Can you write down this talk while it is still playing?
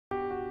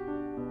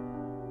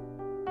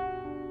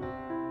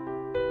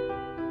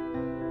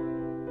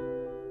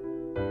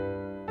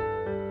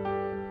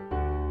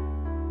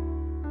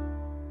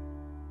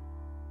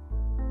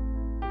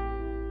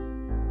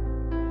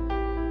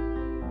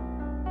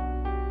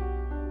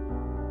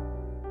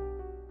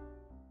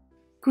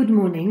Good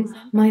morning.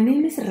 My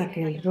name is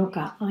Raquel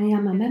Roca. I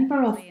am a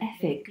member of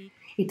ETHIC.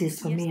 It is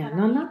for me an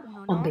honor,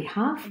 on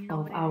behalf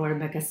of our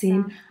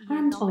magazine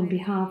and on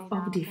behalf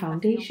of the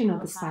Foundation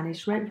of the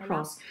Spanish Red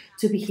Cross,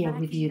 to be here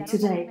with you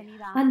today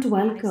and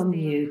welcome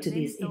you to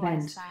this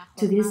event,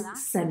 to this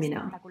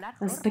seminar,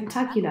 a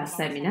spectacular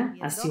seminar,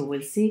 as you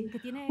will see,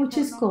 which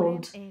is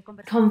called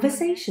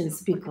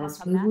Conversations,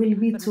 because we will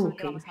be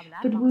talking,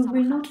 but we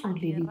will not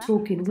only be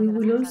talking, we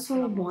will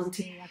also want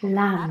to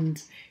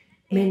land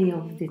many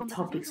of the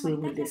topics we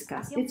will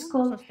discuss. It's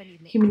called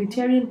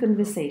Humanitarian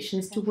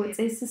Conversations Towards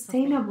a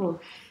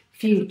Sustainable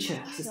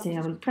Future,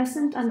 Sustainable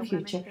Present and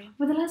Future.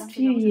 Over the last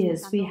few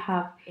years, we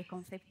have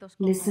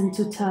listened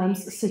to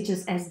terms such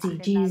as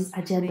SDGs,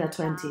 Agenda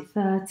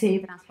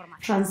 2030,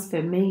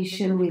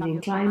 transformation within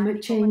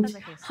climate change.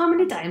 How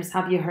many times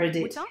have you heard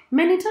it?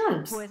 Many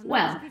times.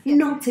 Well,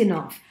 not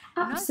enough.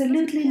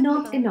 Absolutely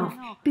not enough,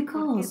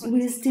 because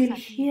we're still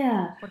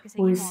here,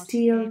 we're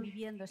still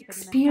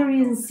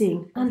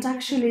experiencing and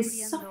actually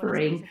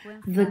suffering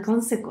the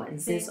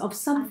consequences of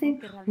something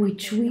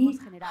which we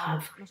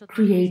have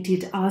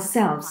created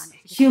ourselves,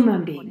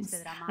 human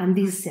beings. And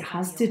this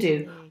has to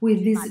do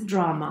with this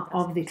drama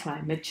of the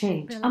climate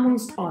change,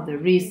 amongst other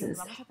reasons.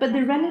 But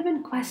the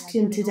relevant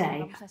question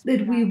today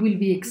that we will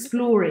be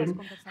exploring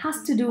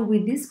has to do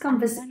with these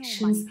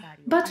conversations,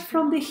 but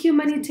from the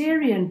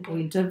humanitarian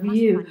point of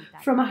view,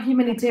 from a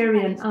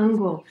humanitarian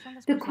angle.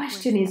 The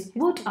question is,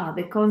 what are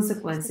the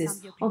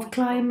consequences of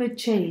climate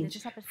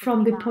change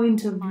from the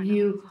point of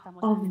view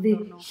of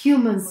the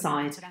human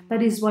side?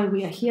 That is why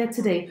we are here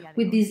today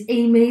with this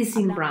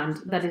amazing brand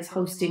that is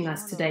hosting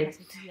us today.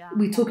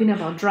 We're talking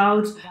about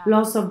drought,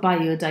 loss of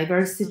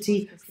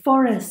biodiversity,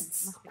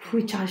 forests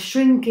which are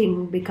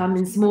shrinking,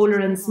 becoming smaller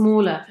and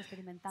smaller,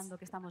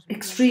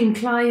 extreme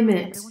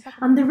climate.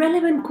 And the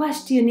relevant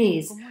question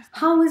is,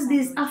 how is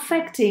this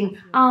affecting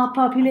our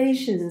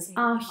populations,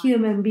 our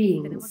human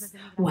beings?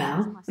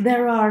 Well,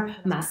 there are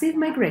massive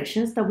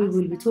migrations that we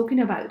will be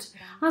talking about,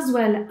 as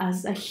well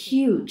as a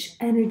huge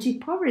energy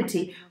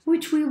poverty,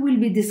 which we will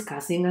be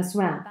discussing as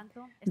well.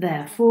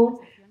 Therefore,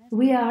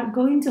 we are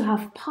going to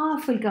have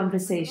powerful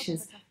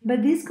conversations,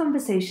 but these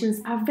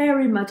conversations are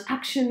very much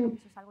action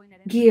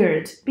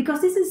geared,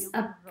 because this is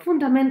a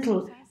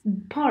fundamental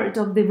part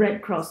of the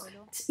Red Cross,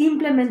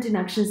 implementing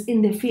actions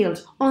in the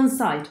field, on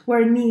site,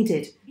 where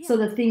needed, so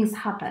that things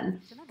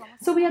happen.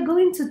 So we are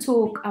going to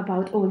talk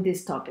about all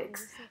these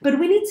topics, but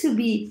we need to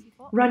be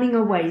running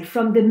away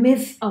from the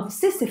myth of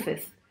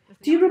Sisyphus.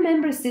 Do you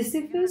remember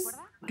Sisyphus?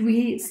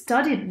 We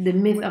studied the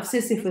myth of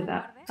Sisyphus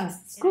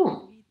at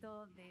school.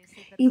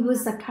 It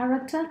was a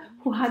character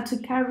who had to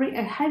carry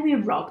a heavy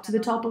rock to the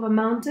top of a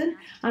mountain,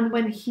 and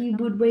when he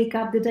would wake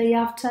up the day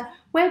after,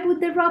 where would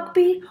the rock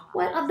be?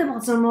 Well, at the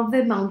bottom of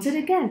the mountain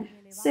again.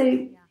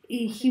 So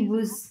he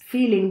was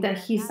feeling that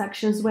his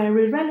actions were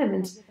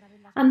irrelevant.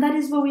 And that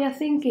is what we are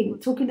thinking,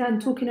 talking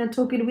and talking and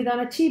talking without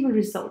achieving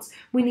results.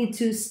 We need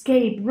to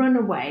escape, run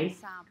away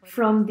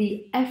from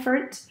the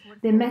effort,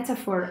 the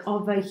metaphor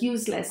of a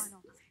useless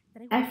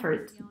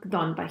effort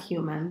done by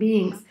human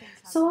beings.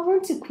 So I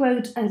want to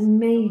quote a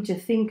major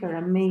thinker,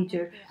 a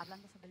major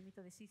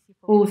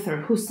author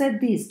who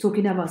said this,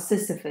 talking about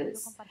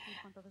Sisyphus.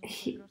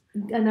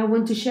 And I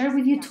want to share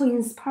with you to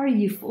inspire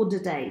you for the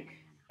day.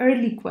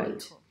 Early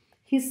quote.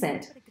 He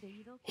said,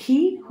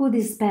 "He who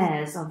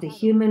despairs of the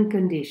human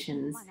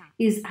conditions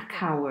is a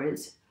coward,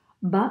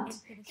 but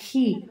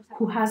he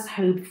who has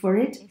hope for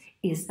it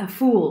is a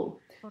fool."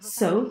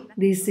 So,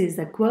 this is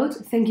a quote.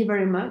 Thank you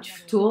very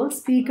much to all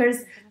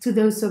speakers, to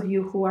those of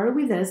you who are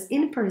with us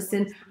in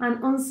person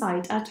and on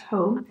site at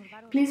home.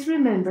 Please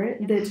remember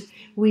that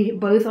we,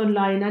 both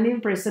online and in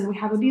person, we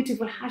have a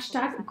beautiful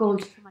hashtag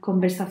called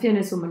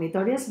Conversaciones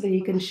Humanitarias, so that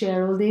you can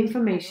share all the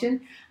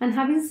information. And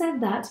having said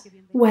that,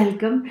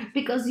 welcome,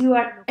 because you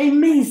are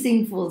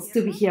amazing fools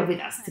to be here with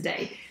us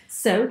today.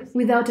 So,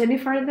 without any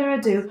further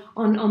ado,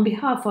 on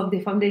behalf of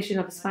the Foundation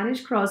of the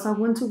Spanish Cross, I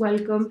want to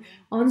welcome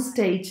on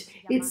stage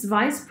its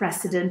Vice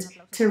President,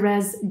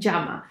 Therese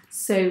Jama.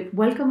 So,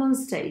 welcome on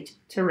stage,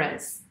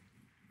 Therese.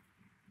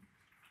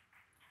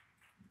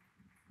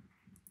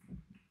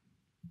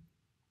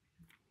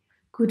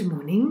 Good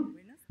morning.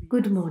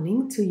 Good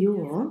morning to you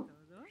all,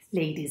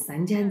 ladies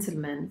and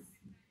gentlemen.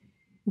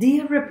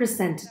 Dear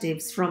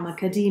representatives from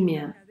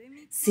academia,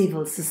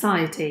 civil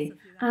society,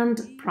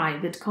 and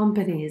private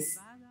companies.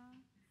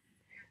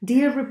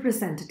 Dear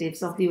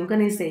representatives of the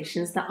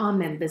organizations that are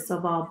members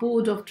of our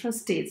Board of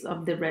Trustees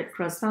of the Red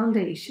Cross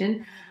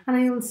Foundation, and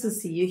I also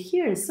see you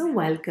here, so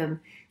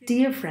welcome.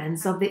 Dear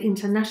friends of the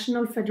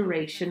International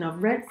Federation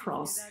of Red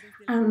Cross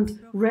and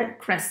Red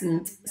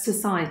Crescent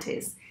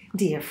societies,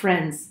 dear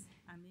friends,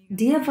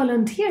 dear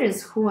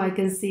volunteers who I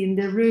can see in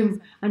the room,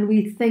 and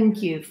we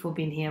thank you for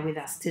being here with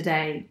us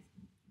today.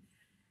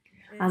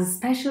 And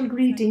special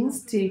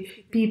greetings to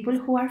people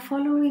who are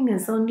following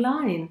us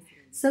online.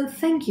 So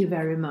thank you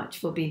very much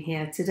for being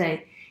here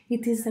today.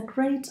 It is a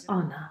great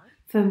honor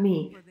for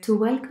me to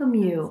welcome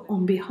you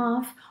on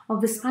behalf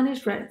of the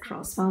Spanish Red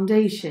Cross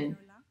Foundation.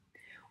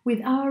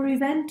 With our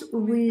event,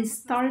 we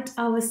start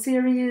our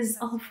series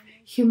of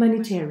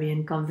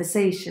humanitarian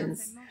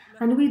conversations,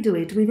 and we do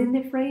it within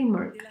the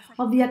framework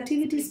of the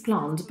activities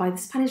planned by the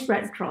Spanish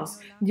Red Cross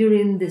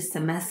during this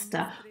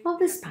semester of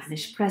the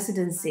Spanish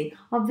presidency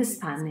of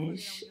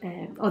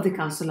the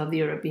Council of the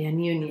European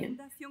Union.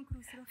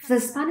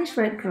 The Spanish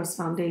Red Cross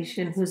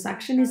Foundation, whose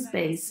action is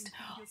based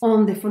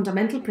on the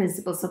fundamental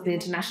principles of the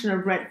International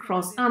Red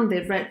Cross and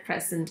the Red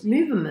Crescent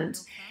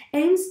movement,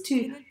 aims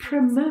to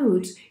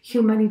promote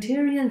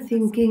humanitarian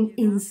thinking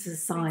in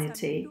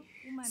society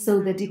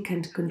so that it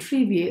can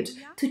contribute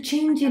to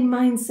changing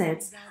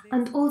mindsets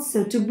and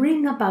also to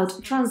bring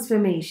about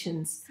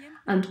transformations,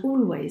 and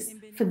always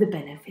for the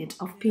benefit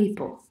of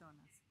people.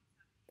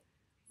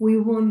 We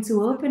want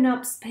to open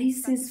up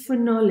spaces for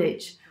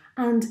knowledge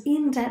and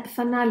in-depth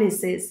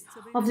analysis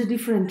of the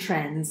different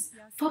trends,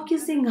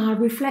 focusing our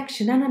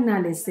reflection and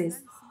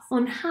analysis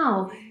on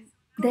how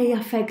they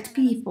affect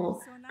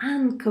people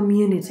and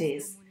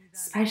communities,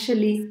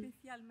 especially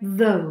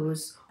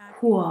those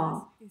who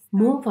are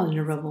more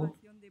vulnerable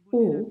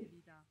or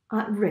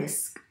at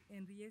risk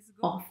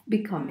of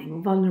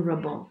becoming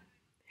vulnerable.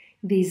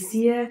 This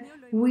year,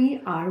 we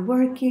are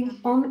working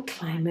on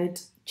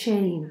climate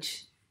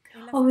change.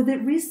 Over the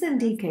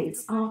recent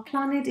decades, our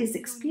planet is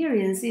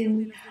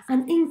experiencing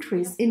an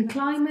increase in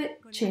climate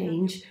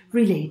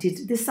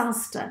change-related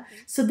disaster.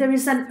 So there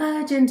is an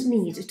urgent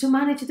need to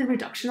manage the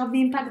reduction of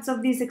the impacts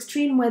of these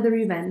extreme weather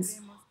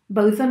events,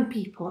 both on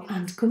people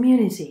and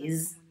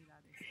communities.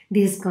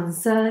 This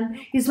concern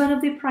is one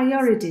of the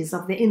priorities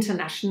of the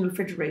International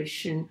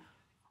Federation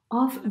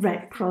of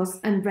Red Cross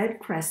and Red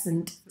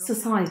Crescent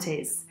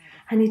societies,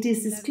 and it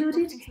is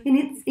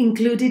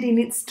included in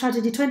its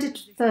Strategy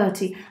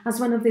 2030 as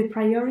one of the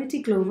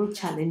priority global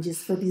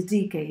challenges for this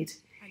decade.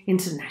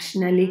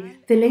 Internationally,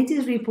 the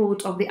latest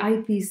report of the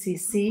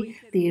IPCC,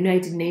 the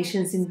United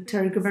Nations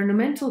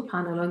Intergovernmental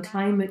Panel on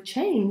Climate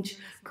Change,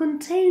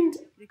 contained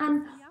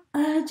an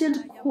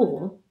urgent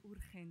call.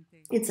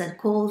 It's a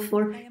call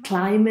for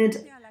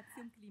climate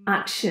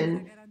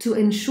action to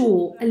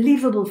ensure a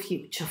livable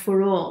future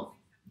for all.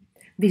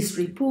 This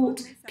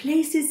report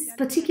places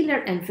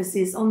particular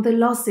emphasis on the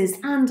losses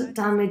and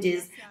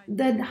damages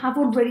that have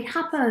already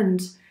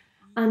happened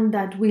and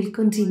that will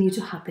continue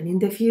to happen in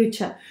the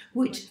future,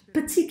 which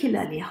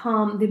particularly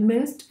harm the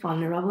most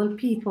vulnerable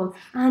people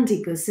and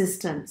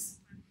ecosystems.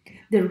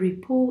 The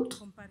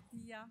report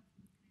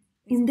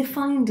in the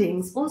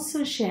findings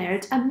also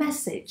shared a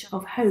message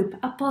of hope,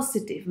 a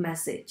positive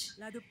message.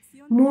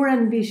 More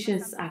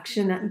ambitious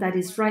action that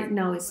is right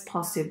now is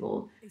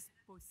possible,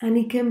 and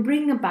it can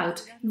bring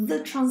about the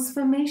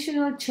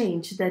transformational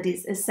change that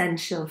is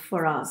essential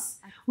for us.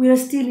 We are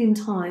still in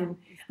time,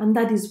 and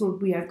that is what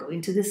we are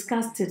going to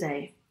discuss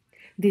today.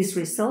 These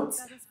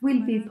results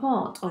will be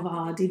part of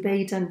our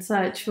debate and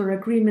search for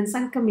agreements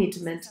and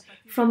commitment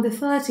from the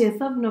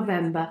 30th of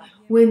November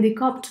when the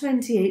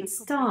COP28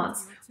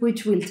 starts,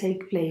 which will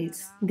take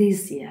place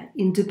this year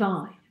in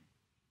Dubai.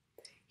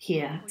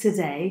 Here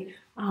today,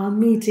 our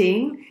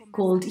meeting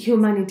called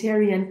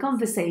Humanitarian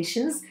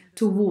Conversations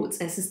Towards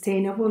a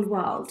Sustainable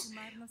World.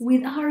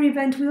 With our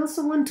event, we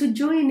also want to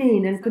join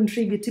in and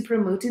contribute to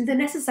promoting the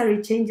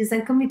necessary changes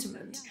and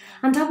commitment.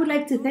 And I would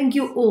like to thank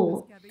you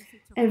all,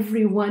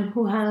 everyone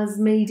who has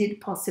made it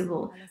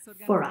possible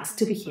for us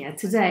to be here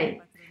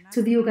today.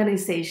 To the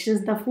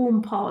organizations that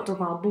form part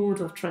of our Board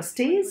of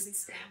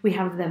Trustees, we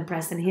have them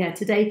present here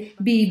today: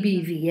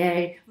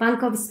 BBVA,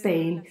 Bank of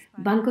Spain,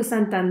 Banco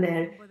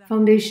Santander,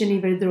 Foundation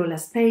Iberdrola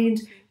Spain,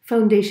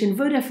 Foundation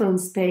Vodafone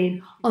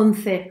Spain,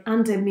 ONCE,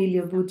 and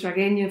Emilio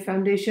Butragueño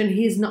Foundation.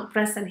 He is not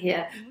present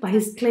here, but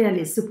he's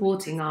clearly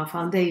supporting our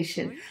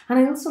foundation. And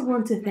I also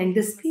want to thank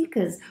the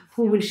speakers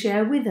who will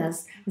share with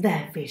us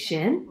their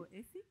vision.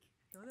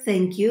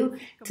 Thank you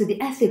to the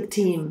ETHIC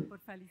team.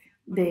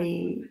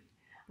 They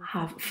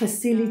have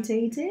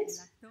facilitated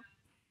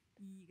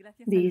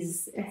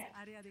this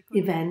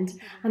event.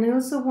 And I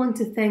also want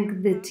to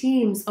thank the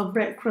teams of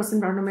Red Cross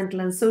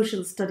Environmental and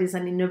Social Studies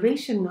and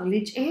Innovation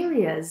Knowledge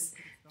areas.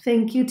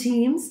 Thank you,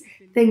 teams.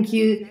 Thank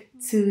you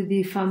to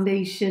the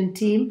foundation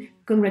team.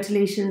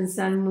 Congratulations,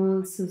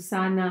 Anmol,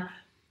 Susana,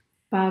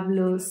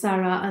 Pablo,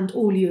 Sarah, and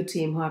all your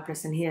team who are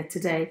present here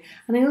today.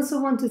 And I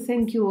also want to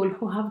thank you all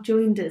who have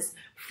joined us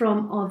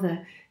from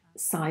other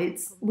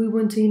sites. We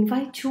want to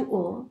invite you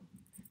all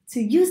to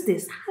use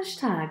this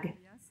hashtag,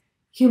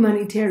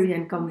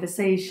 humanitarian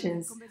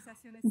conversations.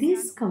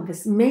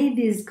 May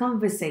these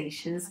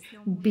conversations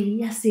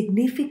be a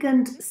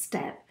significant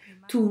step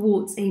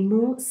towards a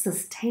more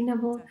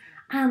sustainable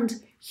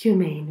and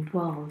humane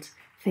world.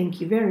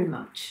 Thank you very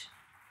much.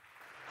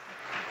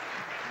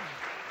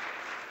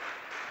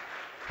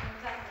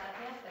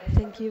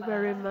 Thank you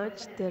very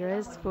much,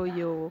 Therese, for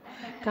your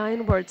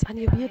kind words and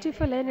your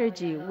beautiful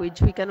energy,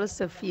 which we can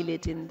also feel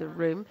it in the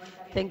room.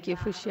 Thank you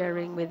for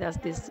sharing with us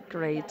this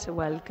great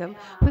welcome.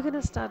 We're going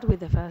to start with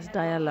the first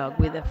dialogue,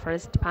 with the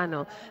first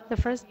panel. The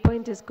first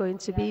point is going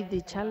to be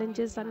the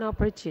challenges and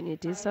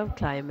opportunities of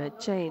climate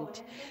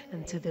change.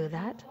 And to do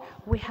that,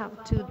 we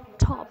have two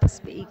top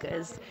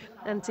speakers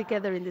and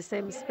together in the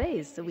same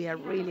space. So we are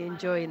really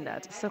enjoying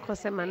that. So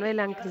Jose Manuel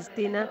and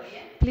Cristina,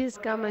 please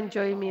come and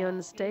join me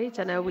on stage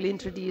and I will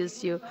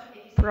introduce you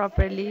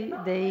properly.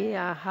 They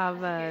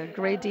have a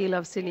great deal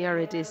of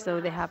seniority,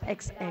 so they have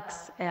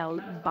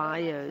XXL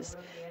bios.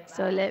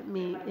 So let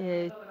me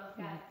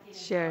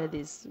share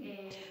this,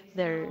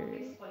 their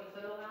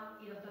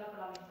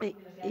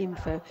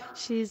info.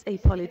 She's a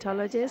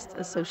politologist,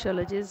 a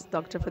sociologist,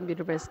 doctor from the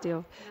University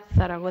of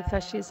Zaragoza.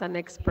 She's an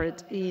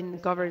expert in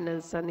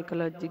governance and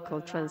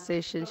ecological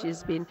transition.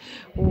 She's been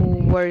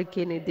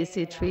working in the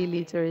C3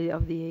 literary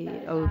of the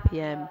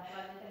OPM.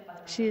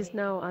 She is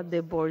now at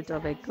the board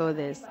of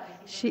ECODES.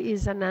 She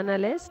is an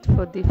analyst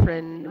for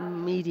different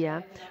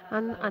media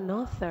and an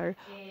author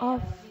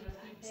of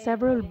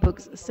several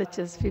books such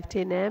as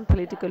 15M,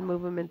 Political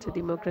Movement to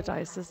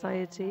Democratize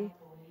Society,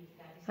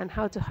 and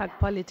How to Hack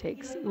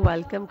Politics.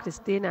 Welcome,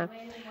 Cristina.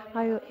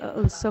 I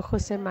also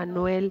Jose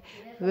Manuel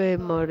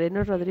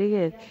Moreno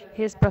Rodriguez.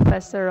 He is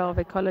professor of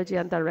ecology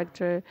and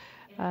director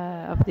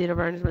of the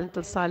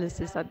environmental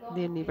sciences at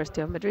the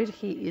University of Madrid.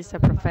 He is a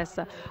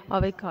professor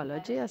of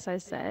ecology, as I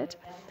said,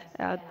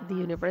 at the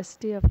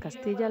University of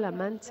Castilla-La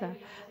Mancha.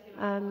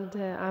 And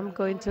I'm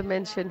going to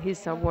mention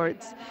his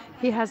awards.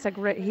 He's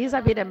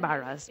a bit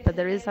embarrassed, but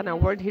there is an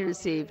award he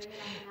received.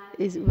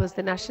 It was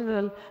the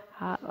National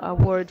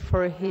Award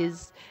for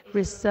his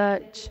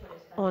research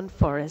on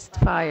forest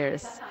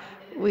fires,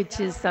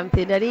 which is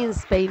something that in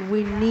Spain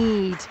we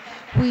need.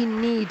 We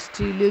need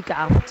to look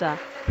after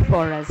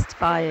forest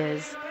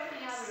fires.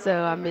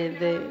 So I mean,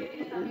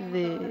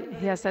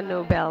 he has a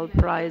Nobel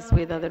Prize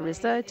with other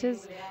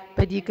researchers,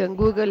 but you can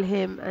Google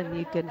him and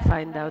you can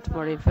find out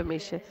more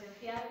information.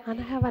 And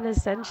I have an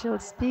essential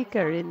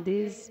speaker in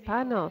this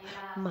panel,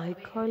 my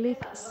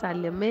colleague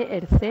Salome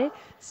Erce.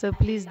 So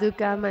please do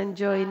come and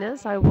join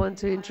us. I want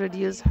to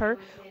introduce her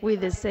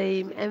with the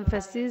same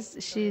emphasis.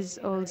 She's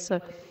also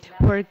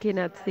working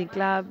at the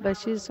club, but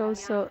she's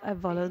also a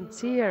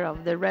volunteer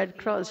of the Red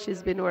Cross.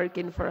 She's been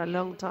working for a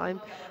long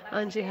time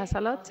and she has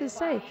a lot to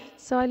say.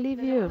 So I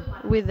leave you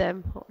with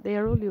them. They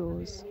are all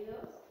yours.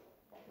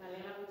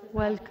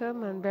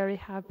 Welcome. I'm very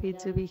happy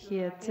to be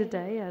here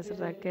today, as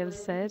Raquel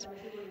said.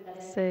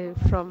 So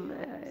from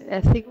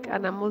Ethic,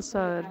 and I'm also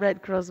a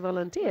Red Cross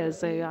volunteer.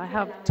 So I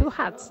have two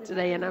hats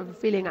today, and I'm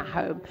feeling at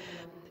home.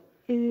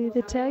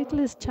 The title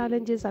is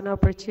Challenges and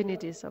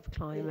Opportunities of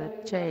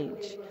Climate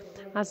Change.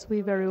 As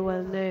we very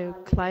well know,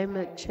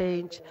 climate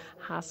change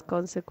has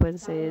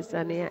consequences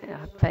and it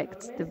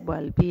affects the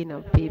well-being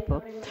of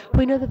people.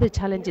 We know that the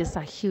challenges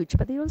are huge,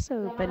 but they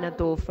also open a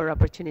door for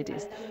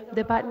opportunities.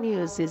 The bad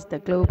news is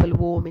that global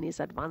warming is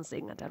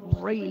advancing at a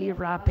really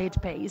rapid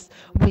pace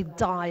with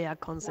dire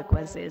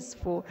consequences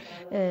for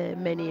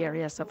many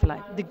areas of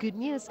life. The good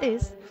news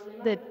is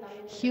that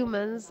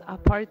humans are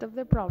part of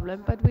the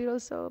problem, but we're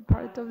also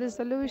part of the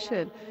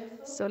solution.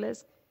 So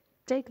let's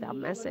take that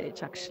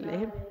message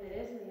actually.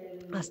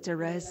 As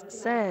Therese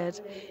said,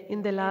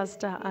 in the last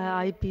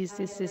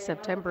IPCC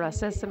September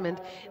assessment,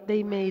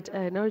 they made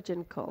an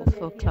urgent call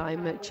for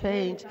climate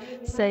change,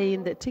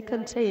 saying that to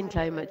contain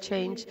climate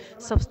change,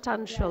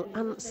 substantial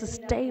and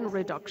sustained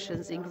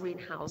reductions in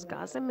greenhouse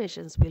gas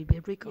emissions will be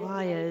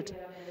required.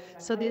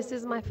 So this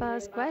is my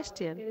first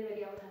question.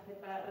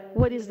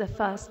 What is the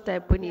first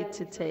step we need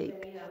to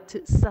take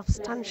to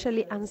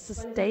substantially and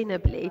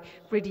sustainably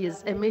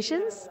reduce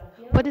emissions?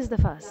 What is the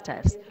first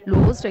steps?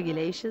 Laws,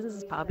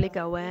 regulations, public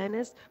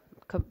awareness,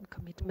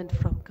 commitment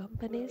from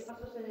companies?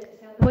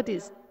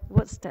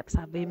 What steps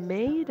have been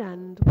made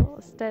and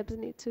what steps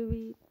need to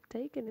be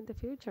taken in the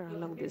future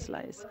along these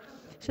lines?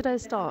 Should I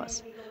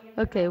start?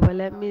 Okay, well,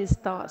 let me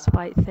start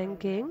by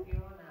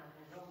thanking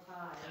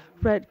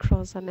Red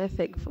Cross and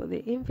Ethic for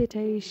the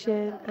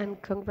invitation and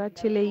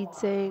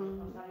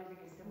congratulating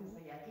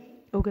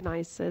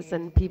organizers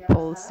and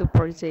people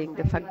supporting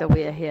the fact that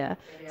we are here,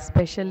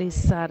 especially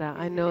Sara.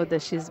 I know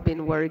that she's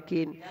been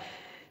working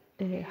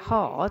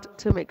hard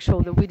to make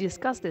sure that we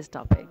discuss this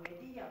topic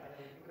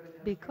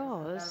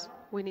because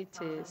we need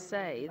to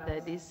say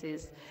that this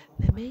is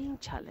the main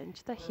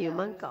challenge that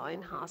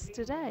humankind has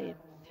today.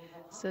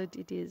 So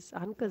it is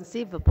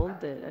inconceivable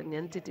that an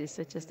entity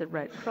such as the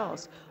Red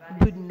Cross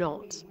would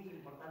not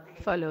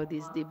follow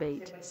this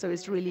debate. So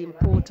it's really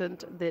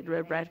important that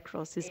the Red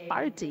Cross is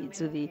party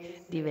to the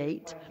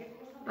debate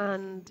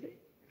and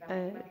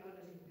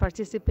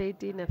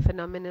participate in a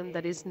phenomenon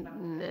that is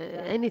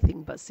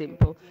anything but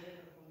simple.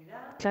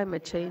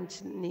 Climate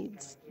change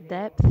needs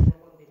depth,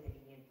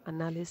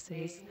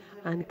 analysis,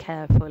 and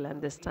careful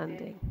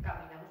understanding.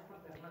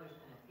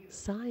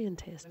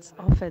 Scientists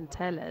often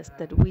tell us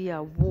that we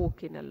are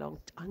walking along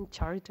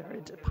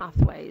uncharted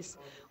pathways.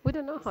 We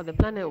don't know how the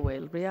planet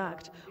will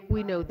react.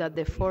 We know that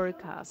the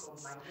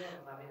forecasts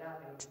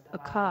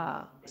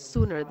occur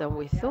sooner than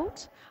we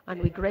thought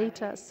and with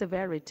greater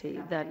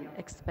severity than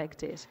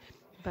expected.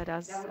 But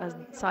as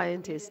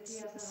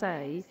scientists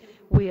say,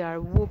 we are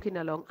walking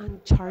along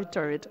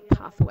uncharted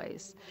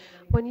pathways.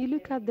 When you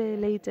look at the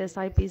latest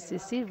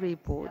IPCC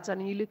reports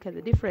and you look at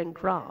the different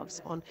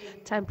graphs on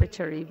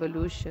temperature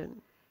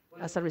evolution,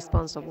 as a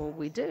response of what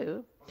we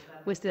do,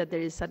 we see that there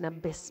is an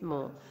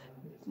abysmal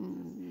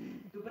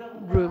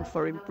room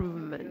for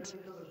improvement.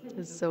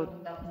 So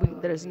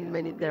there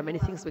are many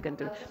things we can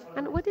do.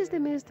 And what is the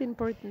most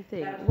important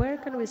thing? Where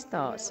can we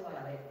start?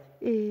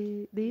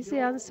 The easy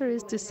answer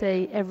is to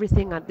say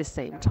everything at the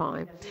same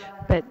time.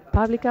 But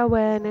public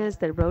awareness,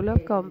 the role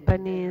of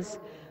companies,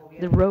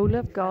 the role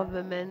of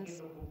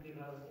governments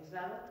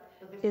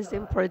is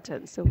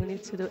important. So we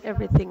need to do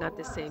everything at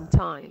the same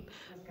time.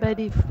 But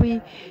if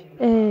we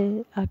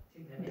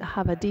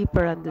have a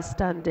deeper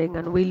understanding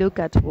and we look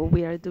at what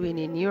we are doing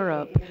in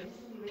Europe,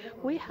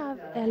 we have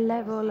a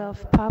level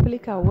of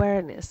public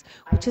awareness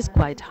which is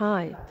quite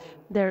high.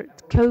 There,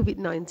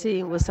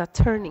 COVID-19 was a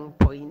turning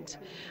point,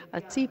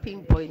 a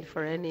tipping point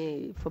for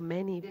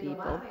many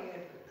people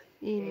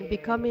in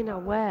becoming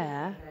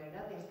aware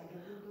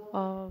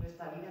of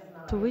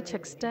to which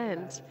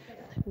extent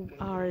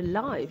our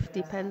life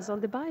depends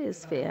on the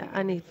biosphere.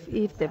 And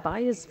if the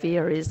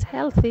biosphere is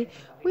healthy,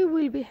 we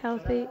will be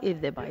healthy. If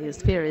the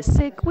biosphere is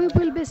sick, we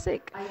will be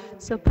sick.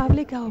 So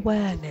public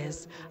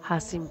awareness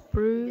has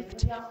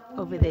improved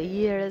over the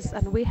years,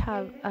 and we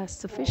have a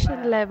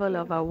sufficient level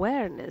of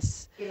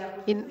awareness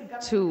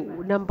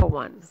to, number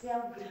one,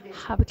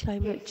 have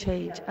climate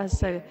change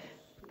as a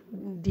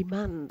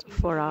demand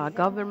for our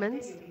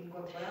governments,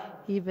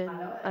 even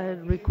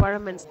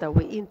requirements that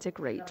we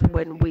integrate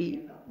when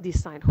we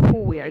decide who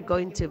we are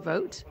going to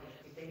vote.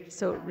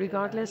 So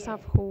regardless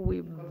of who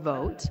we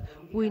vote,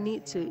 we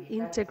need to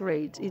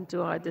integrate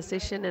into our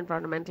decision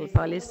environmental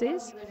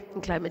policies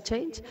and climate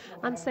change.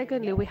 And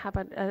secondly, we have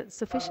a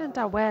sufficient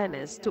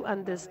awareness to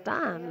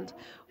understand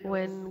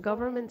when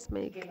governments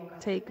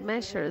take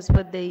measures,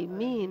 what they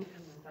mean,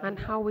 and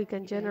how we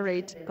can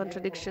generate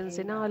contradictions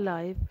in our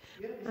life.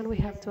 And we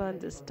have to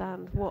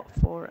understand what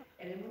for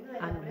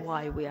and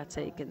why we are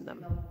taking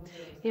them.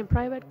 In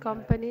private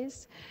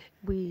companies,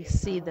 we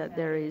see that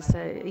there is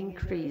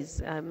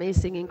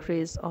amazing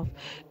increase of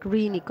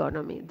green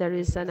economy. There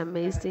is an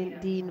amazing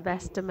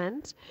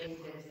de-investment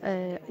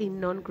in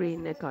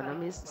non-green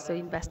economies. So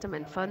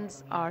investment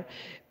funds are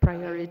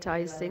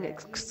prioritizing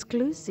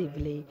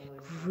exclusively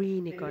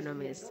green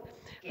economies.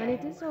 And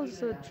it is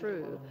also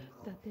true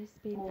that there's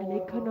been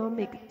an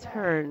economic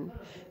turn.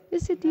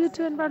 Is it due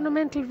to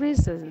environmental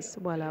reasons?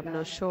 Well, I'm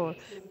not sure.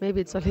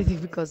 Maybe it's only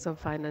because of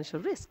financial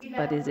risks,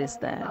 but it is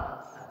there.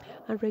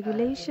 And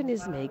regulation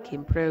is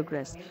making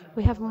progress.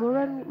 We have more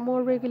and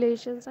more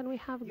regulations, and we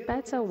have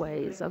better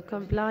ways of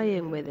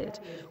complying with it.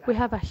 We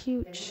have a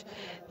huge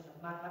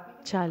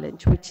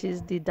challenge, which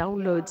is the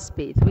download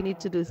speed. We need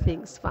to do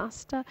things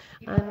faster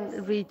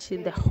and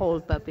reaching the whole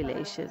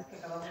population.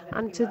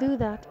 And to do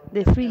that,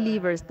 the three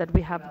levers that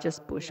we have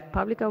just pushed,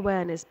 public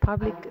awareness,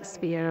 public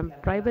sphere, and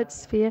private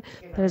sphere,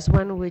 there's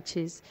one which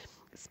is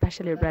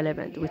especially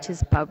relevant, which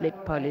is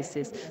public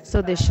policies.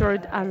 So the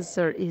short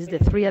answer is the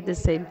three at the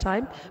same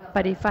time,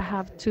 but if I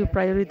have to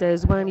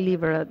prioritize one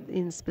lever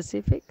in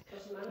specific,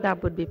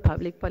 that would be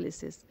public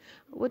policies.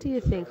 What do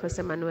you think,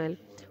 Jose Manuel?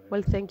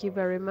 Well, thank you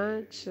very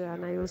much,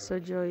 and I also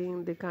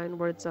join the kind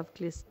words of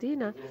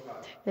Cristina,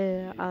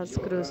 as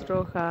Cruz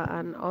Roja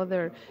and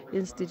other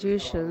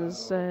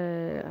institutions.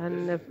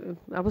 And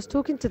I was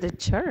talking to the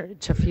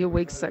church a few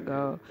weeks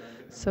ago.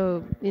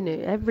 So,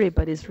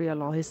 everybody's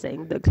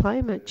realizing that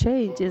climate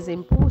change is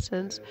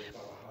important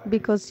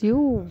because you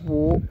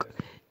walk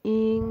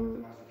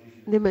in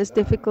the most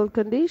difficult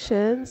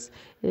conditions,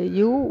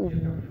 you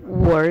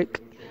work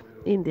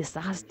in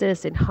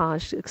disasters, in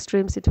harsh,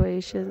 extreme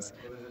situations.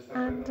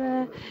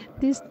 And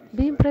this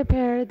being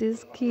prepared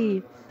is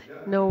key.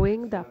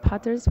 Knowing that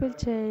patterns will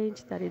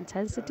change, that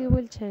intensity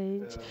will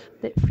change,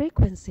 that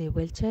frequency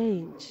will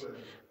change,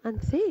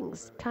 and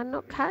things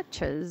cannot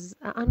catch us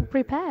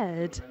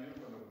unprepared.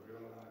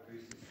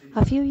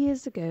 A few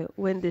years ago,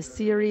 when the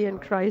Syrian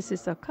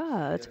crisis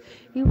occurred,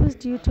 it was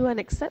due to an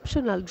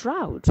exceptional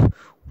drought,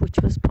 which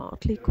was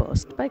partly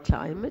caused by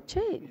climate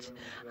change.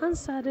 And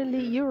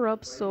suddenly,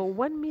 Europe saw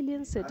 1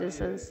 million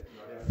citizens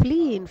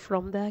fleeing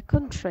from their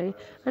country,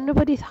 and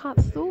nobody had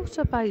thought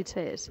about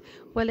it.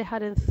 Well, they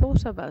hadn't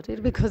thought about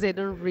it because they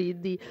don't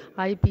read the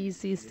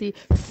IPCC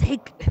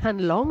thick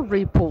and long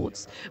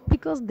reports,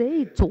 because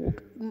they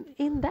talk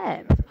in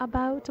depth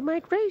about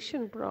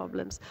migration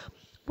problems.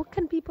 What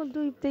can people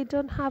do if they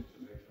don't have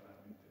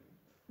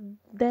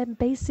their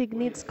basic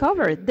needs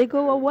covered? They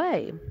go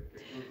away.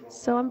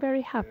 So I'm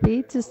very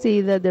happy to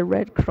see that the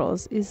Red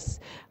Cross is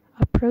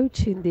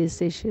approaching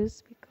these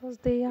issues because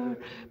they are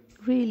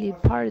really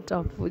part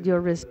of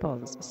your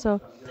response. So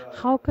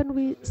how can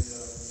we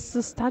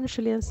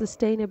substantially and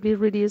sustainably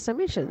reduce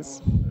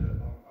emissions?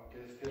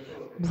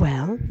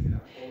 Well,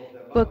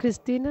 what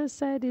Christina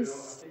said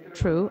is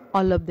true,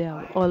 all of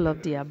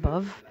the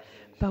above,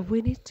 but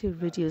we need to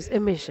reduce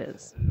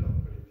emissions.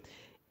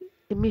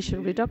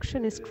 Emission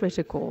reduction is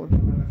critical.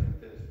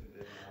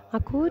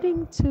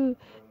 According to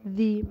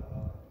the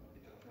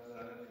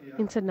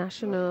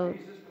International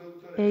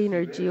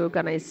Energy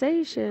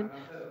Organization,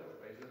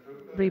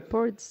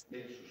 reports,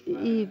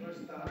 if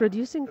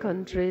producing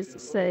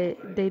countries say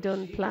they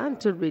don't plan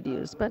to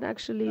reduce, but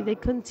actually they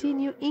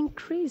continue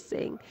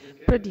increasing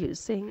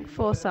producing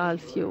fossil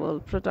fuel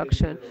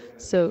production.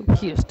 So,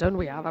 Houston,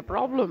 we have a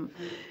problem.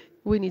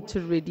 We need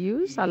to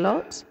reduce a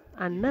lot,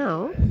 and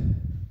now,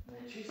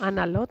 and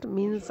a lot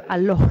means a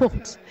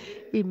lot.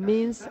 It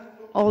means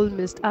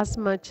almost as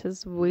much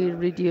as we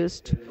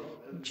reduced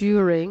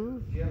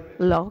during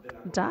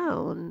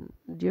lockdown,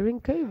 during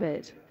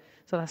COVID.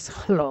 So that's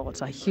a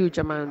lot, a huge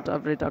amount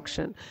of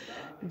reduction.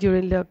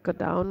 During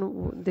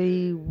lockdown,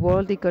 the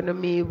world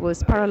economy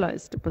was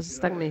paralyzed, it was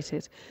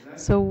stagnated.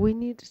 So we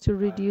need to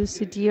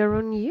reduce it year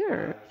on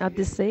year at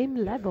the same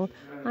level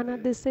and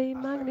at the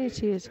same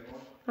magnitude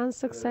and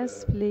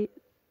successfully,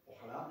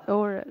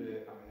 or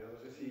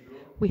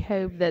we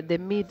hope that the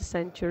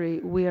mid-century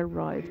we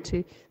arrive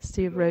to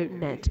zero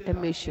net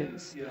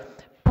emissions.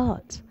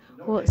 But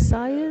what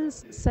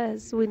science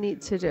says we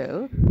need to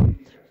do,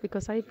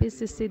 because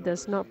IPCC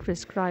does not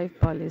prescribe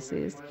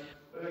policies,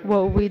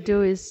 what we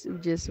do is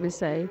just we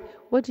say,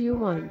 what do you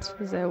want?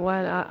 We say,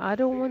 well, I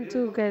don't want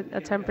to get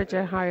a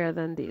temperature higher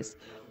than this.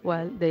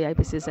 Well, the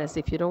IPCC says,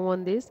 if you don't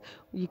want this,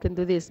 you can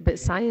do this. But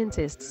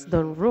scientists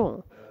don't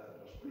rule.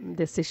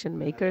 Decision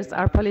makers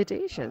are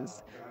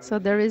politicians. So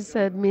there is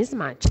a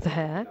mismatch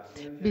there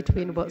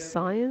between what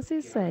science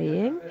is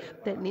saying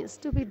that needs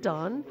to be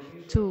done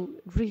to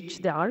reach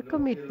their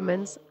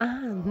commitments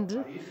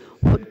and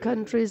what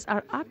countries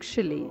are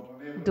actually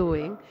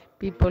doing.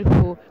 People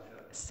who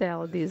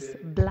sell this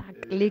black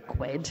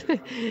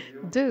liquid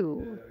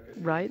do,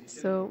 right?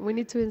 So we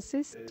need to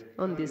insist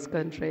on these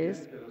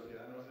countries.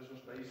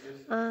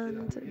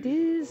 And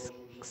these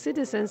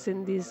citizens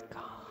in these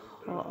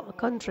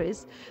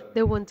countries,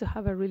 they want to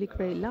have a really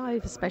great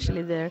life,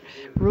 especially their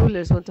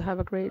rulers want to have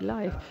a great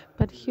life.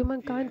 But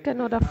humankind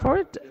cannot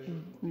afford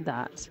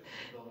that.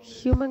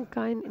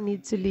 Humankind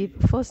needs to leave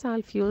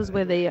fossil fuels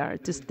where they are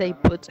to stay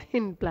put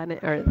in planet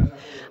Earth.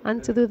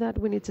 And to do that,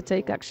 we need to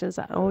take actions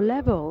at all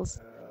levels.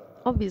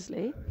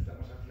 Obviously,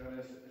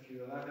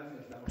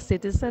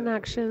 citizen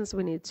actions,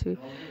 we need to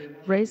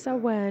raise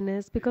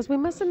awareness because we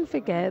mustn't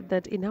forget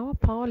that in our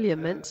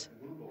parliament,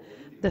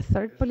 the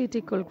third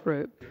political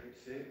group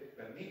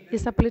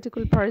is a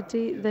political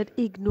party that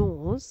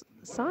ignores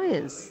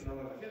science.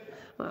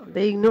 Well,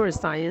 they ignore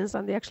science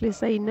and they actually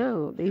say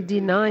no. They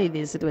deny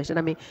the situation.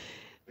 I mean,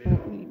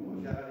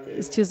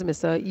 excuse me,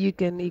 sir, you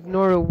can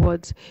ignore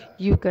what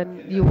you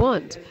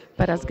want,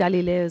 but as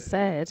Galileo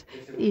said,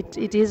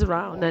 it is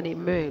round and it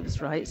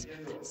moves, right?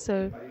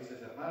 So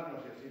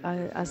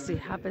as it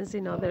happens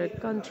in other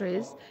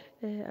countries,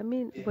 I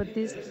mean, but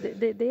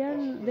they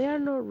are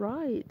not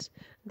right.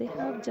 They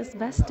have just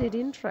vested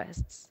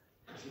interests.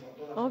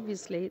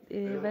 Obviously,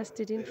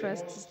 vested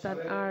interests that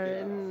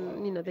are,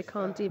 they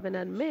can't even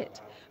admit.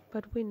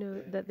 But we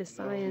know that the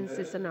science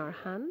is in our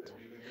hand.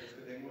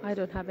 I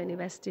don't have any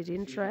vested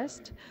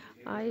interest.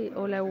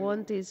 All I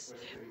want is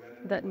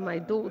that my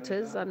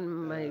daughters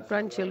and my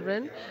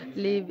grandchildren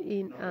live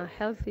in a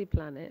healthy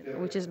planet,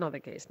 which is not the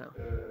case now.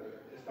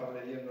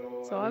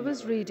 So I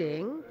was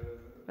reading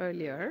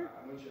earlier,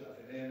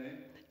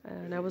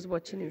 and I was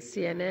watching in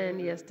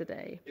CNN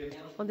yesterday.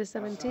 On the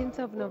 17th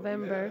of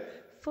November,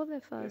 for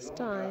the first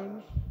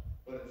time,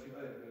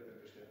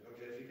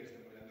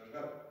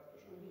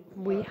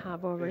 we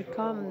have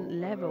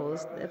overcome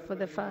levels for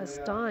the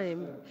first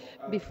time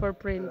before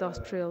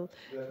pre-industrial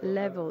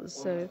levels.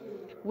 So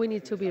we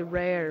need to be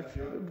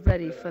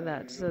ready for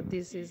that. So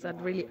this is a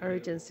really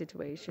urgent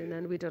situation,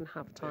 and we don't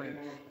have time.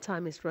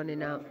 Time is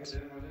running out.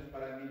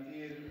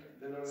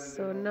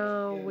 So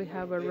now we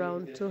have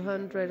around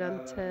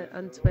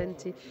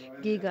 220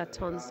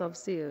 gigatons of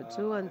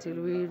CO2 until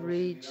we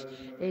reach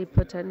a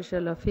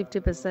potential of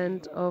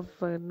 50% of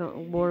not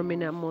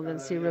warming at more than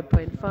zero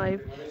point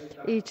 0.5.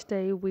 Each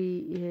day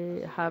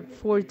we have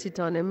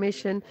 40-ton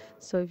emission.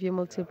 So if you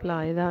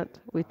multiply that,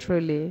 we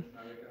truly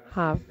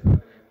have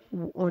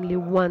only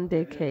one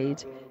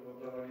decade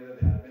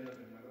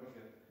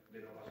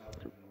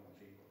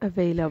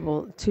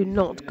available to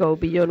not go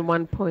beyond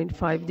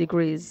 1.5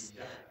 degrees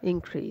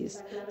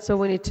increase. So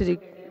we need to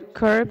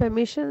curb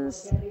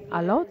emissions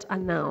a lot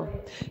and now.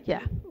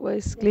 Yeah, well,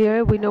 it's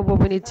clear we know what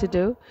we need to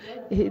do.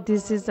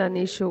 This is an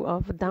issue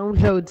of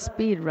download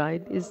speed,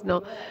 right? It's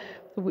not,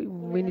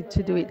 we need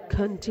to do it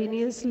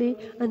continuously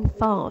and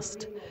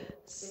fast.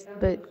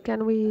 But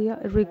can we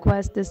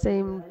request the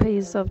same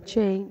pace of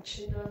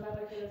change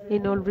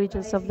in all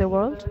regions of the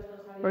world?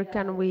 Or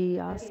can we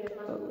ask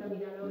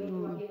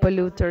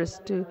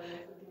polluters to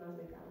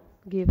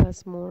give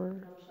us more,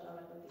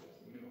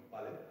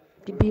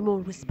 be more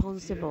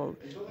responsible,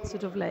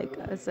 sort of like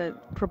as a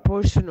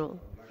proportional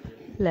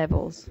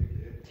levels?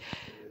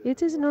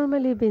 It is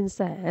normally been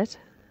said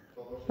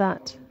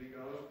that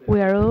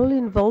we are all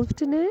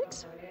involved in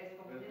it.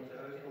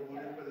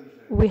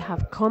 We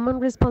have common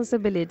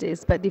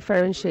responsibilities, but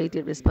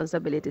differentiated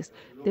responsibilities.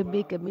 The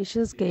big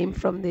emissions came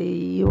from the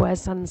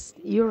US and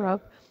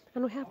Europe,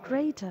 and we have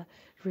greater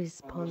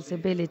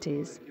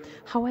responsibilities.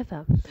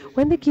 However,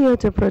 when the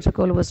Kyoto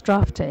Protocol was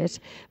drafted,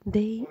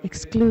 they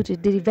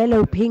excluded the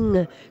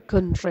developing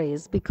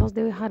countries because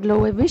they had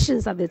low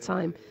emissions at the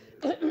time.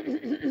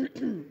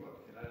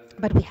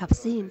 But we have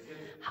seen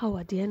how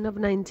at the end of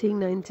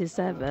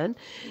 1997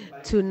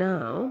 to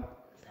now,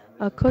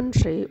 a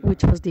country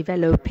which was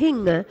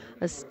developing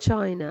as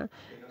China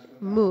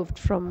moved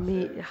from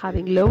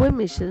having low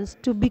emissions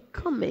to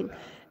becoming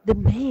the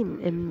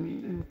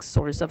main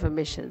source of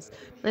emissions.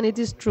 And it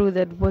is true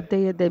that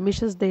the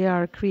emissions they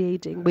are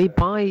creating, we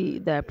buy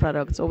their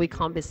products, or we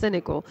can't be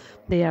cynical.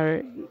 They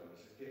are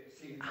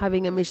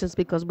having emissions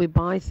because we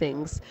buy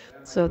things.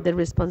 So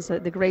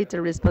the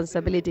greater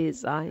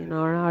responsibilities are on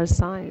our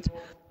side.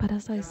 But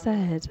as I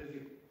said,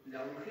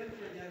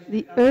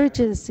 the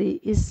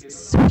urgency is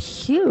so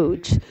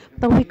huge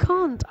that we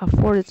can't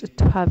afford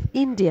to have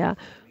India,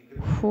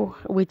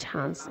 which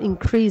has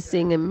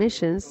increasing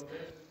emissions,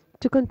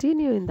 to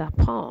continue in that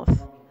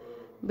path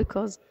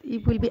because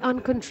it will be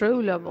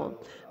uncontrollable.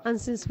 And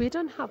since we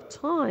don't have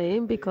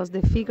time because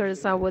the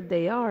figures are what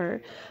they are,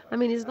 I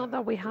mean, it's not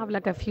that we have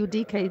like a few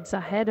decades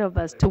ahead of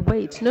us to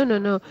wait. No, no,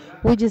 no.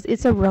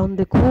 It's around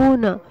the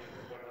corner.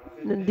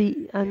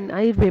 And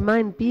I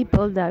remind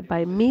people that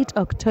by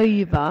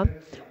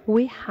mid-October,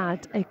 we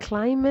had a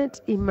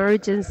climate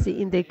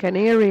emergency in the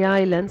Canary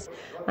Islands,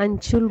 and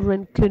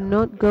children could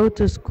not go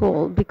to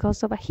school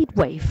because of a heat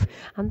wave.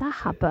 And that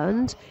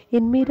happened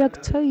in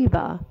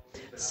mid-October.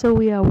 So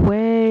we are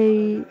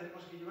way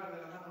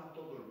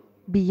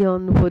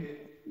beyond what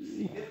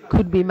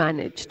could be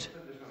managed.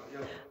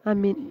 I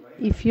mean,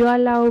 if you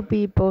allow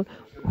people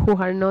who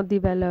are not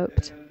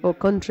developed or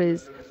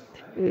countries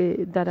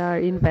that are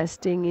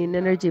investing in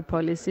energy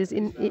policies,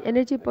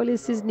 energy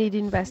policies need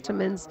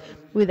investments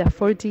with a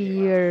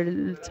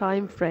 40-year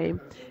time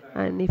frame.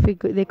 And if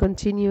they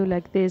continue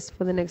like this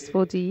for the next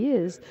 40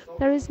 years,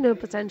 there is no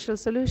potential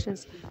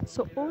solutions.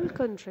 So all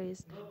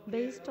countries,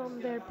 based on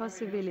their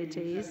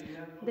possibilities,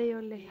 they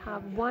only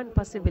have one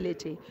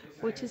possibility,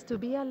 which is to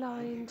be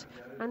aligned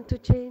and to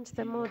change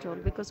the model,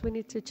 because we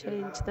need to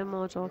change the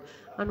model.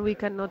 And we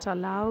cannot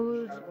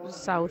allow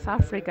South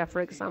Africa,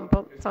 for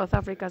example. South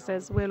Africa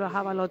says we'll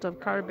have a lot of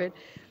carbon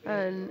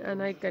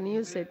and I can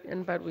use it.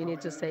 But we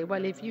need to say,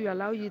 well, if you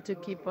allow you to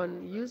keep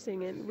on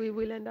using it, we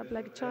will end up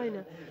like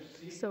China.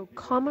 So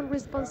common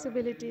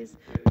responsibilities,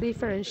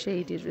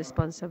 differentiated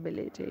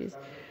responsibilities.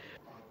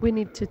 We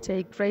need to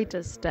take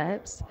greater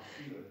steps.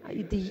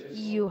 The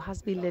EU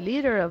has been the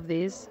leader of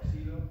this.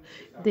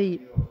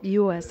 The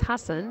US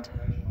hasn't.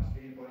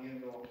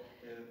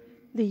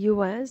 The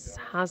US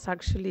has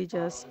actually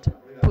just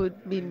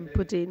been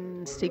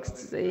putting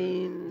sticks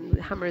in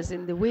hammers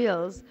in the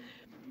wheels.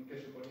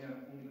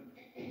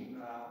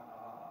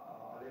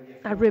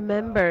 I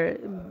remember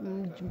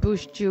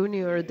Bush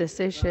Jr.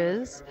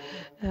 decisions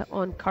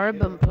on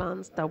carbon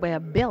plants that were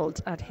built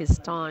at his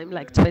time,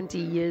 like 20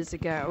 years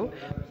ago,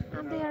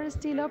 and they are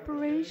still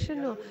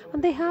operational,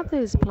 and they have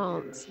those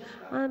plants.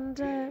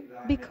 And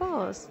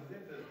because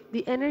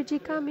the energy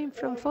coming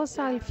from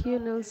fossil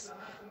fuels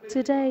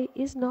today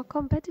is not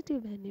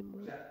competitive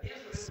anymore.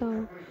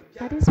 So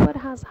that is what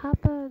has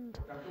happened.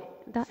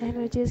 That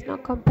energy is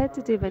not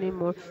competitive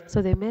anymore.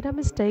 So they made a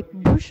mistake,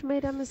 Bush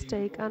made a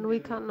mistake, and we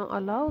cannot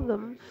allow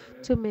them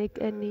to make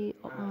any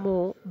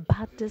more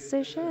bad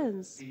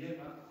decisions.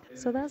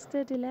 So that's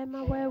the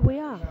dilemma where we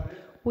are.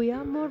 We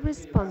are more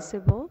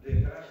responsible,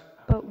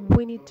 but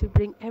we need to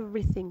bring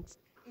everything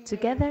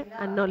together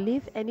and not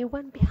leave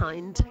anyone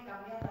behind.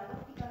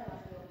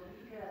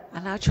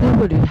 And actually,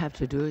 what you have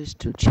to do is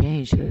to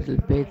change a little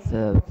bit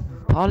the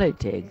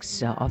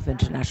politics of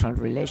international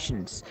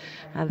relations.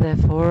 And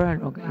therefore,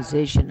 an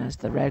organization as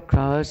the Red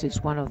Cross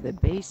is one of the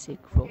basic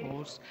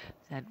roles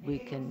that we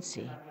can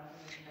see.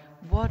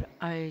 What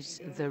is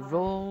the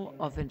role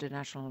of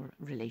international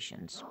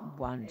relations?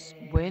 Ones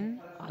win,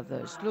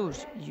 others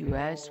lose.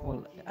 US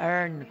will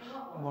earn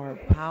more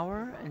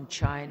power and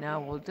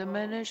China will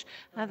diminish,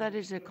 and that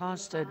is a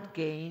constant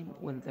game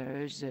when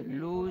there is a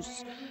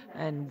lose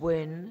and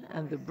win.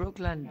 And the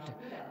Brooklyn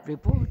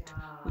report,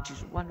 which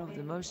is one of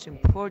the most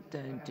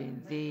important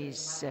in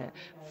this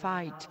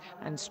fight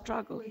and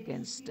struggle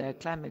against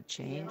climate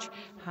change,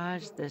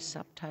 has the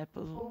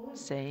subtitle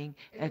saying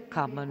a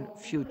common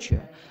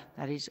future.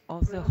 That is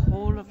of the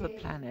whole of the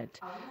planet,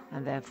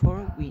 and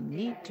therefore we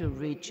need to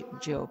reach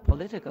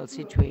geopolitical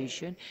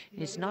situation.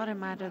 It's not a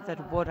matter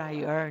that what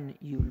I earn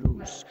you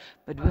lose,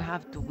 but we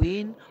have to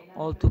win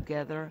all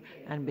together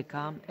and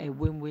become a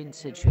win-win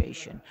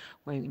situation.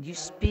 When you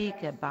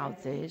speak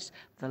about this,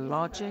 the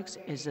logic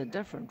is a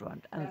different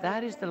one, and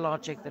that is the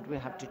logic that we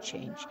have to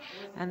change.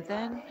 And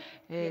then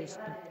is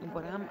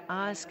what I'm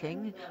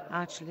asking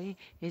actually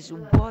is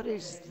what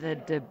is the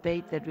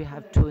debate that we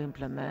have to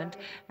implement.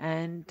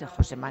 And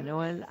Jose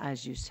Manuel,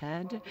 as you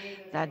said,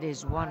 that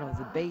is one of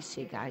the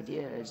basic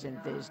ideas in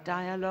this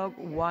dialogue.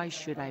 Why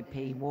should I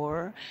pay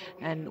more?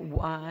 And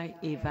why,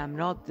 if I'm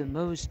not the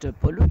most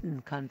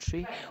pollutant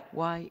country,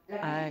 why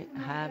I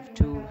have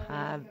to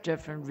have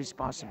different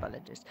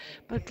responsibilities?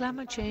 But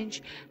climate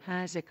change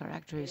has has a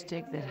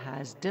characteristic that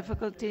has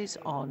difficulties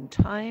on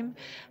time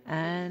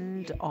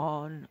and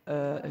on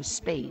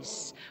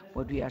space.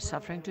 What we are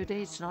suffering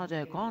today is not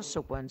a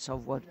consequence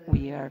of what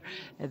we are,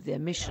 the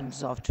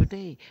emissions of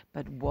today,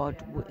 but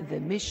the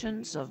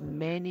emissions of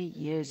many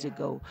years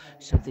ago.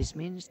 So this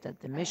means that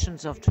the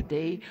emissions of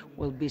today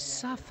will be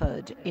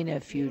suffered in a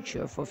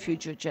future for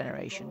future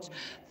generations.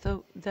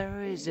 So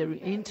there is an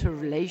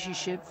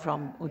interrelationship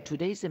from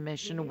today's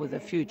emission with the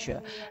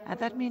future. And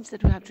that means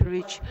that we have to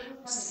reach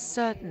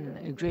certain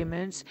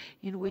agreements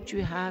in which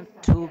we have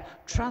to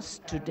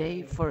trust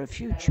today for a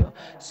future.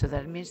 So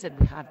that means that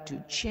we have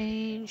to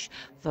change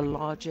the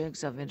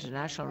logics of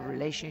international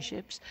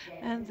relationships,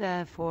 and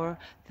therefore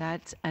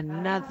that's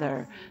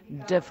another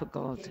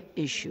difficult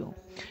issue.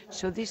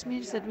 So this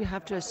means that we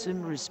have to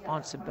assume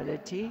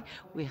responsibility.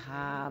 We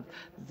have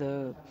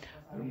the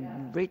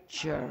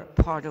richer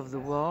part of the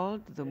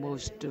world, the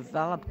most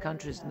developed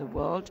countries in the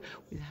world.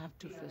 We have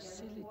to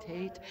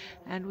facilitate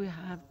and we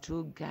have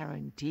to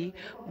guarantee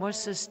more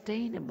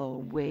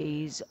sustainable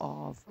ways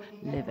of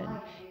living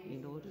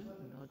in order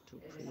not to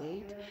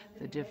create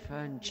the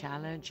different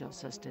challenge of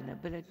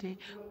sustainability,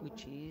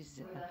 which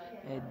is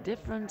a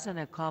difference and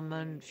a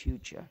common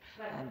future.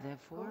 And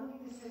therefore,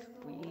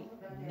 we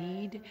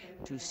need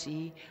to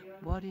see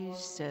what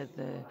is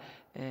the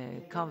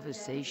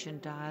conversation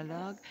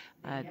dialogue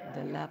at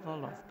the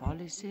level of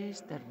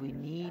policies that we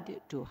need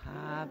to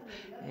have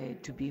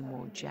to be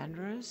more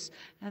generous,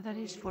 and that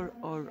is for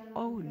our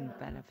own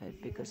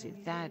benefit, because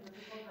if that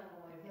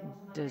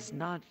does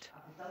not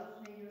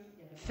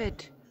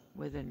fit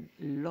within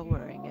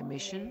lowering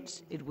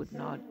emissions, it would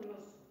not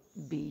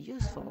be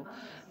useful.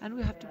 And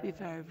we have to be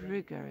very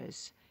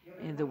rigorous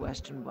in the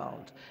Western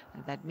world.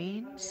 And that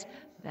means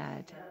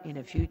that in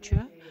the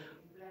future,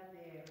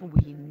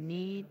 we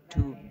need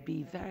to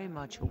be very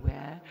much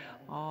aware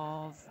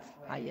of.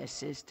 I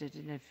assisted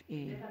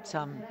in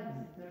some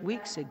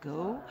weeks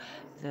ago.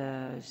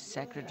 The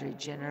Secretary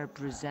General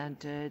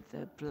presented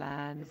the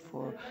plan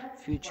for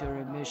future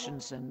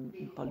emissions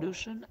and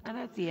pollution, and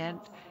at the end,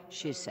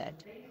 she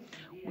said,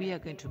 we are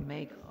going to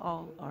make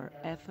all our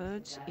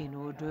efforts in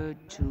order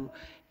to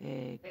uh,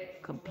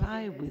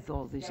 comply with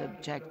all these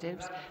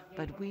objectives,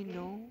 but we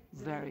know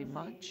very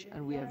much,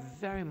 and we are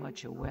very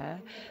much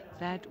aware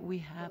that we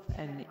have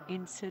an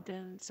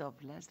incidence of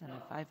less than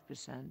a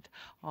 5%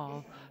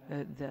 of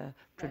the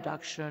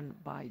production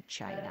by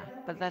China.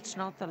 But that's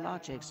not the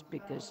logics,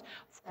 because,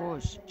 of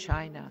course,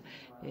 China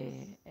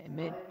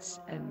emits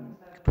and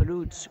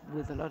pollutes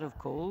with a lot of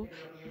coal.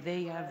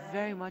 They are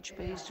very much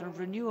based on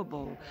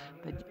renewable,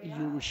 but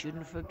you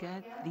shouldn't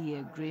forget the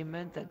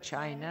agreement that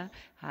China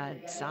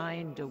had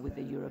signed with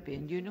the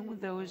European Union.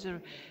 There was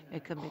a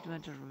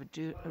commitment of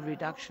a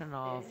reduction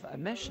of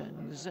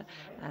emissions,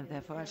 and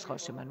therefore, as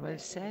José Manuel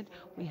said,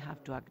 we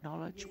have to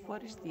acknowledge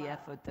what is the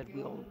effort that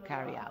we all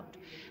carry out.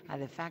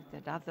 And the fact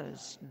that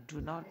others do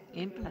not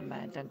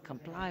implement and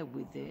comply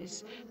with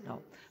this,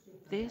 no,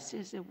 this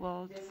is a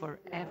world for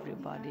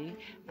everybody,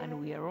 and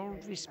we are all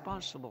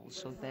responsible.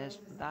 So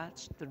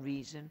that's the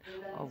reason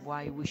of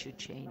why we should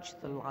change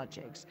the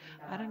logics.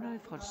 I don't know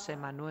if Jose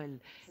Manuel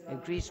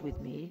agrees with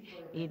me.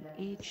 In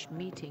each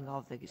meeting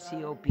of the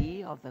COP,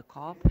 of the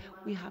COP,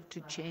 we have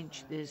to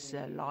change these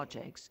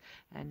logics.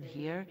 And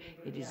here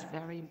it is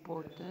very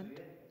important.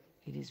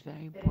 It is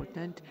very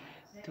important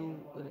to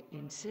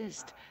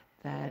insist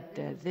that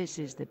this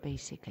is the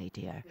basic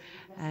idea.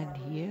 And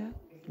here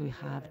we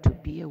have to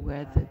be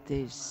aware that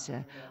these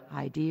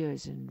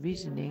ideas and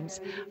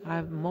reasonings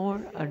are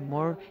more and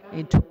more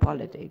into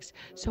politics.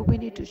 So we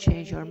need to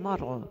change our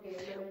model.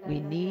 We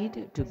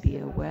need to be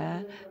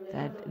aware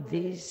that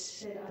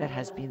that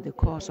has been the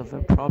cause of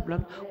a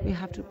problem. We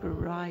have to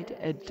provide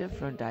a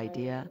different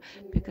idea,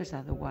 because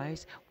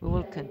otherwise we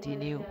will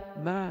continue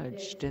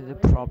merged in the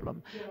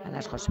problem. And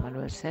as Jose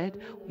Manuel said,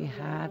 we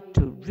have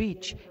to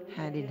reach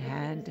hand in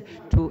hand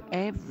to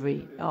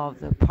every of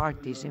the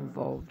parties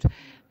involved.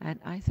 And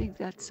I think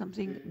that's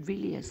something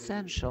really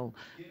essential,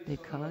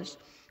 because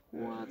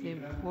who are the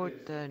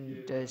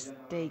important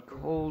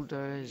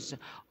stakeholders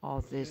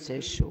of this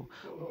issue?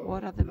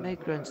 What are the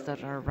migrants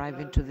that are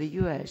arriving to the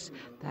U.S.?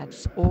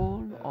 That's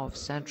all of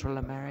Central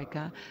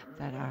America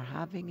that are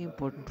having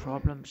important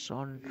problems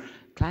on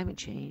climate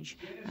change,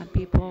 and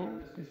people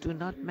do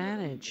not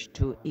manage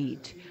to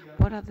eat.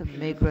 What are the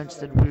migrants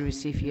that we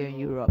receive here in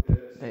Europe?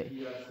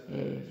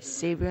 The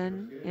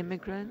Syrian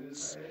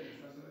immigrants.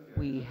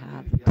 We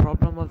have a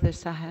problem of the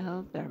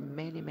Sahel. There are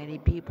many, many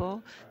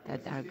people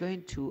that are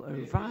going to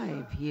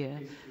arrive here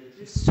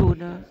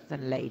sooner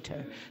than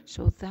later.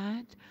 So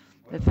that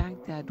the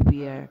fact that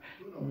we are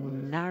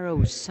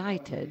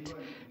narrow-sighted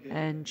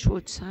and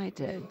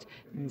short-sighted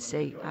and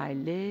say, I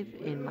live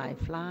in my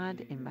flat,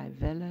 in my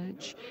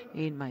village,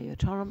 in my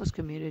autonomous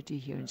community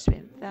here in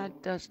Spain,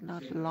 that does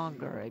not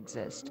longer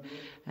exist.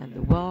 And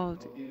the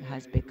world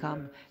has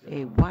become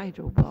a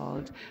wider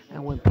world,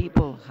 and when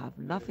people have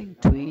nothing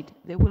to eat,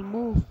 they will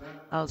move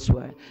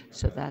elsewhere.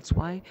 So that's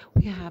why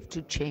we have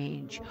to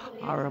change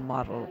our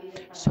model.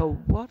 So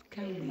what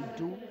can we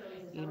do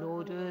in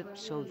order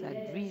so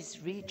that these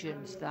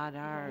regions that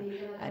are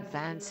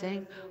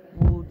advancing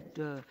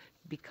would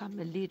become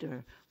a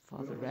leader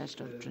for the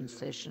rest of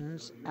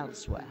transitions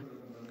elsewhere.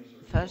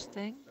 First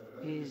thing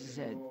is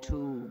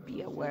to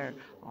be aware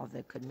of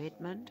the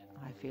commitment.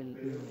 I feel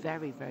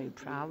very, very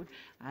proud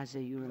as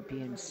a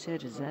European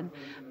citizen,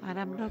 and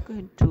I'm not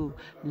going to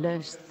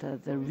list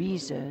the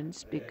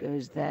reasons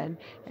because then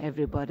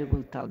everybody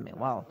will tell me,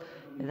 well,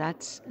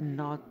 that's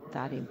not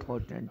that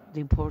important. The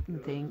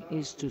important thing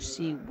is to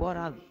see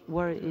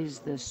where is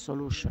the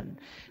solution.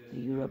 The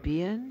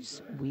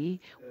Europeans, we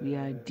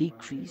are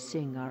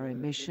decreasing our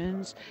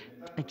emissions,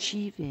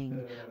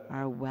 achieving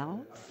our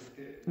wealth,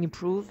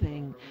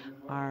 improving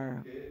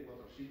our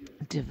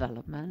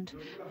development,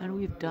 and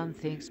we've done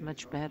things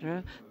much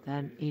better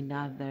than in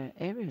other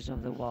areas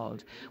of the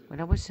world.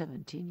 When I was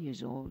 17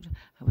 years old,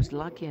 I was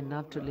lucky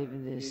enough to live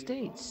in the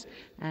States,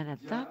 and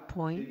at that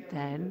point,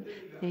 then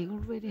they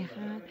already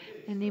had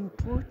an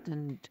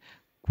important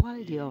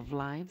quality of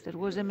life that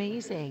was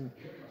amazing.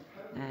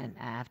 And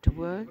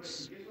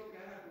afterwards,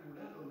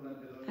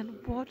 and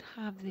what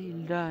have they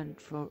learned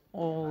for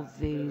all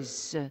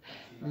this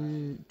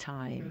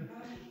time?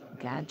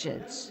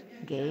 Gadgets,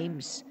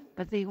 games,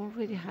 but they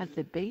already had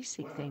the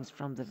basic things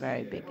from the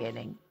very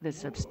beginning. The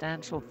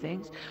substantial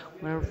things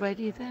were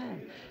already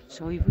there.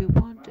 So if we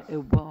want a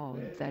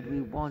world that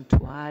we want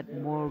to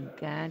add more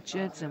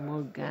gadgets and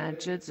more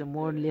gadgets and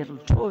more little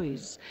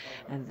toys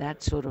and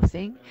that sort of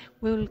thing,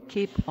 we'll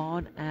keep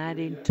on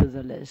adding to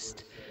the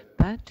list.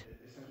 But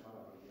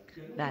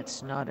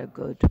that's not a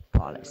good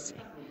policy.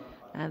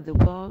 And the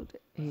world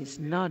is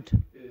not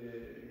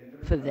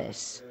for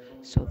this.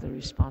 So the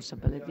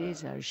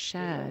responsibilities are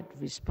shared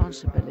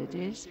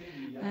responsibilities,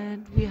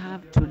 and we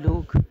have to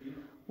look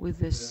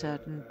with a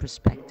certain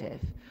perspective.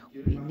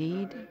 We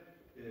need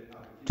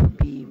to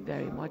be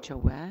very much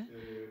aware.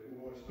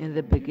 In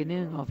the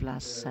beginning of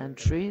last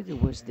century, there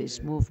was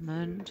this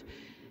movement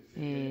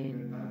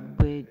in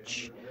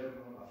which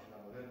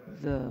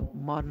the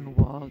modern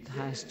world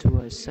has to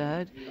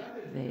assert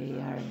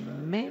there are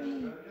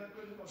many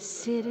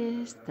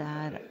cities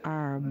that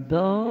are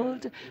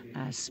built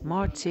as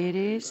smart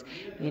cities.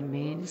 It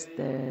means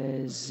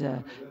there's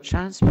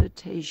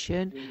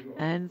transportation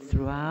and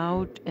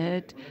throughout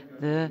it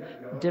the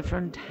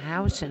different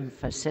housing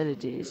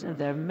facilities. And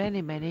there are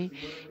many, many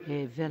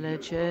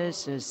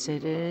villages,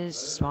 cities,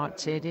 smart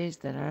cities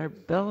that are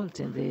built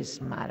in this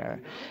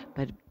manner.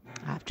 But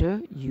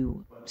after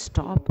you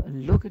stop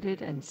and look at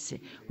it and see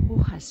who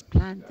has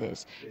planned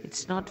this,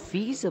 it's not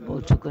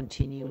feasible to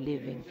continue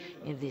living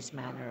in this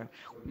manner.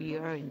 We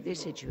are in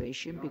this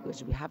situation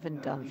because we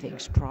haven't done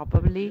things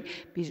properly,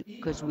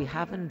 because we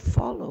haven't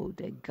followed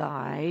a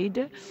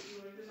guide.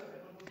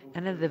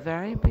 And at the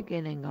very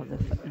beginning of the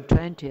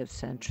 20th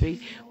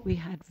century, we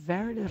had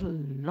very little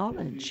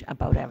knowledge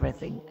about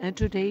everything. And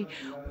today,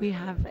 we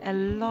have a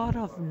lot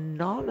of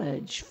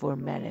knowledge for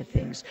many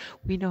things.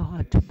 We know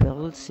how to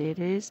build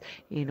cities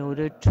in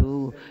order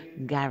to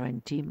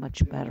guarantee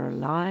much better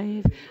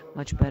life,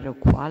 much better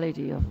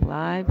quality of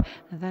life.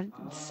 And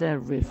that's a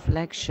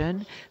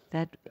reflection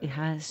that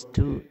has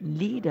to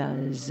lead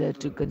us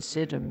to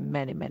consider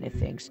many, many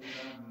things.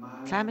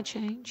 Climate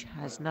change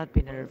has not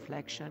been a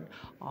reflection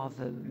of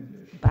a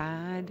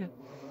bad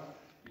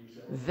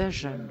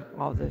vision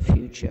of the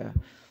future.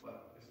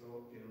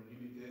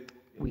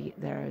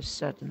 There are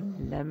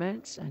certain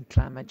limits, and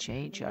climate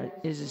change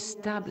is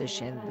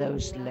establishing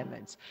those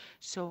limits.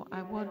 So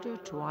I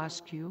wanted to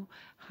ask you,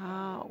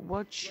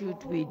 what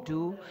should we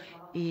do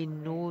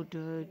in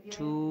order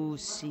to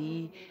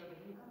see?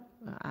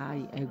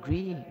 I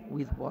agree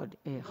with what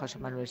Jose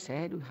Manuel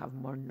said. We have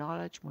more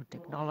knowledge, more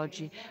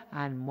technology,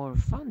 and more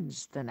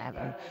funds than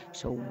ever.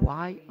 So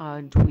why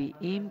aren't we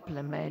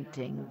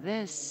implementing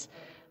this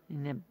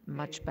in a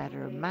much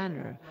better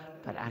manner?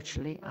 But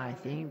actually, I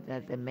think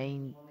that the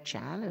main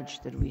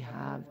challenge that we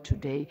have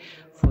today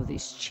for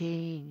this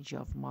change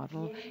of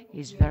model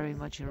is very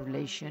much in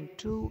relation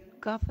to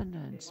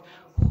governance.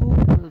 Who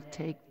will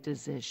take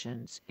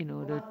decisions in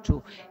order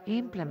to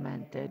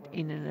implement it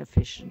in an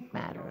efficient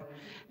manner?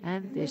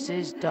 And this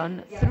is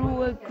done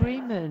through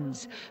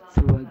agreements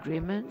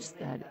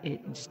that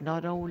it's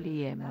not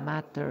only a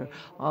matter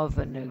of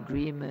an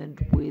agreement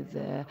with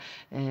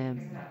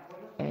um,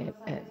 a,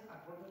 a,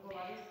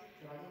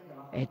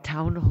 a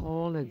town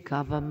hall, a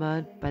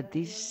government, but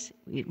this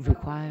it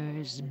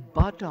requires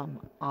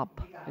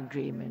bottom-up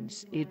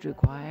agreements. It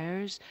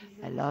requires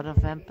a lot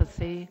of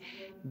empathy,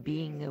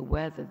 being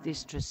aware that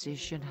this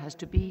transition has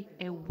to be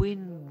a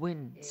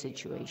win-win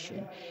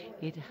situation.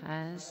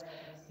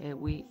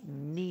 We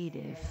need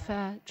a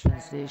fair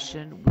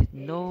transition with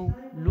no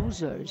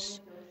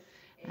losers.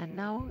 And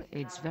now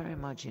it's very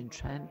much in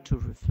trend to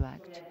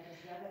reflect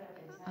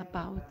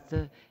about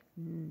the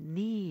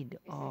need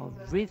of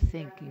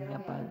rethinking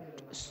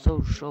about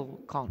social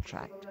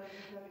contract.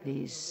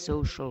 This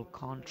social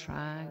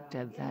contract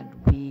that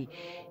we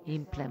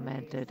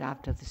implemented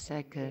after the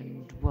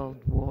Second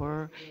World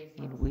War,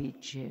 in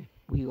which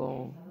we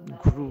all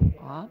grew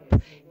up,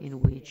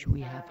 in which we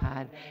have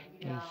had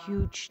a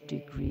huge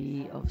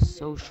degree of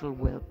social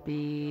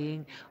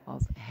well-being,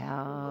 of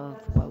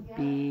health,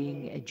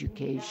 well-being,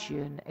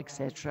 education,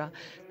 etc.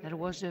 That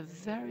was a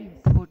very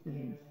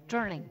important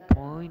turning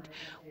point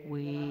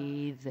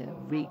with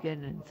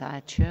Reagan and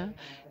Thatcher.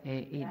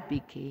 It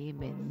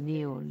became a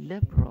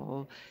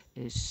neoliberal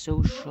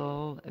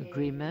social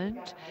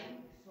agreement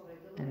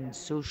and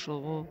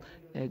social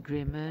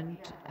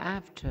agreement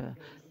after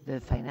the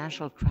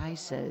financial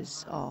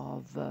crisis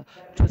of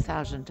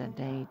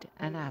 2008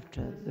 and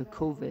after the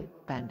COVID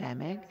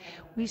pandemic.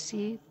 We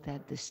see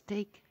that the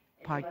stake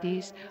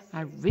parties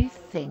are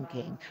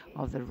rethinking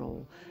of the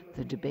role.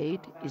 The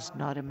debate is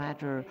not a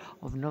matter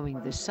of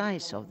knowing the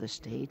size of the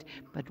state,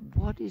 but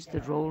what is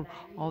the role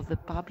of the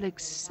public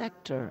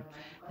sector.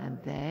 And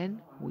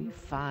then we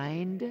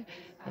find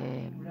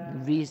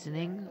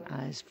reasoning,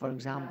 as for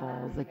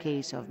example the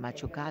case of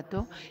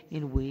Machucato,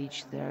 in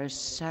which there are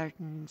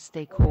certain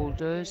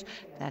stakeholders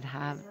that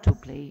have to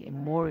play a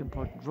more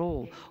important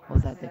role, or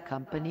that the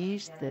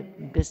companies, the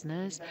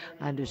business,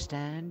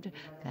 understand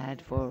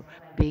that for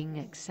being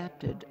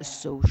accepted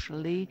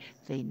socially,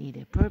 they need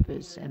a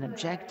purpose, an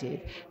objective.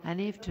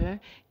 And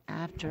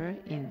after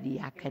in the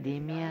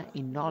academia,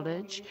 in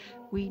knowledge,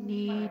 we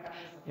need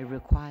a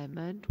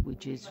requirement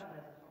which is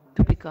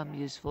to become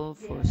useful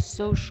for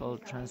social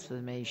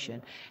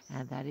transformation,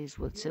 and that is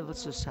what civil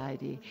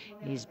society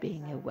is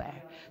being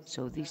aware.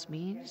 So this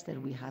means that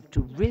we have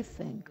to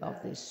rethink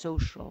of this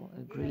social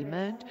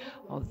agreement,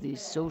 of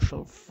this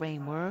social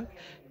framework,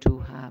 to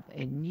have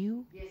a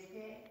new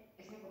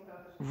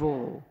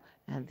role.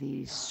 And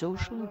the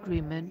social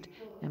agreement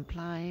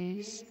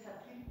implies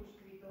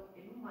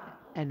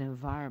an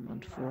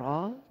environment for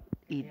all.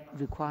 It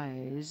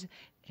requires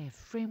a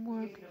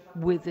framework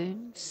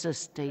within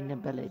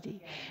sustainability.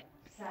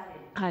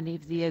 And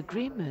if the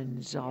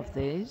agreements of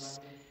this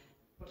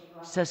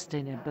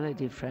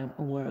sustainability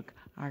framework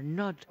are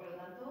not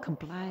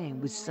complying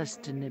with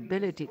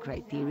sustainability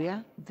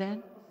criteria,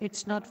 then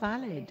it's not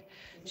valid.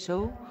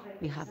 So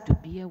we have to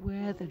be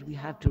aware that we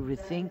have to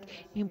rethink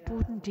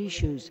important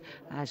issues,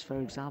 as for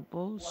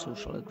example,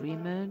 social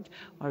agreement,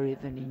 or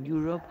even in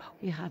Europe,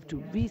 we have to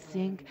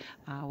rethink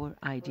our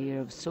idea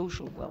of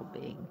social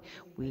well-being.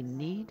 We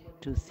need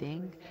to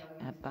think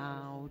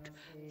about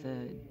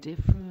the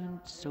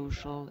different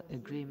social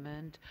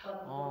agreement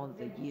on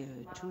the year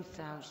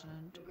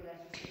 2000,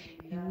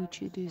 in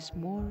which it is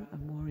more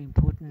and more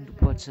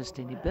important what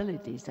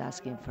sustainability is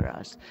asking for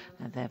us.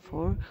 And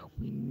therefore,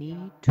 we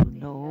need to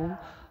know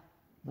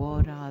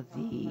what are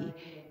the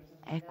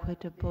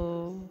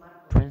equitable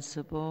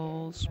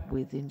principles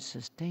within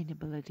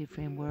sustainability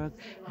framework,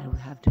 and we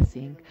have to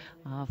think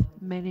of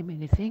many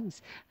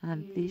things.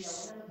 And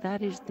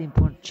that is the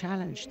important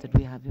challenge that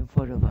we have in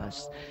front of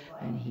us.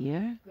 And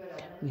here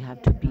we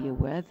have to be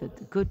aware that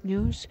the good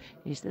news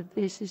is that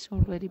this is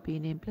already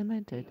being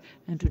implemented,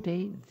 and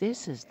today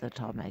this is the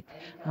topic,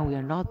 and we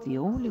are not the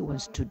only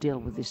ones to deal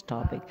with this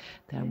topic.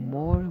 There are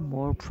more and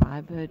more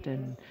private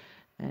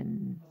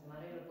and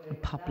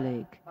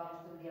public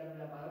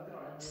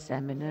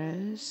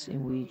seminars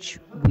in which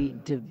we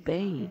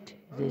debate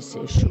this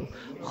issue.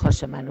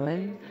 Jose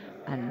Manuel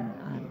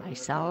and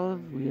myself,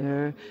 we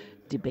are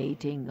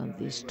debating on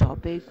this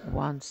topic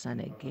once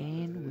and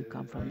again. We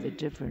come from the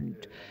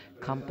different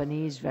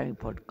companies, very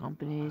important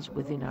companies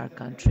within our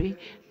country,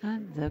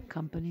 and the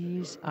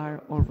companies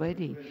are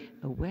already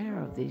aware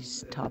of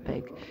this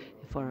topic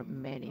for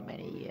many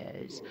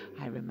years.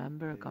 I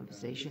remember a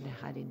conversation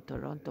I had in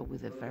Toronto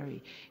with a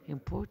very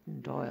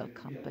important oil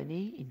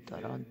company in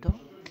Toronto,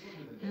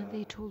 and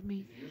they told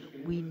me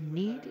we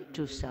need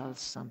to sell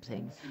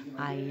something.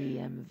 I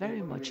am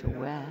very much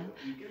aware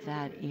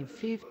that in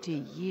 50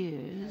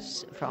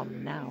 years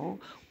from now,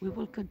 we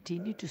will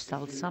continue to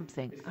sell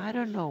something. I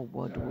don't know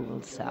what we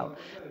will sell,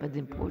 but the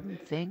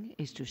important thing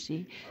is to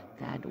see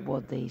that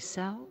what they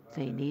sell,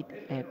 they need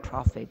a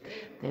profit.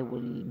 They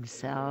will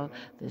sell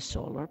the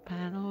solar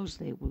panels,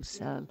 they will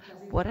sell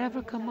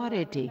whatever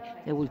commodity.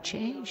 They will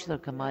change their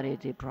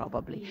commodity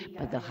probably,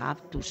 but they'll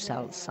have to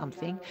sell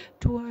something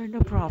to earn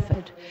a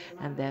profit.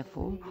 And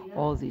therefore,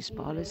 all these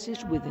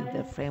policies within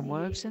their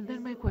frameworks. And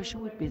then my question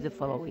would be the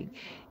following: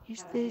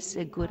 is this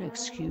a good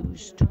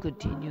excuse to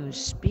continue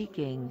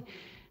speaking?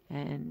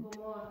 And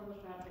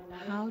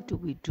how do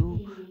we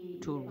do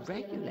to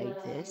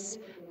regulate this?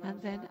 And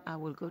then I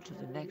will go to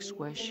the next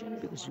question,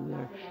 because we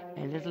are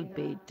a little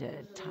bit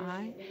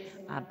tight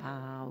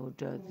about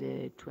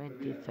the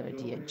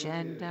 2030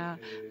 agenda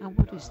and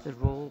what is the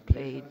role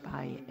played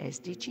by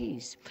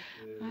SDGs.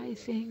 I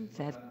think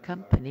that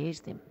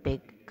companies, the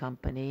big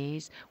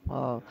companies,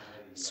 well,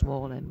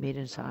 small and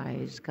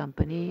medium-sized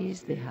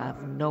companies, they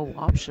have no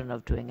option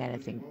of doing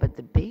anything. But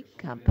the big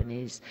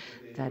companies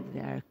that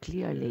are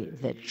clearly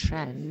the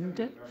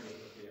trend,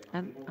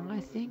 And I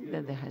think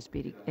that there has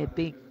been a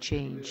big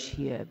change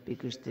here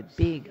because the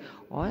big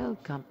oil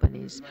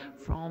companies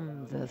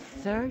from the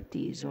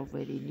 30s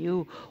already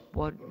knew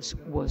what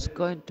was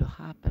going to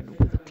happen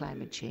with the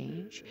climate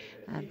change,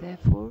 and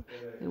therefore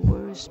there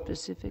were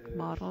specific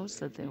models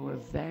that they were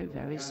very,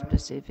 very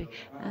specific,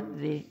 and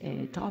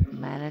the top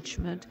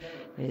management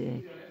uh,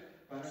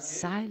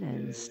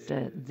 silenced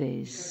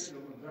these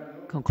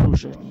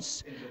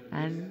conclusions,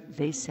 and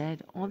they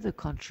said, on the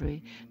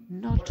contrary,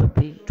 not to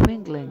be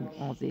twinkling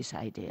on this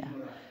idea.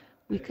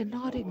 We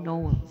cannot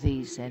ignore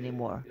these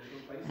anymore,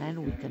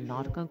 and we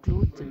cannot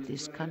conclude that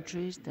these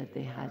countries that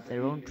they had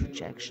their own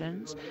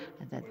projections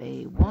and that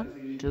they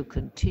want to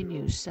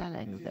continue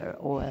selling their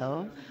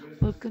oil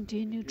will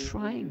continue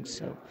trying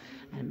so.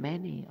 And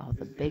many of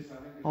the big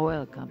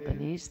oil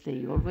companies,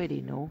 they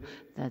already know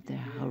that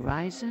their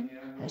horizon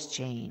has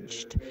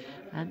changed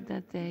and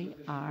that they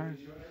are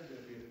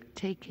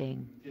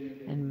taking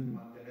and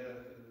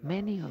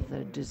many of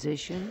their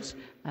decisions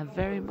are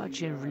very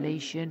much in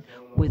relation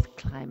with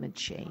climate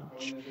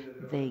change.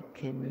 They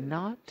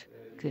cannot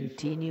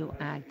continue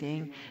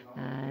acting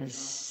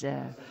as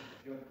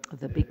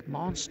the big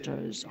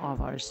monsters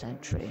of our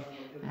century.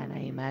 And I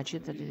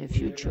imagine that in the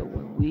future,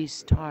 when we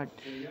start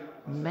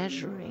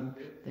measuring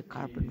the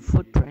carbon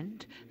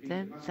footprint,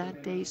 then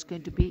that day is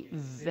going to be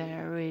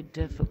very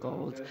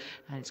difficult,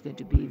 and it's going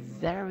to be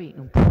very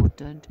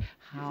important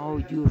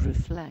how you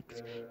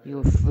reflect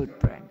your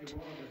footprint.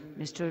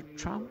 Mr.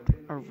 Trump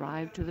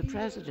arrived to the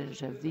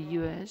presidency of the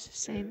US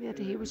saying that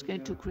he was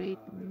going to create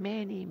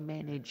many,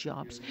 many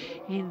jobs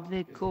in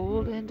the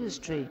coal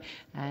industry.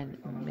 And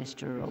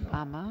Mr.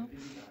 Obama,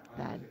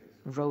 that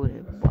wrote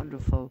a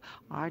wonderful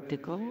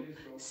article,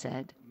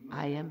 said,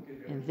 I am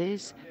in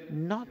this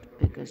not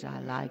because I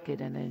like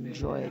it and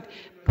enjoy it,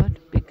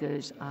 but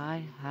because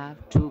I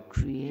have to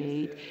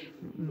create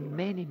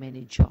many,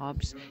 many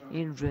jobs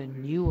in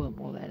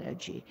renewable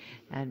energy.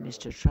 And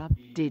Mr. Trump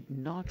did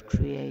not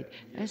create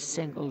a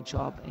single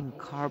job in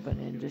carbon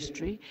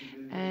industry,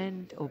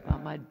 and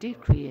Obama did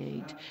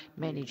create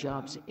many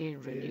jobs in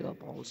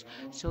renewables.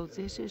 So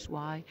this is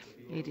why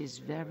it is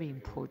very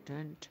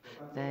important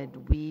that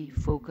we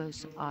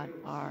focus on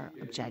our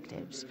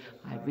objectives.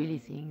 I really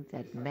think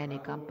that many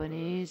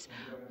companies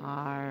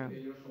are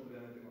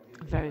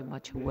very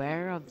much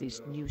aware of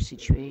this new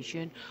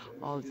situation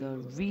of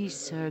the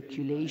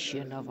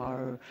recirculation of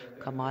our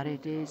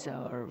commodities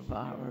or of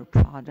our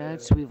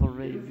products. We've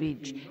already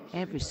reached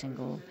every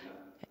single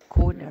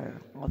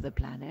corner of the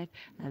planet,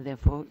 and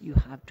therefore you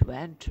have to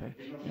enter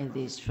in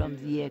this from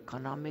the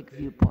economic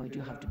viewpoint.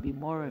 You have to be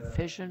more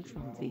efficient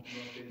from the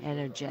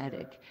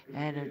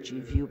energy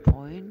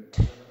viewpoint.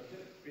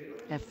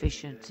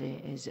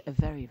 Efficiency is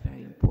very,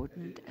 very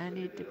important, and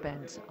it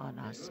depends on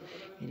us.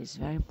 It is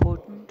very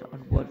important on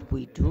what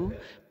we do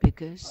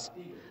because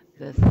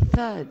the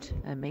third,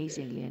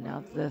 amazingly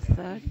enough, the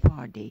third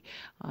party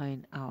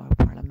in our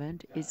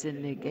parliament is a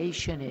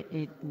negation.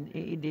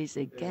 It is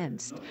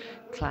against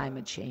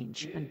climate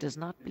change and does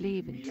not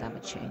believe in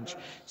climate change.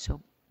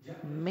 So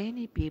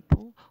many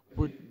people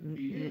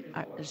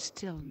are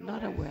still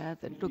not aware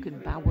that looking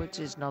backwards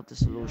is not the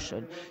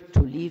solution.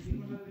 To live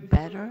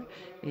better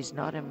is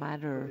not a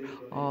matter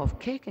of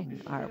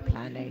kicking our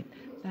planet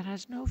that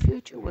has no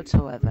future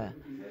whatsoever.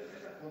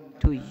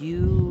 To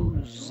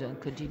use and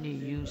continue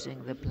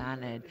using the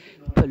planet,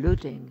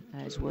 polluting,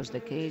 as was the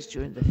case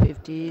during the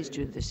 50s,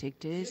 during the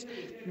 60s.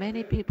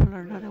 Many people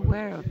are not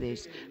aware of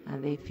this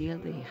and they feel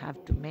they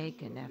have to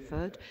make an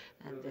effort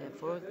and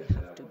therefore they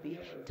have to be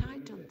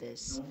tight on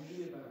this.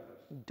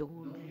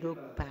 Don't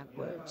look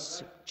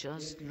backwards,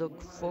 just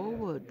look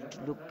forward.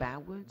 To look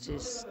backwards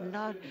is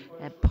not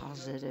a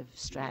positive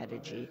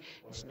strategy.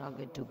 It's not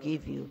going to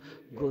give you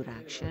good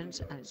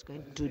actions and it's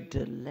going to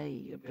delay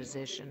your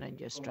position and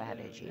your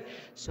strategy.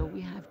 So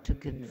we have to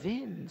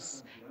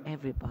convince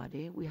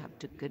everybody, we have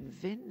to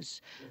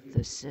convince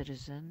the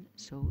citizen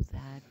so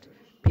that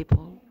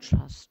people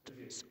trust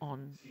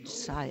on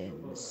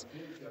science.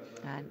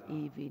 And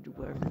if it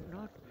were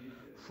not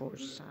for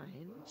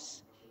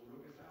science,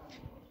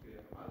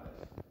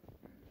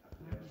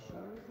 I'm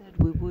sure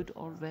that we would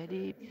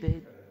already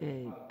be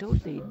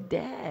totally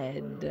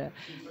dead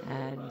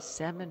and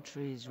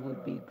cemeteries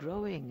would be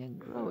growing and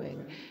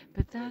growing.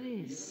 But that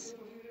is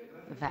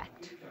the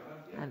fact.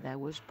 And that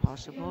was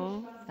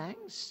possible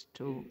thanks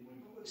to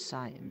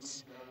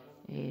science.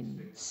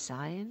 In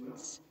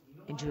science,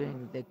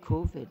 during the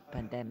COVID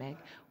pandemic,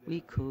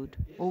 we could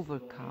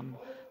overcome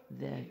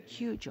the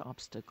huge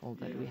obstacle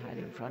that we had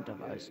in front of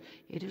us.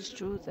 It is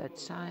true that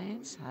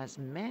science has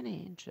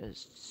many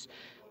interests,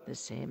 the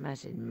same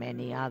as in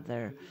many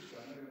other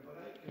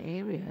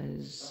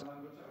areas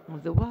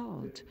of the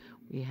world.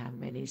 We have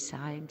many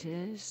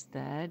scientists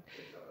that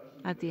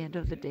at the end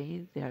of the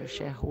day, they are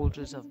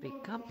shareholders of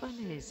big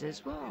companies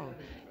as well.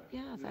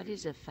 Yeah, that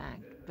is a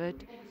fact. But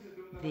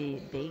the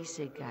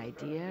basic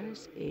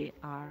ideas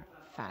are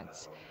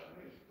facts.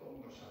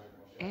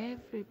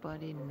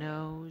 everybody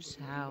knows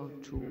how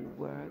to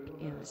work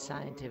in the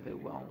scientific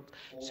world.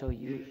 So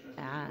you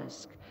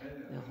ask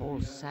the whole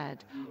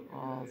set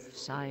of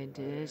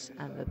scientists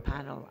and the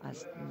panel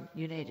as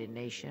United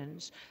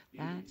Nations,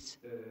 that's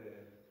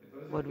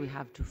what we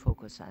have to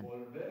focus on.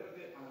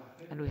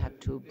 And we have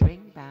to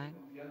bring back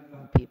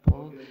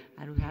people,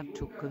 and we have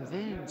to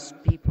convince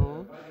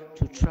people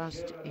to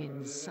trust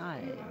in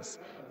science,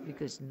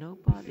 because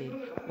nobody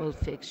will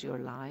fix your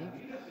life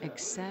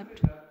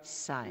except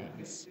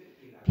science.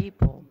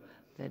 People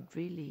that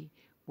really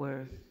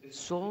were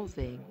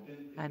solving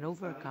and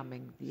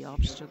overcoming the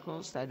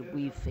obstacles that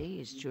we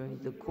faced during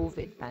the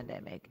COVID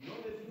pandemic.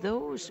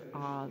 Those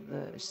are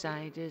the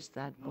scientists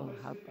that will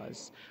help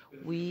us.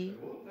 We,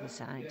 the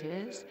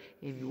scientists,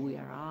 if we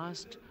are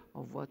asked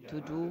of what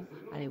to do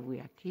and if we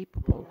are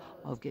capable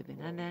of giving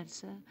an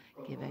answer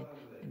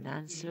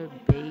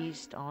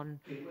based on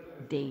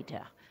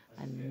data.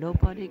 And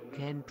nobody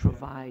can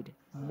provide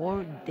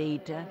more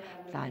data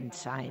than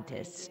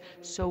scientists.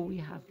 So we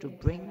have to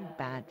bring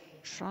back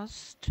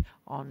trust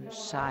on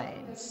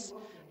science,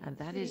 and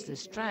that is the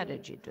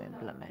strategy to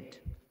implement.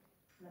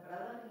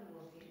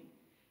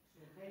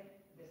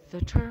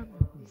 The term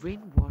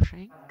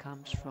greenwashing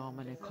comes from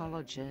an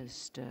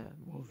ecologist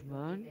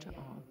movement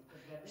of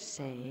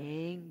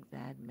saying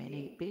that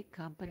many big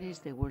companies,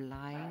 they were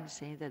lying,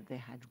 saying that they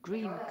had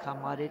green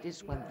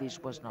commodities when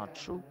this was not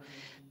true.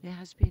 There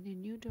has been a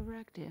new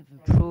directive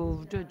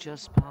approved,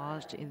 just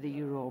passed in the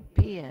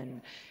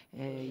European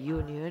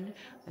Union,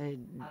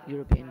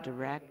 European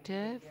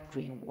directive,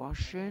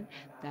 greenwashing,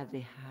 that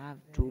they have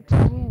to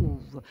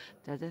prove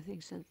that the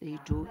things that they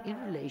do in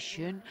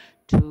relation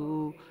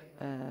to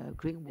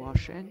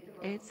greenwashing,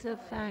 it's a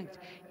fact.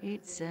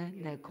 It's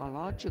an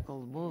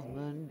ecological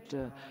movement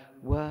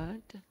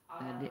word,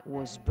 and it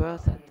was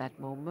birthed at that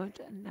moment,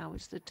 and now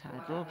it's the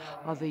title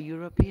of a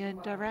European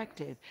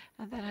directive,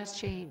 and that has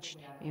changed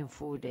in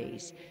 4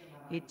 days.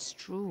 It's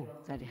true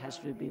that it has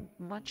to be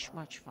much,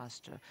 much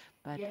faster,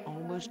 but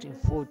almost in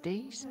 4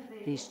 days,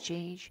 this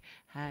change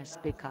has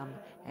become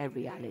a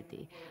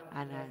reality.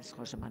 And as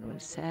Jose Manuel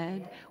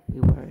said,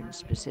 we were in a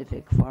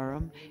specific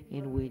forum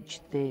in which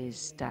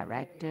this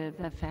directive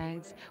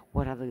affects,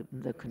 what are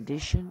the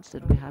conditions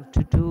that we have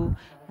to do,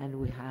 and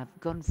we have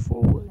gone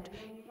forward.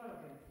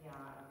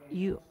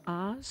 You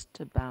asked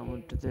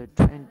about the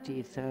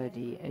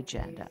 2030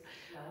 agenda.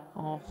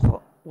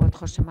 What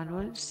Jose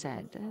Manuel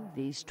said,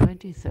 this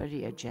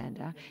 2030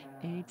 agenda,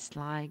 it's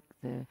like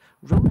the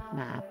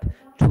roadmap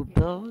to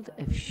build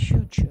a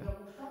future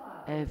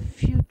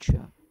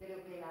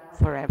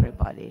for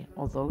everybody,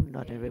 although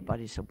not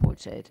everybody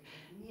supports it.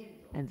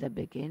 In the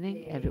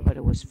beginning,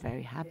 everybody was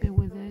very happy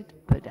with it,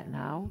 but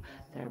now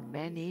there are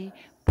many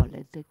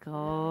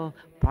political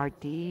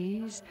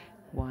parties.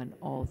 One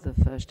of the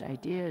first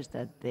ideas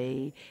that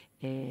they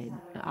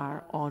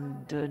are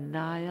on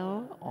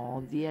denial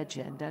on the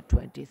Agenda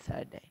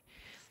 2030.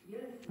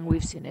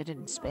 We've seen it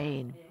in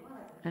Spain.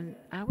 And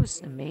I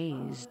was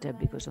amazed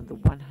because on the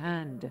one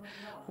hand,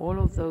 all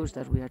of those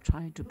that we are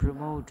trying to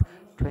promote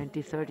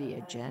 2030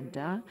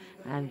 agenda,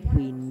 and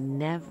we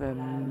never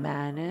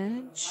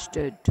managed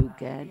to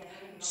get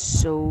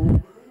so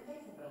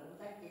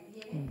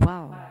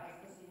well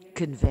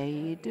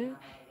conveyed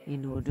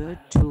in order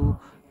to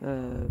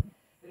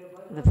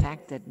the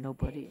fact that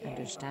nobody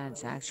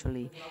understands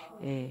actually.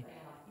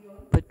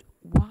 But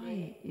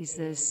why is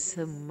there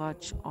so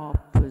much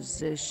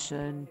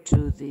opposition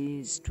to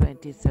this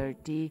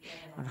 2030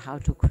 on how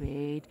to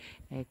create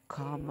a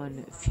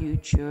common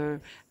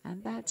future?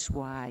 And that's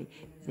why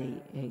they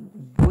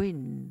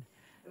win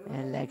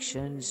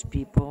elections,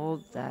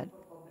 people that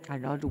are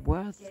not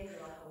worth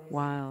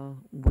while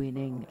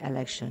winning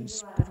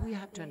elections. But we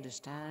have to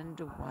understand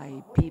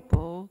why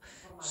people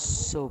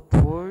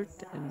support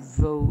and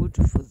vote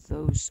for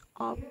those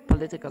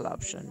political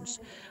options.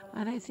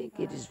 And I think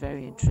it is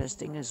very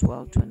interesting as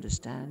well to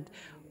understand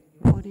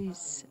what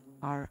is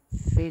our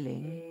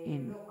feeling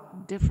in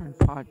different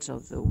parts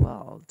of the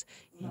world,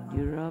 in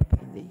Europe,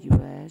 in the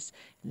US,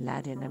 in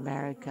Latin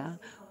America.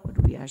 What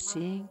we are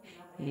seeing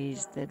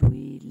is that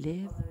we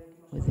live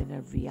within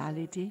a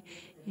reality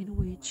in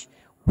which,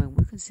 when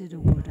we consider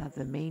what are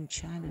the main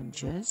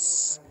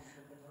challenges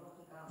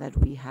that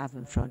we have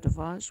in front of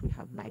us, we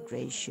have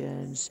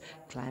migrations,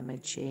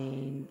 climate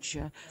change,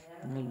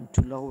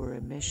 to lower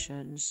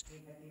emissions.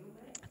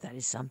 That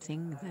is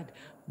something that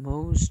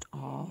most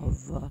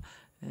of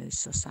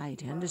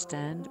society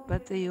understand,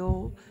 but they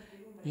all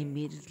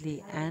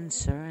immediately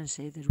answer and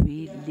say that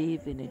we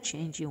live in a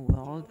changing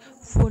world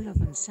full of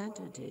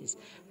uncertainties.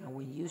 And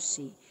when you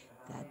see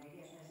that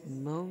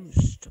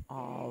most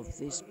of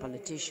these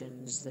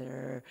politicians,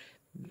 they're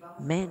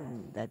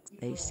men, that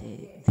they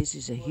say this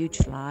is a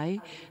huge lie,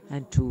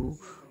 and to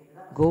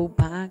go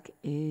back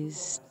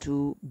is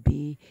to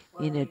be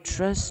in a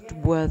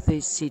trustworthy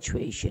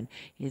situation.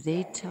 If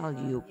they tell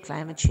you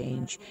climate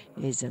change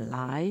is a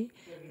lie,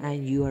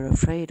 and you are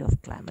afraid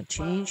of climate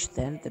change,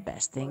 then the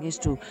best thing is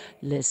to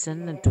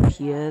listen and to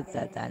hear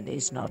that that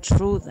is not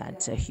true.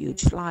 That's a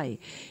huge lie.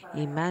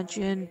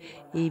 Imagine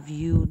if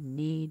you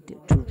need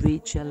to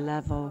reach a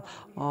level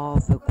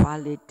of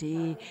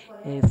equality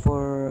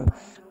for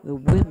the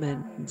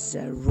women's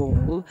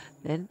role,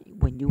 then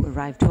when you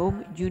arrived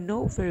home, you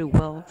know very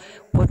well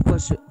what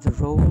was the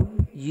role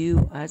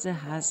you as a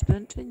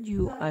husband and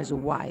you as a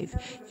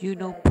wife. You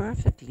know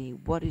perfectly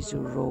what is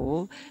your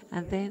role,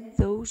 and then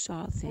those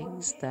are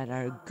things that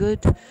are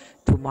good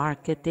to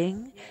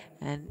marketing,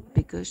 and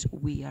because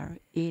we are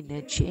in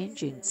a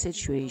changing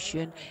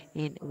situation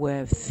in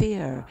where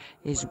fear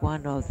is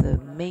one of the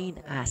main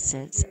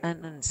assets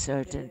and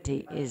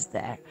uncertainty is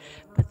there.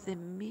 But the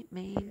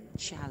main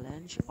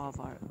challenge of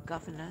our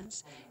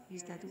governance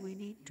is that we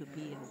need to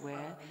be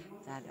aware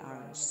that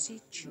our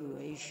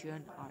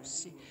situation, our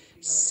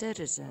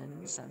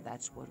citizens, and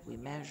that's what we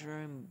measure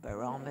in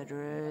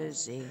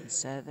barometers, in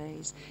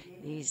surveys,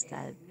 is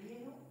that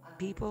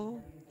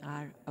people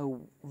are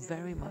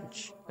very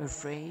much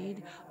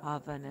afraid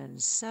of an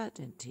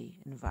uncertainty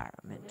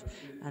environment,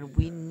 and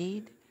we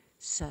need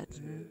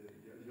certain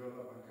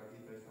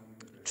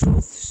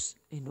truths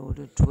in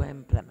order to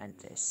implement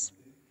this.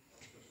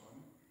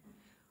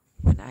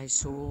 When I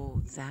saw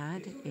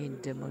that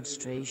in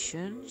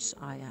demonstrations,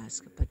 I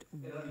asked, but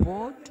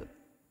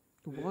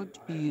what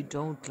you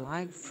don't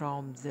like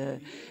from the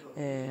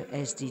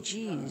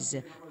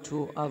SDGs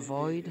to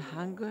avoid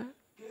hunger?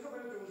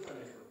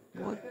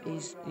 What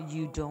is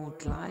you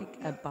don't like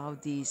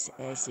about these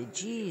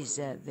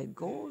SDGs, the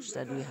goals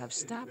that we have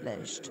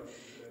established?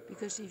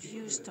 Because if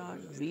you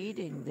start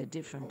reading the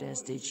different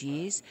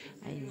SDGs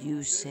and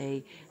you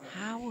say,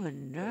 how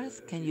on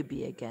earth can you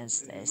be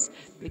against this?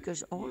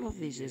 Because all of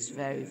this is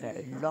very,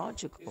 very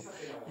logical,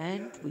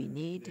 and we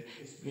need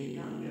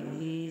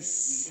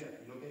these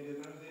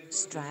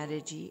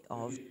strategy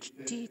of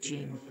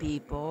teaching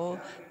people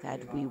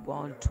that we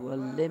want to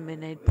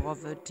eliminate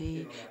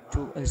poverty,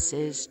 to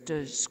assist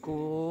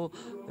school,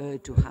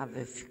 to have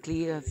a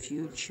clear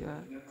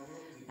future.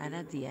 And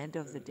at the end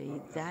of the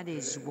day, that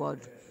is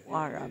what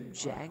our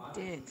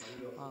objective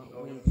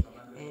with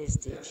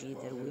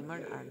SDG, that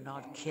women are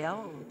not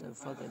killed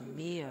for the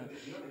mere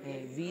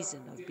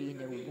reason of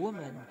being a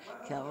woman,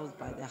 killed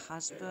by the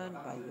husband,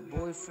 by the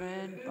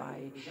boyfriend,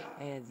 by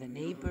the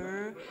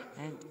neighbor.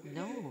 And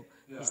no,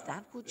 is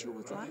that what you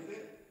would like?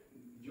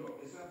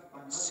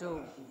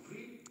 So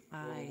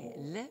I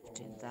lived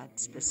in that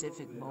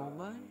specific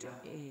moment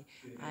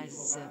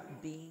as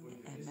being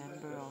a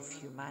member of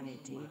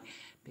humanity,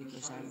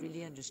 because I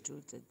really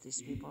understood that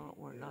these people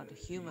were not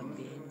human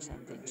beings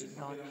and they did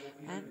not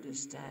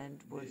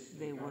understand what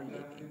they were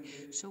living.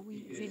 So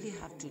we really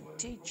have to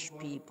teach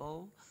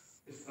people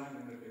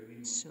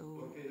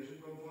so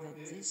that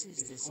this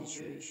is the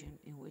situation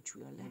in which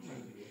we are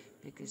living,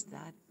 because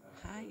that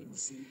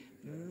hides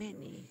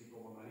many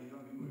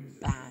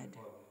bad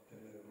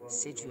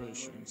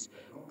situations.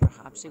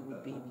 Perhaps it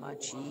would be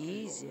much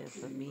easier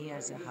for me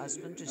as a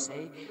husband to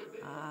say,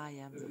 I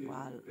am the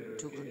one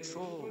to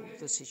control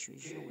the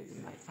situation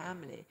within my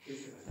family.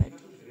 But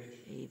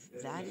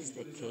if that is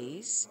the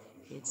case,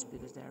 it's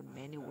because there are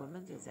many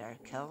women that are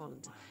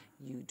killed.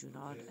 You do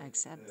not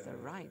accept the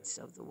rights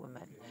of the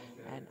woman,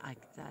 and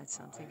that's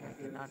something I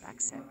cannot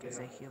accept as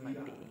a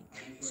human being.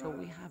 So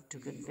we have to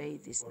convey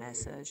this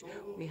message.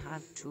 We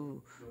have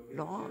to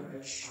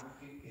launch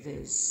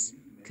this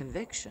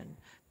conviction,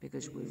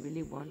 because we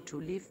really want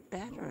to live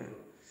better.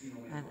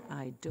 And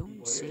I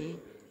don't see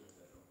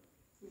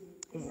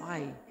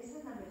why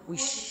we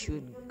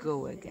should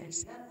go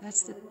against.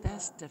 That's the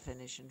best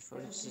definition for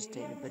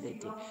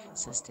sustainability.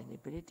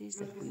 Sustainability is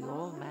that we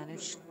all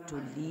manage to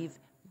live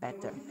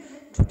better.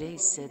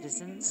 Today's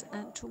citizens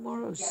and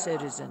tomorrow's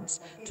citizens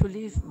to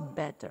live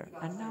better.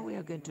 And now we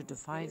are going to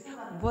define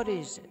what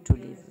is to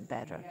live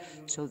better.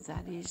 So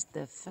that is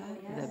the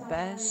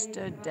best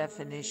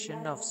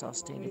definition of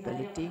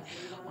sustainability.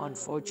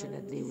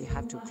 Unfortunately, we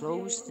have to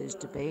close this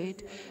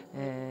debate,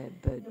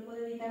 but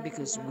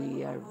because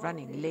we are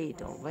running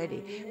late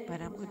already.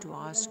 But I'm going to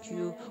ask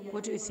you,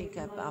 what do you think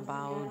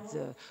about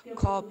the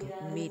COP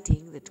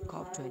meeting, the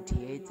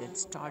COP28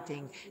 that's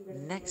starting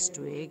next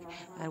week,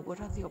 and what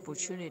are the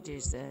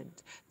opportunities that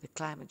the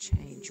climate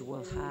change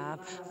will have,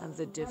 and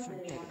the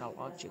different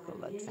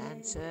technological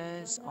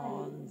advances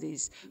on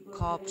this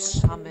COP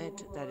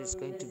summit that is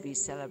going to be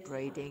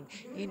celebrating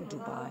in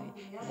Dubai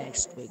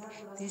next week?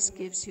 This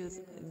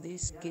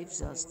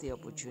gives us the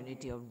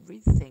opportunity of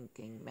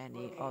rethinking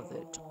many of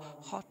the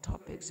hot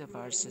topics of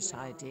our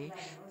society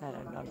that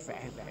are not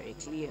very, very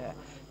clear.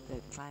 The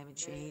climate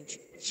change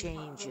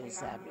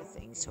changes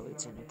everything, so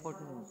it's an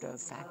important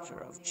factor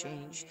of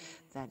change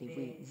that if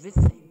we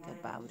rethink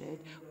about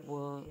it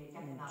will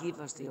give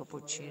us the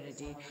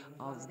opportunity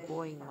of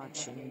going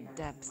much in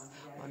depth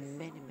on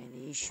many,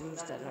 many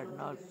issues that are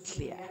not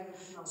clear.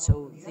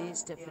 So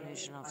this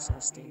definition of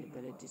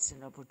sustainability is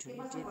an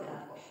opportunity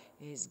that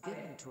is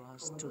given to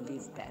us to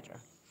live better.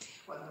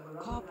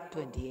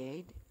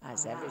 COP28,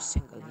 as every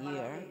single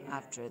year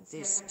after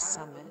these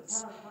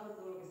summits,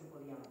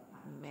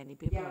 many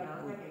people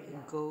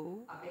will go,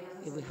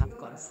 it will have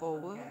gone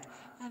forward,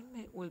 and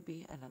it will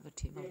be another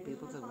team of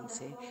people that will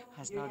say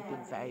has not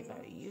been very,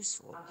 very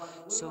useful.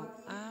 So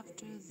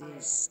after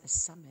these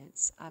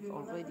summits, I've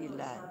already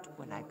learned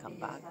when I come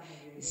back,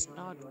 it's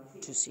not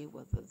to see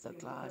whether the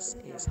glass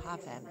is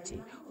half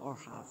empty or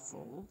half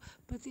full,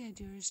 but the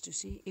idea is to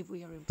see if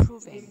we are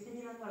improving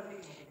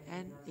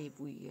and if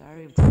we are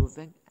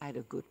improving at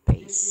a good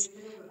pace.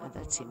 And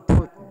that's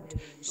important.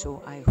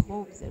 So I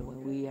hope that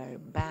when we are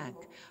back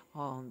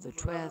on the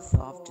 12th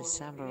of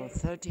December or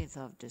 13th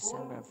of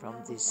December from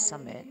this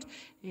summit,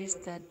 is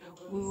that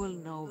we will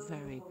know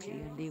very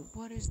clearly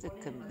what is the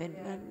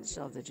commitments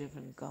of the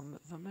different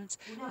governments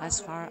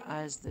as far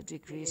as the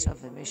decrease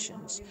of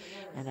emissions,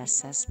 an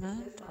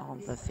assessment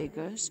on the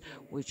figures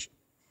which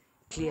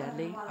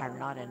clearly are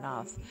not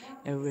enough,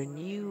 a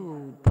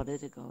renewed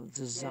political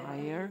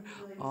desire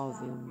of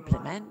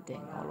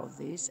implementing all of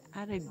this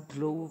at a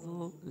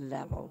global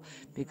level,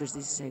 because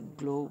this is a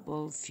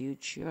global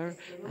future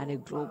and a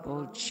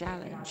global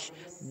challenge,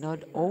 not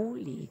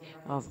only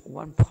of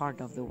one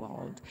part of the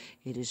world.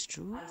 It is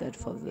true that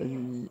for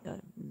the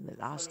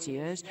last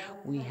years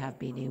we have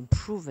been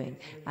improving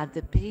at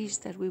the pace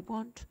that we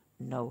want.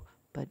 No,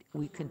 but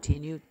we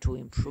continue to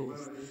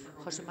improve.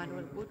 Jose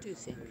Manuel, what do you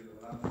think?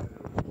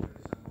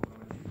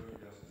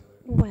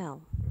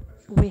 Well,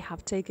 we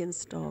have taken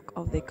stock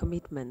of the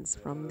commitments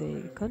from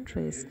the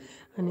countries,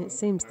 and it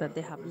seems that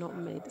they have not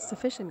made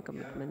sufficient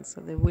commitments,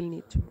 so they will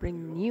need to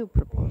bring new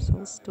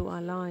proposals to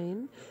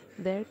align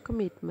their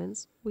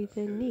commitments with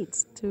the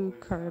needs to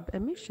curb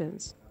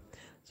emissions.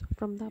 So,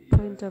 from that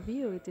point of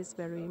view, it is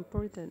very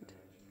important.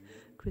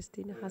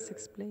 Christina has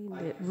explained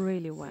it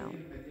really well.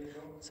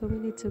 So, we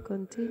need to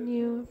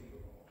continue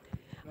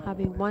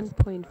having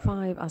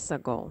 1.5 as a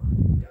goal.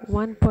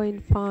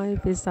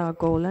 1.5 is our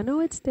goal. I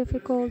know it's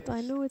difficult,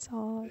 I know it's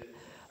hard,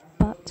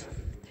 but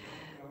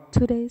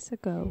 2 days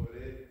ago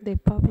they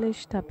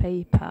published a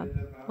paper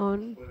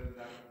on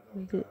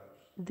the,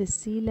 the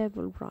sea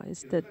level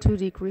rise that 2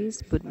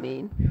 degrees would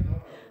mean.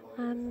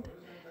 And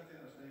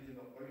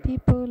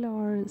people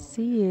are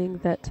seeing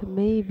that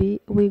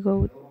maybe we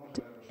go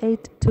to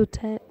 8 to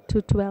 10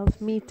 to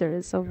 12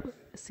 meters of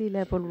sea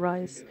level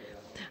rise,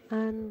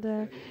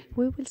 and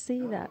we will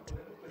see that.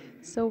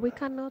 So we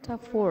cannot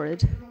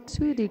afford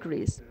 2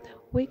 degrees,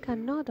 we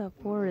cannot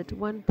afford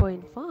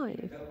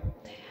 1.5,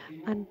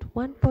 and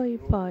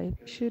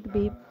 1.5 should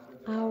be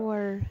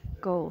our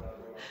goal,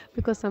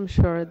 because I'm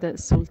sure that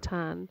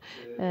Sultan,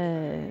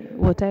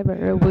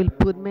 whatever, will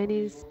put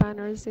many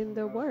spanners in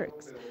the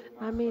works.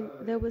 I mean,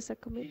 there was a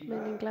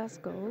commitment in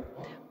Glasgow,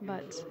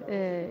 but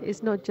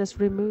it's not just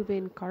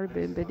removing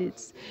carbon, but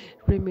it's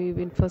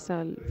removing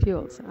fossil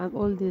fuels. And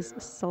all these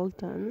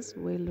sultans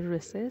will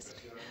resist.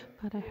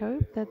 But I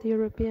hope that the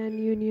European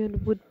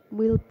Union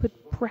will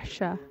put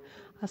pressure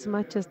as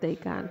much as they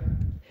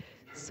can.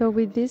 So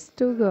with these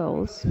two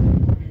goals,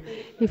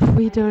 if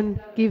we don't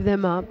give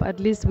them up, at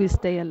least we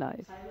stay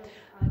alive.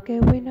 Okay,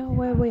 we know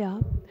where we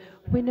are.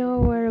 We know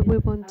where we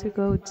want to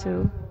go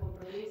to.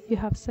 You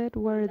have said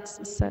words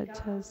such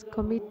as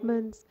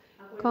commitments,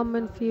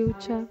 common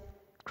future,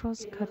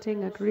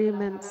 cross-cutting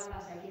agreements.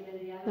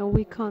 No,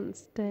 we can't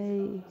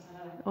stay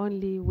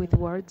only with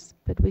words,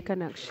 but we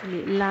can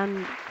actually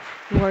land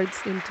words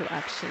into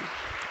action.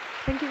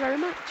 Thank you very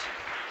much.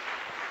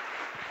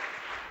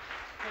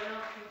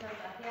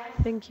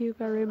 Thank you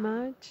very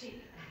much.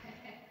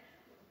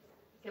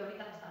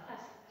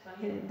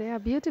 They are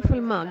beautiful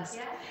mugs.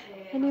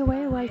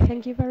 Anyway, well,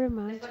 thank you very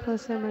much,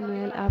 Jose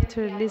Manuel.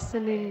 After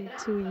listening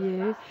to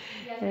you,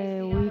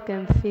 we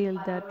can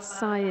feel that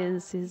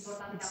science is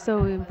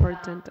so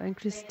important. And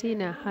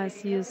Christina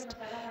has used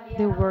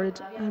the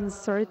word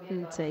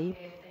uncertainty.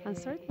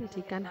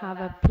 Uncertainty can have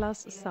a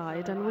plus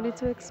side, and we need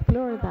to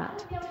explore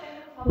that.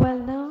 Well,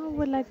 now I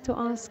would like to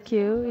ask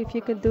you if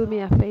you could do me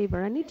a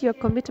favor. I need your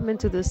commitment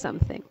to do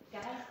something.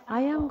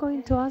 I am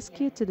going to ask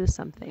you to do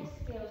something.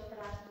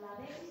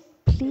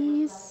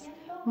 Please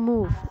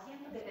move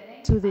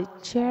to the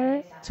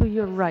chair to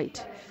your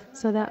right.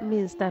 So that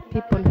means that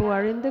people who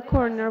are in the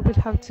corner will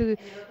have to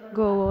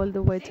go all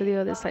the way to the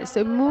other side.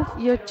 So move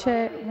your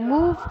chair,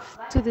 move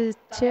to the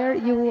chair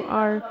you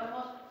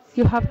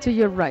have to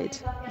your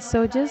right.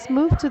 So just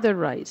move to the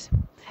right.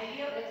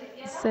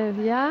 So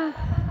yeah,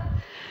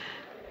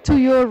 to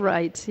your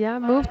right. Yeah,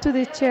 move to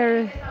the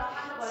chair.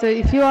 So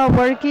if you are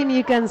working,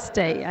 you can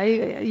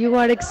stay. You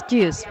are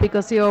excused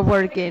because you are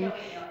working,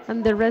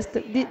 and the rest.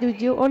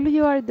 All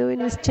you are doing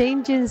is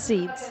changing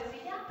seats.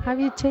 Have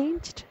you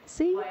changed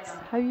seats?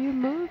 Have you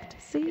moved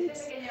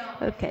seats?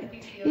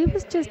 Okay. It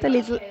was just a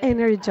little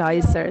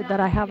energizer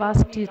that I have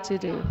asked you to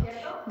do.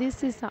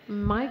 This is a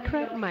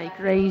micro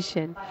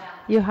migration.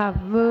 You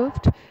have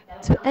moved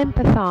to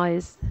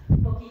empathize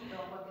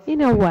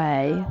in a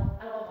way,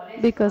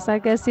 because I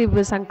guess it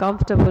was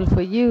uncomfortable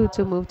for you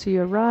to move to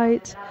your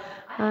right.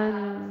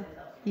 And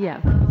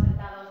yeah,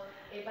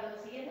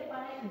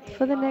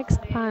 for the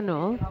next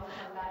panel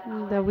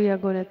that we are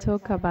going to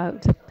talk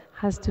about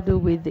has to do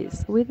with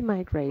this, with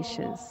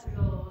migrations.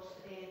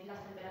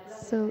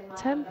 So,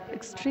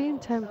 extreme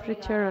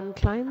temperature and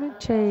climate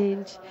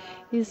change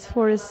is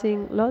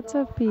forcing lots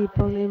of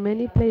people in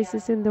many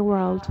places in the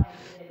world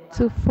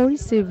to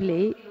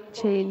forcibly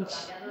change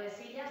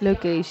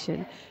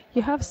location.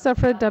 You have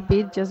suffered a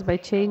bit just by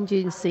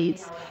changing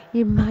seats.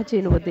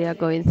 Imagine what they are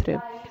going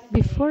through.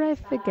 Before I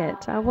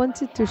forget, I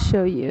wanted to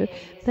show you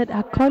that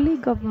a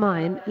colleague of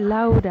mine,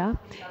 Laura,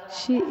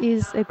 she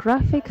is a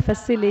graphic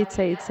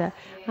facilitator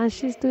and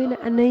she's doing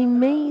an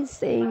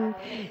amazing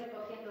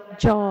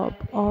job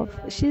of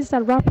she's a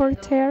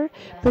rapporteur,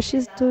 but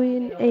she's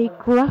doing a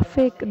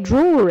graphic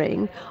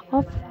drawing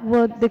of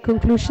what the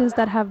conclusions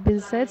that have been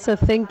said. So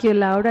thank you,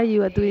 Laura,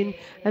 you are doing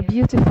a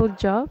beautiful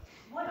job.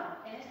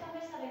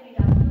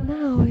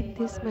 Now in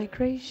this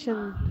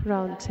migration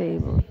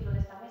roundtable,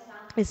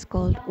 it's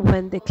called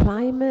When the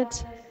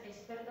Climate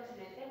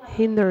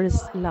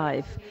Hinders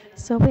Life.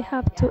 So we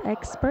have two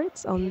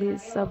experts on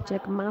this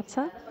subject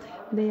matter.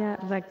 They are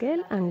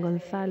Raquel and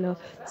Gonzalo.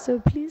 So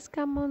please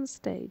come on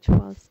stage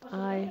whilst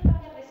I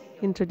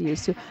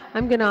introduce you.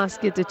 I'm going to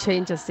ask you to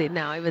change a seat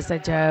now. It was a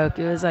joke.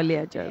 It was only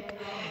a joke.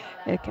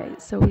 Okay,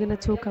 so we're going to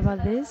talk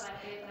about this.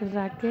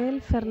 Raquel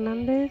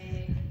Fernandez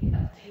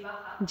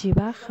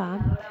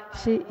Gibaja,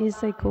 she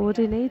is a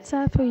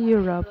coordinator for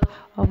Europe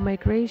of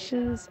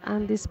migrations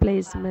and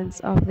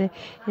displacements of the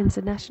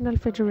International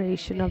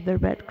Federation of the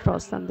Red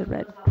Cross and the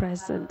Red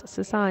Crescent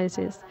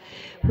Societies.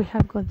 We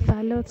have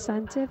Gonzalo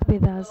Sanchez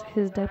with us,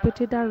 his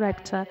deputy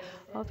director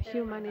of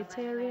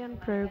humanitarian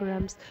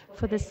programs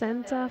for the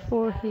Center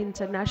for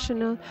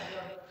International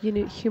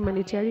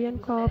Humanitarian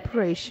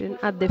Cooperation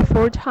at the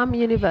Fordham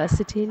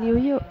University in New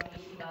York.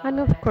 And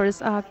of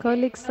course, our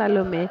colleague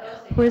Salome,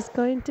 who is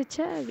going to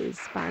chair this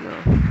panel.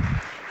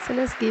 So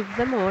let's give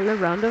them all a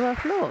round of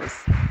applause.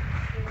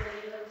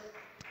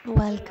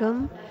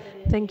 Welcome.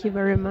 Thank you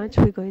very much.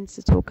 We're going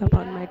to talk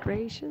about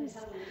migrations.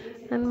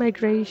 And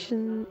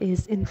migration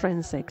is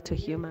intrinsic to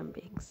human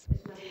beings.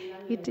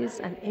 It is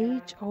an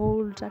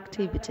age-old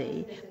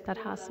activity that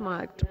has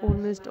marked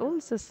almost all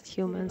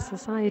human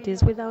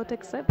societies without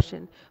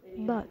exception.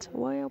 But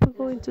why are we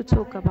going to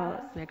talk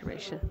about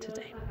migration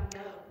today?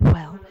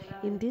 Well,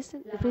 in these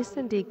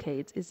recent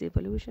decades, its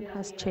evolution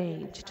has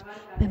changed.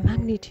 The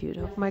magnitude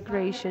of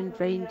migration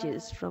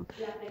ranges from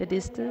the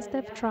distance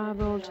they've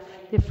traveled,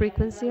 the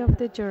frequency of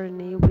the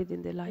journey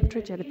within the life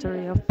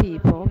trajectory of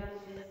people,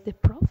 the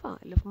profile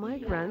of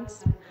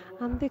migrants,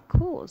 and the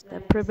cause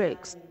that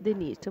provokes the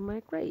need to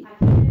migrate.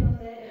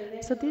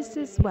 So this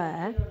is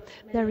where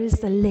there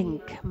is a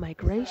link,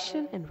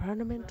 migration,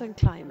 environment and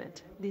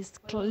climate. This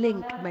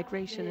link,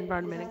 migration,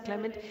 environment and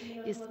climate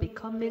is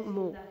becoming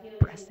more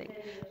pressing.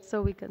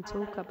 So we can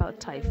talk about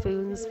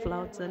typhoons,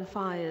 floods and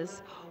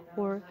fires,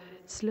 or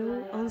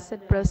slow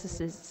onset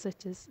processes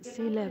such as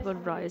sea level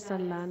rise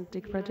and land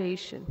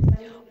degradation.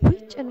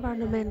 Which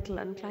environmental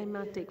and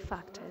climatic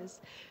factors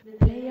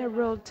play a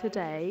role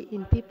today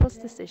in people's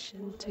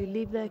decision to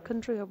leave their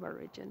country of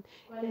origin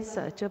in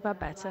search of a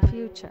better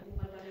future?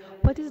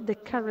 What is the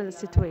current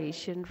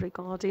situation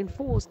regarding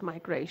forced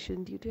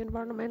migration due to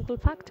environmental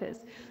factors?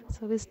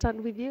 So we start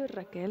with you,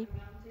 Raquel.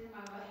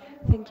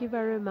 Thank you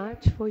very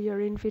much for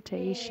your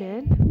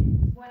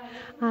invitation.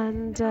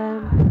 And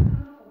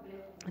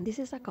this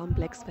is a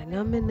complex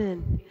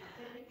phenomenon.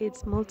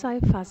 It's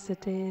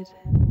multifaceted.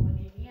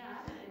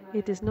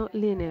 It is not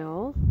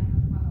linear,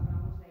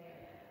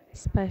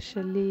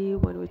 especially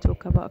when we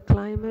talk about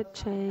climate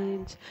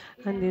change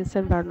and its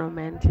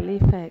environmental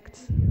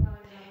effects.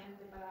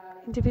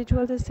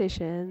 Individual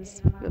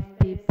decisions of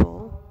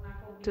people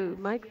to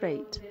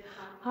migrate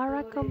are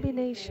a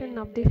combination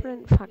of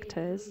different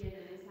factors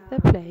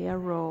that play a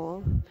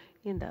role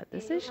in that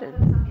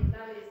decision.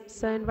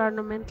 So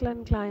environmental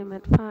and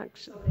climate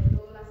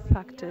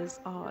factors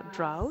are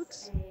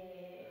droughts,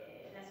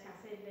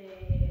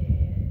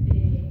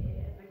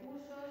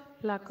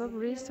 lack of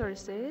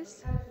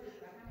resources,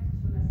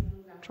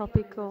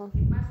 tropical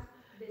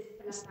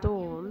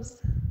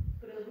storms,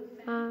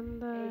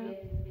 and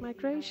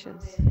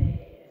migrations.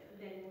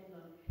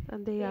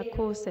 And they are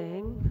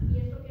causing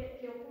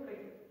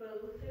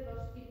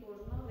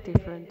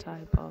different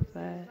type of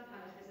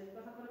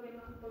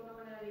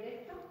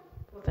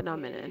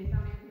phenomenon.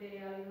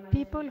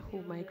 People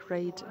who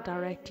migrate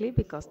directly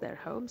because their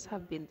homes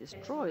have been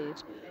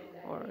destroyed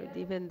or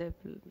even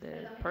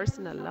their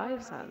personal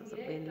lives have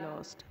been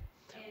lost.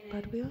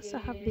 But we also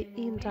have the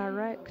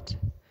indirect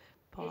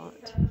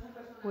part,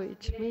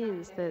 which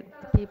means that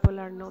the people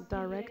are not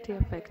directly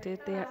affected,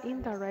 they are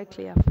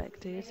indirectly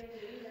affected,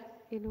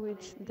 in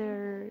which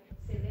their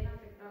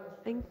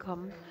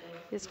income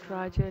is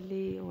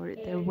gradually, or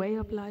their way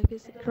of life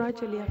is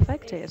gradually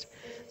affected.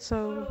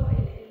 So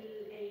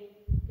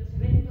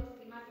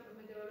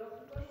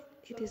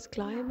it is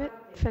climate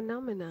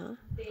phenomena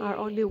are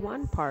only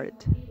one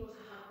part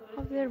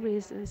of the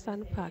reasons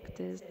and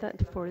factors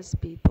that force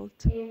people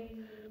to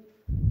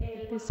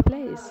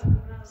displace.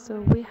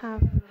 So we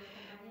have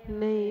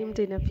named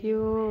in a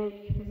few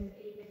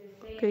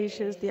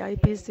occasions the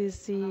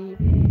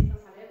IPCC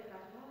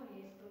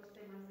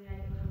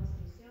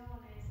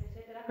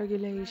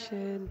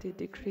regulation, the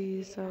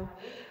decrease of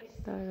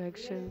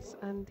directions,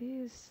 and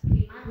these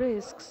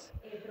risks,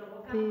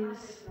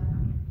 these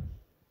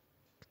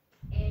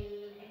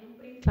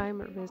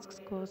climate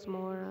risks cause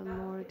more and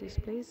more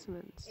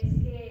displacements.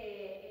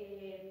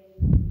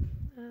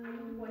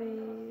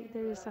 And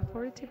there is a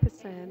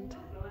 40%,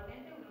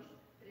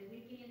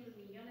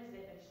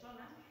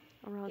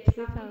 around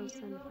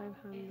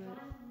 3,500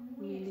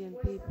 million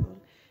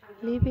people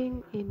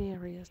living in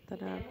areas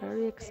that are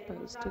very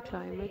exposed to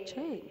climate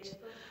change.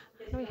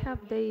 And we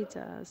have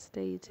data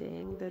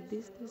stating that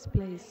these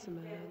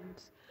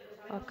displacements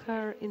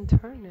occur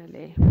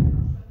internally,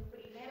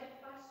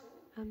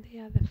 and they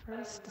are the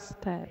first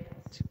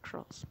step to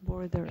cross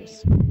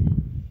borders.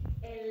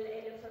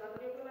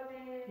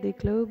 The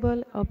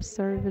Global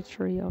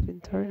Observatory of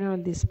Internal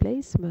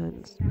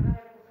Displacements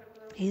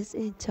is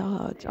in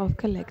charge of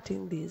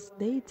collecting this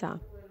data.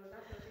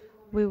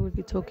 We will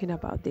be talking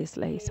about this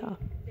later.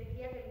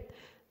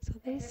 So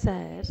they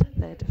said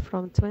that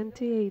from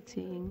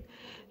 2018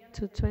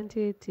 to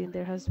 2018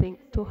 there has been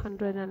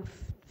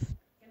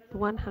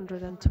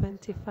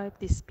 125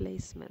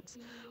 displacements,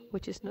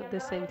 which is not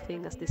the same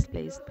thing as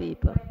displaced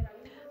people.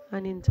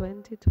 And in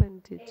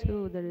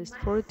 2022 there is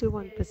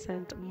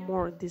 41%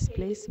 more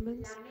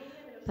displacements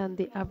than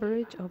the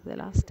average of the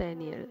last 10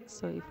 years.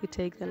 So if we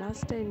take the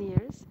last 10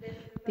 years,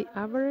 the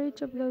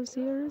average of those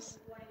years,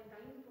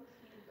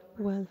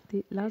 well,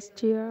 the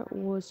last year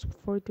was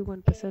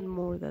 41%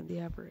 more than the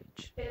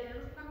average.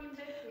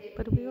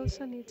 But we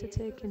also need to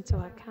take into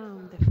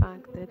account the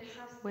fact that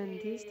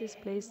when these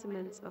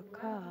displacements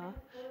occur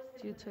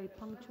due to a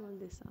punctual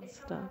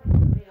disaster,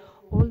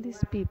 all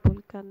these people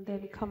can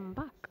then come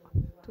back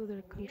to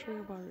their country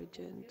of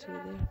origin, to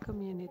their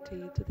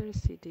community, to their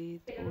city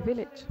or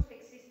village.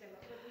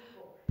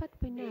 But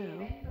we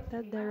know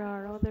that there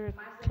are other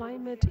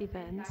climate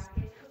events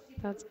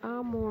that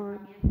are more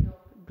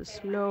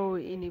slow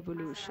in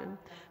evolution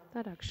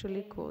that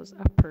actually cause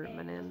a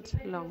permanent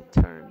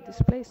long-term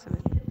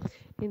displacement.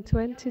 In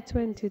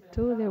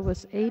 2022, there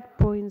was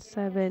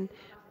 8.7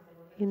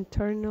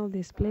 internal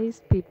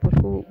displaced people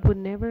who would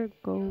never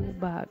go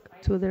back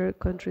to their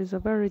countries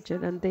of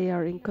origin, and they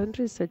are in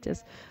countries such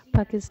as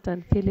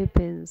Pakistan,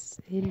 Philippines,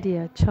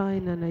 India,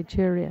 China,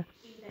 Nigeria.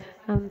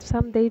 And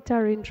some data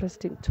are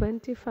interesting.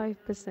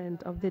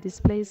 25% of the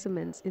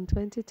displacements in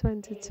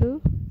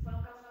 2022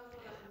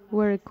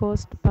 were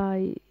caused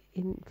by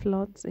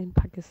floods in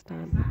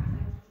Pakistan.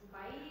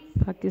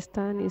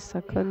 Pakistan is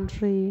a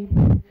country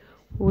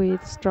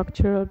with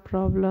structural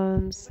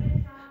problems,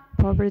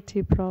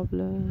 poverty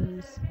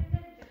problems,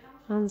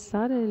 and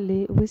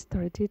suddenly we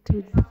started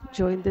to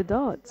join the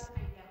dots.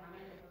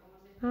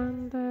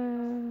 And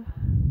then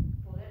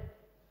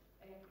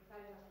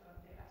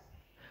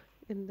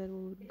we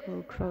would go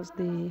across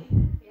the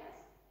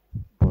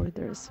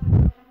borders.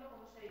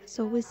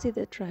 So we see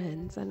the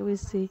trends and we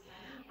see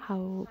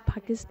how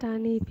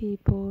Pakistani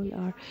people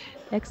are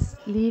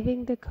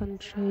leaving the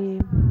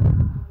country.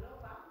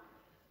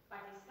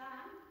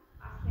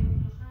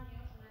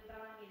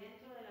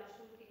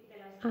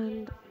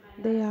 And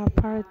they are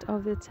part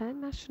of the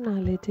 10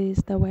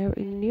 nationalities that were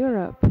in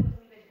Europe.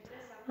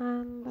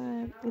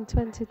 And in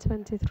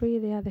 2023,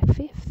 they are the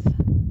fifth.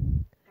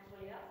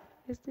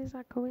 Is this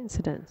a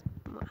coincidence?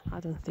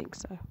 I don't think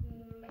so.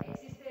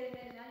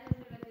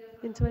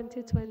 In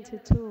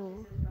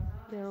 2022,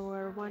 there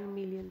were 1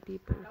 million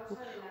people who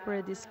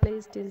were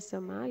displaced in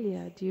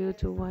Somalia due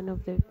to one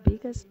of the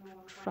biggest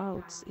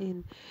droughts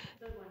in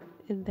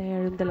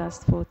there in the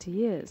last 40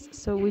 years.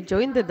 So we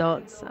joined the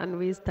dots and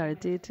we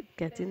started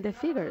getting the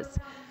figures.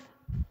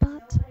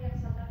 But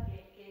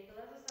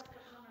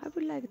I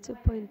would like to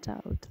point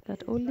out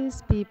that all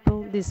these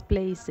people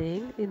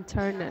displacing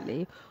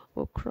internally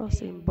or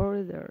crossing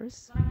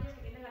borders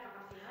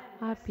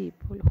are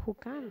people who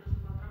can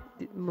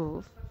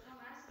move.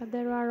 But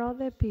there are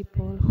other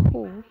people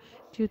who,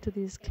 due to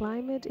these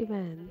climate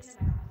events,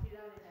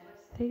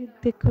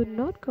 they could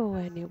not go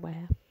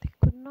anywhere. They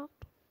could not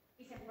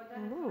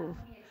move.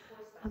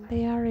 And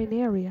they are in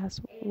areas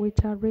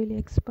which are really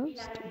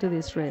exposed to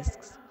these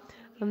risks.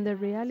 And the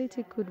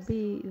reality could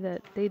be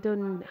that they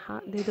don't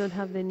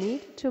have the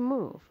need to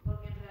move.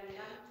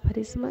 But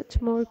it's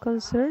much more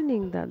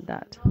concerning than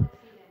that.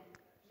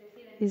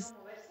 Is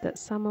that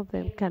some of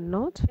them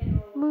cannot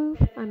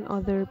move and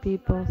other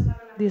people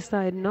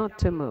decide not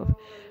to move.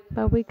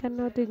 But we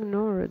cannot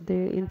ignore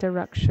the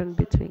interaction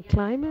between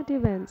climate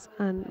events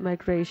and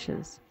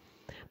migrations.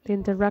 The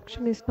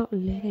interaction is not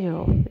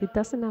linear. It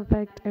doesn't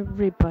affect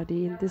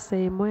everybody in the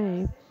same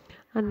way,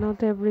 and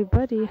not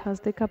everybody has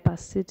the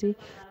capacity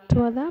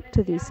to adapt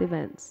to these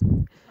events.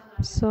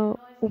 So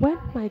when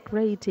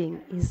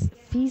migrating is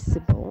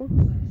feasible,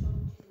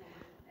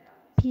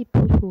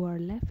 people who are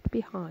left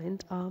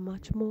behind are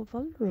much more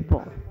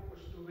vulnerable.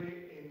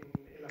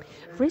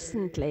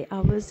 Recently, I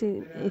was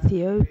in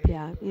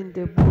Ethiopia in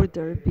the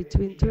border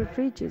between two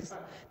regions,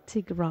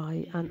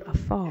 Tigray and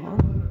Afar,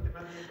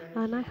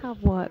 and I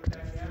have worked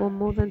for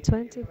more than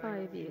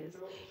 25 years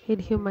in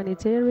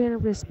humanitarian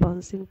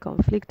response in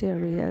conflict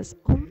areas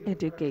on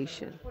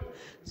education.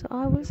 So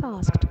I was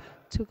asked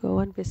to go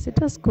and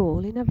visit a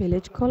school in a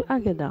village called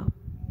Ageda.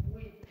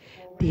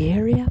 The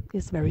area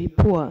is very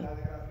poor,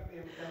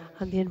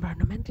 and the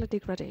environmental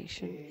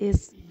degradation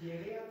is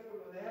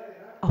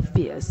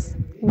obvious.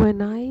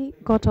 When I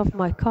got off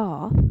my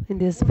car in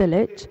this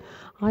village,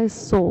 I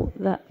saw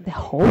that the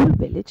whole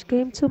village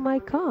came to my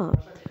car,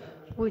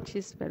 which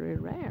is very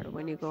rare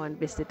when you go and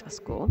visit a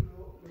school.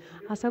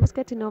 As I was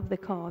getting off the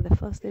car, the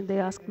first thing they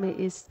asked me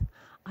is,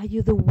 "Are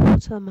you the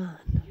waterman?"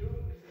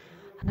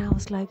 And I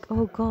was like,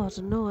 "Oh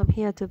God, no, I'm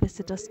here to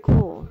visit a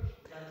school."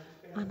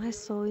 And I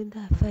saw in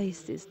their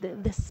faces the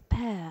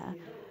despair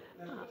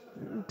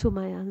to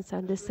my answer,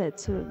 and they said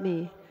to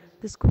me,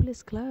 "The school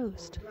is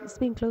closed. It's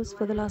been closed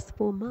for the last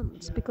 4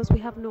 months because we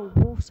have no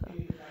water.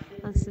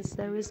 And since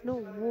there is no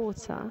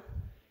water,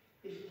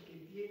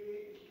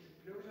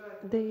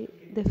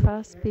 the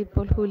first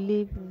people who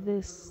leave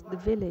the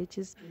village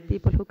is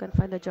people who can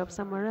find a job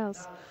somewhere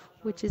else,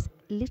 which is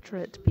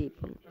literate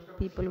people,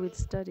 people with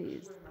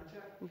studies,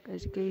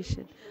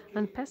 education,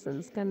 and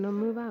peasants cannot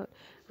move out."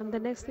 And the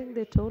next thing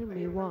they told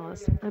me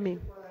was,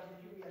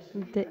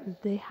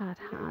 they had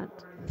had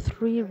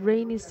 3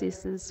 rainy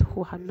seasons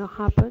who had not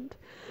happened.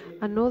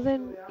 Another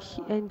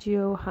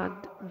NGO had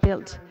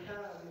built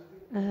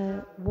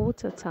a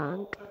water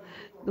tank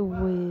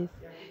with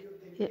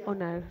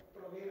on a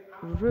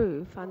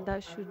roof, and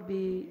that should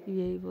be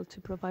able to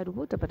provide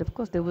water. But of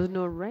course, there was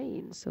no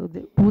rain, so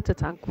the water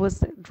tank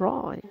was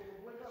dry.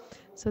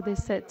 So they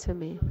said to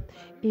me,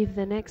 if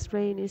the next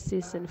rainy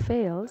season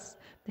fails,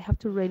 they have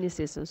 2 rainy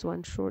seasons,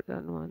 one short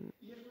and one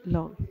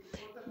long.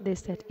 They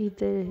said if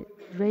the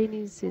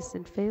rainy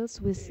season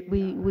fails,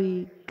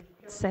 we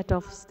set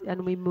off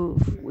and we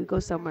move, we go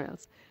somewhere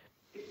else.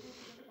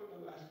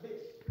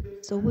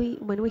 So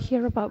when we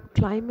hear about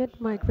climate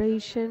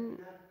migration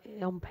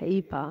on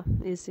paper,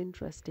 is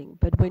interesting,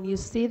 but when you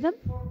see them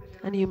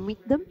and you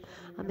meet them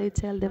and they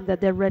tell them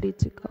that they're ready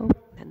to go,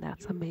 then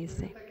that's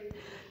amazing.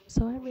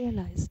 So I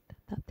realized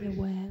that there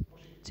were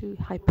 2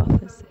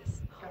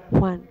 hypotheses.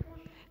 One,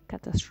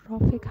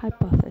 catastrophic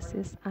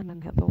hypothesis, and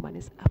another one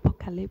is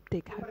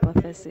apocalyptic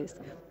hypothesis.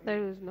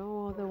 There is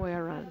no other way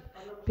around,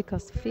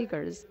 because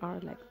figures are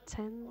like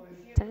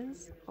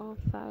tens of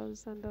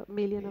thousands of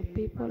million of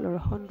people or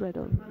 100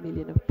 of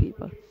million of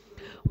people.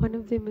 One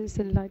of the most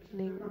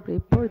enlightening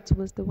reports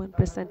was the one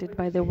presented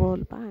by the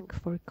World Bank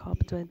for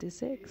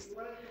COP26.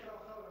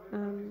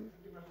 Um,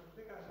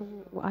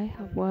 I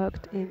have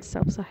worked in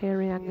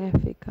sub-Saharan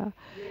Africa,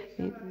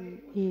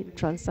 in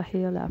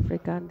Trans-Sahel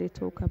Africa, and they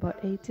talk about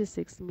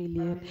 86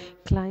 million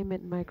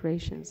climate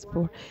migrations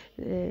for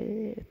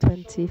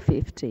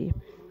 2050.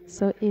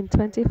 So in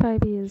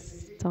 25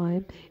 years'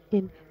 time,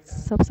 in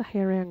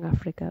sub-Saharan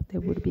Africa,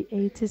 there would be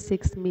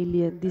 86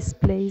 million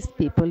displaced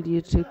people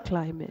due to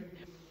climate.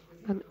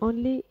 And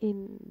only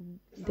in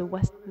the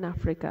Western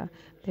Africa,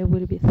 there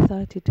will be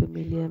 32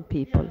 million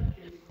people.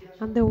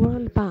 And the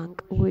World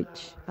Bank,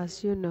 which,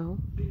 as you know,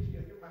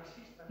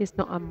 is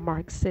not a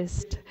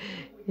Marxist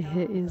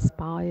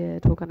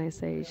inspired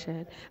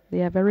organization.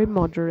 They are very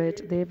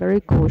moderate, they are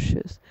very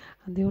cautious,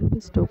 and they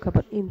always talk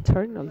about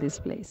internal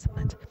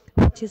displacement,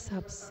 which is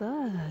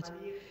absurd.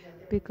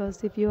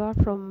 Because if you are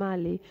from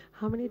Mali,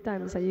 how many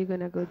times are you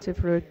going to go to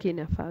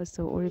Burkina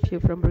Faso? Or if you're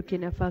from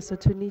Burkina Faso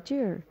to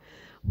Niger,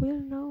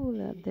 we'll know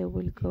that they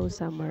will go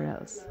somewhere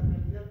else.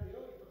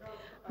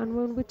 And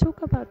when we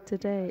talk about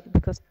today,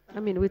 because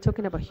we're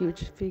talking about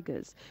huge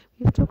figures,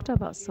 we've talked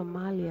about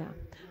Somalia.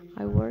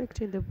 I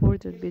worked in the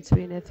border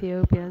between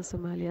Ethiopia and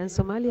Somalia. And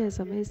Somalia is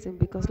amazing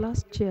because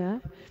last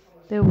year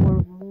there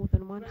were more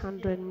than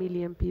 100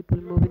 million people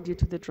moving due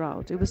to the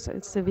drought. It was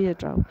a severe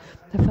drought.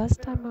 The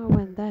first time I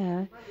went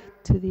there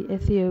to the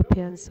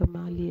Ethiopian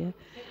Somalia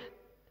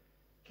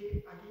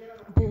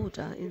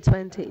border in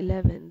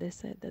 2011, they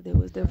said that there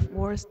was the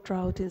worst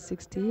drought in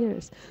 60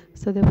 years.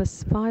 So there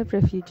was 5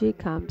 refugee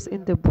camps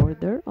in the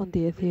border on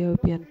the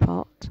Ethiopian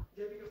part.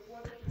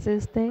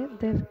 Since then,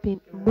 there have been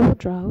more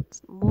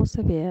droughts, more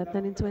severe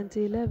than in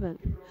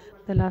 2011.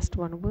 The last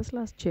one was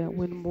last year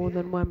when more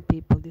than 1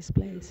 people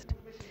displaced.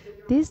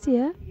 This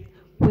year,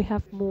 we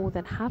have more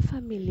than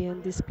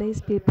 500,000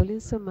 displaced people in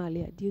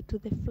Somalia due to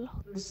the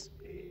floods.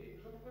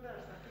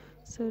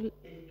 So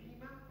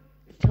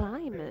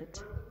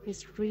climate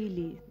is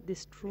really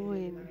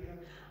destroying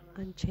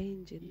and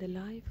changing the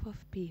life of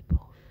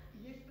people.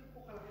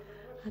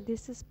 And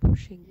this is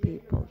pushing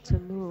people to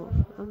move.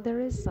 And there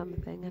is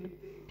something.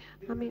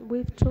 And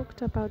we've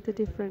talked about the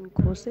different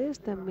causes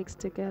that mix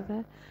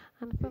together.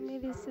 And for me,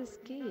 this is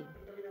key.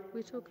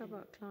 We talk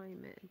about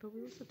climate, but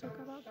we also talk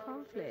about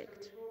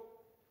conflict.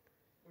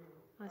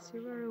 As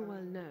you very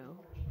well know,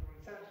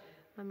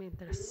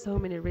 there are so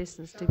many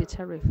reasons to be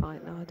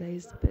terrified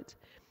nowadays, but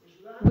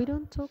we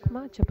don't talk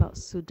much about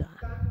Sudan.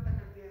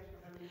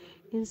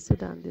 In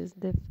Sudan,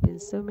 there have been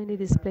so many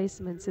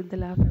displacements in the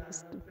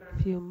last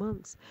few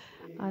months,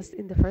 as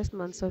in the first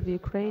months of the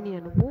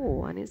Ukrainian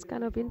war, and it's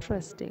kind of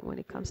interesting when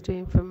it comes to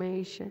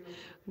information,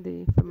 the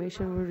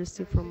information we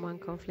receive from one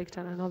conflict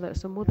and another.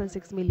 So more than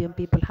 6 million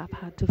people have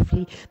had to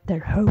flee their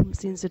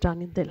homes in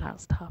Sudan in the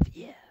last half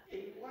year.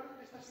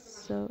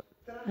 So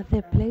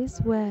the place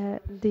where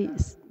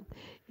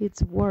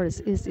it's worse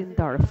is in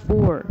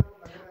Darfur.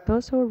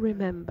 Those who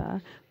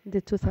remember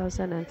the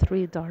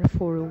 2003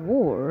 Darfur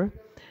war,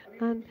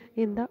 and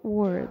in that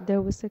war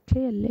there was a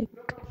clear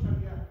link.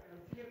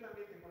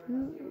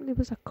 There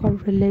was a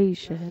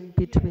correlation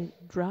between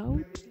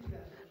drought,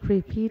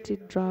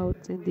 repeated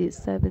droughts in the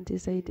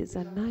 70s, 80s,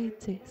 and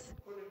 90s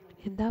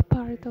in that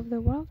part of the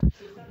world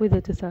with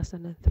the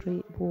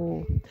 2003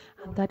 war.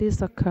 And that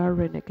is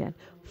occurring again.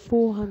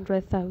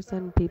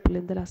 400,000 people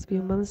in the last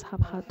few months have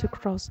had to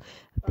cross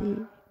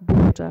the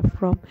border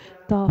from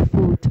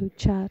Darfur to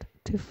Chad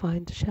to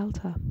find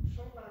shelter.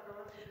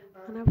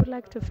 And I would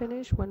like to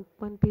finish one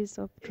piece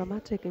of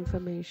dramatic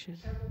information.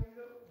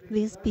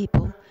 These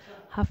people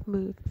have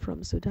moved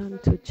from Sudan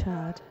to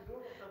Chad.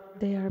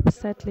 They are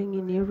settling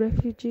in new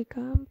refugee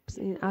camps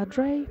in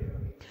Adre.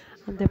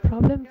 And the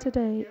problem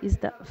today is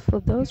that for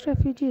those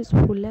refugees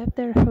who left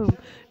their home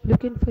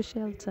looking for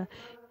shelter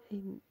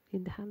in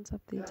the hands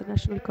of the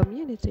international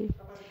community,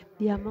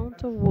 the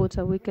amount of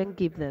water we can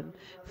give them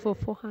for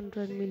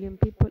 400 million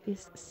people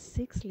is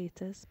 6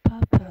 liters per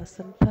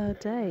person per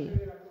day.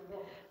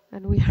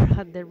 And we are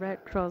at the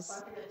Red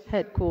Cross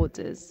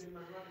headquarters.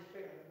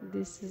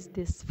 This is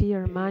the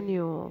sphere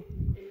manual.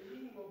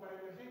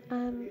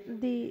 And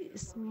the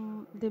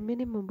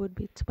minimum would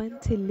be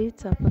 20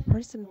 liters per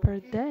person per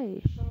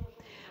day.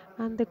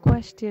 And the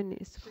question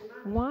is,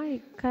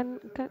 why can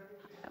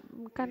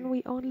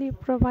we only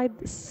provide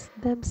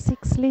them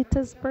 6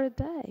 liters per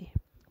day?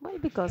 Why?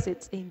 Because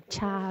it's in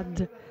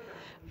Chad,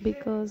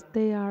 because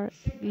they are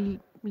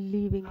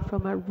living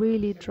from a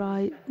really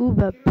dry,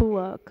 uber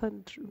poor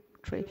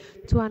country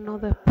to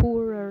another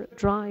poorer,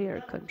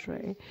 drier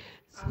country.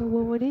 So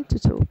what we need to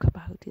talk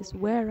about is,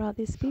 where are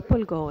these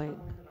people going?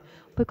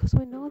 Because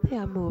we know they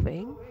are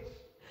moving,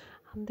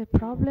 and the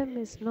problem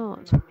is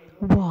not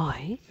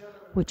why,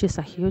 which is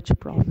a huge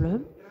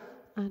problem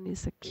and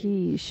is a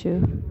key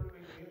issue.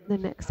 The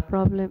next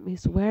problem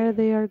is where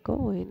they are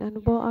going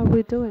and what are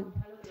we doing.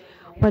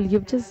 Well,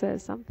 you've just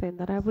said something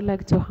that I would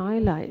like to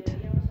highlight,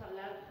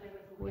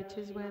 which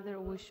is whether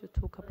we should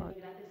talk about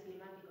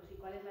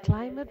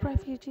climate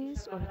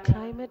refugees or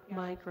climate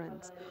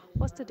migrants.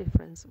 What's the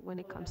difference when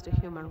it comes to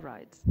human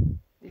rights?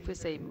 If we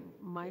say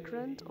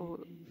migrant or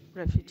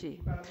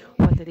refugee,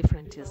 well, the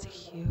difference is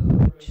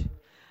huge.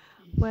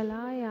 Well,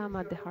 I am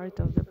at the heart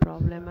of the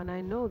problem, and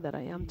I know that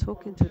I am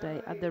talking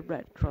today at the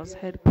Red Cross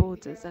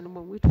headquarters. And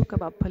when we talk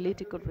about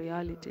political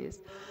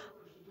realities,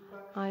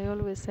 I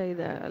always say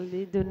that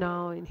Lido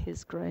now in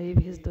his grave,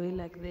 he's doing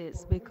like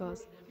this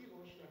because,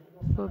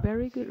 for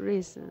very good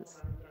reasons,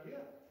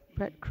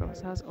 Red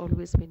Cross has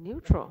always been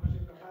neutral.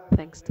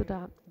 Thanks to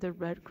that, the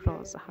Red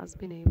Cross has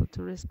been able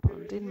to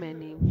respond in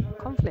many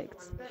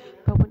conflicts.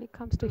 But when it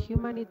comes to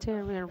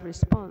humanitarian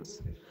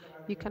response,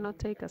 you cannot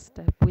take a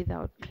step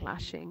without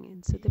clashing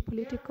into the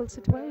political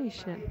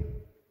situation.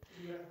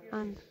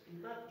 And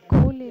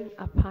calling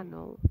a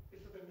panel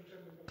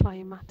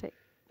climatic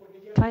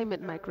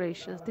climate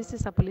migrations, this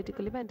is a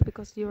political event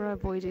because you're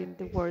avoiding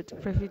the word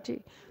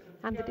refugee.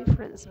 And the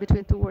difference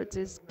between two words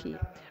is key.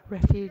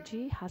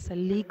 Refugee has a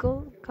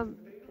legal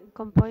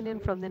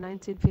component from the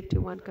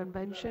 1951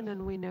 convention,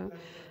 and we know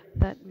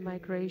that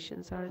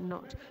migrations are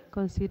not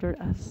considered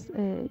as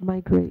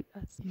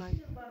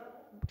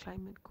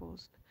climate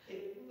caused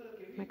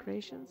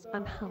migrations.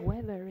 And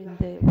however, in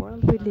the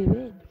world we live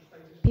in,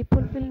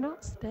 people will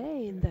not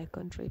stay in their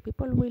country.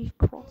 People will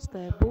cross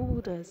their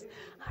borders.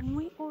 And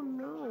we all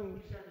know,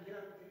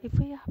 if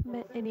we have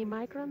met any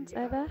migrants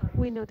ever,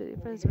 we know the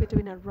difference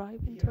between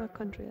arriving to a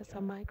country as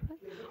a migrant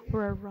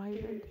or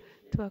arriving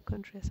to a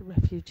country as a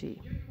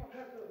refugee.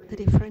 The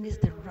difference is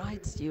the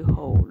rights you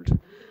hold.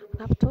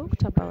 And I've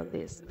talked about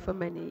this for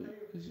many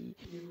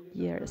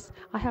years.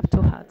 I have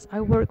two hats.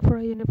 I work for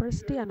a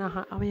university and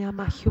I am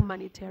a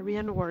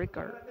humanitarian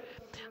worker.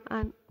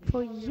 And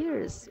for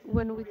years,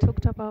 when we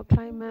talked about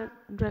climate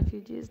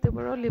refugees, there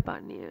were only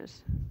bad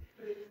news.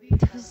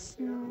 There was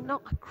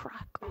not a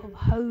crack of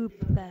hope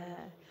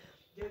there.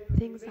 But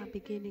things are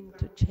beginning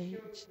to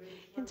change.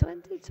 In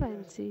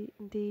 2020,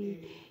 the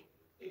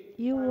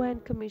UN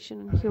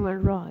Commission on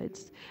Human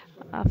Rights,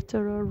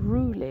 after a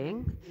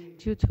ruling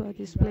due to a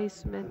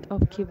displacement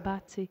of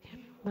Kibati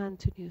man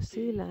to New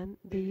Zealand,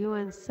 the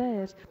UN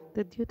said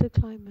that due to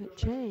climate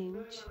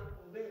change,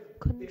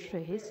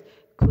 countries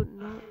could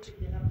not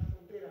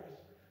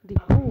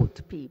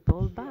deport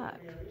people back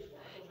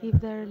if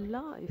their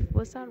life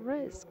was at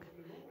risk.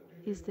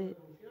 Is the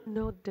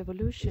no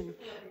devolution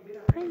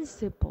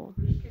principle.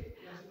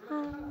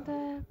 And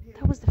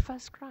that was the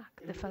first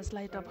crack, the first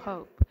light of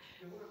hope.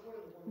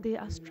 The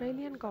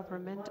Australian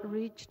government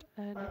reached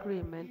an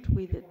agreement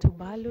with the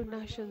Tuvalu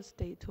nation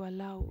state to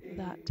allow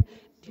that,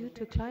 due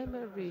to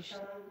climate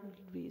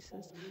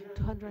reasons,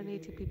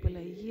 280 people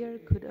a year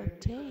could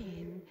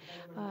obtain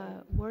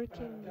a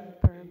working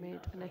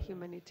permit and a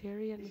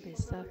humanitarian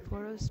visa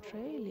for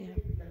Australia.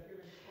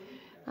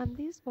 And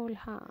this all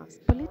has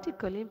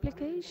political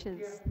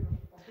implications.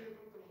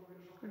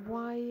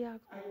 Why are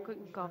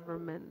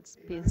governments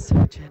being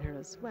so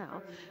generous?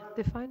 Well,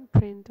 the fine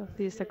print of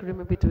this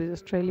agreement between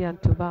Australia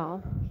and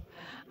Tuvalu,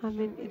 I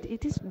mean,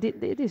 it is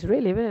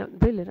really,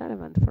 really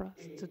relevant for us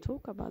to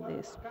talk about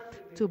this.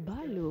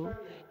 Tuvalu,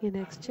 in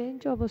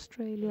exchange of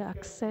Australia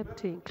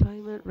accepting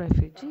climate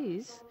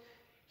refugees,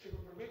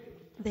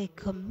 they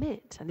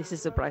commit, and this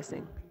is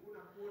surprising,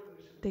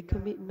 they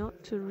commit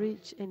not to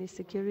reach any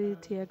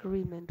security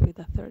agreement with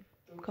a third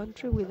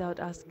country without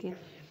asking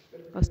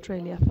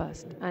Australia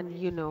first. And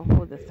you know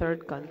who the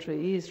third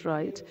country is,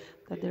 right?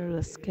 That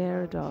they're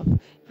scared of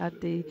at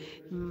the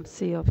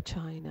Sea of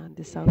China and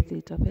the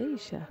Southeast of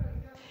Asia.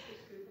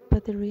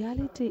 But the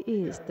reality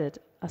is that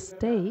a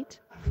state,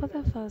 for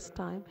the first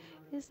time,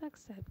 is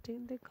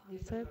accepting the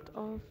concept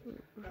of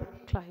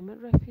climate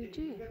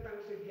refugee.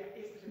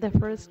 The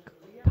first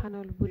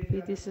panel would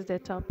be this is the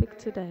topic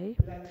today.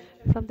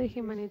 From the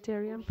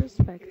humanitarian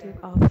perspective,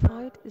 our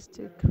fight is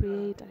to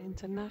create an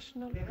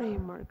international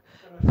framework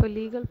for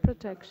legal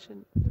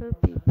protection for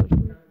people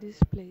who are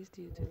displaced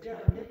due to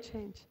climate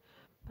change.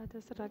 But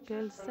as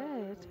Raquel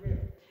said,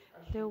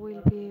 they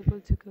will be able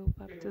to go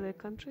back to their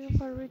country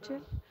of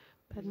origin,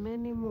 but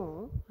many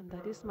more, and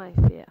that is my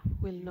fear,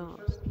 will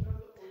not.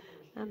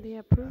 And they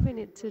are proving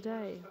it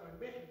today.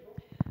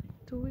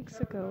 2 weeks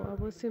ago,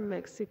 I was in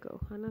Mexico,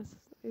 and as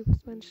it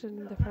was mentioned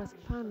in the first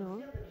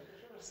panel,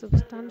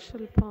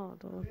 substantial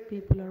part of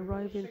people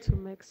arriving to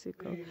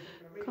Mexico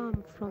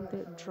come from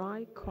the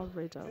dry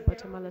corridor,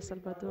 Guatemala,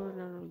 Salvador, and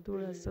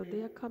Honduras. So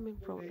they are coming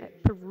from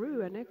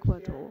Peru and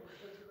Ecuador,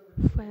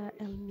 where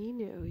El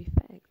Nino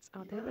effects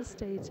are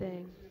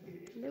devastating.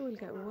 They will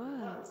get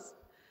worse.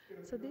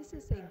 So this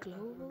is a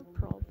global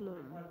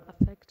problem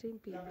affecting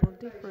people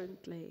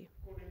differently.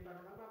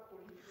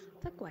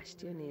 The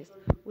question is,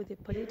 with the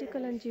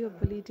political and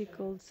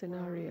geopolitical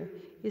scenario,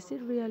 is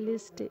it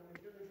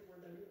realistic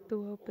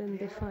to open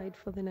the fight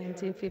for the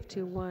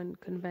 1951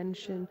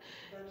 convention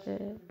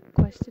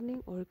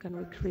questioning, or can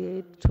we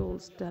create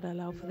tools that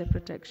allow for the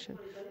protection?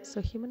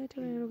 So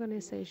humanitarian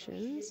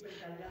organizations,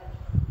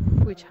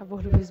 which have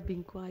always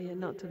been quiet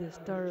not to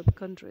disturb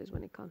countries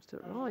when it comes to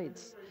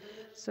rights.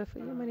 So for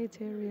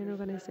humanitarian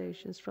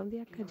organizations from the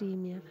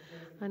academia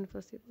and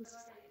for civil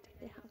society,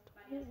 they have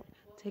to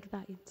take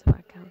that into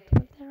account.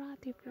 But there are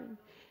different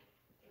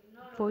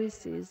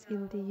voices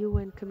in the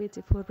UN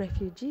Committee for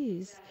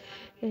Refugees,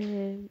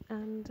 and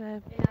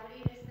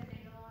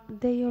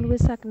they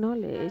always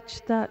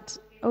acknowledge that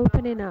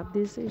opening up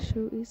this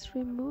issue is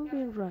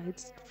removing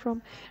rights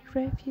from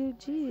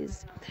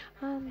refugees.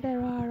 And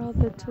there are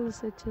other tools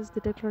such as the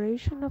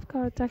Declaration of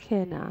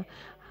Cartagena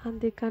and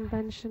the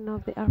Convention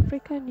of the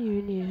African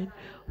Union,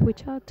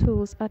 which are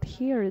tools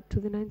adhered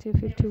to the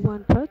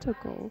 1951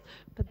 protocol,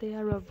 but they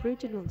are of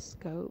regional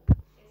scope,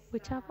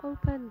 which have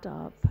opened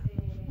up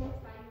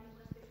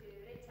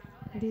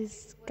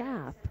this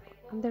gap.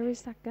 And there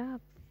is a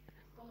gap,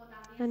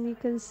 and you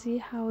can see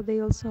how they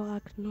also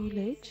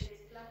acknowledge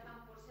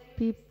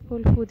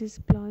people who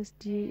displaced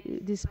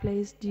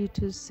due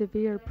to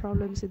severe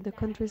problems in the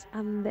countries,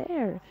 and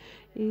there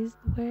is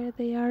where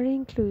they are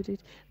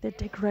included the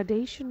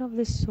degradation of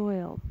the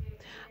soil.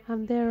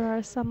 And there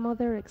are some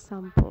other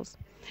examples.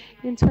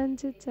 In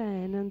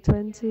 2010 and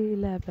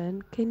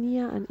 2011,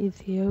 Kenya and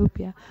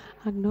Ethiopia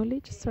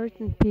acknowledged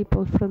certain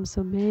people from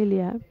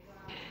Somalia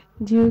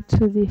due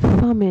to the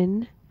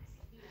famine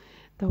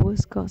that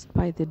was caused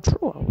by the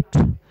drought,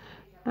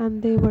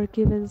 and they were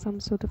given some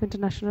sort of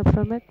international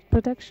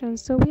protection.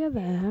 So we are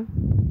there.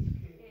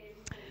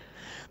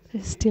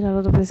 There's still a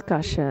lot of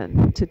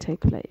discussion to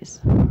take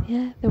place.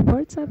 Yeah, the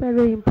words are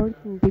very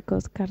important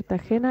because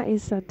Cartagena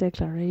is a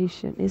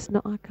declaration. It's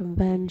not a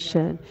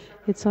convention.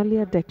 It's only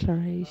a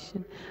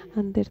declaration.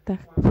 And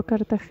for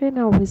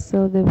Cartagena, we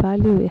saw the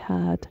value it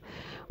had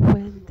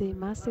when the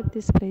massive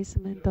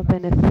displacement of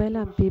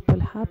Venezuelan people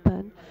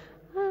happened,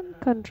 and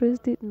countries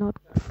did not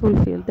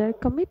fulfill their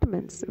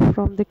commitments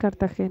from the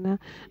Cartagena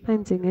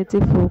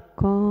 1984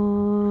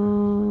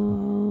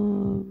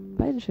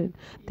 convention.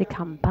 The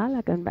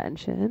Kampala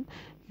Convention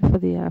for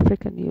the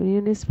African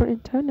Union is for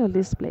internal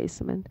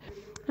displacement.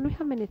 And we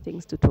have many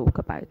things to talk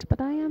about,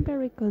 but I am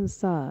very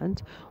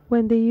concerned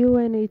when the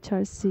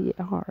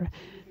UNHCR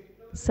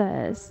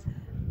says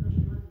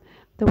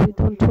that we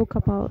don't talk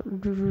about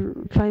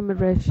climate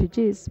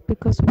refugees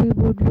because we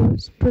would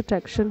lose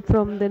protection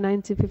from the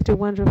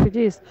 1951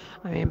 refugees.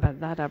 I mean, but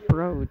that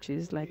approach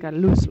is like a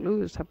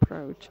lose-lose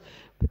approach,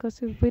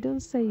 because if we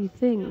don't say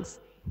things,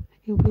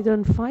 if we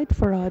don't fight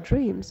for our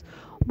dreams,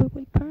 we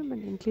will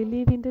permanently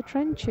live in the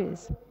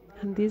trenches.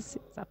 And this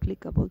is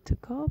applicable to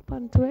COP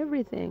and to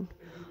everything.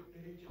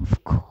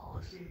 Of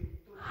course.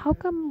 How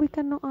come we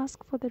cannot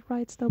ask for the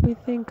rights that we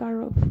think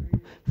are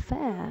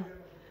fair?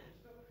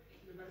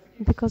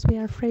 Because we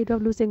are afraid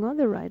of losing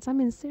other rights. I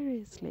mean,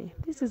 seriously,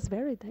 this is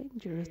very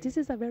dangerous. This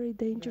is a very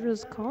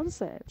dangerous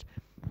concept.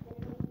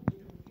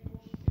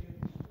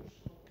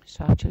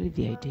 So actually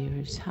the idea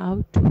is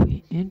how do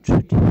we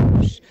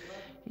introduce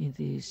in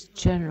this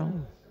general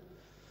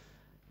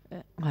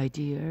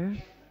idea,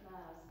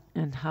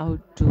 and how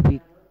do we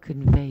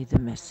convey the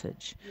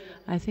message.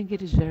 I think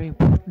it is very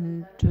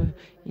important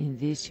in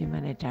this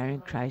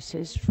humanitarian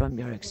crisis, from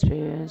your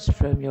experience,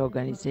 from your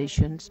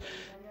organizations,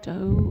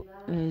 to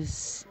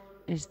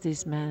is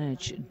this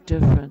managed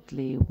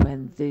differently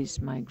when this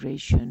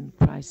migration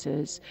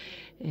crisis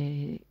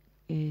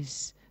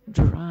is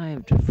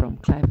derived from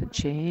climate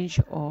change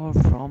or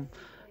from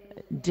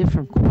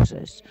different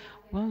causes?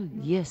 Well,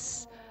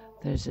 yes,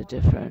 there's a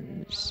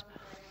difference.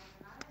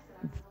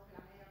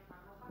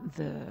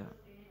 The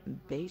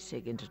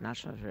basic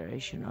International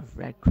Federation of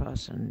Red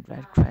Cross and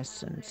Red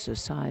Crescent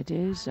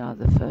societies are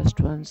the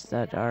first ones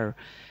that are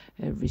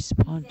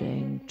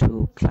responding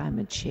to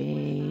climate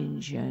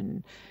change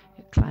and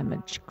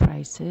climate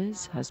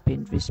crisis, has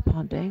been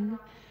responding,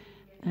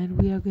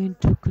 and we are going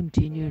to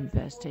continue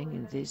investing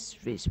in this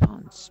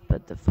response.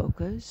 But the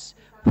focus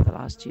for the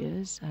last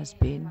years has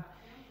been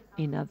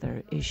in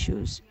other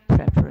issues: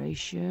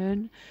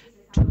 preparation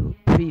to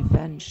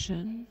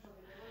prevention,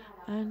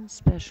 and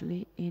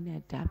especially in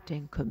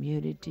adapting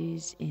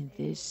communities in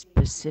this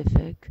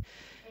specific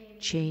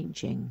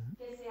changing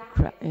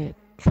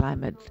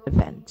climate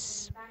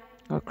events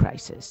or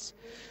crisis.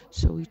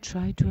 So we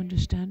try to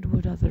understand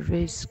what are the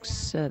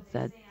risks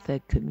that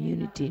the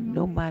community,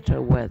 no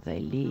matter where they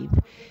live,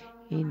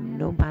 in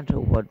no matter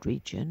what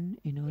region,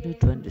 in order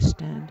to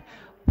understand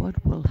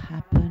what will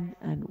happen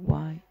and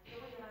why,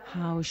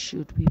 how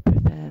should we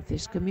prepare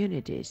these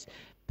communities.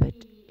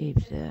 But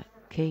if the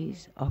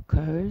case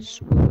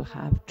occurs, we will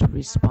have to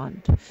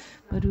respond.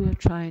 But we are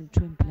trying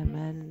to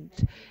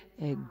implement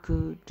a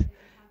good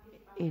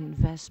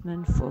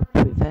investment for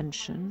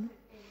prevention,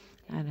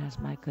 and as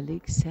my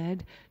colleague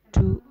said,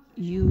 to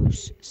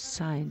use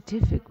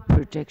scientific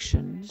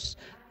predictions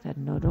that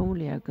not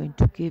only are going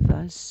to give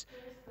us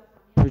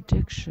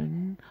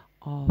prediction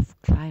of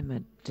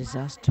climate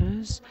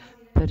disasters,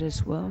 but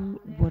as well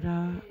what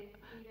are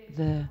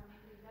the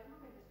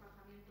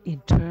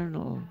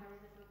internal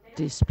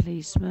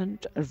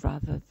displacement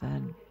rather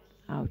than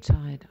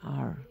outside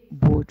our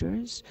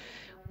borders,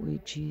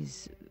 which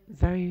is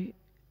very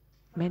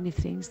many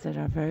things that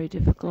are very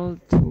difficult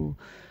to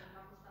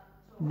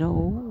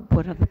know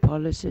what are the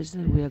policies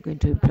that we are going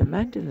to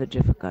implement in the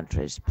different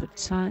countries. But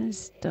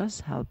science does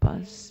help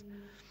us,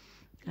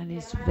 and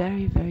it's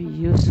very, very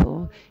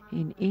useful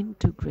in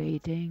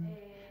integrating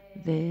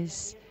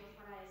this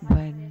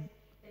when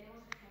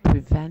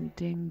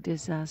preventing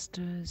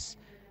disasters,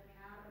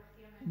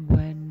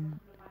 when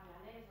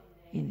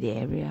in the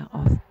area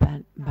of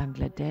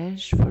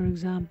Bangladesh, for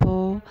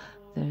example,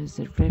 there is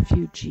a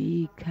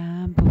refugee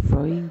camp of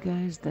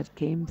Rohingyas that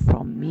came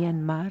from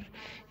Myanmar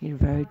in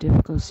very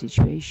difficult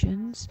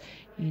situations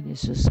in a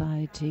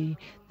society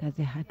that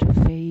they had to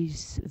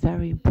face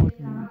very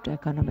important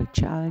economic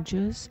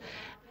challenges.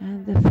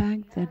 And the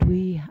fact that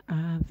we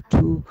have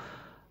to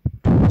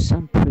do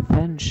some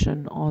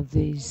prevention of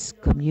these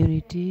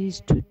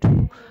communities, to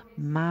do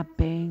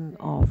mapping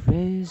of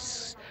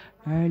risks,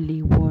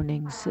 early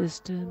warning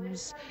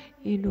systems,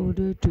 in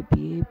order to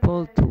be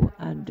able to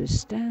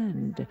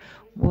understand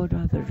what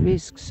are the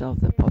risks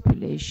of the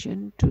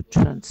population, to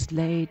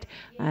translate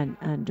and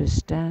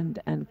understand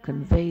and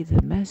convey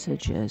the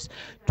messages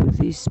to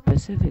these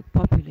specific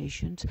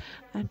populations,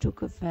 and to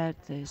convert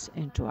this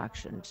into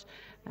actions.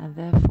 And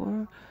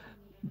therefore,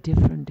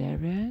 different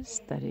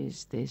areas, that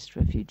is this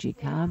refugee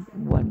camp,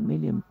 1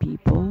 million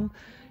people,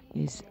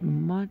 is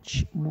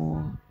much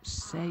more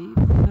safe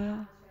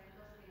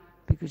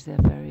because they're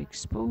very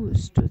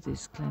exposed to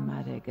these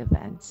climatic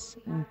events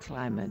and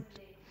climate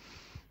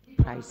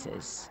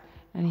crisis.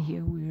 And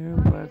here we are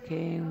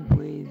working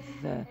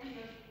with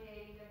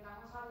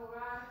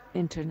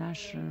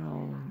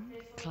international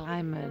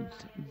climate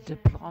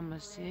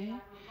diplomacy,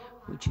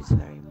 which is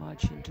very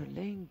much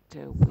interlinked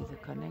with the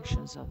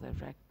connections of the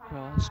Red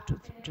Cross to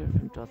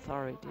different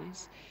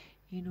authorities,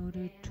 in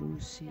order to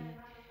see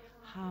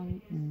how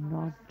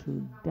not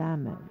to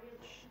damage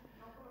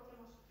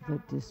the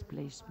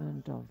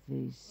displacement of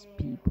these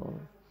people.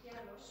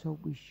 So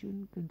we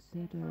shouldn't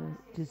consider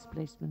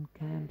displacement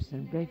camps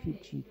and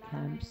refugee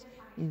camps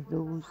in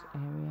those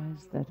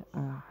areas that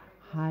are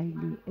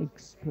highly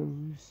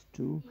exposed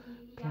to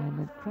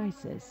climate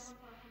crisis.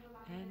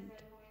 And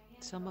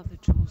some of the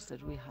tools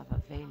that we have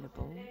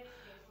available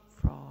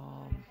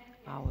from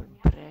our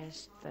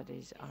BREST, that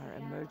is our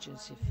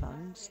emergency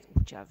funds,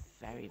 which are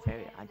very,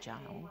 very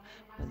agile.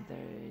 When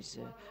there is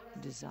a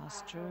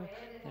disaster,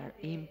 they're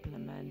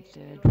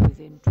implemented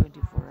within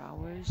 24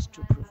 hours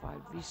to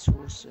provide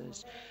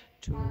resources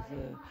to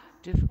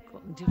the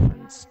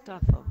different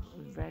staff of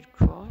Red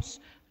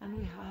Cross. And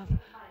we have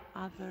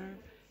other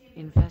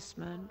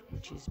investment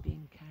which is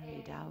being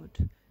carried out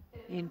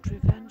in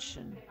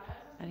prevention.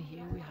 And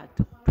here we had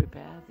to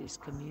prepare these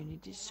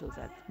communities so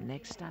that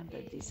next time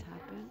that this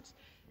happens,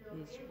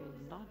 this will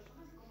not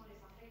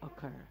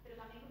occur,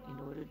 in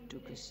order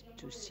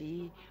to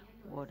see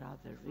what are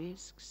the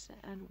risks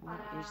and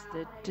what is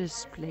the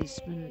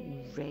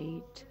displacement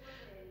rate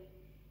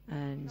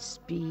and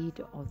speed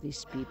of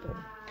these people.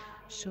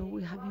 So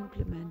we have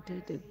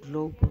implemented a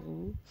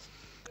global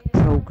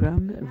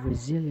program, a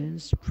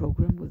resilience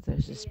program, where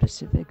there's a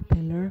specific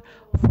pillar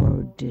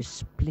for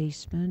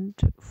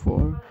displacement,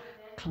 for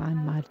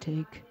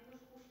climatic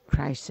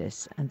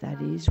crisis, and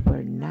that is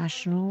where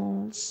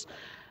nationals,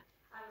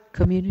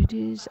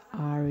 communities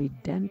are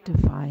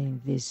identifying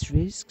these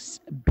risks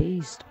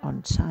based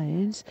on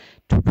science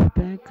to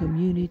prepare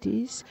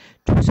communities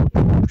to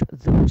support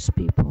those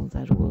people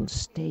that will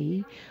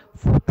stay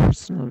for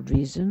personal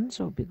reasons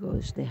or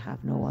because they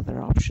have no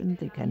other option,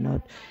 they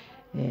cannot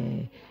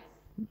uh,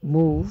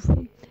 move,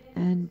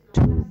 and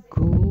to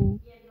go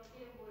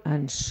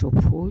and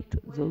support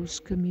those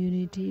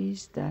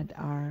communities that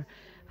are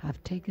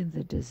have taken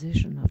the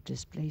decision of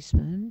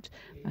displacement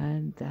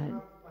and that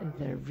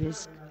their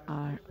risk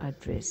are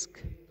at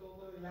risk.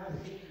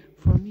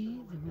 For me,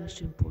 the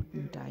most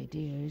important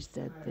idea is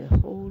that the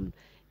whole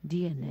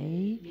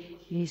DNA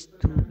is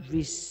to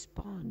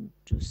respond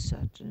to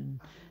certain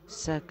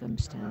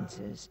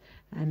circumstances,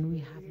 and we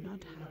have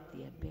not had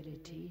the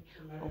ability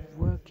of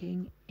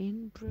working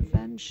in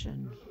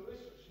prevention.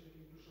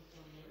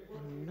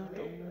 And not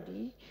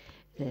only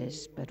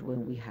this, but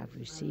when we have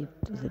received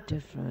the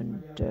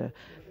different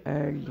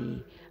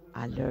early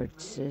alert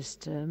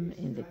system,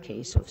 in the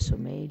case of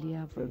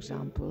Somalia, for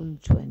example, in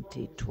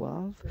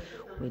 2012,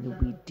 when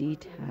we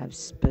did have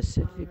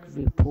specific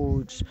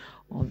reports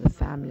on the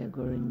family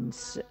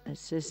occurrence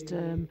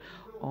system,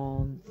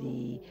 on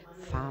the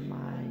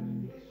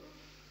famine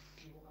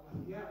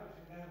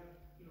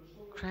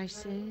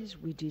crisis,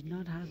 we did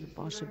not have the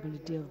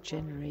possibility of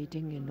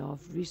generating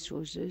enough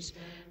resources,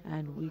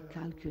 and we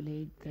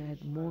calculate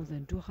that more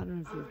than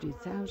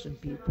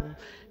 250,000 people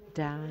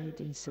died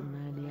in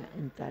Somalia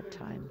in that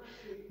time.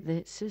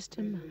 The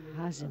system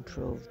has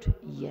improved,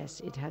 yes,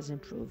 it has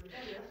improved,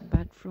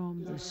 but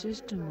from the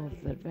system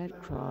of the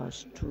Red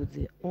Cross to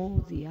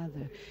all the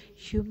other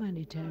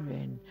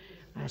humanitarian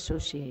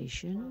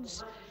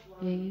associations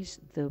is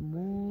the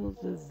more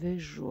the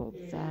visual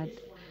that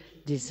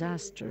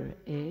disaster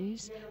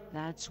is,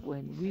 that's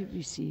when we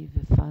receive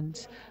the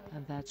funds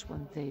and that's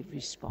when they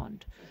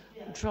respond.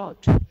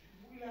 Drought,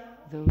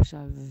 those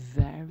are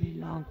very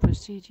long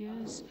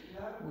procedures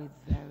with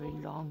very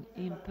long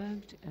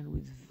impact and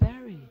with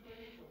very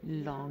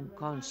long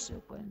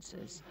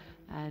consequences.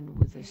 And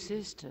with the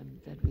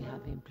system that we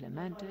have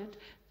implemented,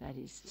 that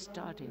is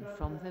starting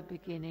from the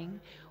beginning,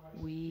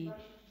 we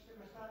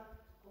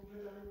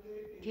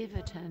give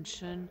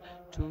attention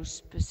to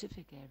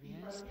specific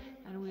areas,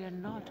 and we are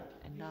not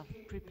enough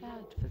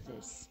prepared for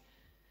this.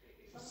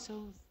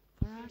 So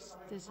for us,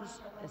 this is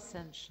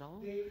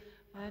essential,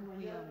 and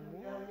we are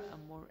more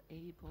and more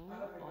able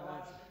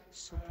of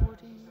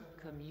supporting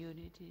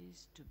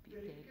communities to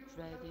get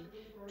ready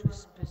to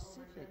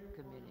specific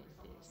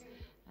communities.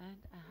 And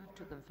I have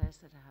to confess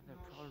that I have a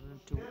problem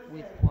too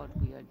with what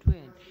we are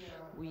doing.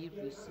 We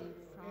receive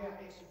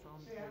funds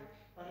from the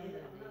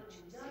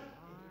UNHCR,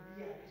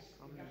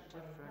 from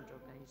different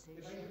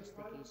organizations.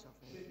 The case of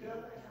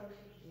Ethiopia,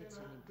 it's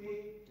an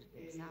important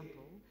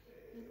example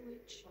in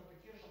which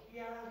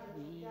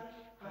we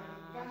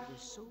have the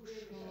social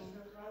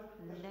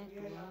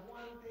network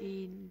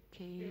in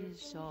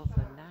case of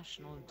a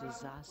national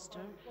disaster,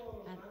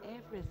 and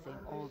everything,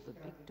 all the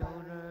big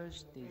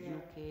donors, the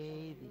UK,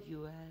 the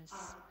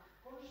US,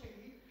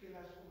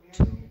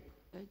 to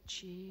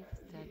achieve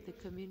that the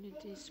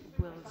communities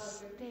will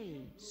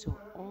stay. So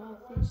all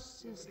the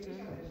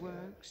system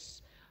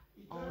works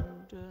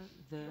under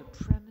the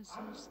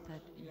premises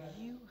that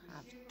you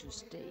have to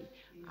stay.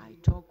 I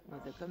talk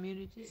with the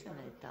communities and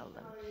I tell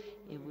them,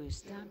 if we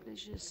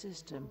establish a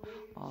system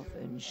of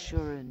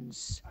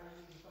insurance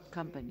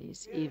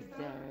companies, if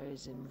there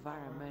is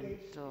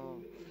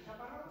environmental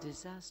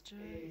disaster,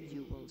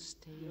 you will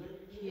stay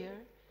here,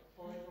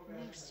 and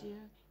next year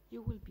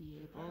you will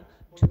be able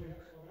to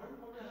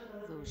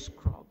have those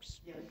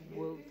crops. But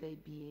will they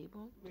be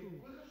able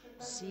to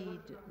seed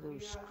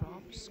those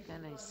crops?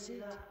 Can I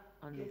sit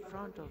on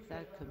front of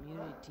that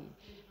community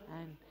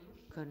and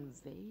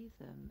convey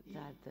them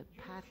that the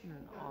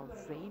pattern of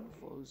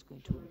rainfall is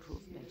going to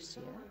improve next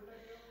year?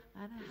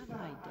 And I have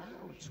my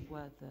doubts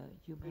whether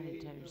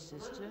humanitarian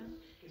system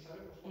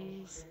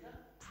is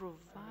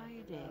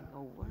providing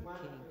or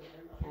working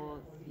for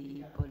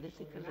the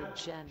political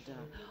agenda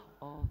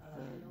of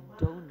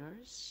the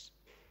donors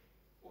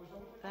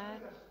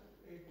that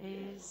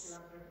is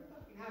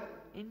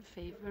in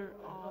favor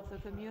of the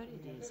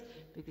communities.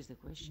 Because the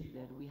question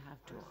that we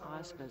have to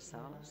ask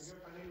ourselves,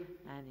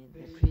 and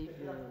in the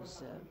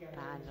previous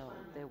panel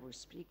they were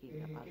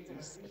speaking about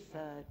this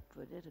third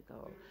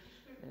political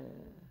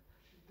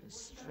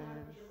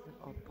strength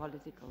or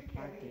political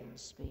party in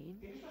Spain,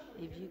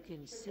 if you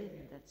can sit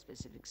in that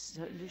specific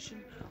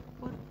solution,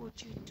 what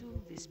would you do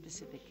in this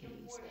specific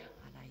case?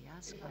 And I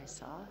ask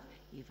myself,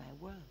 if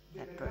I were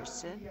that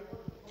person,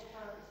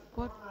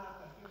 what,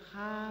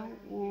 how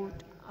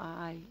would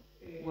I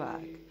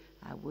work?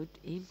 I would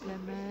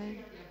implement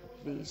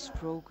this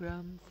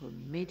program for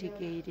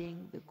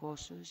mitigating the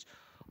causes,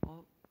 or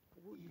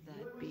would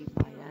that be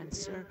my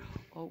answer,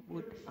 or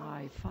would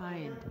I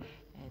find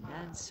an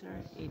answer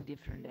in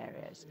different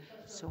areas.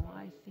 So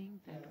I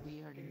think that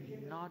we are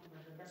not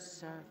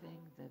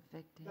serving the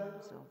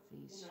victims of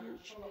these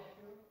huge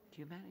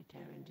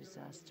humanitarian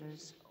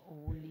disasters,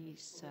 only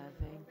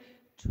serving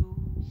to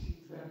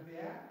the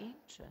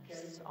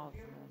interests of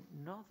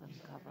the northern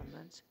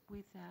governments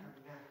without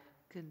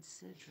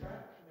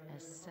considering a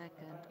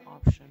second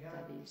option,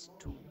 that is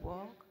to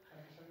work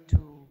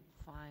to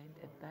find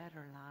a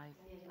better life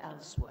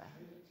elsewhere.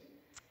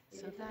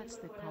 So that's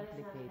the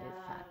complicated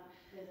fact.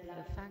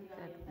 The fact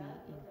that we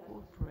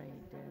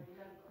incorporate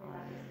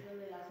our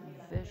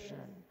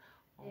vision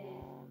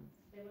on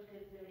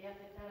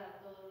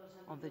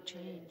the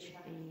change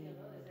in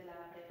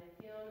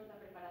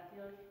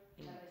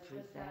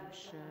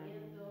prevention,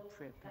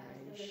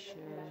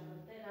 preparation,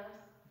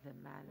 the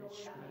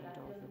management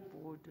of the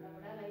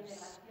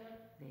borders,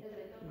 the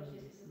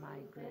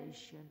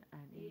migration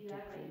and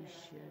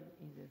integration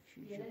in the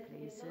future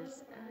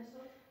places, and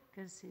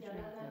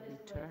considering the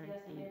return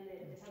in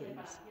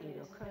case it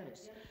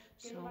occurs.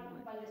 So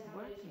when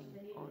working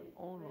on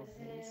all of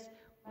this,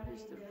 what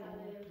is the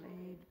role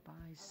played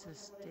by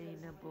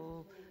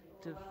sustainable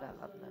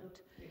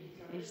development?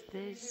 Is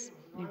this,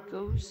 it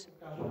goes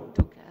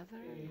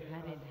together,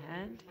 hand in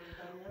hand?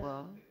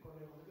 Well,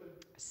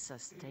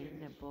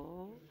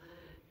 sustainable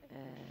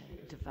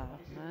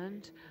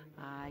development,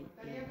 I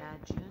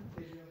imagine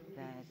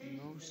that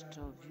most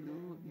of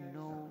you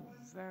know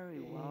very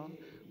well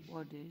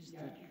what is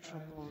the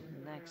triple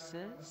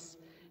nexus,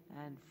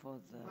 and for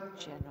the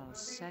General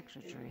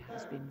Secretary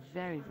has been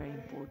very, very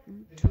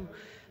important to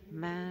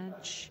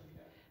match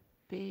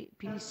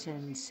peace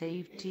and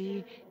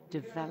safety,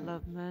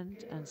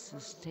 development and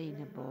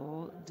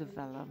sustainable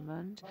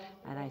development.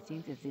 And I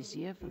think that this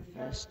year, for the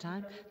first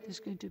time, there's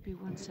going to be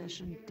one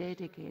session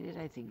dedicated,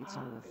 I think it's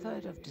on the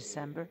 3rd of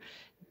December,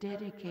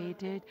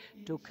 dedicated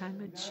to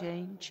climate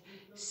change,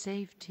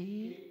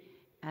 safety,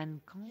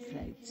 and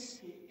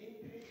conflicts.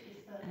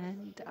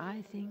 And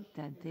I think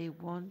that they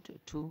want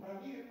to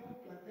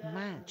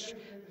match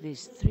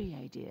these three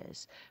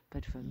ideas.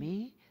 But for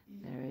me,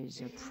 there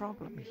is a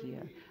problem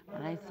here,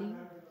 and I think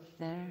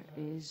there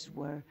is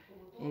where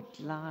it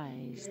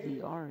lies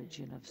the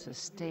origin of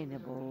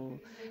sustainable,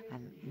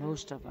 and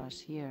most of us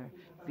here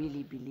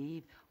really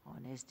believe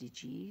on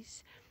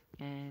SDGs,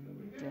 and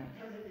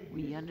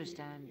we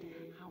understand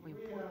how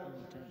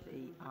important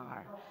they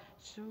are.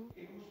 So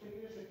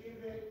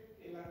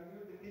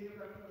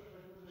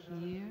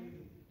here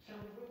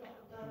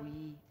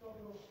we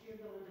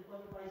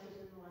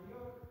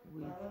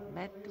we've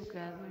met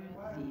together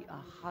the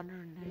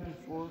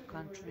 194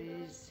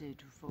 countries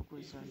to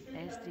focus on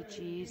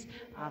SDGs,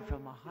 and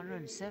from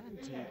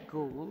 170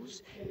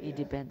 goals, it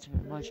depends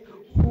very much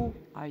who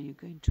are you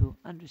going to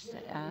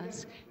understand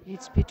as.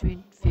 It's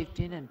between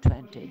 15 and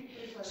 20.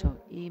 So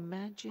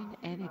imagine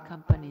any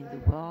company in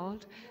the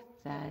world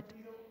that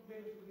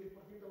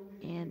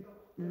in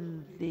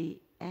the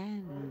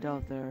end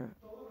of their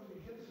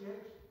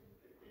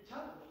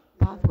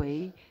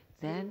pathway,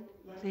 then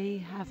they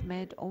have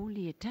met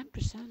only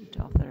 10%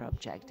 of their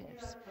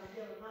objectives.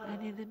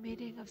 And in the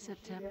meeting of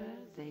September,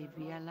 they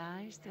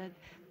realized that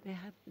they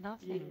had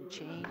nothing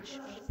changed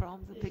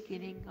from the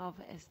beginning of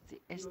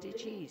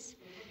SDGs.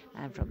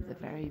 And from the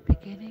very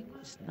beginning,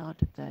 it's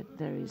not that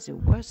there is a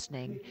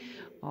worsening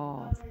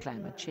of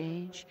climate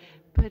change,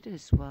 but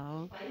as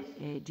well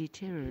a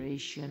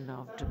deterioration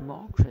of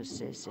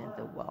democracies in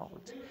the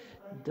world.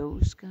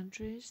 Those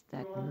countries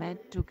that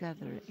met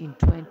together in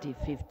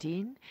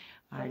 2015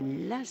 are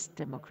less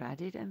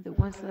democratic, and the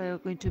ones that are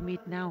going to meet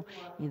now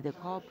in the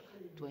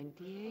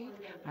COP28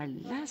 are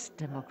less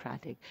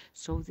democratic.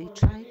 So they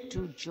try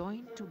to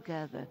join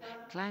together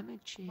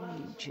climate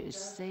change,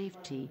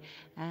 safety,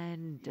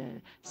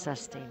 and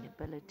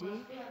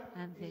sustainability,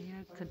 and they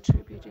are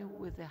contributing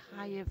with a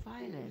higher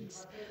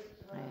violence.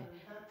 Uh,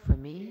 for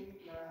me,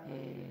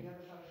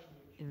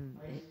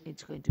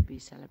 it's going to be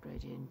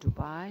celebrated in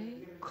Dubai,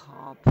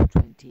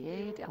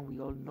 COP28, and we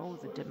all know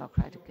the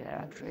democratic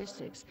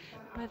characteristics.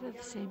 But at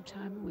the same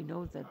time, we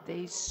know that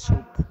they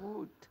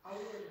support,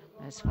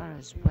 as far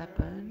as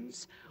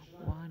weapons,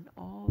 one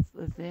of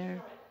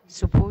their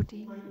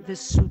supporting the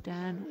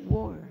Sudan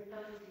war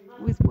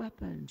with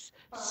weapons.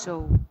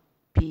 So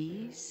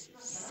peace,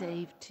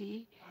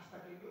 safety,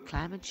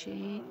 climate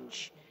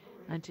change,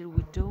 until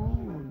we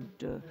don't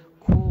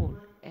call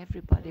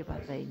everybody by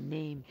their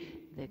name,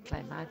 the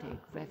climatic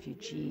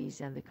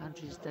refugees and the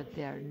countries that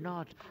they are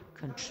not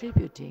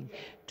contributing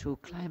to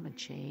climate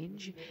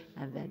change,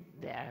 and that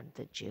they are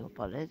the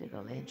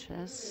geopolitical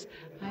interests,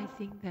 I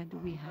think that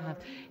we have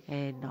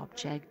an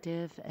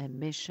objective, a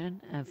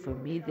mission, and for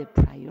me the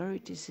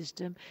priority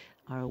system,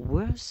 our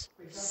worst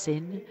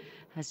sin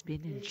has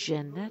been a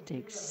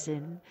genetic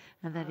sin,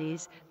 and that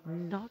is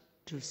not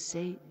to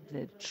say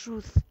the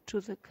truth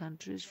to the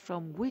countries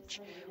from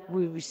which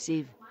we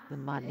receive the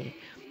money.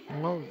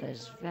 Well,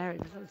 there's very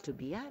little to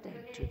be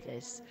added to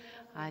this.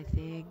 I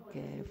think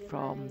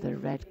from the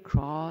Red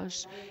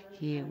Cross,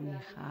 here we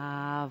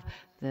have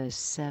the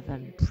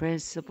 7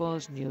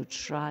 principles,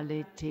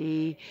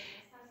 neutrality,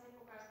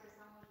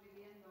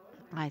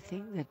 I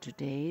think that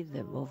today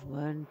the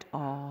movement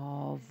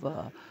of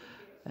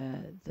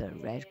the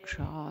Red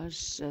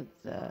Cross,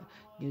 the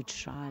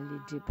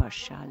neutrality,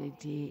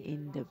 partiality,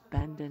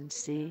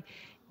 independency,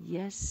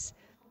 yes,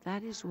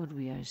 that is what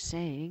we are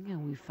saying,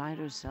 and we find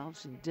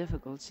ourselves in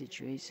difficult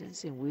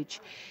situations in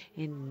which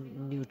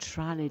in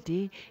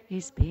neutrality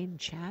is being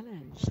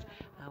challenged,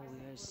 and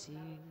we are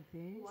seeing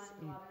this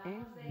in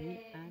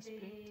every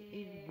aspect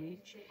in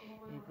which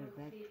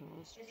the Red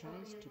Cross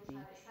tries to be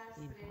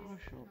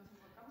impartial.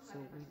 So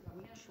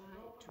we try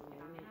to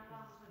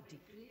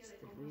decrease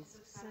the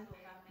risks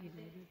in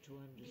order to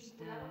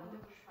understand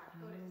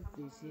how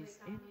this is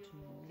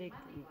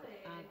interlinked with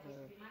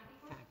other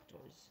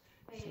factors.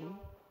 So here,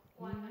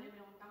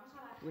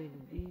 when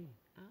we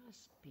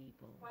ask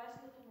people,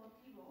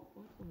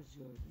 what was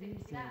your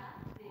reason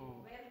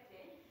of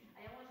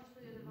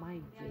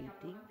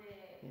migrating?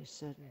 There are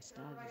certain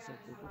studies of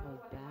the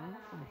World Bank,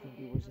 I think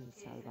it was in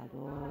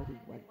Salvador, in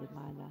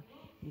Guatemala,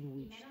 in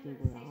which they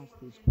were asked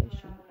this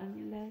question,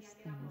 and less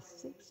than a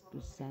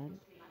 6%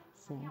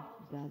 said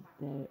that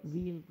the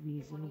real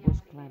reason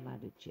was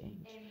climate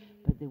change.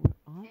 But there were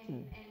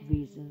other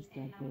reasons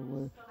that they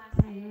were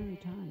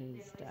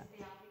prioritized.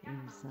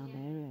 In some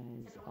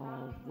areas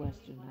of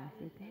Western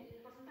Africa,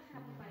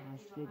 they were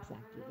asked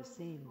exactly the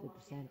same. The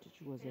percentage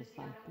was at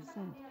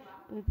 5%.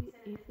 But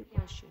if the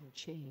question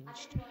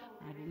changed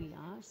and we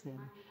asked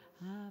them,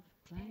 have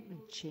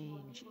climate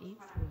change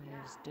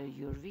influenced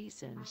your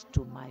reasons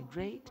to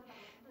migrate?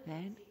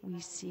 Then we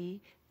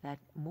see that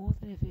more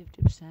than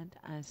 50%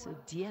 answered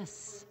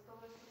yes.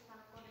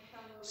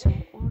 So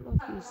all of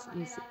this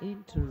is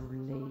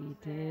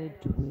interrelated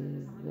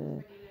with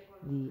the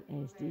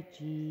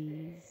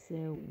SDGs,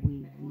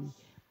 with the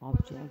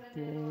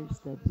objectives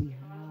that we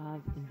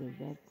have in the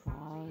Red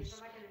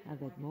Cross, and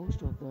that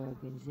most of the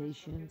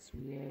organizations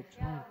we are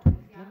trying to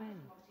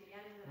implement.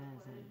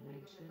 As I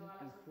mentioned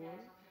before,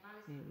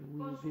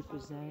 we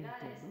represent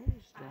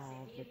most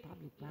of the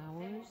public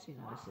powers in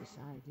our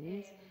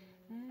societies,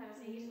 and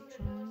we are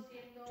trying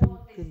to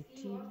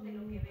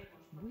continue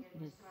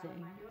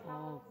witnessing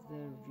of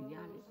the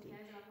reality,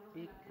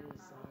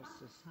 because our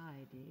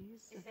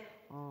societies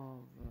of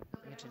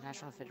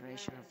International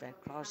Federation of Red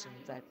Cross and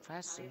Red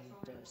Crescent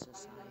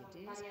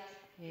societies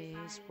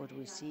is what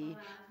we see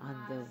on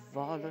the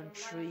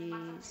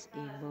voluntaries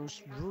in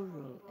most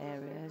rural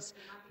areas,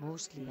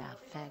 mostly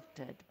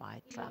affected by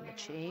climate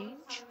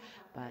change,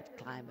 but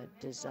climate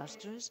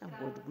disasters. And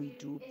what we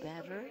do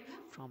better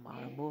from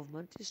our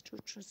movement is to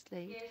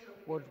translate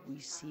what we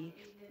see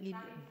in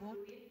what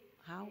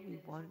how we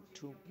want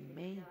to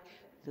make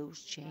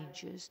those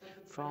changes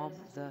from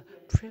the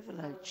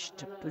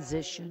privileged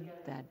position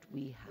that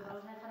we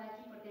have.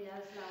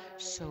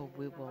 So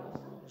we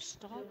will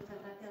stop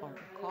for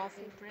a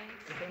coffee break.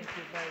 Thank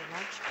you very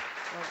much.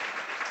 Well,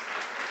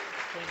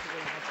 thank you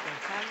very much,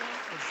 Gonzalo,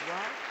 as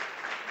well.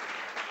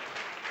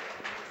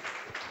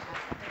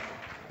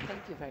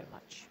 Thank you very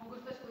much. Un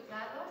gusto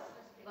escucharlos.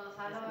 It's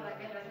Gonzalo, been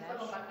Raquel, a gracias por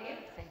compartir,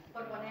 pleasure. Thank you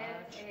por very poner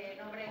much,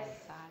 nombres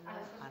a las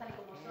Gonzalo cosas and tal y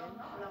como Raquel, son,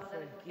 ¿no? Hablamos de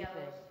for giving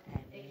refugiados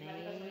a climáticos y name,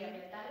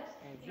 medioambientales.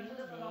 a Y real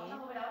nosotros nos vamos a name.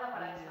 mover ahora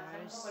para We descansar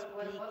are un poco el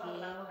cuerpo, el speaking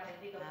lado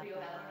calentito, frío,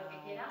 cada uno lo que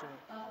about quiera.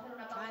 Vamos a hacer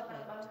una pausa para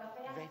tomar un climate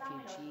café hasta menos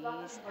cuarto y refugees,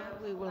 nos and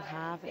volvemos we a will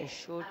juntar aquí, have a ¿sí?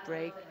 short Hasta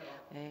break, luego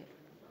de nuevo.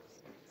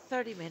 a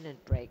 30-minute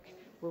break.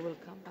 We will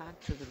come back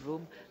to the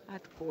room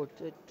at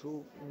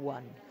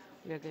 1:45.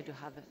 We are going to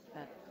have a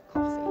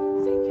coffee.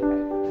 Thank you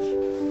very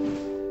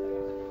much.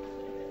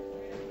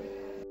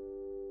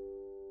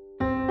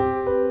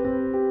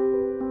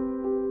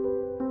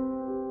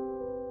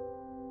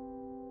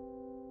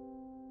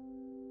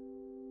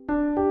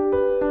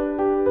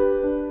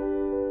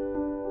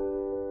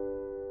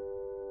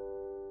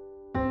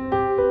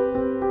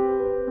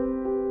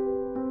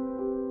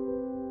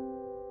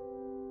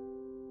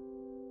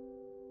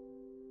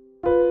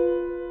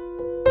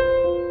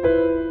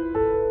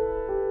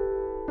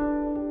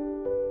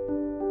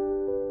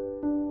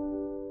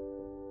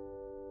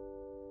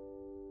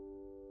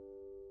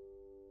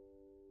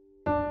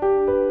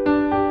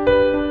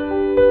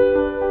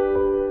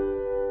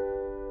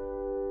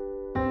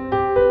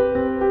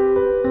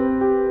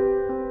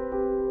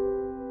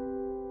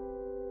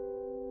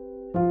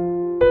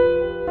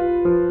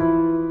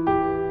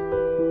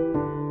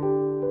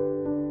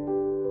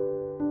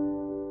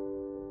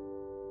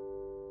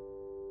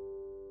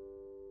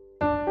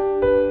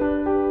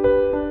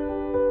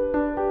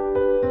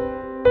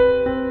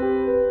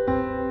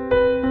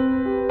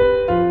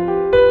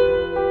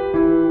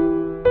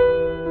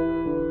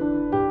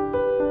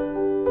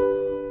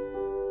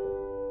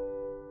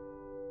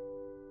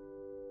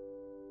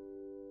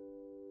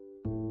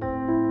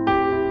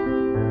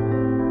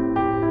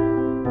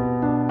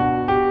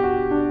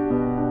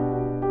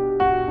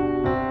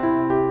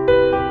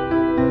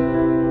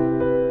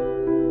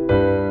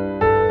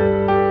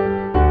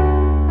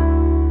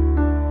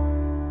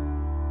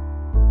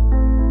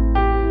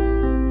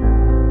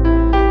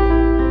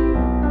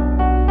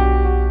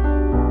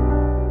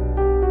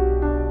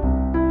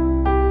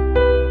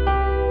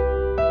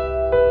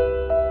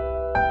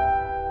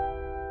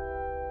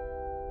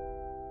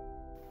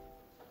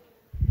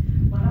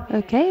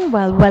 Okay,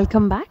 well,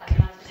 welcome back.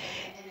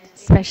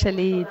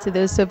 Especially to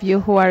those of you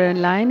who are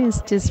online, it's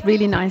just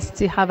really nice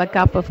to have a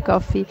cup of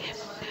coffee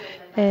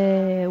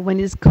when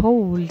it's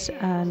cold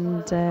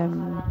and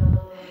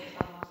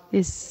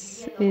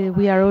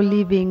we are all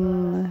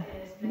living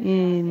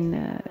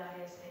in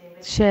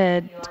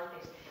shared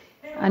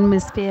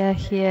atmosphere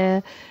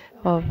here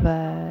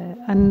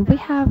and we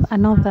have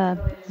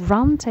another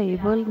round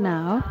table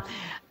now,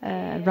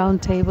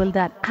 round table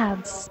that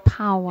adds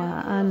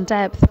power and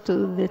depth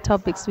to the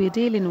topics we're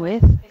dealing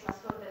with.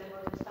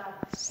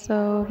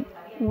 So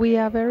we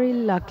are very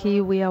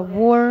lucky. We are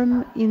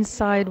warm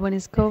inside when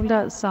it's cold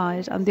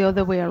outside and the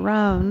other way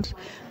around.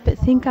 But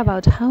think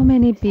about how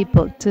many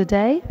people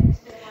today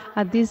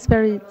at this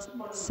very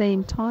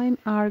same time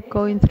are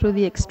going through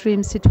the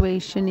extreme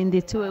situation in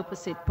the two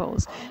opposite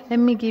poles. Let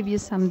me give you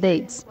some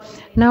dates.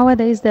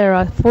 Nowadays there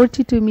are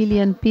 42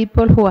 million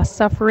people who are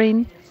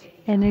suffering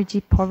energy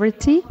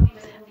poverty,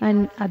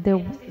 and at the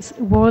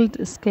world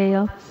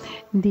scale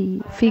the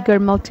figure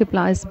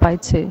multiplies by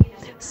 2.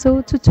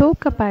 So to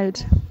talk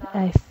about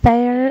a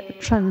fair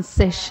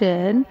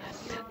transition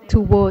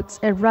towards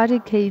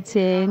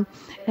eradicating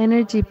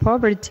energy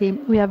poverty,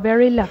 we are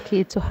very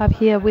lucky to have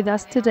here with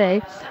us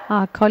today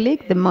our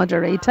colleague, the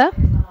moderator,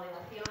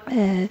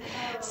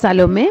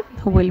 Salome,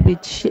 who will be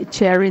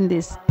chairing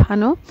this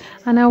panel.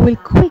 And I will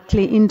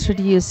quickly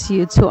introduce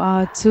you to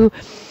our two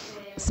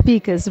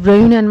speakers,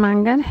 Ronan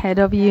Mangan, Head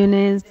of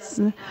Units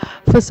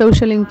for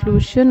Social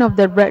Inclusion of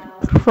the Red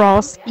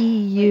Cross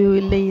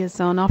EU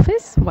Liaison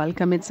Office.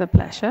 Welcome, it's a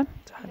pleasure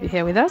to have you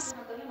here with us.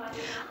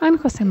 And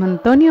Jose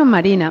Antonio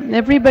Marina.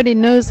 Everybody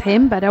knows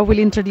him, but I will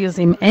introduce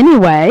him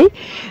anyway,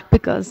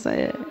 because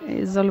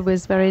it's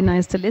always very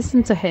nice to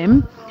listen to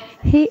him.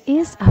 He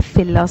is a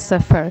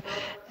philosopher,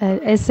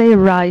 an essay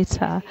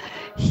writer.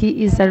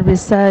 He is a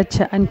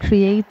researcher and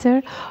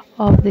creator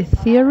of the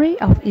theory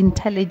of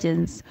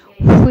intelligence,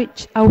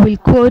 which I will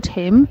quote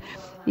him,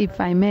 if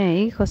I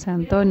may, Jose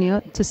Antonio,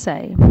 to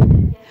say: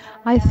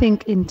 I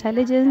think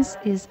intelligence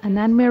is an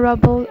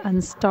admirable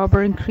and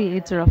stubborn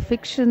creator of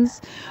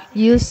fictions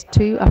used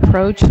to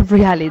approach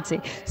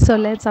reality. So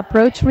let's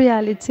approach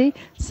reality.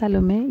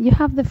 Salome, you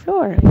have the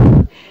floor.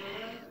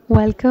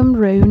 Welcome,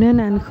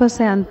 Ronan and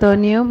Jose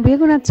Antonio. We're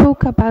going to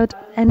talk about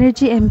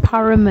energy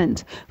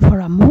empowerment for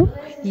a more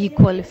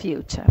equal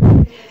future.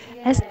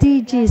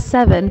 SDG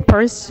 7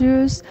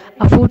 pursues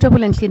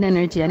affordable and clean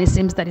energy, and it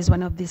seems that is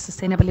one of the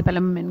Sustainable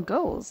Development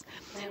Goals,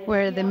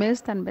 where the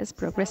most and best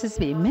progress is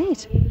being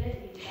made.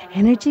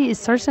 Energy is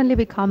certainly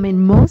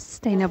becoming more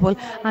sustainable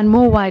and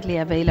more widely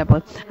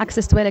available.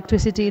 Access to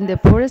electricity in the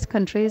poorest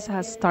countries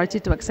has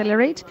started to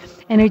accelerate.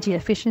 Energy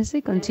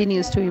efficiency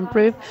continues to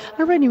improve,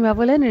 and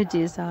renewable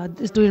energies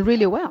is doing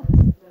really well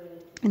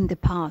in the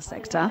power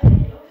sector.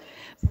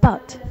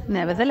 But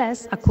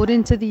nevertheless,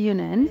 according to the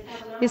UN,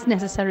 it's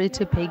necessary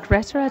to pay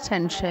greater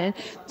attention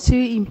to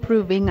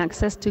improving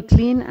access to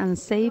clean and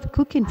safe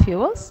cooking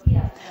fuels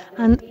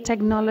and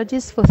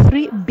technologies for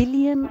 3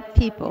 billion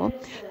people,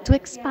 to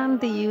expand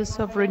the use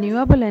of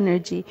renewable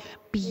energy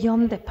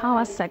beyond the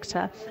power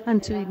sector,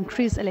 and to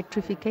increase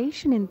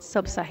electrification in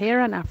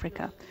sub-Saharan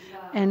Africa.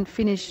 And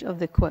finish of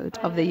the quote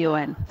of the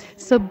UN.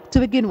 So to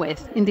begin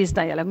with, in this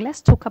dialogue,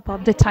 let's talk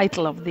about the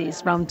title of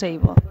this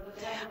roundtable.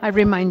 I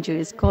remind you,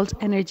 it's called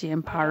Energy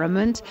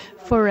Empowerment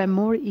for a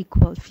More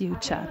Equal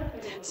Future.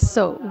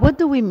 So what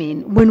do we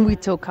mean when we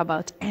talk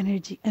about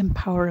energy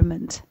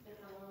empowerment?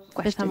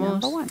 Question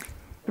number one.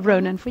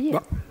 Ronan, for you.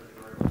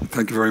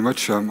 Thank you very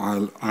much.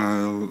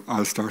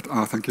 I'll start.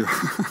 Thank you.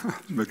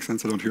 Makes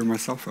sense. I don't hear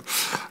myself.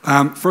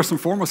 First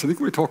and foremost, I think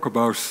when we talk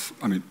about,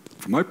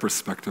 from my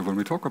perspective, when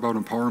we talk about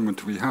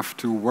empowerment, we have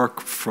to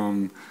work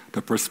from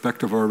the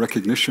perspective or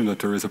recognition that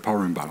there is a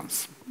power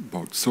imbalance,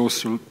 both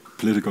social,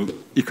 political,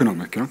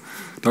 economic.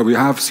 That we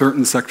have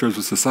certain sectors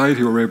of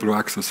society who are able to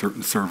access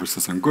certain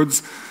services and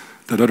goods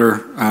that other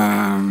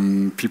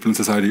people in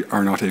society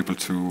are not able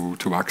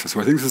to access.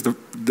 So I think this is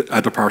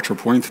a departure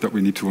point that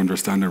we need to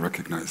understand and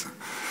recognize.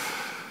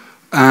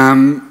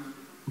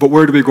 But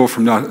where do we go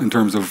from that in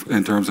terms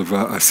of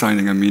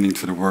assigning a meaning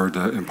to the word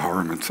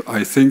empowerment?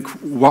 I think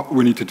what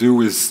we need to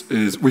do is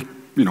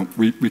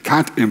we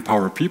can't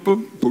empower people,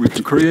 but we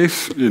can create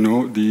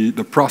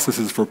the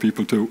processes for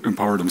people to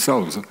empower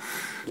themselves.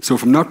 So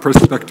from that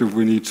perspective,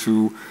 we need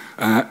to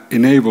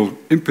enable,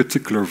 in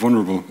particular,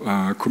 vulnerable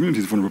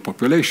communities, vulnerable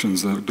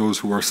populations, those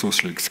who are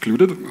socially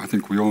excluded. I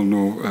think we all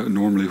know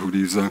normally who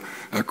these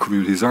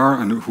communities are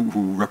and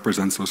who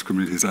represents those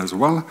communities as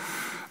well.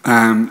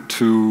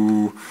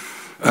 To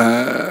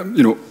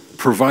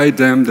provide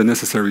them the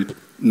necessary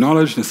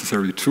knowledge,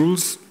 necessary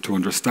tools to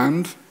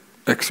understand,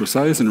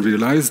 exercise and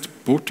realize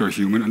both their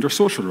human and their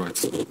social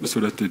rights, so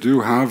that they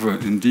do have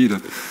indeed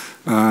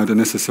the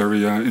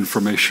necessary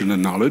information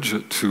and knowledge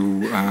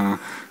to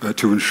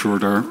ensure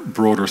their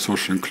broader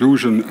social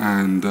inclusion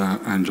and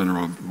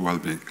general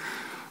well-being.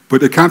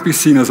 But it can't be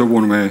seen as a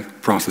one-way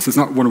process. It's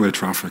not one-way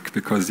traffic,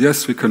 because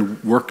yes, we can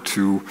work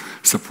to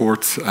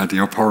support the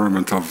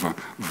empowerment of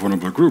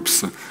vulnerable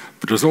groups,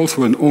 but there's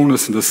also an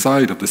onus on the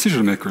side of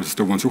decision makers,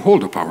 the ones who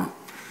hold the power,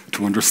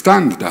 to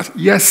understand that,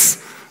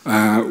 yes,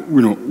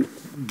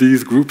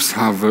 these groups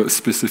have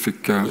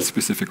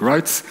specific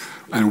rights,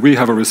 and we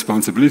have a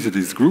responsibility to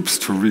these groups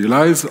to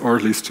realize, or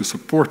at least to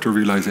support the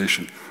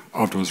realization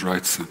of those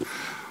rights.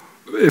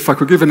 If I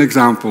could give an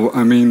example,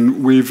 I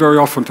mean, we very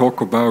often talk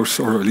about,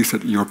 or at least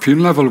at European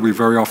level, we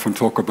very often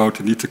talk about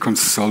the need to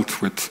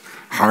consult with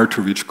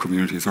hard-to-reach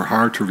communities or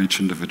hard-to-reach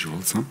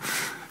individuals.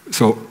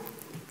 So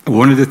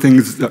one of the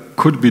things that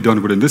could be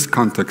done within this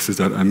context is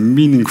that a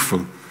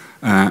meaningful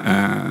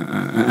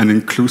and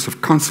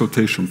inclusive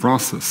consultation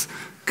process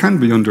can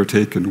be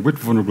undertaken with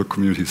vulnerable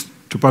communities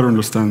to better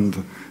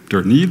understand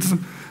their needs,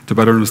 to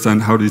better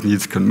understand how these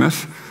needs can be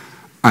met,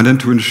 and then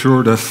to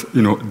ensure that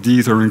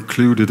these are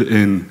included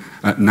in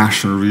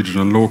national,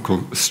 regional, and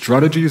local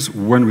strategies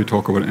when we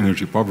talk about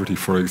energy poverty,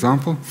 for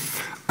example,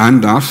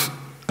 and that,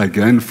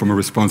 again, from a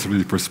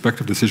responsibility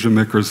perspective, decision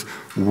makers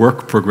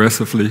work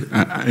progressively,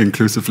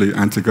 inclusively,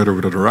 and together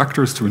with other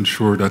actors to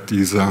ensure that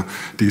these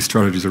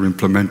strategies are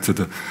implemented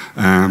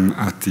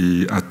at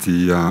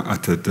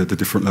the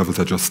different levels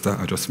I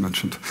just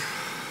mentioned.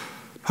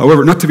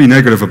 However, not to be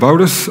negative about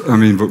it, I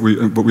mean, but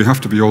we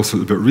have to be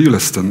also a bit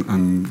realist,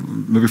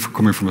 and maybe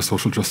coming from a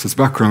social justice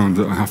background,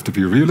 I have to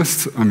be a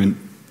realist. I mean,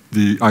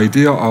 the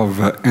idea of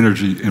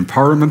energy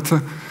empowerment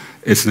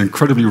is an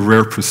incredibly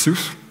rare pursuit.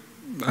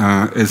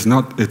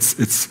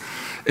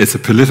 It's a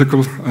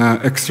political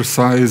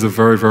exercise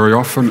very, very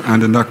often,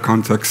 and in that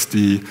context,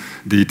 the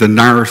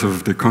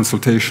narrative, the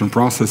consultation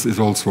process is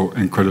also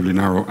incredibly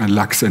narrow and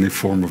lacks any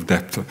form of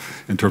depth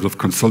in terms of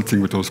consulting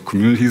with those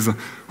communities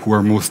who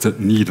are most at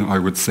need, I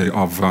would say,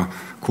 of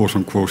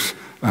quote-unquote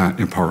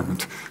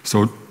empowerment.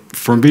 So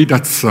for me,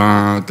 that's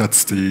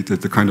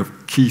the kind of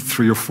key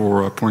 3 or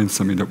 4 points,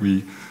 I mean, that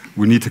we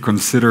need to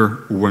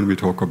consider when we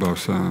talk about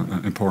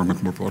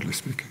empowerment more broadly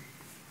speaking.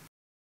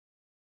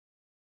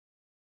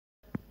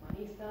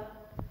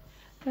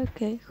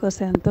 Okay,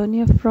 Jose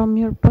Antonio, from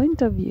your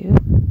point of view,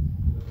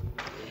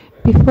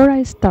 before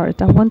I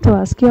start, I want to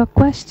ask you a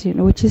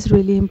question which is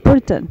really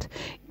important,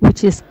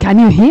 which is, can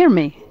you hear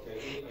me?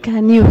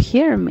 Can you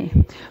hear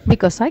me?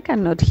 Because I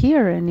cannot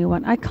hear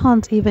anyone. I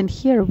can't even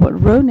hear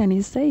what Ronan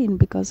is saying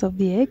because of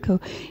the echo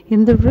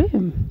in the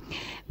room.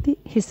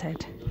 He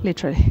said,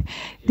 literally,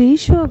 the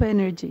issue of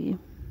energy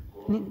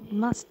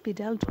must be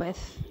dealt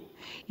with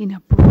in a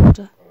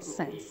broader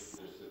sense,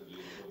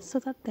 so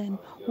that then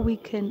we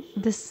can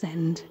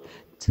descend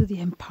to the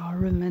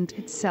empowerment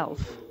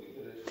itself.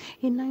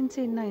 In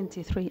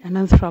 1993, an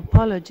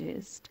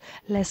anthropologist,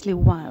 Leslie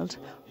Wild,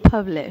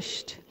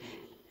 published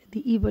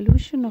The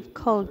Evolution of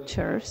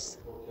Cultures,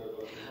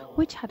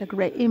 which had a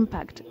great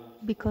impact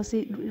because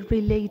it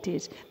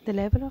related the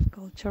level of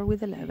culture with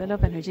the level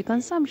of energy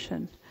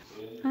consumption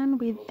and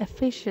with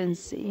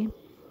efficiency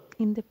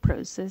in the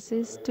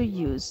processes to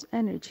use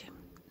energy.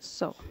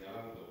 So,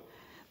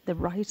 the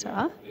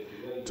writer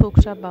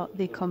talked about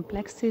the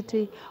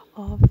complexity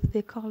of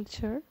the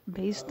culture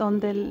based on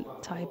the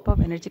type of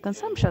energy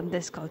consumption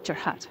this culture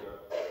had.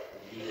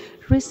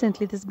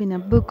 Recently, there's been a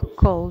book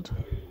called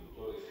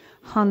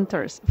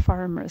Hunters,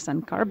 Farmers,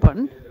 and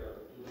Carbon,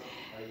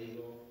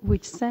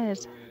 which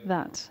says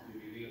that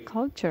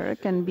culture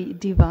can be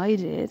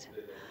divided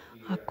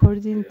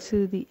according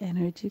to the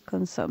energy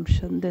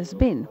consumption there's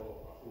been,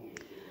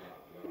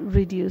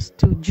 reduced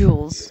to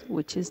joules,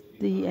 which is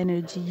the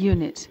energy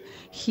unit.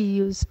 He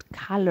used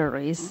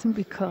calories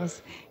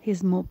because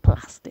he's more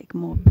plastic,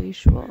 more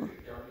visual.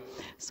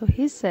 So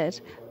he said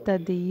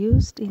that the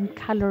used in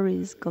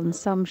calories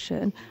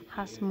consumption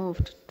has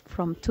moved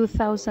from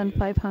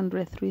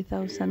 2,500,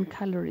 3,000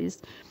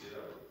 calories,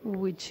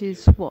 which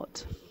is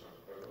what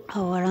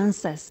our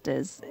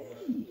ancestors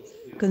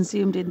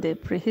consumed in the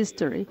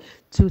prehistory,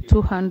 to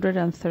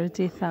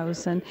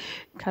 230,000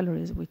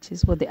 calories, which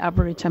is what the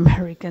average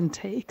American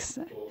takes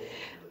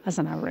as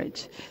an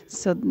average.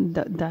 So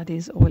that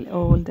is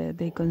all that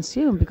they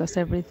consume, because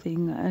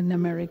everything an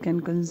American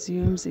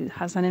consumes, it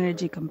has an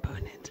energy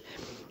component.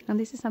 And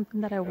this is something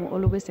that I will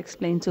always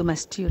explain to my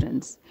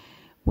students.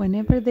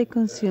 Whenever they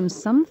consume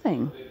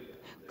something,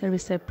 there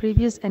is a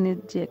previous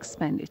energy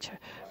expenditure,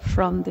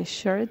 from the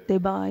shirt they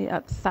buy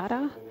at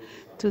Zara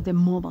to the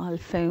mobile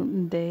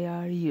phone they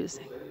are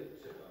using.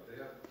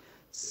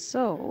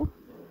 So,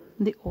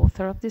 the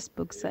author of this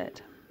book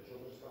said,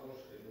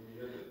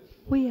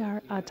 we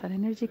are at an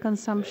energy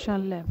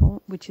consumption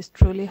level which is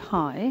truly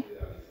high,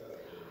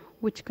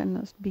 which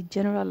cannot be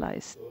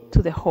generalized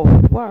to the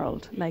whole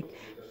world. Like,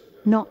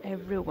 not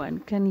everyone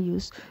can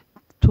use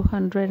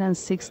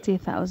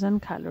 260,000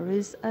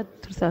 calories a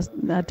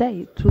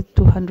day, to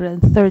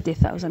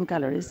 230,000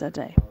 calories a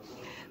day.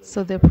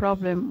 So the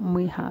problem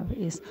we have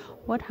is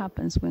what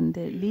happens when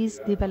the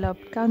least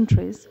developed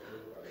countries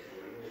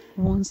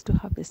wants to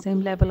have the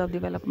same level of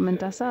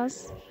development as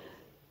us,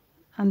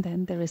 and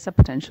then there is a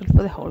potential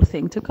for the whole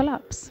thing to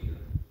collapse.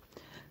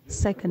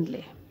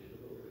 Secondly,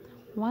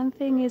 one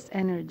thing is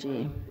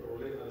energy,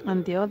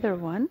 and the other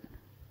one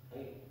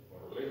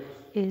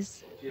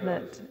is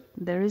that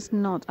there is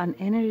not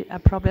a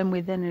problem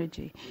with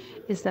energy.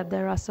 It's that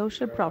there are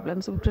social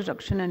problems with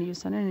production and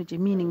use of energy,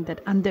 meaning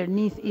that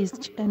underneath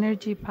each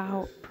energy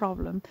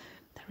problem,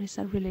 there is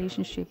a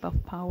relationship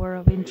of power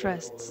of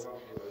interests.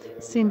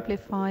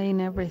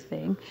 Simplifying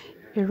everything,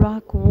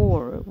 Iraq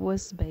war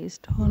was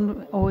based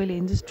on oil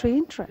industry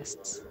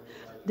interests.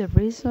 The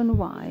reason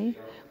why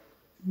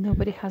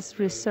nobody has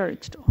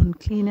researched on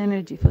clean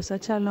energy for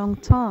such a long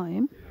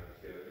time,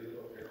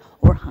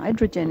 or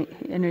hydrogen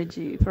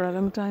energy for a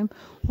long time,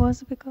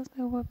 was because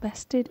there were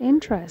vested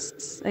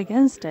interests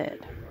against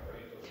it.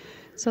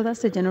 So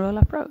that's the general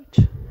approach,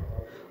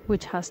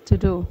 which has to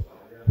do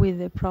with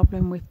the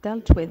problem we've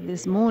dealt with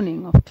this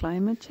morning of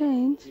climate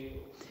change,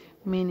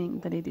 meaning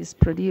that it is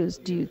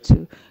produced due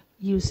to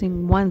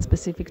using one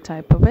specific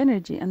type of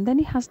energy. And then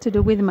it has to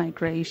do with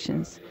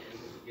migrations.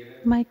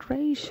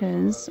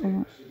 Migrations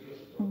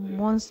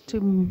wants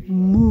to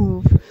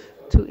move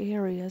to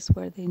areas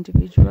where the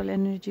individual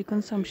energy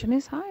consumption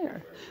is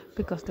higher,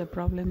 because the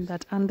problem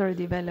that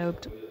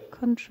underdeveloped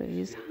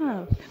countries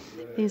have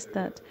is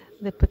that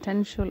the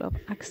potential of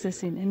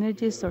accessing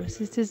energy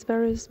sources is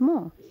very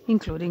small,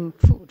 including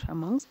food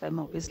amongst them,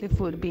 obviously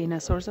food being a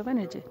source of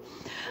energy.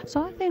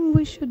 So I think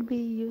we should be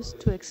used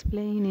to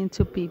explaining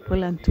to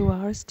people and to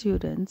our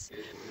students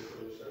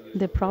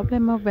the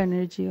problem of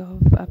energy,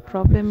 of a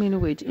problem in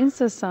which in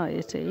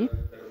society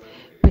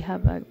we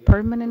have a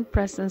permanent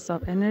presence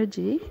of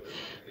energy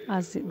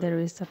as there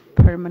is a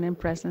permanent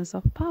presence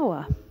of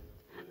power,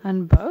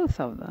 and both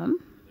of them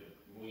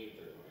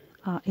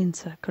are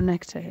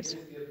interconnected.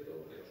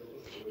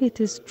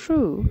 It is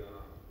true,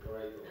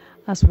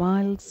 as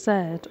Wilde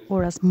said,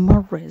 or as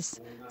Morris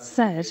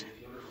said,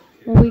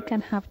 we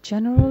can have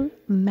general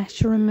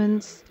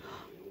measurements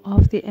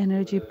of the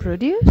energy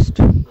produced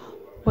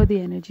or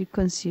the energy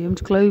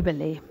consumed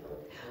globally.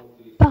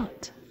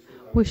 But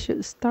we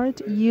should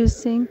start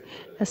using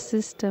a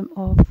system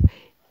of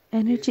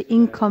energy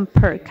income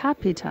per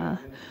capita,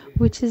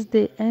 which is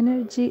the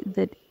energy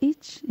that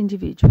each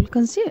individual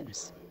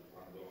consumes.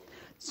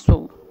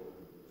 So,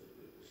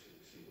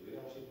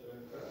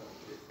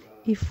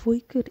 if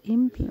we could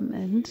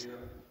implement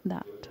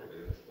that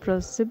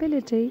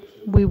possibility,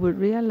 we would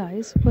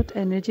realize what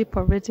energy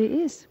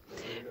poverty is.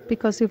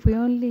 Because if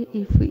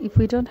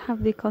we don't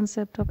have the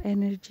concept of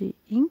energy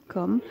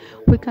income,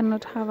 we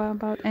cannot have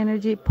about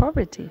energy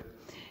poverty.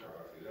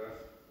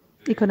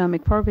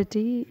 Economic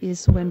poverty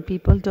is when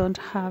people don't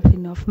have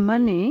enough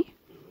money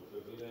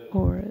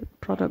or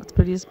products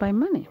produced by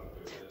money.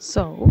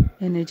 So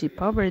energy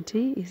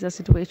poverty is a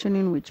situation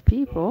in which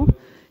people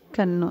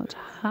cannot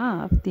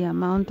have the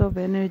amount of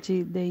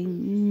energy they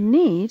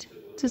need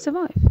to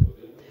survive.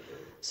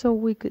 So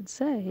we could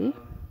say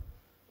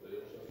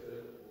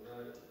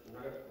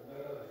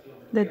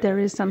that there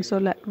is some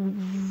sort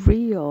of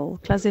real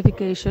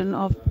classification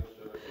of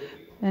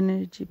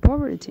energy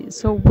poverty.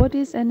 So what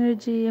is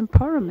energy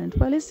empowerment?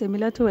 Well, it's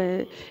similar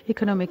to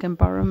economic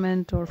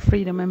empowerment or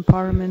freedom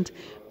empowerment,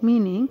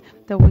 meaning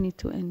that we need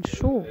to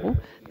ensure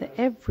that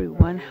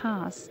everyone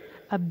has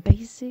a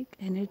basic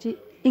energy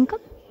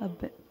income,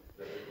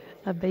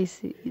 a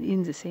basic,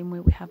 in the same way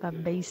we have a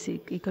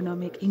basic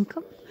economic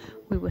income,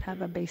 we would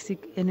have a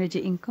basic energy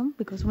income,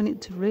 because we need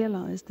to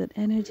realize that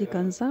energy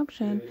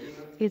consumption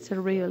is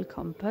a real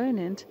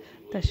component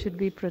that should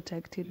be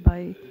protected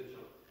by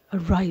a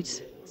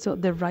right. So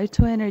the right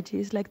to energy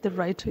is like the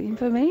right to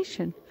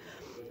information.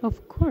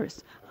 Of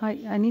course,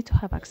 I need to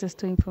have access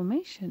to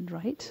information,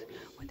 right?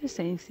 Well, the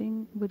same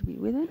thing would be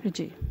with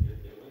energy.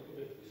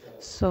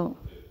 So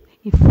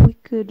if we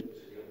could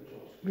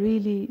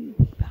really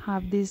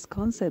have these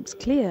concepts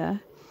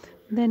clear,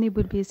 then it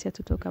would be easier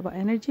to talk about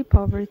energy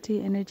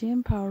poverty, energy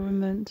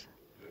empowerment,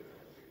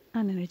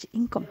 and energy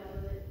income.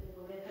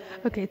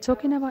 Okay,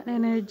 talking about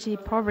energy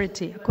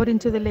poverty, according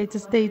to the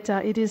latest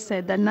data, it is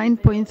said that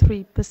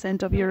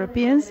 9.3% of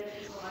Europeans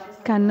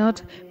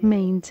cannot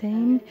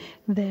maintain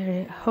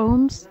their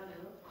homes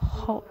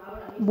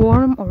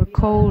warm or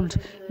cold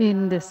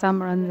in the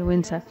summer and the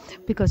winter,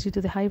 because due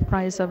to the high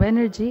price of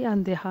energy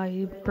and the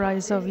high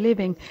price of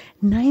living.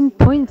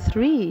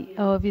 9.3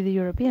 of the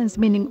Europeans,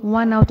 meaning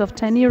 1 out of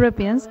 10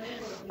 Europeans,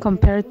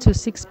 compared to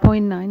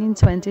 6.9 in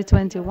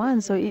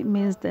 2021. So it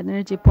means that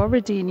energy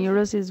poverty in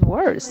euros is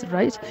worse,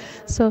 right?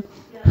 So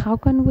how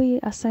can we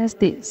assess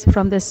this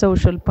from the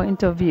social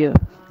point of view?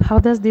 How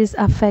does this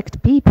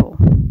affect people?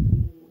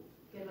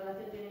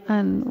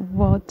 And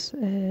what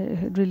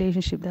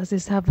relationship does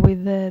this have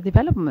with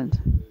development?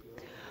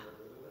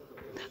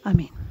 I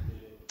mean,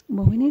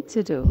 what we need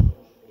to do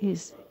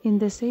is, in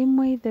the same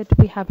way that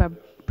we have a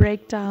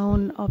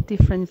breakdown of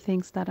different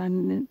things that are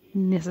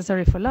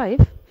necessary for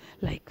life,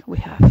 like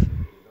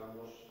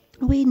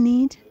we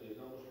need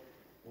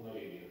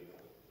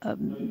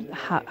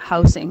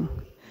housing.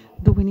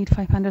 Do we need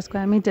 500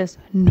 square meters?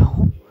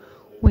 No.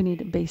 We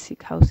need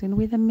basic housing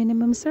with a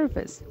minimum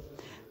surface.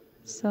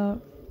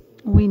 So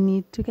we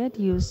need to get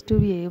used to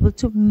be able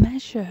to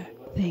measure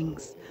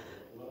things.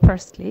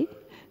 Firstly,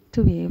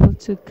 to be able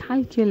to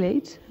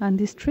calculate and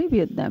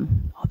distribute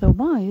them.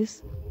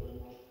 Otherwise,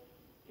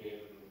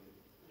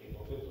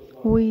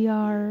 we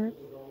are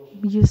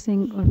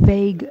using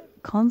vague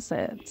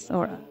concepts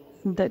or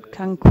that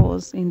can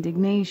cause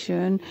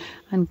indignation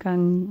and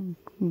can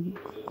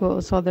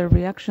cause other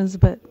reactions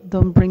but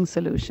don't bring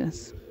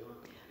solutions.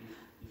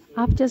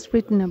 I've just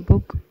written a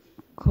book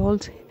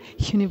called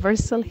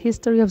Universal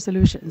History of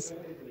Solutions.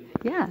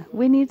 Yeah,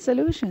 we need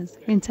solutions.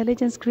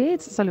 Intelligence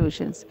creates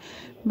solutions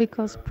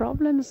because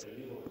problems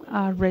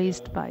are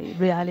raised by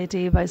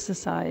reality, by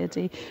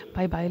society,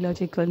 by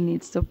biological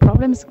needs. So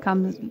problems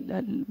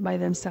come by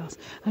themselves.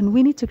 And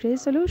we need to create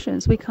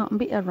solutions. We can't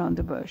be around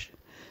the bush.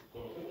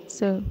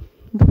 So,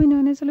 do we know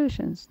any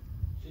solutions?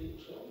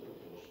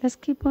 Let's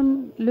keep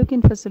on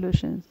looking for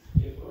solutions.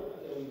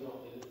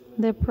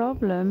 The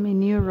problem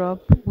in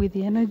Europe with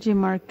the energy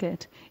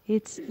market,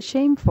 it's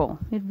shameful.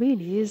 It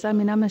really is. I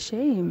mean, I'm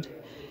ashamed.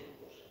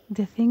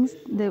 The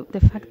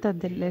fact that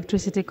the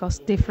electricity costs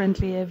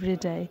differently every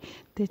day,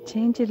 the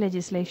change in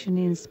legislation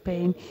in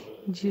Spain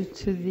due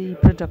to the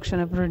production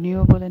of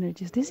renewable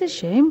energies, this is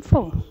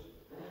shameful.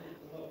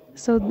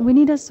 So we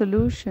need a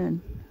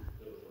solution.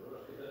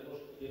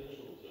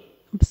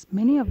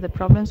 Many of the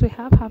problems we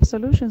have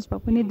solutions,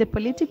 but we need the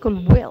political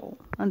will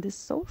and the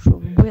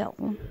social will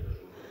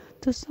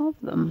to solve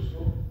them.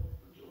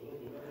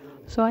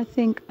 So I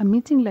think a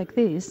meeting like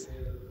this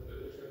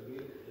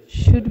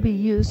should be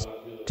used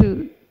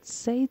to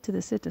say to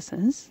the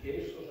citizens,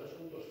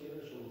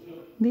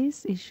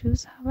 these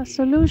issues have a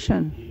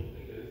solution.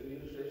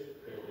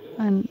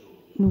 And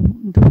do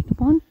we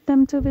want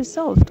them to be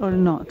solved or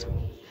not?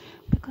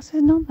 Because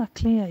it's not that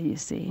clear, you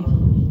see.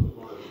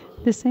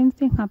 The same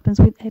thing happens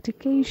with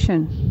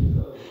education.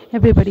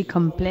 Everybody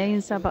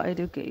complains about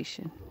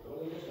education.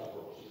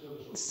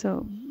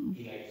 So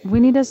we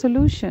need a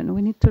solution.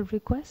 We need to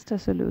request a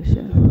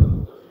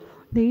solution.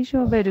 The issue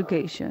of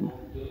education.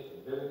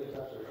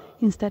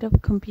 Instead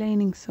of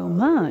complaining so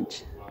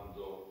much,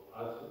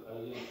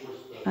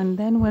 and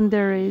then when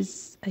there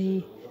is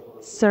a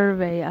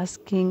survey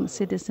asking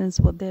citizens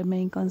what their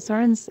main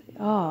concerns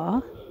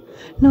are,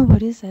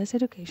 nobody says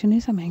education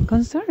is a main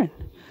concern.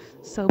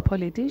 So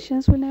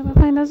politicians will never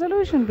find a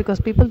solution because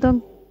people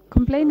don't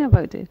complain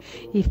about it.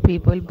 If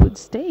people would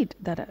state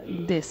that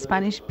the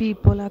Spanish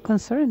people are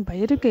concerned by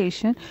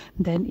education,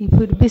 then it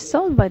would be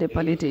solved by the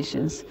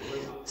politicians.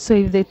 So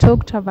if they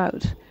talked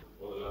about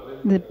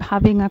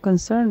having a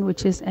concern,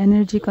 which is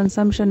energy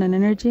consumption and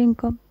energy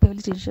income,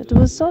 politicians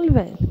will solve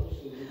it.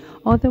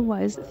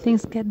 Otherwise,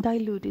 things get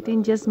diluted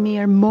in just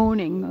mere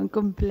moaning and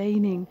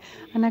complaining.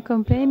 And a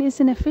complaint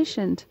is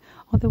inefficient.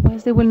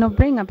 Otherwise, they will not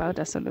bring about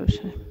a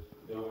solution.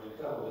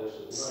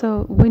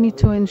 So we need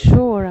to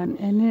ensure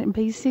an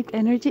basic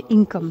energy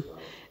income.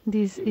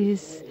 This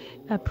is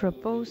a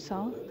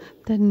proposal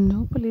that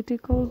no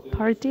political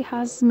party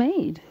has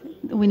made.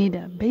 We need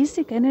a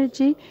basic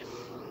energy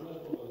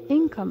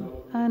income,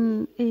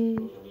 and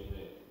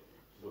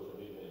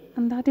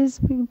that is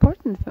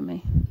important for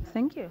me.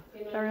 Thank you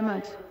very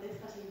much.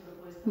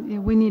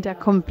 We need a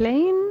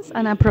complaint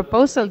and a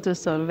proposal to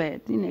solve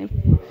it.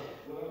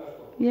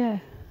 Yeah.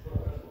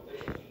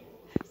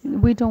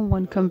 We don't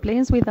want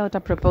complaints without a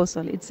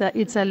proposal.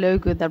 It's a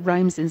logo that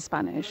rhymes in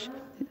Spanish.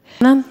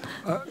 Thank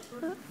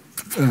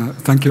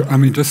you. I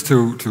mean, just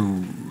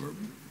to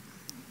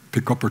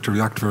pick up or to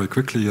react very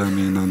quickly, I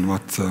mean, on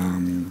what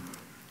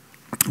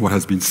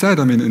has been said.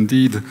 I mean,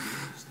 indeed,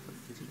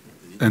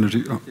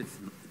 energy.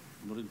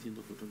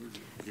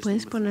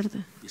 ¿Puedes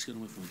ponerte?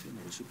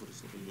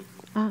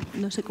 Ah,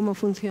 no sé cómo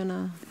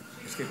funciona.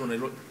 Es que con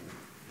el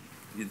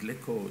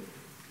eco.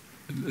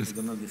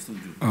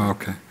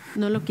 Okay.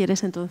 No lo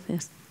quieres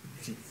entonces.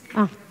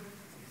 Ah,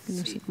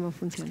 no sé cómo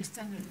funciona.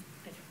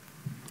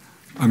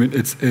 I mean,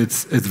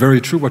 it's very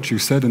true what you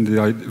said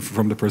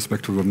from the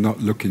perspective of not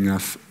looking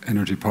at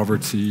energy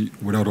poverty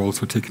without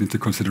also taking into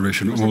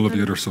consideration all of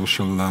the other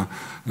social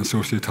and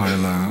societal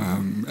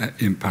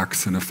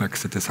impacts and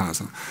effects that this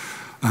has.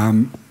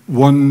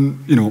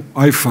 One,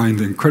 I find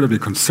incredibly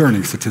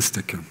concerning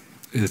statistic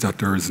is that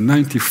there is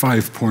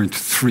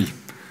 95.3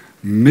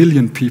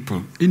 million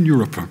people in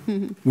Europe,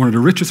 one of the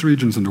richest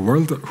regions in the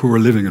world, who are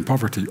living in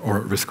poverty or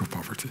at risk of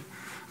poverty.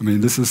 I mean,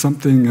 this is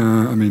something,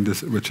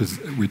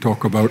 we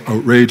talk about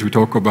outrage, we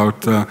talk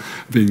about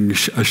being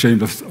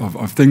ashamed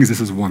of things.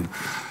 This is one.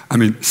 I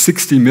mean,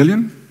 60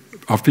 million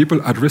of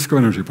people at risk of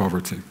energy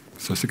poverty.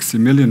 So 60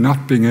 million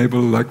not being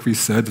able, like we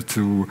said,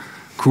 to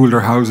cool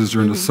their houses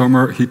during the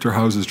summer, heat their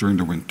houses during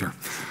the winter.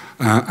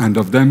 And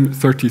of them,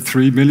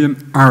 33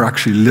 million are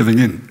actually living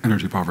in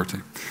energy poverty.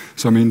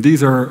 So, I mean,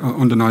 these are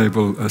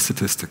undeniable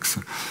statistics.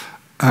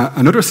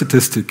 Another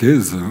statistic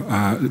is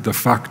the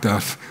fact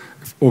that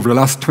over the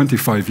last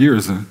 25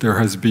 years, there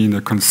has been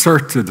a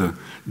concerted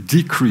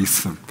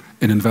decrease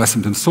in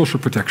investment in social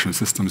protection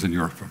systems in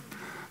Europe.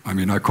 I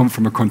mean, I come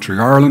from a country,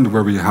 Ireland,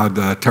 where we had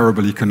a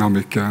terrible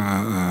economic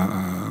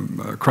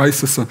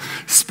crisis.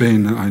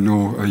 Spain, I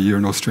know, a year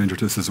no stranger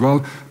to this as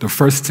well. The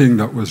first thing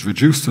that was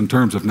reduced in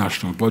terms of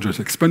national budget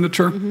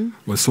expenditure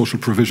was social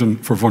provision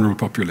for vulnerable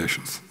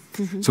populations.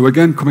 So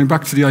again, coming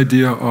back to the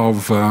idea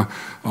of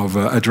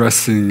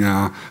addressing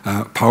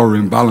power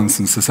imbalance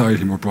in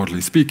society, more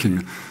broadly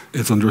speaking,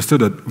 it's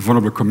understood that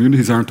vulnerable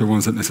communities aren't the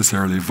ones that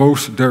necessarily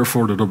vote.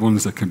 Therefore, they're the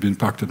ones that can be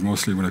impacted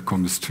mostly when it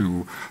comes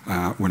to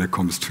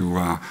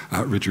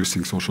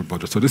reducing social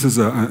budgets. So this is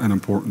an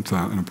important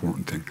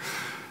thing.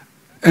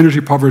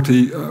 Energy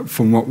poverty,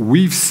 from what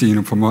we've seen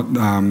and from what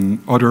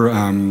other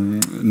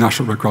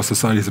National Red Cross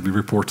societies have been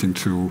reporting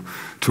to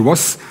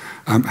us,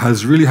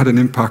 has really had an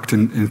impact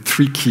in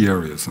three key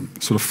areas.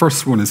 So the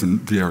first one is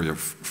in the area of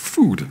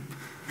food.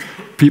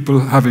 People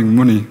having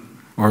money,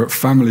 or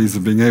families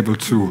being able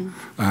to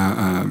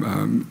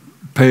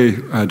pay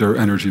their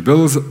energy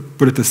bills,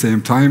 but at the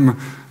same time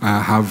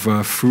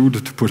have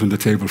food to put on the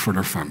table for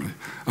their family.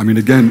 I mean,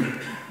 again,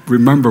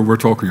 remember, we're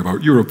talking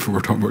about Europe,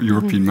 we're talking about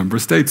European member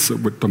states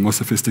with the most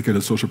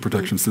sophisticated social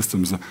protection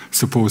systems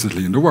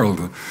supposedly in the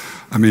world.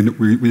 I mean,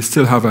 we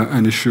still have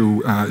an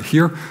issue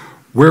here,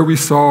 where we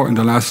saw in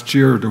the last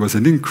year there was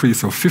an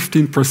increase of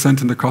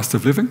 15% in the cost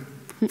of living.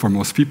 For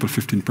most people,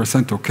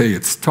 15%, okay,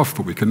 it's tough,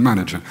 but we can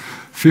manage it.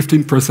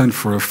 15%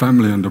 for a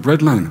family on the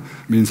breadline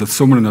means that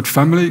someone in that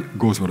family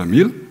goes with a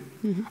meal,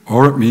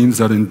 or it means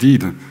that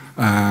indeed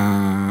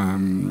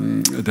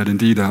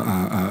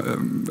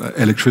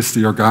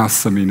electricity or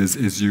gas, I mean,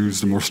 is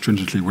used more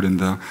stringently within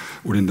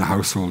the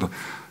household.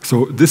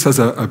 So this has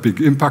a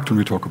big impact when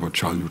we talk about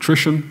child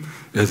nutrition.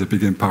 It has a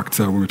big impact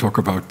when we talk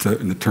about,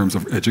 in the terms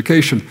of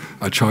education,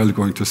 a child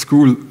going to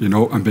school, you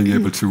know, and being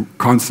able to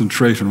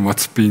concentrate on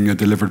what's being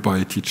delivered by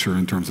a teacher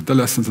in terms of the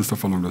lessons and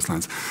stuff along those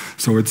lines.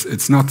 So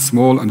it's not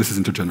small, and this is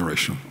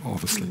intergenerational,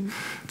 obviously.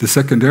 The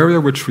second area,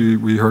 which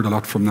we heard a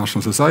lot from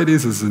national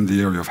societies, is in the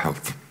area of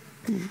health.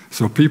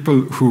 So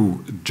people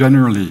who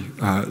generally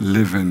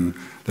live in,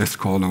 let's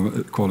call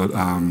it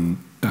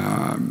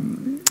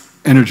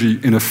energy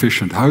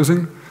inefficient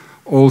housing,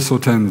 also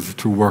tend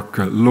to work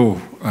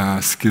low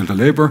skilled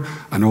labor,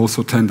 and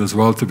also tend as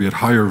well to be at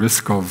higher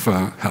risk of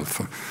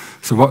health.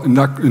 So in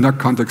that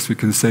context, we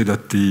can say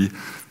that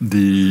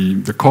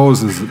the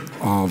causes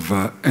of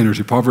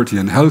energy poverty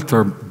and health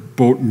are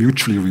both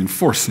mutually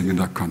reinforcing in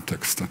that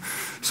context.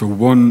 So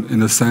one,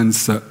 in a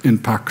sense,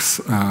 impacts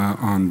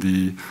on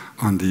the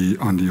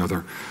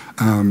other.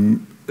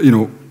 You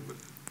know,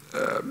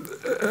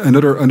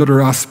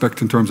 another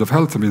aspect in terms of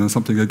health, I mean, and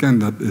something again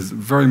that is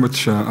very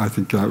much, I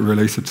think,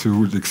 related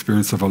to the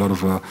experience of a lot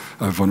of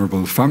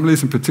vulnerable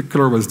families in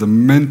particular, was the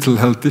mental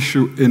health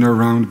issue in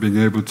around being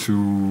able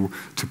to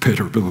pay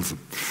their bills.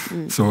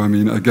 So, I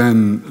mean,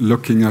 again,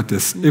 looking at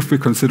this, if we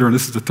consider, and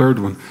this is the third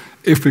one,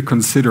 if we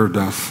consider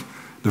that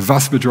the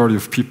vast majority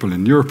of people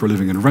in Europe are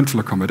living in rental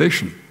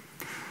accommodation,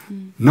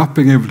 not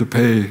being able to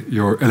pay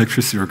your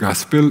electricity or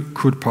gas bill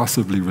could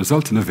possibly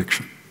result in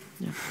eviction.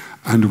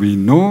 And we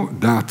know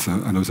that,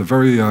 and there was a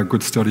very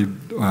good study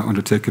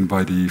undertaken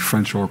by the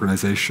French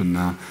organization,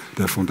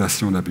 the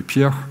Fondation d'Abbé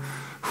Pierre,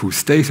 who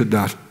stated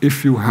that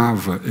if you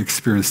have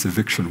experienced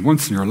eviction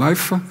once in your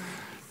life,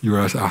 you're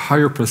at a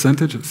higher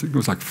percentage, I think it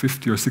was like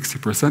 50 or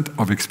 60%,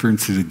 of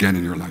experiences again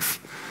in your life.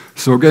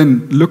 So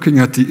again, looking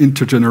at the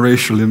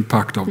intergenerational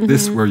impact of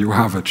this, where you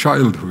have a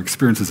child who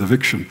experiences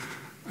eviction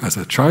as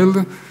a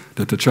child,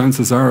 that the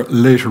chances are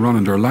later on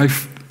in their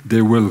life,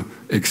 they will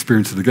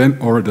experience it again,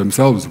 or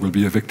themselves will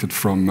be evicted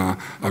from a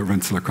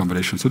rental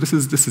accommodation. So this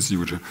is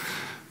huge.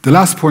 The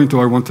last point,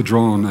 though, I want to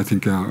draw on, I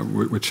think,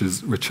 which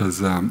has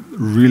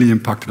really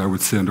impacted, I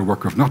would say, on the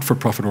work of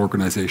not-for-profit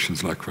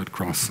organizations like Red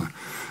Cross,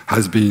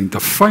 has been the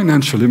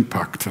financial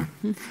impact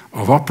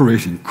of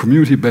operating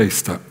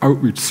community-based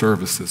outreach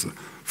services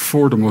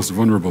for the most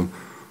vulnerable,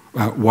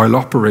 while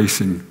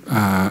operating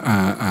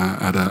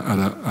at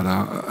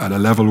a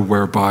level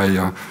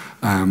whereby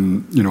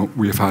you know,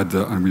 we've had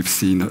and we've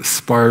seen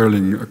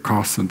spiraling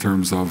costs in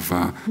terms of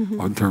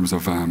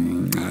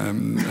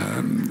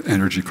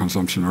energy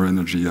consumption, or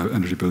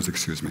energy bills,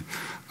 excuse me,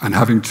 and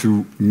having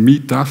to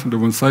meet that on the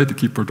one side to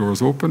keep our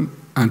doors open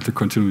and to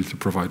continue to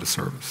provide a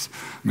service.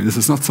 I mean, this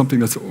is not something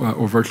that's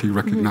overtly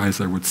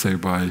recognized, I would say,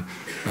 by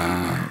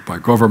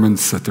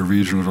governments at the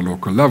regional or the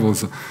local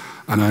levels.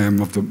 And I am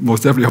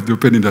most definitely of the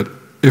opinion that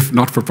if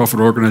not-for-profit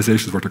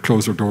organizations were to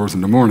close their doors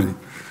in the morning,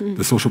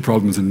 the social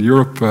problems in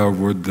Europe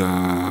would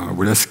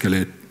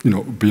escalate, you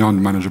know,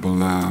 beyond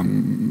manageable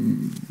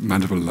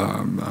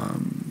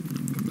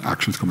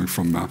actions coming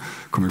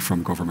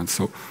from governments.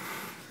 So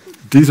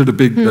these are the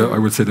big, I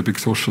would say, the big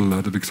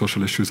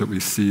social issues that we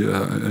see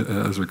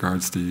as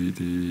regards the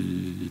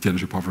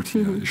energy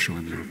poverty issue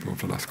in Europe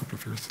over the last couple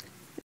of years.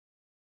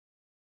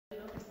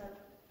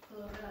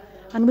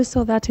 And we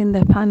saw that in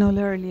the panel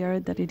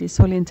earlier, that it is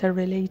all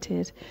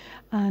interrelated.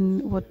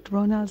 And what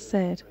Ronald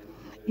said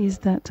is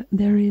that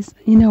there is,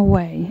 in a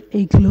way,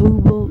 a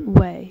global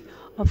way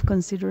of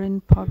considering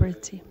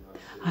poverty.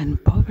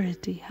 And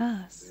poverty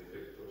has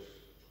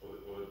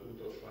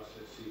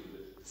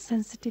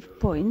sensitive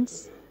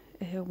points.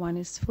 One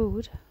is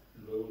food.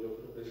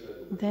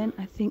 Then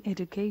I think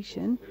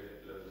education,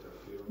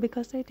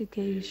 because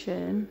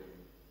education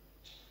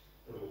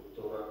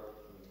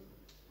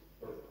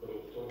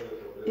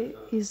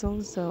is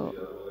also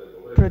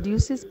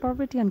produces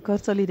poverty and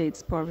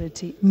consolidates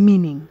poverty,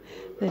 meaning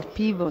that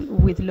people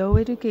with low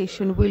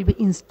education will be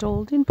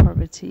installed in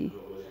poverty.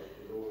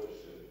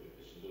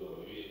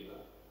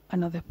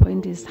 Another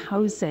point is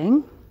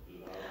housing,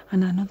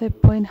 and another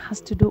point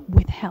has to do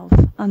with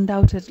health,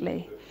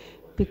 undoubtedly,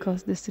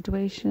 because the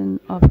situation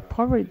of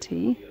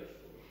poverty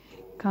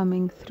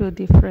coming through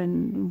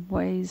different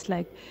ways,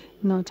 like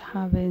not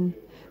having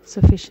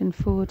sufficient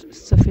food,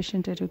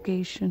 sufficient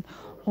education,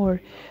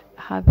 or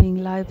having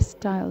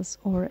lifestyles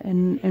or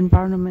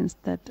environments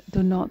that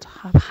do not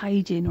have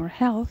hygiene or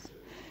health,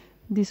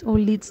 this all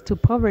leads to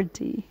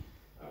poverty.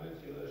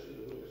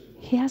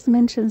 He has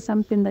mentioned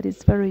something that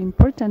is very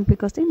important,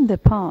 because in the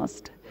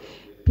past,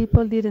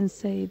 people didn't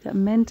say that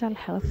mental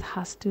health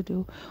has to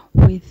do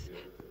with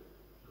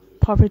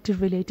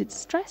poverty-related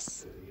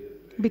stress,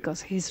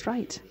 because he's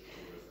right.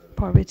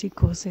 Poverty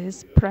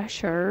causes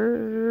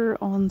pressure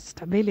on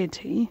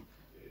stability,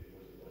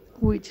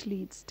 which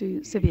leads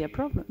to severe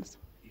problems.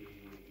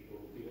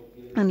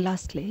 And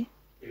lastly,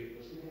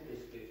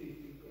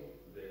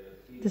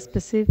 the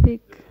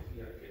specific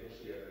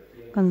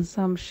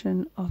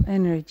consumption of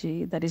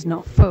energy that is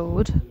not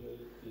food,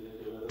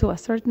 to a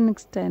certain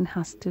extent,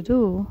 has to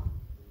do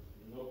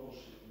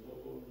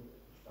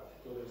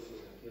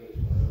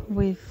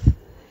with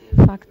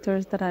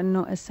factors that are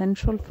not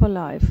essential for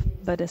life,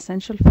 but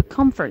essential for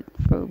comfort,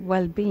 for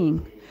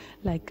well-being.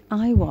 Like,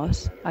 I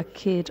was a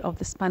kid of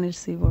the Spanish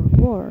Civil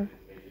War,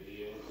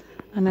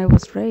 and I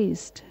was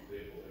raised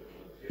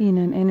in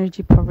an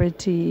energy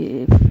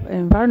poverty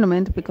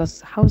environment,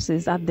 because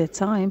houses at the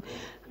time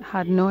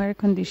had no air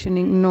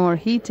conditioning nor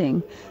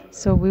heating.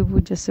 So we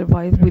would just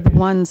survive with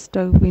one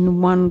stove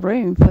in one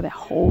room for the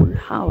whole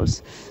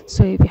house.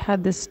 So if you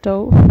had the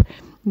stove,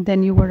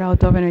 then you were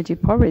out of energy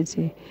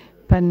poverty.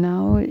 But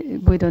now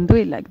we don't do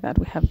it like that.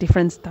 We have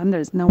different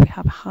standards. Now we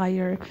have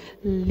higher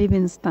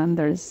living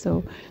standards.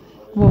 So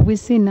what we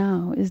see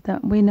now is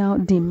that we now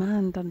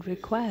demand and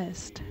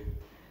request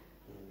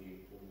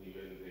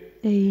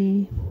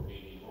a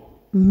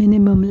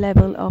minimum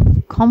level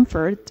of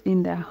comfort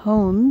in the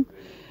home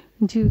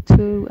due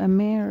to a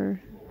mere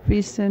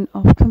reason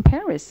of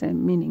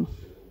comparison, meaning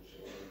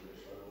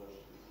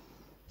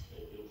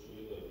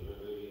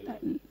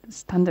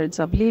standards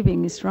of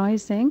living is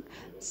rising,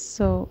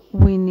 so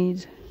we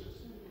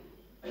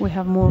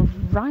have more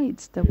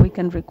rights that we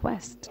can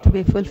request to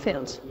be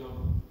fulfilled.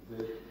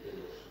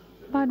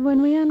 But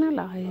when we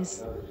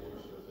analyze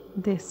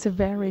the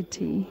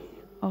severity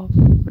of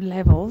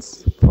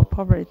levels for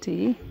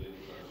poverty,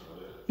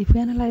 if we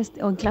analyze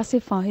or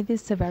classify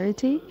this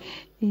severity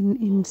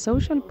in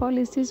social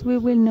policies, we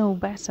will know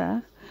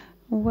better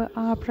what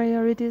our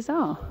priorities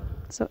are.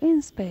 So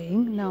in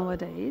Spain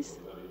nowadays,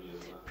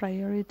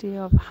 priority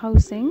of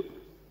housing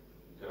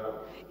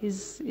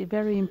is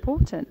very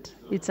important.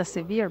 It's a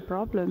severe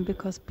problem,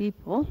 because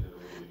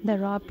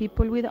there are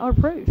people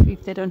without roof.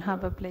 If they don't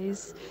have a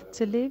place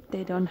to live,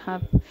 they don't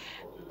have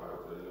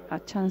a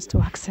chance to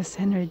access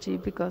energy,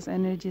 because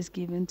energy is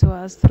given to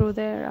us through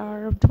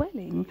our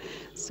dwelling.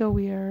 So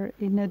we are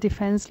in a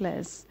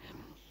defenseless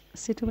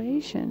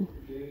situation.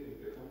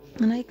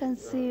 And I can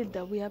see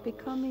that we are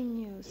becoming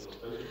used,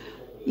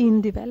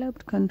 in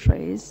developed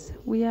countries,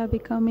 we are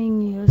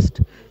becoming used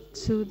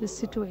to the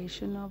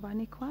situation of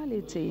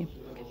inequality,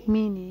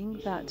 meaning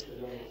that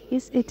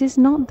it is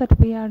not that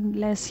we are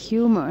less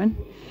human,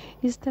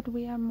 it's that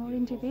we are more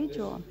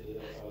individual.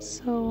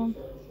 So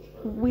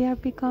we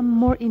have become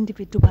more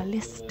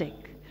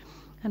individualistic,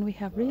 and we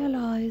have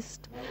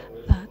realized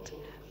that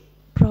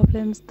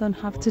problems don't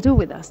have to do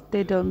with us,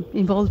 they don't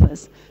involve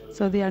us,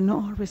 so they are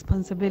not our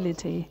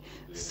responsibility.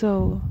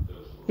 So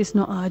it's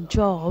not our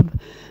job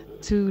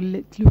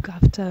to look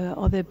after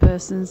other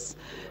person's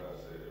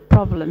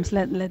problems.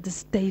 Let the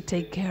state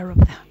take care of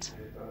that.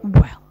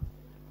 Well,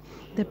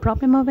 the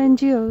problem of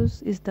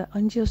NGOs is that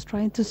NGOs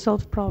trying to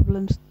solve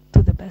problems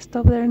to the best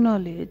of their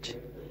knowledge.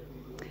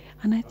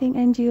 And I think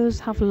NGOs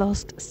have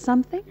lost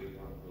something,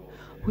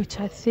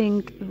 which I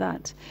think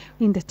that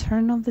in the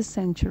turn of the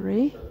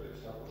century,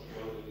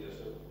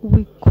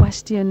 we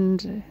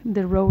questioned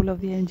the role of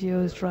the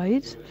NGOs,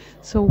 right?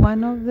 So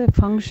one of the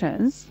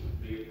functions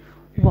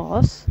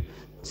was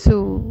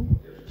to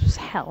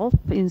help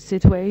in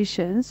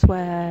situations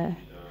where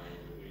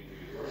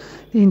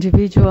the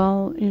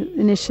individual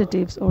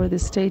initiatives or the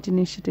state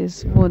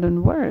initiatives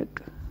wouldn't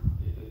work,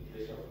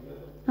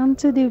 and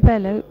to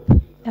develop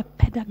a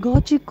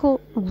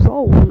pedagogical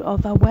role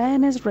of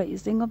awareness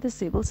raising of the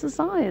civil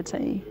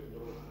society.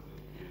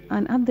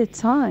 And at the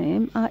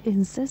time, I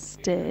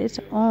insisted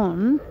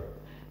on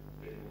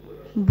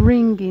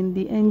bringing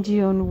the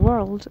NGO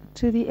world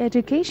to the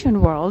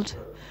education world,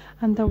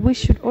 and that we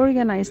should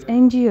organize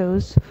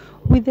NGOs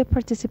with the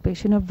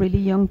participation of really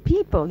young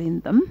people in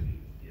them.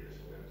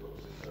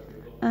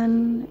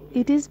 And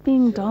it is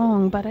being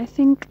done, but I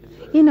think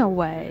in a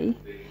way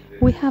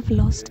we have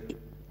lost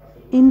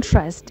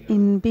interest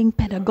in being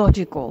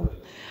pedagogical,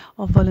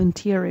 of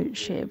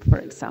volunteership, for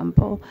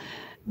example,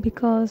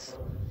 because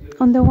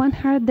on the one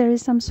hand, there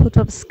is some sort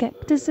of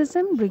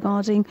skepticism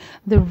regarding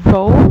the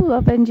role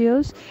of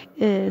NGOs.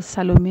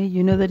 Salome,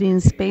 you know that in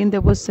Spain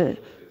there was a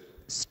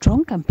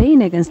strong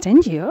campaign against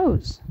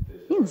NGOs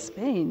in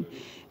Spain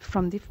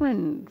from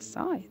different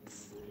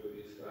sides.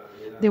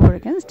 They were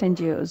against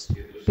NGOs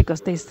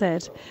because they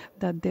said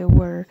that they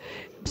were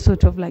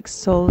sort of like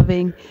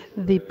solving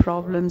the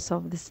problems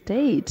of the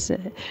state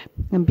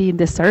and being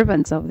the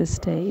servants of the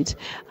state.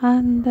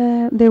 And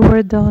they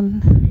were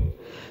done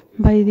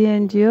by the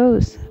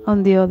NGOs.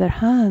 On the other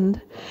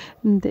hand,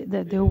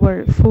 they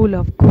were full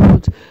of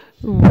good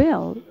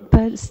will,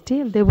 but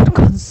still they would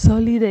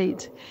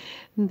consolidate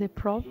the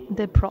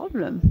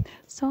problem.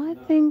 So I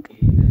think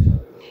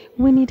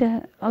we need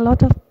a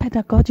lot of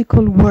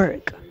pedagogical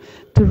work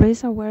to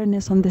raise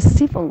awareness on the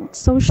civil,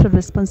 social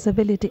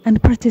responsibility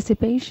and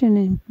participation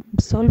in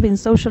solving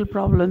social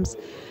problems.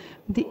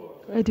 The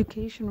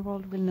education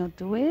world will not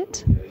do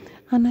it,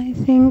 and I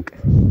think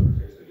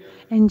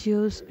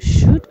NGOs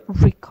should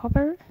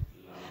recover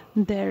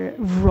their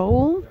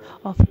role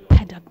of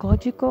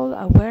pedagogical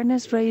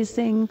awareness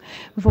raising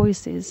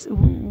voices,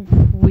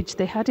 which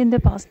they had in the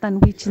past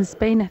and which in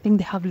Spain I think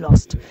they have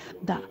lost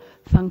that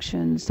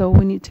function. So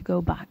we need to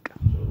go back.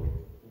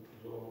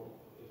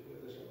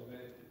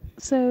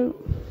 So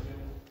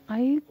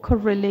I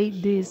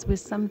correlate this with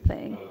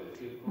something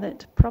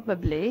that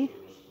probably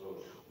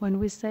when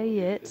we say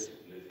it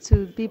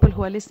to people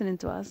who are listening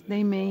to us,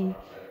 they may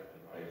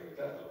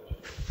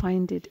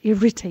find it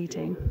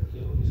irritating,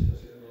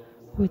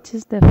 which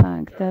is the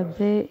fact that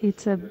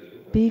it's a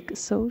big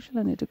social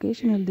and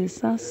educational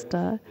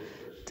disaster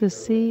to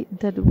see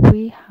that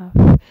we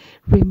have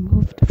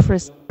removed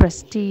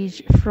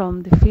prestige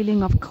from the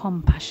feeling of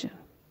compassion.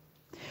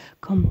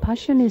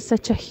 Compassion is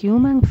such a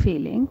human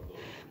feeling.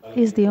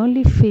 It's the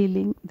only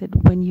feeling that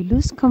when you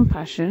lose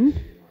compassion,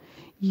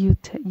 you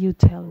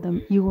tell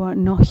them you are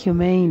not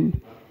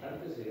humane.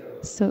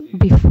 So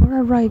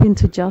before arriving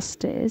to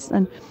justice,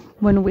 and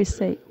when we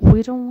say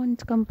we don't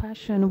want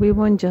compassion, we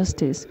want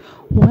justice,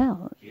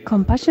 well,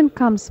 compassion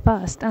comes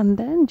first and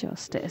then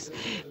justice.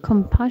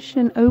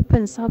 Compassion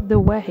opens up the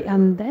way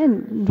and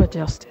then the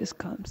justice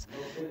comes.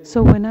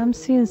 So when I'm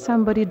seeing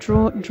somebody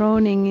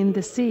drowning in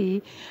the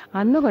sea,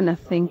 I'm not going to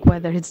think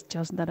whether it's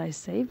just that I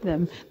save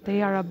them.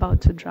 They are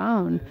about to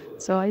drown,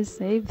 so I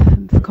save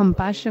them.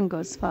 Compassion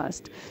goes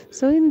first.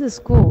 So in the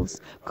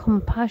schools,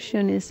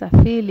 compassion is a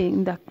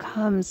feeling that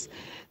comes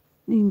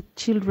in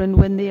children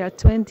when they are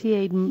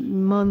 28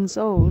 months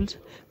old.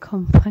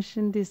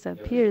 Compassion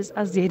disappears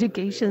as the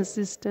education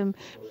system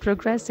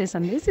progresses,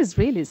 and this is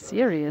really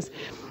serious,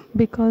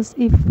 because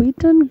if we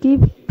don't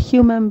give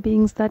human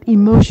beings that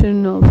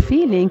emotional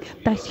feeling,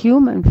 that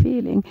human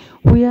feeling,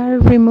 we are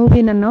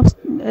removing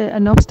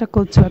an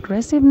obstacle to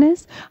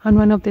aggressiveness and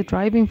one of the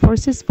driving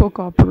forces for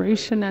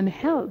cooperation and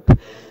help.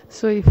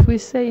 So if we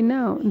say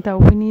now that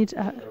we need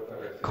a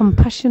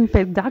compassion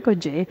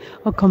pedagogy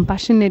or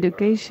compassion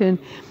education,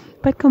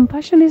 but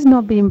compassion is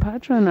not being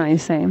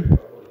patronizing.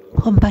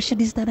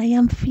 Compassion is that I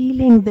am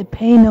feeling the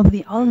pain of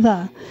the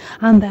other,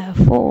 and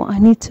therefore I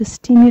need to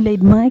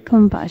stimulate my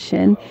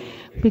compassion,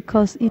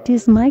 because it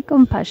is my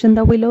compassion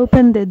that will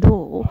open the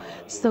door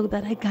so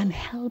that I can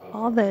help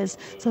others,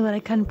 so that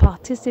I can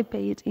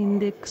participate in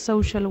the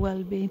social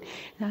well-being,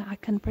 I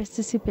can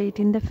participate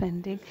in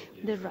defending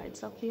the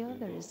rights of the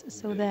others.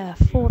 So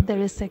therefore there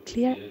is a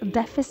clear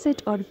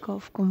deficit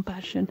of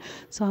compassion.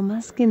 So I'm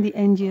asking the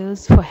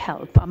NGOs for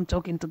help. I'm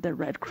talking to the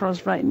Red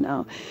Cross right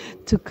now,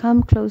 to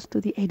come close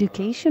to the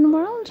education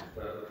world,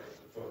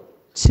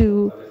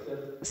 to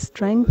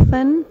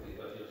strengthen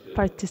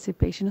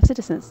participation of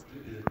citizens.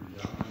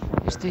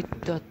 Estoy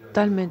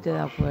totalmente de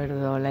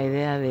acuerdo. La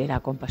idea de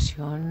la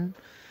compasión,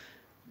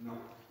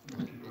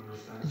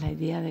 la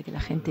idea de que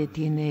la gente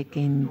tiene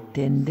que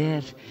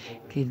entender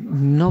que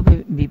no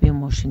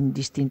vivimos en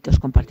distintos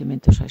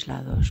compartimentos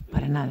aislados,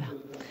 para nada.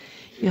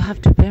 You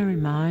have to bear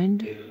in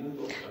mind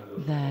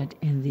that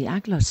in the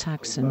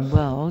Anglo-Saxon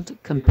world,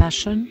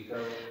 compassion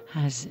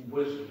has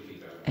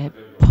a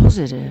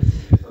positive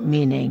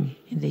meaning.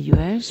 In the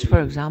US,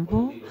 for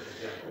example,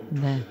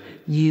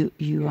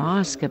 you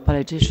ask a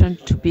politician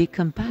to be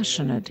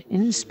compassionate.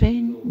 In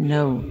Spain,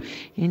 no.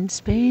 In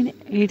Spain,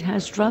 it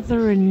has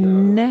rather a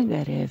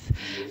negative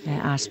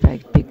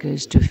aspect,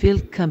 because to feel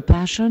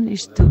compassion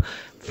is to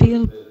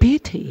feel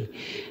pity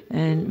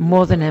and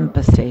more than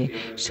empathy.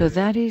 So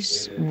that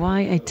is why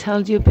I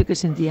tell you,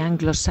 because in the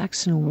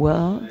Anglo-Saxon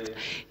world,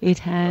 it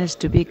has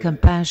to be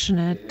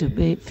compassionate,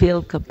 to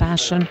feel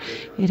compassion.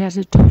 It has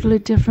a totally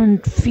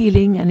different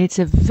feeling, and it's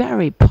a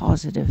very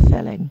positive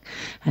feeling.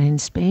 And in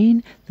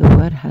Spain, the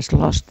word has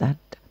lost that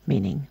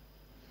meaning.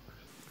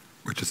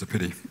 Which is a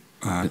pity,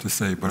 to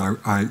say. But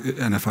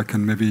and if I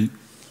can maybe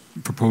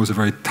propose a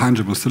very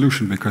tangible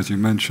solution, because you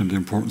mentioned the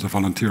importance of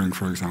volunteering,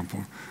 for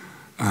example.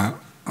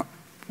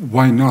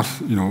 Why not,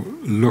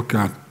 look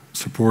at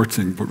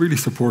supporting, but really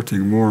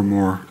supporting more and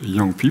more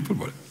young people,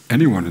 but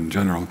anyone in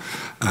general,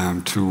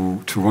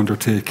 to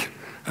undertake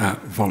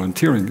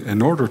volunteering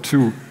in order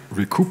to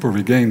recoup or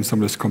regain some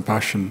of this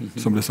compassion,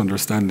 some of this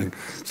understanding,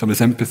 some of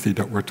this empathy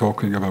that we're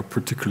talking about,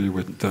 particularly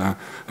with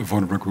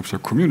vulnerable groups or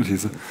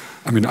communities,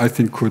 I mean, I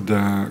think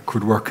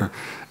could work.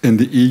 In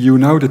the EU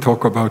now, they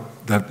talk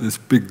about this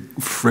big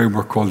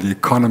framework called the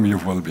economy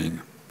of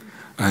well-being.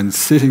 And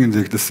sitting in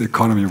this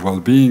economy of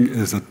well-being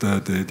is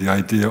the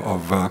idea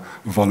of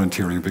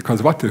volunteering,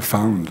 because what they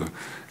found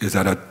is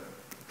that at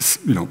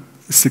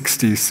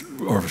 60s,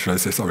 or should I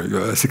say,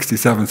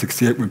 67,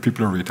 68, when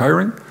people are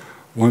retiring,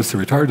 once they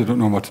retire, they don't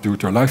know what to do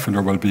with their life, and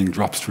their well-being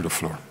drops through the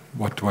floor.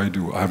 What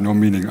do? I have no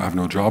meaning, I have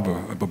no job,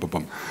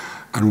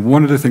 And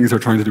one of the things they're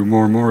trying to do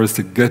more and more is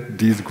to get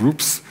these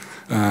groups,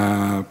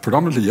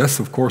 predominantly, yes,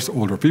 of course,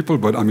 older people,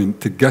 but I mean,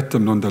 to get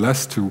them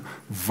nonetheless to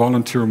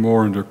volunteer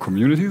more in their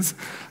communities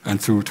and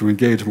to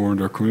engage more in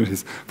their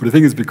communities. But the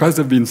thing is, because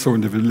they've been so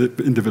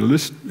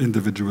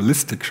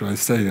individualistic, shall I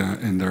say,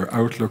 in their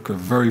outlook,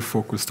 very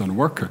focused on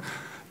work,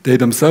 they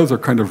themselves are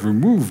kind of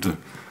removed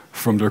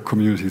from their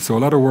community. So a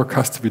lot of work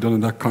has to be done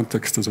in that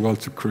context as well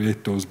to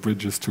create those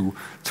bridges to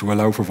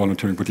allow for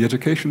volunteering. But the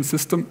education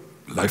system,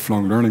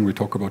 lifelong learning, we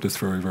talk about this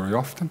very, very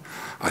often,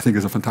 I think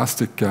is a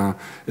fantastic, in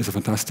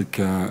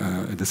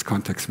this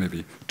context,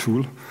 maybe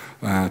tool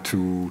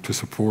to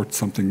support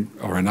something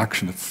or an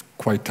action that's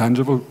quite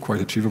tangible, quite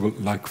achievable,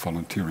 like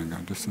volunteering.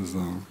 And this is.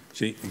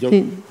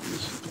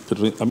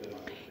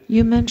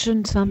 You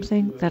mentioned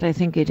something that I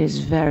think it is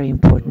very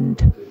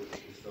important.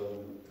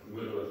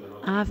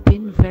 I've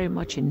been very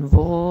much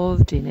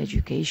involved in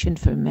education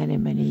for many,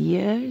 many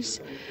years,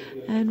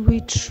 and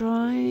we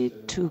try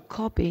to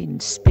copy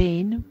in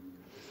Spain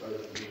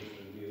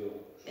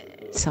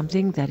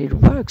something that it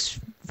works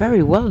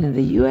very well in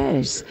the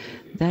US,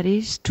 that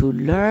is to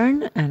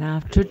learn and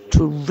after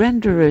to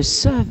render a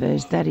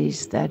service, that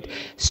is that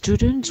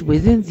students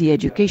within the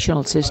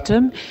educational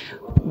system,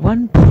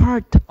 one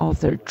part of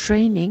their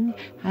training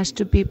has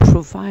to be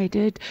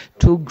provided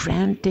to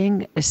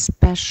granting a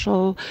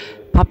special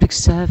public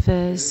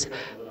service,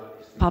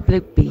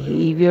 public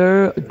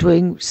behavior,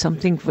 doing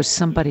something for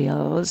somebody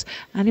else,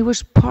 and it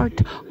was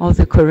part of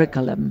the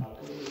curriculum.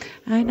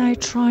 And I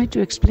tried to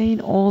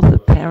explain all the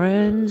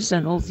parents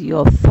and all the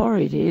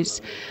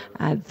authorities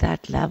at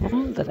that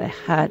level that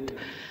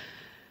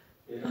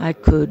I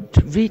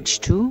could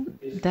reach to,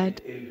 that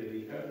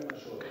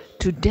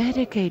to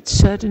dedicate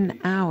certain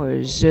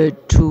hours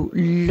to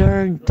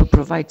learn to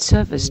provide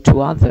service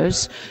to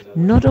others,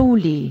 not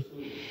only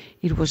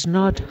it was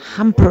not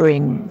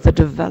hampering the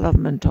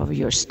development of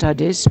your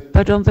studies,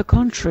 but on the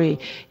contrary,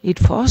 it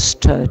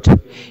fostered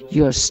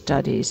your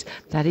studies.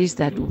 That is,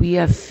 that we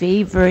are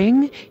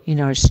favoring in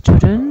our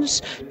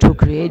students to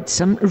create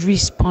some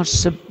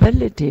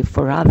responsibility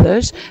for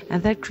others,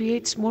 and that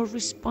creates more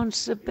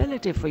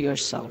responsibility for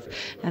yourself.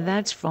 And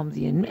that's from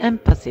the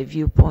empathy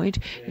viewpoint,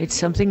 it's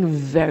something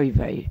very,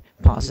 very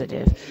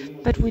positive.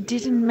 But we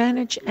didn't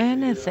manage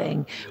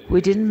anything.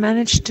 We didn't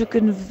manage to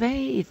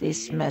convey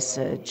this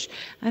message.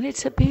 And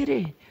it's a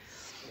pity.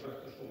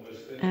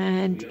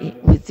 And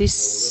with this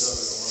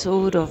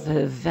sort of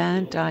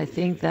event, I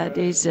think that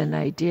is an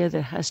idea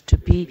that has to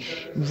be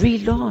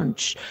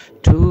relaunched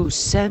to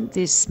send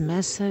this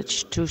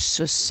message to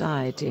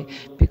society.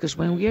 Because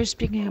when we are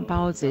speaking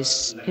about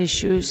these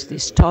issues,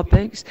 these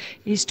topics,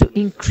 is to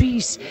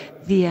increase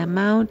the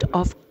amount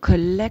of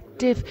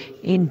collective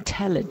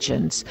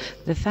intelligence.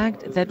 The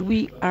fact that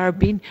we are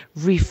being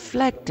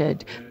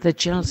reflected, the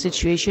general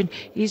situation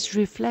is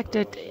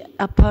reflected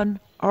upon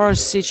our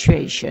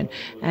situation,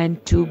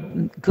 and to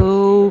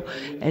go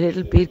a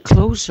little bit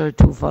closer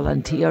to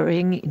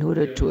volunteering in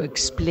order to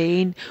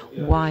explain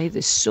why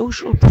the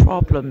social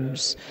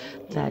problems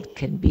that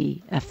can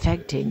be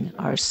affecting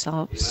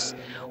ourselves,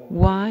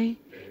 why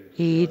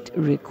it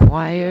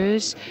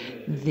requires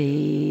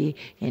the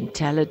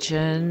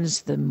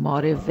intelligence, the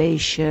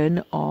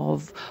motivation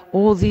of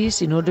all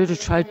these in order to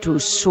try to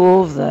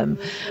solve them.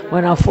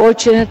 When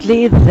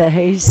unfortunately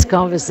this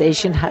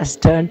conversation has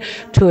turned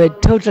to a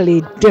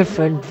totally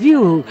different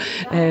view.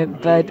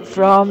 But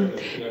from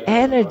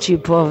energy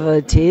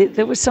poverty,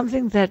 there was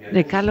something that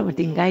Carlo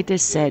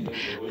Martingaitis said.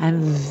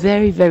 I'm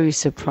very, very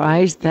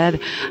surprised that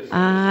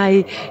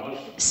I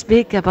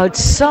speak about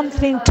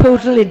something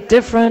totally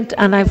different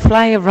and I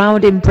fly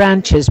around in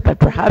branches, but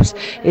perhaps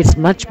it's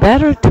much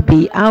better to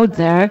be out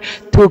there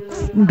to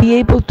be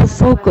able to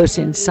focus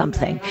in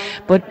something.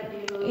 But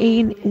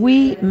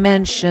we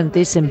mentioned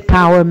this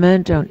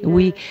empowerment,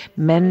 we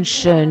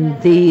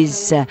mentioned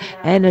this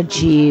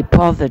energy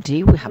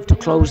poverty. We have to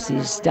close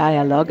this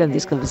dialogue and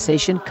this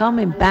conversation,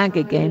 coming back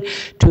again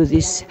to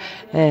this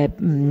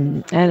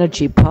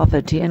energy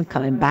poverty and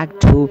coming back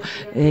to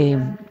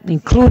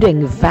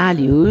including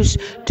values.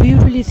 Do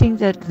you really think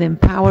that the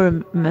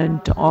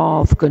empowerment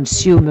of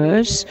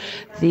consumers,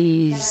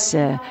 this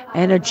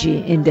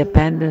energy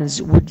independence,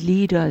 would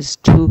lead us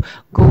to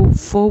go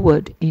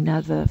forward in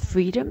other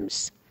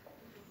freedoms?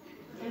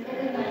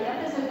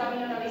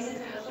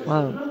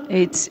 Well,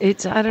 it's.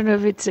 I don't know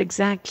if it's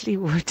exactly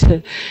what.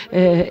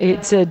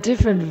 It's a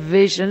different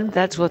vision.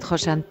 That's what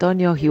José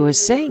Antonio he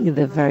was saying in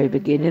the very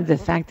beginning. The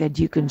fact that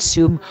you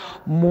consume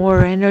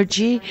more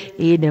energy,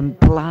 it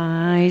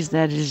implies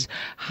that is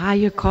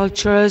higher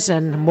cultures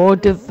and more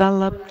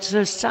developed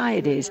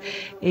societies.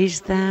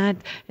 Is that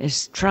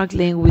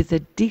struggling with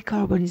the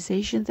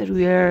decarbonization that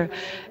we are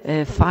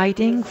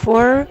fighting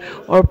for,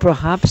 or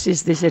perhaps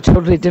is this a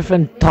totally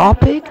different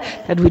topic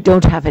that we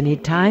don't have any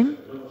time?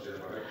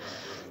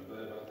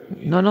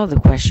 No, the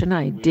question,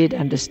 I did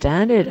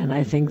understand it, and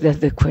I think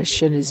that the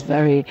question is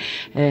very,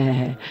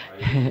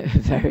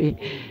 very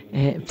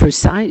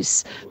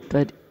precise,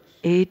 but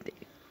it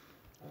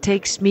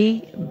takes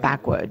me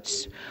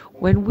backwards.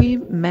 When we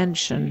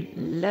mention,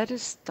 let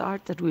us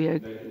start that we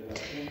are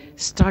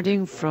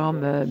starting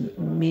from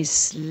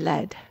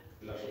misled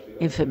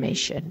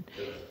information.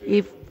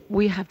 If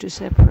we have to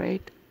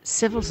separate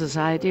civil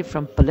society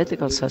from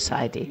political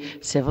society.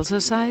 Civil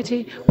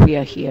society, we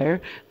are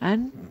here,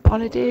 and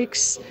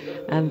politics,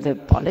 and the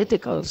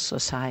political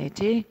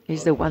society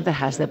is the one that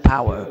has the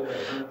power.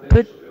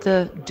 But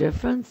the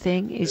different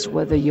thing is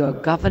whether you're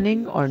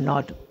governing or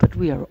not, but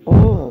we are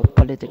all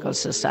political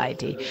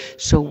society.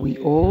 So we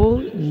all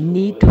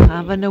need to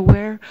have an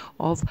aware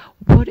of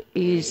what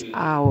is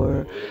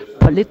our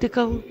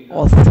political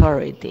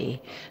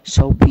authority.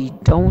 So we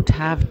don't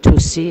have to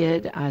see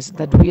it as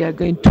that we are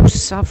going to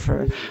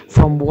suffer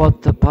from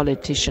what the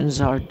politicians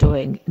are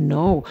doing.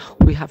 No,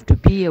 we have to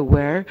be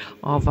aware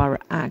of our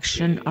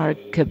action, our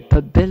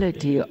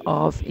capability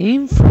of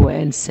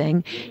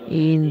influencing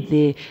in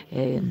the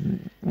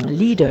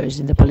leaders,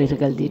 in the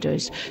political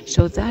leaders.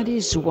 So that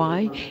is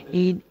why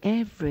in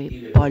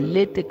every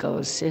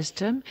political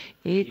system,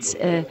 it's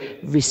a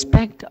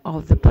respect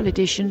of the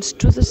politicians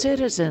to the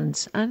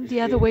citizens and the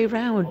other way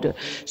around.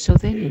 So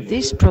then in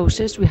this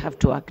process, we have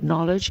to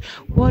acknowledge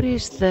what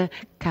is the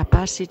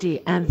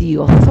capacity and the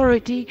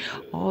authority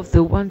of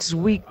the ones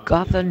we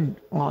govern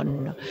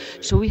on.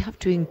 So we have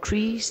to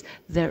increase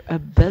their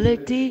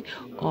ability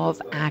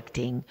of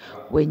acting.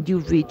 When you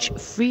reach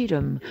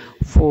freedom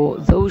for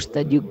those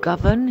that you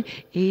govern,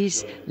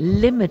 is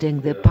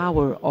limiting the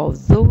power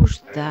of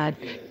those that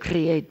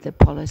create the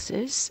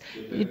policies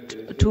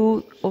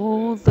to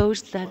all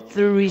those that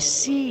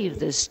receive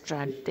the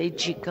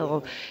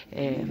strategical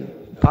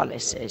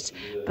policies.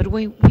 But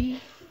when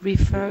we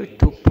refer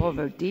to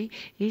poverty,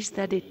 is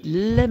that it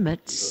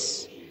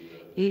limits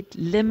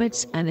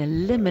and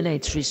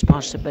eliminates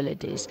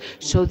responsibilities.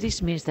 So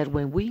this means that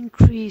when we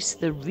increase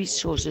the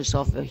resources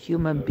of a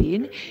human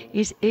being,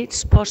 is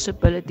its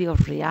possibility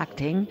of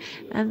reacting,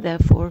 and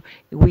therefore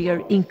we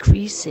are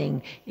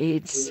increasing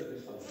its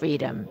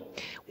freedom.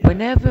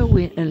 Whenever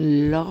we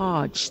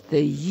enlarge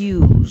the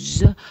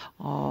use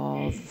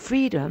of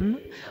freedom,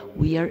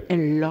 we are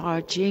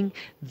enlarging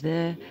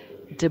the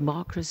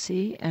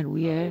democracy, and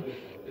we are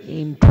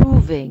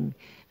improving.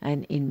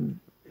 And in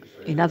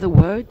other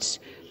words,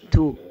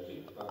 to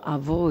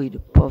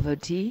avoid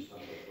poverty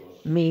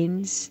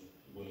means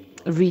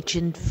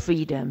reaching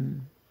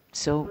freedom.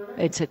 So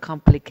it's a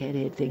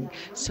complicated thing.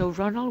 So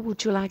Ronald,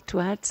 would you like to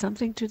add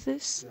something to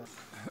this?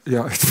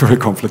 Yeah, it's very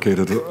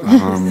complicated, and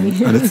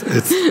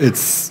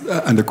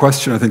and the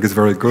question I think is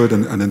very good.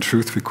 And in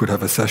truth, we could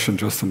have a session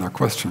just on that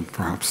question,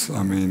 perhaps.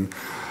 I mean,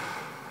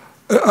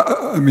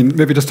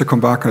 maybe just to come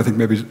back, I think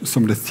maybe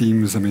some of the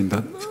themes,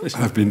 that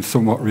have been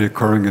somewhat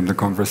reoccurring in the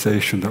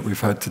conversation that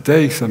we've had to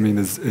date,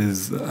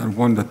 is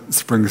one that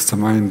springs to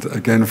mind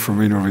again for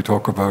me when we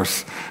talk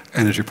about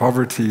energy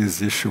poverty is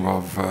the issue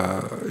of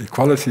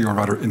equality, or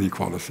rather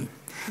inequality.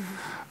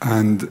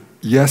 And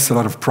yes, a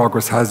lot of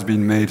progress has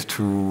been made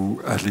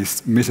to at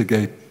least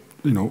mitigate,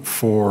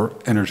 for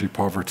energy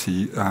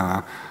poverty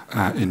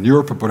in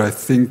Europe. But I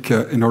think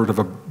in order to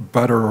have a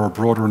better or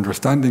broader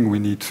understanding, we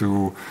need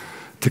to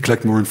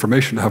collect more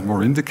information, to have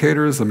more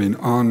indicators.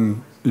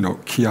 On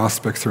key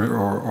aspects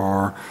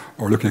or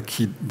looking at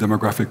key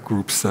demographic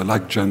groups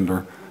like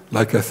gender,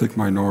 like ethnic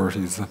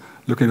minorities,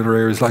 looking at other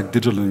areas like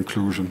digital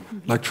inclusion,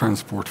 like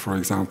transport, for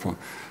example,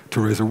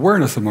 to raise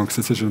awareness amongst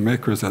decision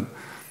makers that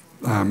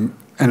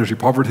energy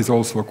poverty is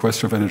also a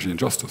question of energy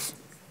injustice.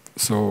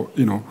 So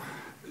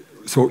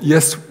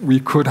yes, we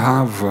could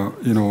have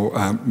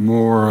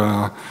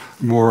more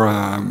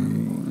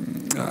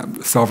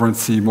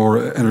sovereignty,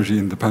 more energy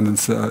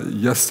independence.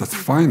 Yes, that's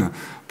fine.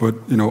 But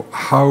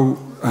how,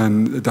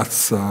 and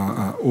that's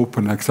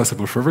open and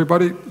accessible for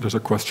everybody, there's a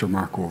question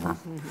mark over.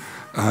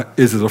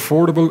 Is it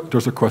affordable?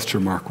 There's a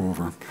question mark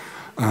over.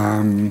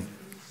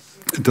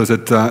 Does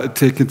it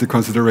take into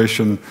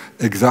consideration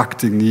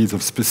exacting needs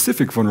of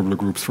specific vulnerable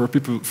groups? For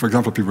people, for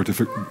example, people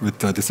with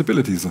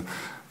disabilities,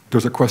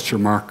 there's a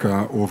question mark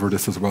over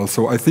this as well.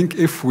 So I think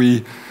if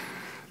we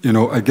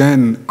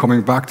again,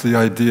 coming back to the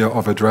idea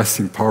of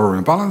addressing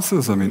power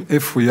imbalances, I mean,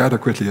 if we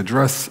adequately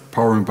address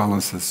power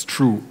imbalances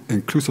through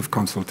inclusive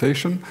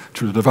consultation,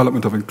 through the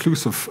development of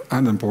inclusive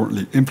and,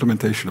 importantly,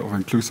 implementation of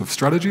inclusive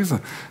strategies,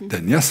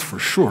 then yes, for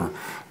sure,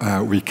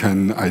 we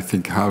can, I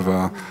think, have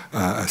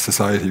a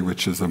society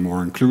which is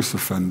more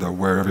inclusive and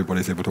where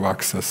everybody's able to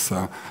access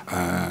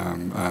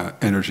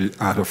energy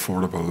at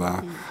affordable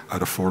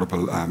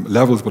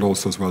levels, but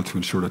also as well to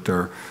ensure that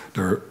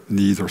their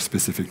needs or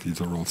specific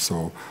needs are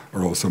also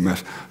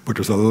met. But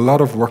there's a lot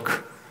of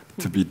work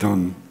to be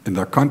done in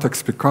that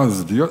context,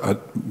 because the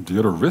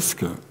other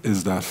risk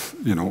is that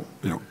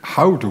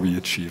how do we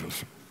achieve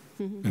it?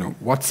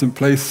 What's in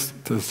place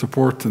to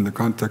support in the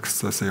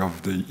context, let's say,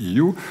 of the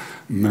EU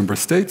member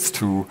states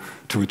to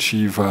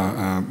achieve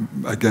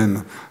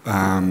again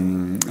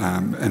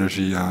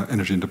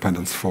energy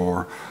independence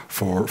for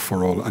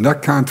all, and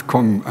that can't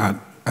come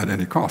at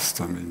any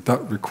cost. I mean,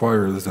 that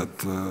requires that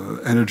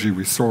energy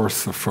we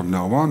source from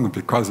now on,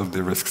 because of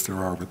the risks there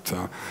are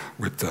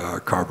with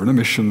carbon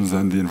emissions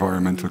and the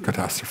environmental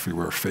catastrophe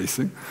we're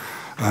facing,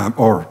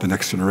 or the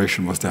next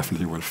generation most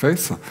definitely will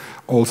face,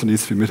 also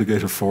needs to be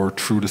mitigated for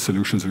through the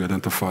solutions we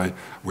identify,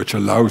 which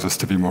allows us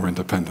to be more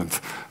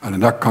independent. And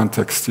in that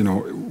context,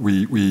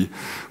 we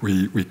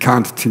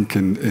can't think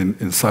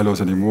in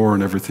silos anymore,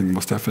 and everything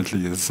most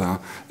definitely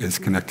is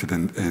connected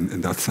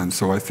in that sense.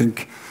 So I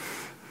think,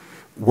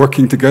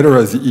 working together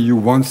as the EU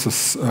wants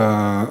us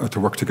to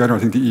work together, I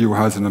think the EU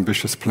has an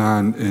ambitious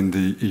plan in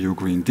the EU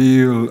Green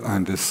Deal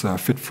and this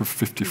Fit for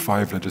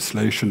 55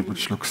 legislation,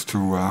 which looks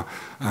to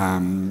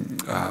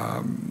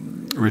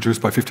reduce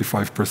by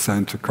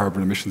 55%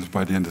 carbon emissions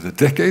by the end of the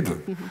decade.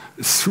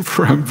 It's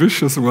super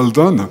ambitious, well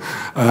done.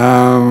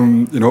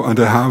 And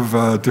they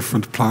have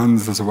different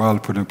plans as well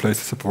put in place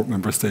to support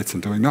member states in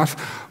doing that.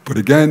 But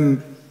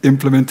again,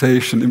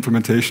 implementation,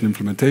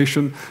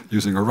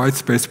 using a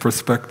rights-based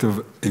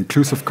perspective,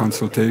 inclusive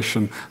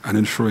consultation, and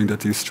ensuring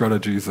that these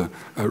strategies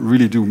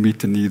really do meet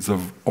the needs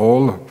of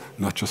all,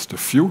 not just a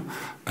few,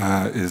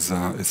 is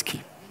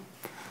key.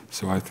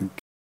 So I think.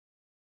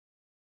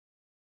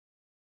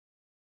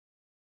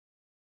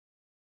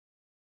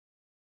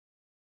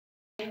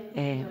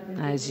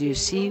 As you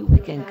see, we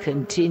can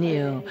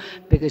continue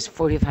because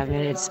 45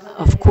 minutes,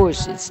 of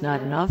course, it's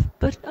not enough,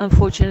 but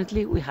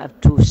unfortunately, we have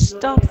to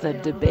stop the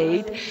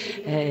debate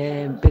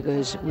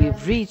because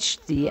we've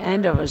reached the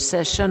end of our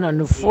session.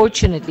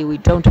 Unfortunately, we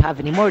don't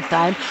have any more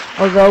time,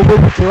 although we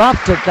would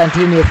love to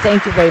continue.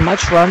 Thank you very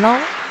much,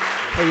 Ronald,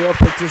 for your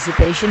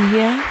participation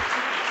here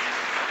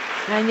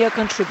and your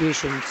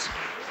contributions.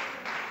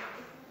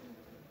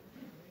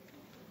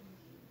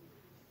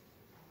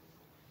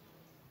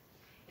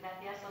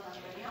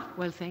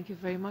 Well, thank you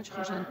very much,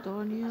 José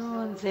Antonio,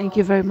 and thank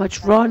you very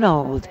much,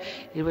 Ronald.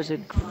 It was a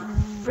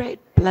great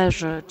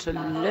pleasure to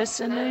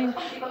listening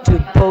to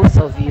both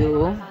of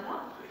you.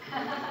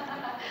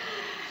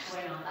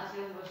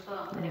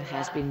 It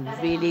has been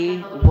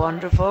really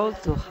wonderful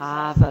to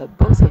have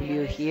both of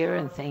you here,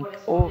 and thank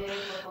all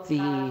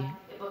the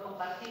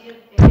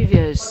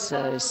previous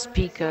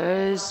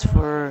speakers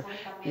for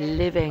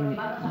living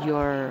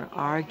your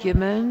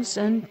arguments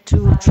and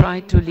to try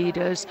to lead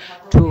us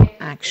to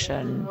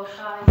action.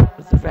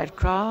 The Red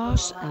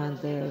Cross and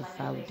the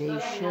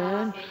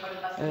Foundation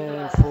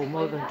for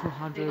more than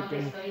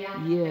 200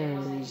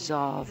 years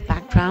of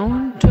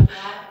background.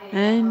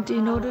 And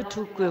in order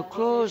to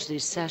close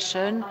this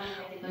session,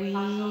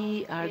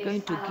 we are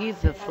going to give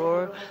the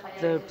floor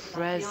the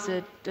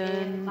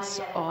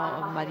President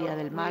of Maria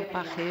del Mar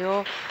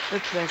Pajeo, the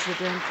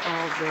President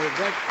of the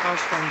Red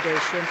Cross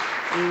Foundation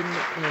in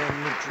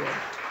Madrid.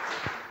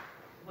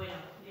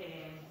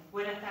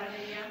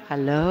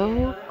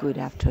 Hello, good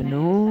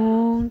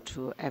afternoon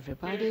to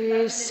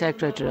everybody,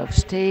 Secretary of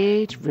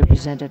State,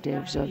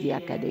 representatives of the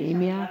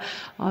academia,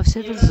 of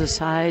civil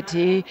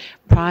society,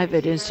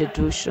 private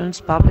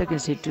institutions, public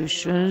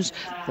institutions,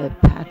 the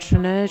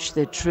patronage,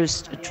 the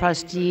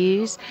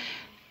trustees,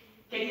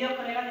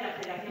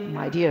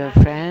 my dear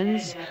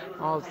friends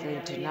of the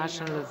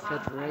International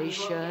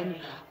Federation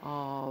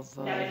of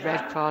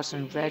Red Cross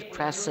and Red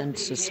Crescent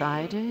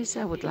Societies.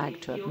 I would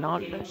like to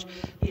acknowledge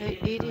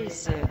that it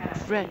is a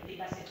great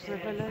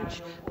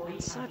privilege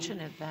that such an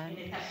event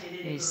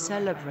is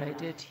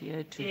celebrated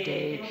here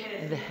today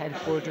in the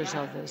headquarters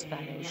of the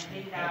Spanish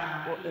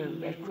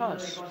Red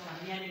Cross.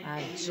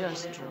 I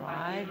just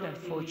arrived,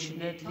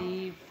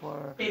 unfortunately,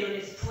 for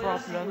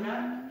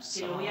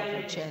problems of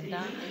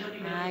agenda.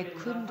 I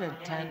couldn't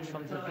attend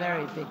from the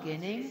very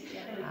beginning.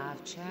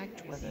 I've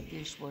checked whether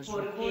this was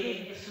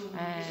recorded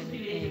and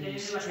in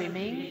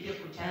streaming,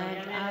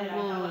 and I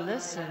will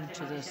listen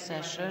to the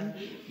session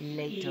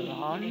later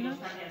on.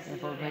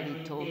 They've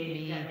already told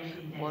me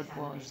what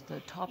was the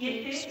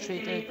topics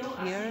treated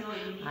here,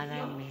 and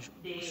I'm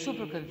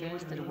super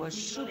convinced that it was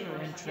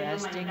super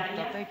interesting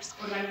topics,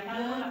 and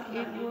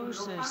it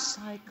was a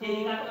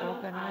cycle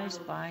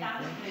organized by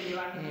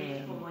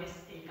the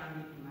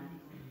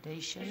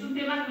Foundation,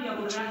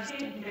 which is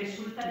dedicated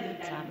to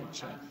climate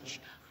change.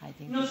 I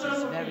think this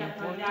is very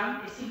important,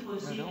 not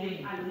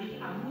only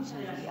because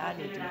in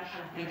reality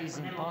it is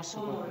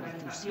impossible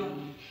to see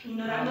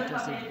how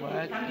does it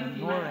work,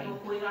 ignoring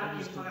what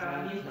is the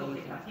role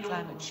played of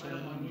climate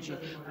change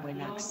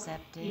when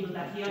accepting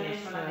the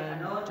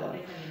different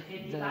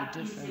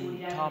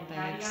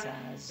topics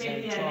as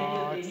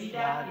drought,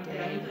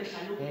 flooding,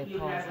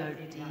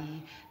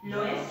 poverty,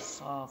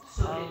 loss of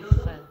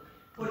health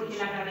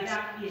conditions, and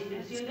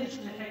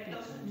especially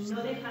because the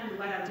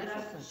difficulty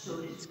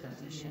of its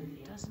condition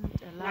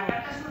doesn't allow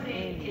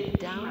any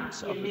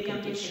downs of the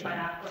condition.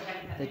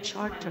 The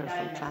Charter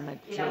for Climate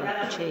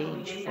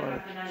Change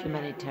for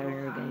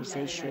humanitarian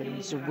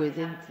organizations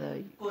within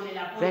the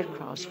Red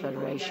Cross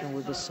Federation,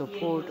 with the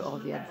support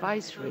of the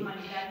advisory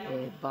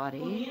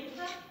body,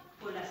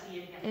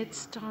 it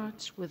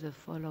starts with the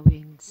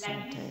following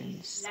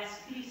sentence.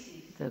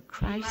 The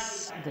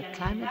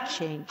climate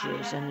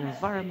changes and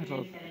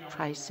environmental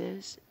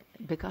crisis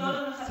become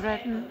a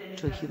threat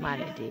to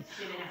humanity.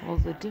 All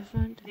the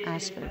different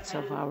aspects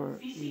of our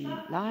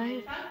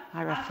life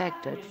are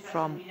affected,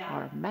 from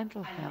our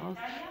mental health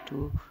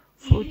to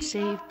food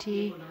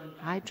safety,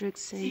 hydric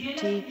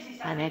safety,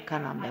 and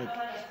economic.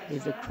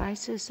 If the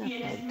crisis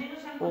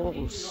affects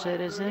all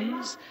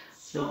citizens,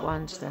 the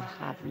ones that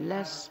have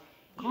less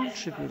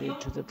contributed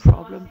to the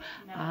problem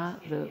are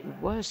the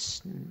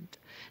worsened.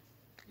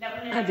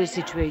 And the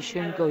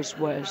situation goes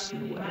worse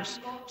and worse.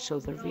 So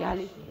the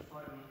reality,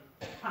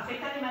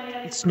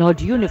 it's not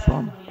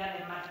uniform.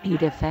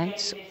 It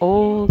affects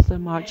all the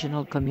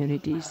marginal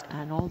communities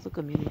and all the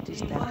communities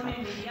that have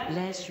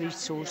less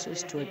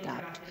resources to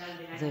adapt.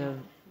 The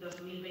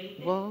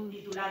World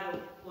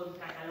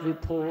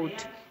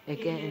Report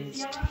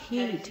against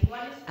heat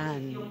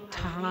and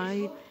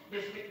tide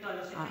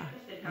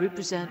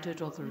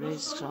represented all the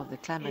risks of the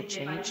climate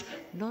change,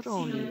 not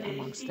only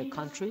amongst the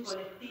countries,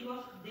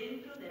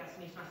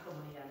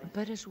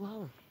 but as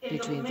well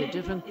between the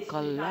different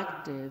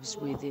collectives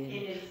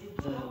within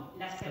the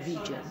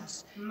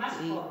regions.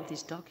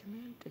 This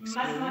document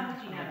explained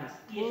how the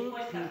poor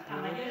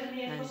people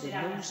and the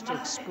most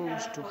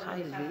exposed to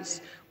high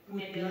risk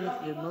would be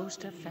the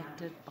most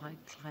affected by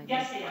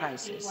climate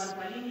crisis.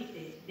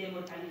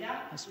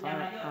 As far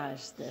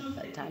as the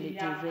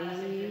fatality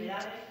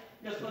rate,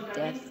 the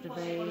death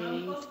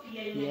rate,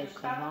 the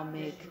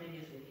economic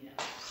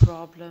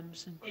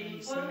problems and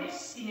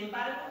crises.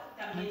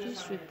 And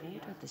this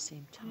report at the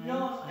same time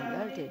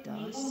alerted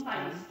us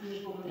on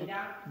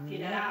that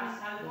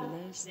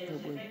nevertheless there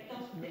will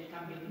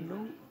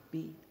not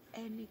be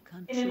any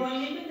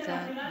country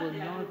that will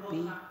not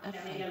be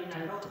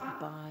affected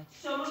by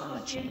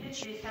climate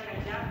change.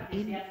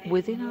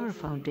 Within our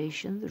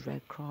foundation, the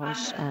Red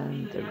Cross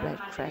and the Red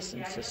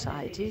Crescent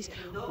societies,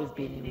 we've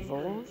been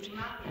involved,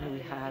 and we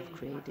have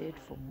created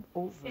for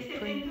over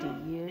 20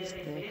 years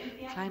the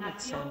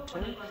Climate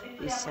Center.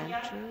 This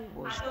center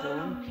was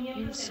born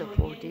in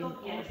supporting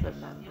all the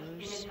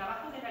members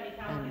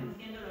and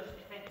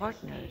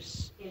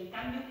partners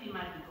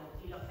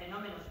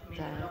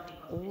that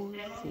all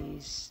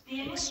these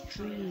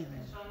extreme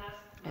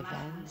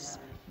events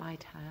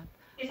might have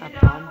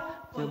upon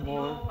the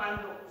more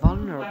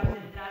vulnerable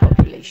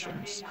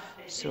populations.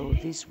 So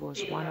this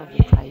was one of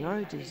the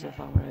priorities of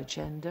our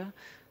agenda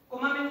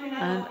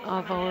and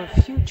of our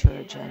future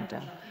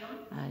agenda.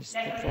 As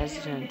the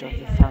president of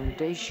the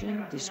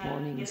foundation this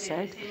morning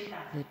said,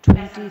 the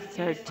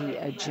 2030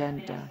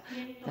 agenda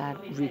that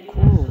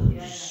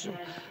recalls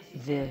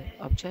the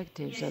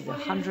objectives of the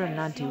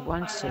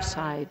 191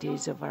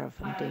 societies of our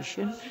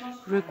foundation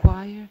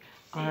require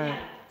our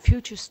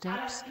future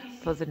steps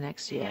for the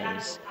next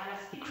years.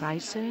 The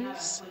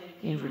crisis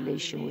in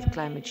relation with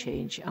climate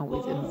change and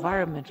with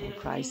environmental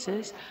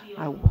crisis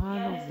are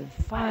one of the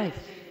 5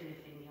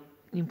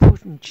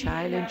 important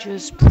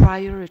challenges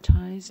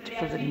prioritized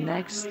for the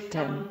next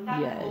 10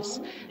 years.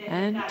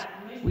 And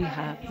we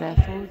have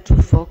therefore to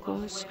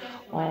focus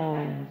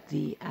on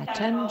the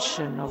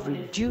attention of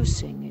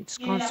reducing its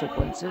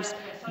consequences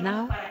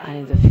now and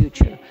in the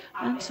future,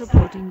 and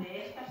supporting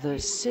the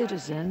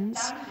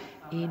citizens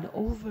in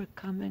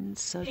overcoming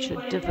such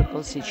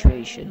difficult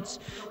situations.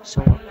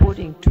 So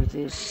according to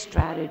this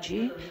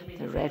strategy,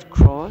 the Red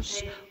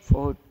Cross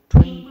for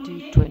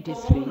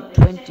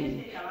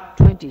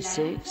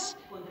 2023-2026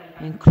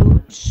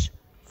 includes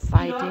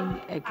fighting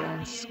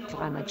against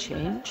climate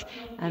change,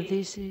 and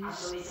this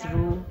is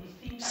through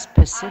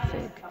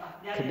specific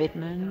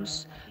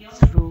commitments,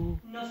 through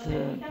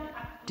the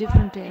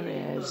different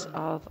areas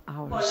of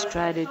our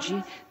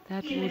strategy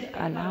that would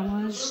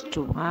allow us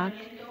to act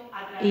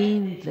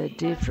in the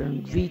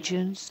different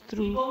regions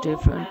through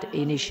different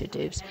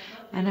initiatives.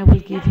 And I will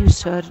give you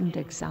certain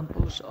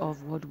examples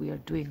of what we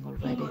are doing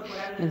already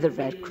in the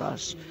Red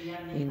Cross,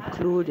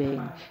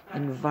 including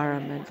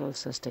environmental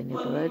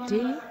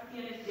sustainability,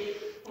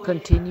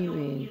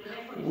 continuing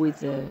with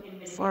the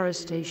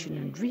forestation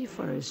and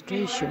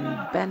reforestation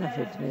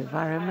benefit the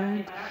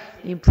environment,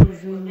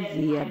 improving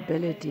the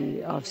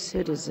ability of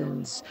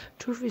citizens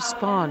to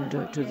respond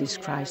to this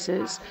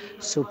crisis,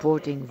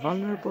 supporting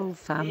vulnerable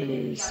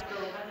families,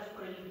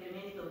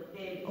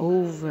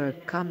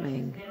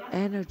 overcoming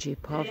energy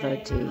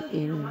poverty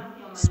in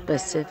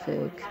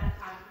specific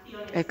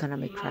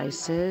economic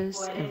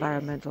crisis,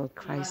 environmental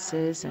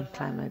crisis, and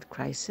climate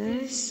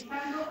crisis,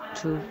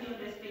 to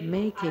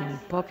making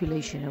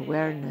population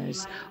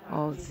awareness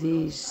of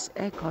these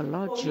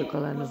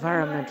ecological and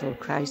environmental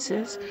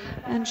crises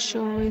and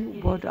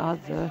showing what are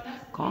the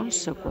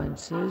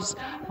consequences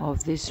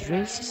of these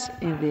risks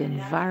in the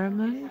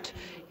environment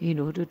in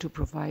order to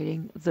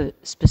providing the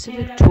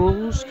specific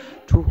tools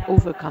to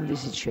overcome these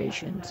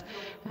situations.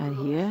 And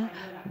here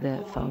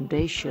the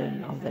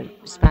foundation of the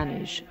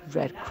Spanish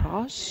Red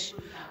Cross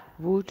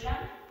would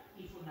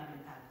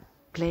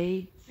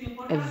play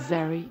a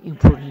very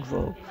important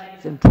role.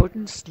 The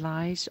importance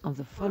lies on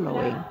the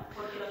following.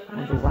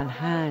 On the one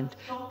hand,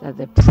 that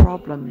the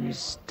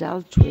problems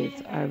dealt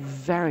with are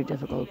very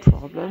difficult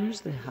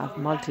problems. They have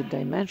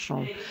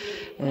multidimensional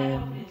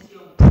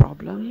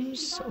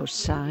problems or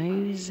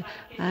size,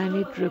 and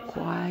it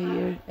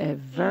requires a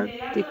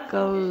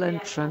vertical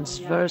and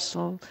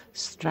transversal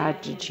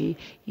strategy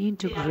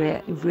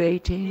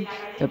integrating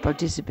the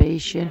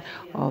participation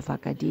of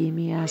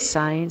academia,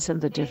 science, and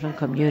the different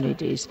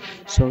communities.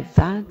 So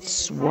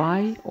that's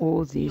why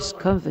all these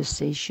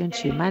conversations,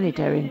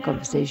 humanitarian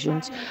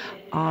conversations,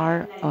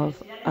 are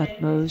of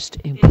utmost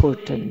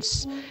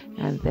importance.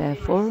 And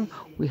therefore,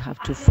 we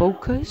have to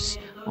focus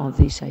on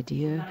this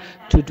idea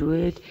to do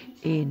it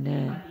in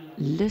a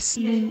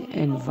listening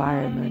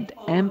environment,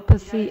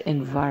 empathy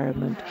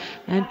environment,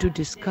 and to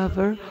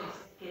discover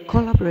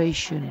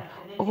collaboration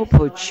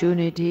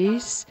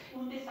opportunities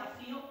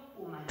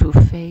to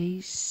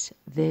face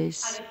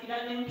this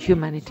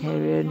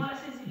humanitarian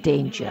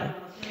danger.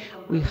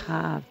 We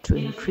have to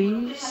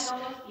increase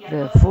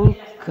the full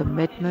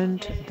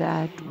commitment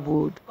that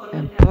would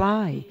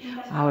imply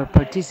our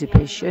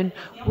participation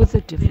with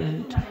the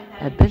different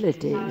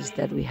abilities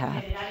that we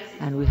have.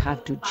 And we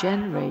have to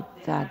generate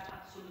that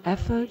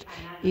effort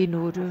in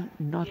order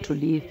not to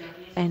leave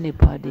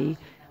anybody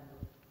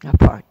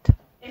apart.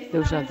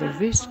 Those are the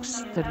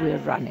risks that we are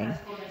running.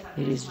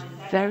 It is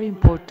very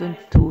important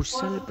to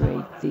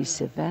celebrate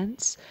these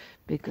events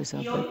because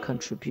of their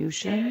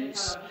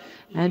contributions.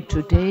 And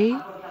today,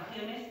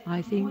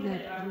 I think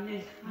that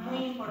we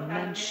have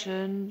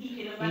mentioned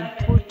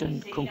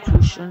important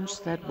conclusions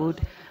that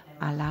would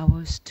allow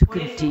us to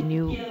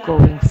continue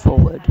going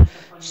forward.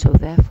 So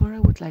therefore, I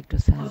would like to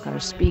thank our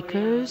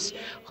speakers,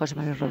 José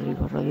María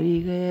Rodrigo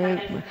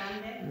Rodríguez,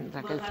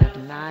 Raquel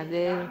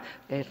Fernández,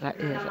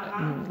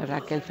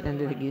 Raquel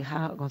Fernández de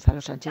Guija, Gonzalo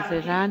Sánchez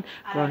Ferran,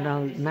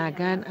 Ronald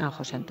Magan, and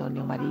José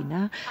Antonio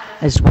Marina,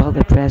 as well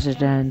the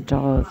president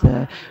of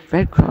the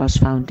Red Cross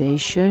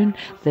Foundation,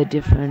 the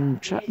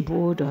different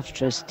board of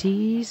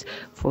trustees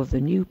for the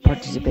new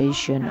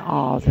participation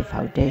of the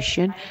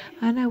foundation,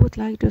 and I would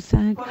like to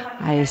thank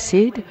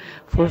IACID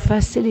for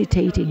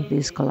facilitating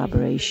this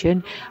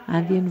collaboration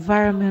and the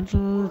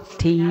environmental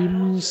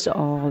teams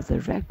of the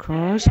Red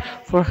Cross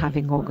for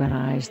having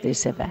organized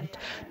this event.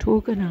 To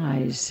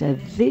organize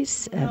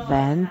this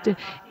event,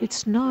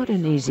 it's not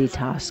an easy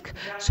task.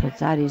 So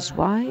that is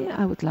why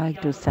I would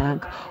like to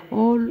thank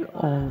all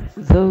of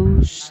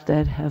those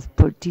that have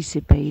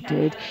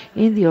participated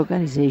in the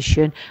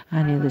organization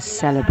and in the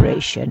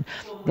celebration,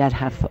 that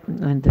have,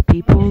 and the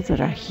people that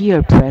are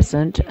here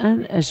present,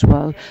 and as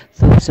well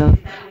those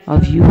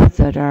of you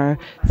that are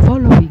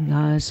following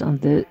us on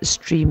the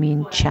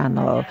streaming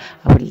channel.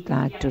 I would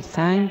like to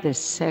thank the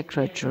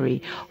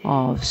Secretary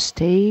of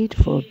State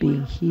for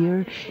being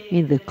here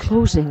in the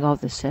closing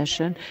of the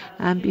session.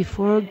 And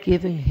before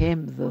giving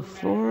him the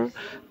floor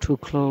to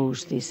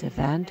close this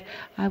event,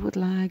 I would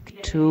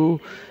like to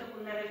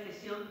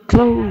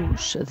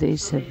close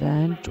this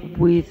event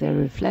with a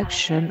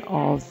reflection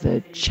of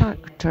the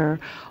chapter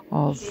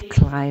of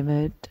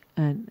climate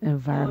and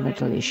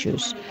environmental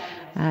issues.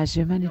 As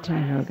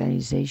humanitarian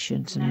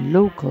organizations and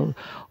local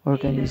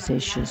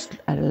organizations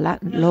at a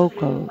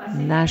local,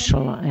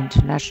 national, and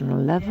international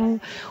level,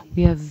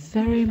 we are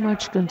very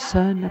much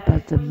concerned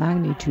about the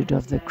magnitude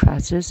of the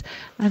crisis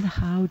and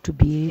how to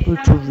be able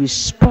to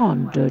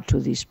respond to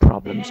these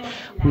problems.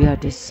 We are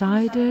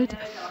decided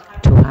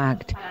to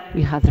act.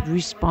 We have the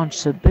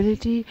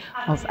responsibility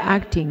of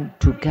acting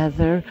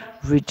together,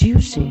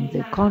 reducing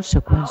the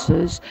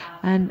consequences,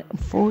 and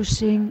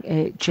forcing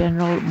a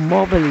general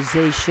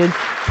mobilization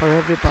for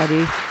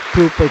everybody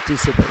to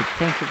participate.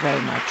 Thank you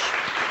very much.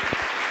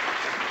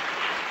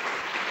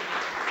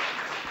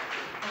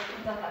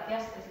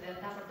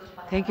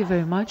 Thank you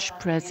very much,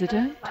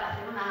 President.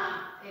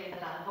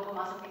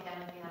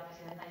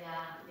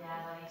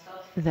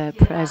 The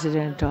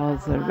President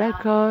of the Red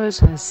Cross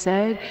has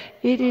said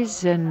it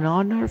is an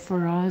honor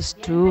for us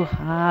to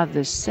have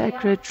the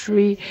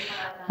Secretary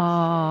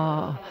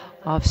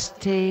of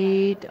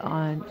state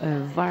on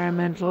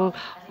environmental,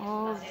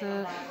 of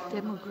the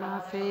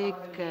demographic,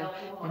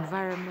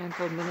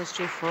 environmental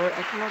ministry for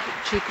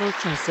ecological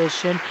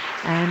transition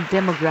and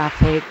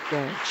demographic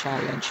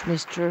challenge,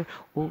 Mr.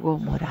 Hugo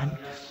Moran.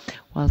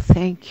 Well,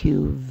 thank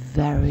you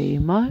very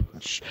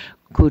much.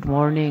 Good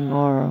morning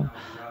or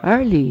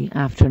early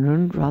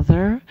afternoon,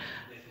 rather.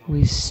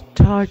 We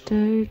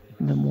started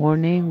in the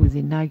morning with the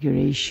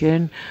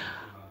inauguration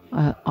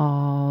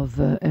of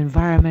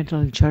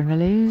environmental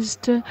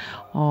journalists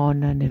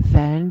on an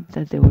event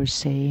that they were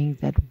saying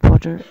that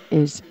water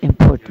is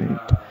important.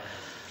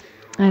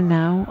 And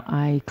now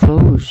I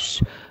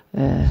close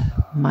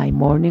my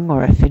morning,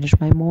 or I finish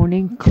my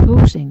morning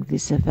closing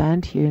this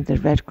event here in the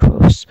Red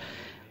Cross.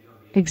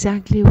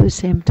 Exactly with the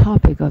same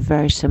topic, a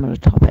very similar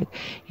topic.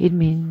 It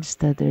means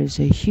that there is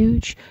a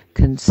huge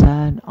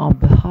concern on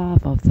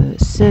behalf of the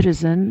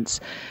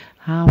citizens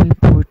how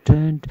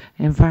important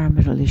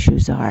environmental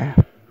issues are.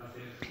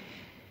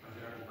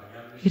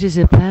 It is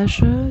a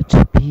pleasure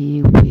to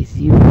be with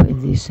you in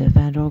this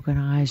event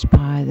organized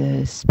by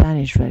the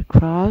Spanish Red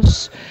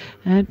Cross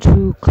and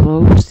to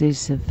close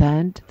this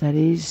event, that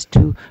is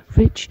to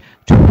reach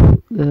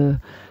to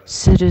the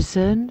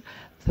citizen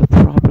the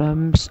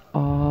problems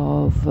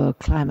of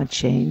climate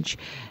change.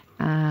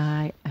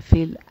 I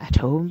feel at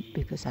home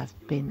because I've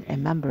been a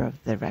member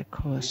of the Red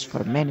Cross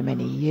for many,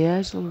 many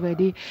years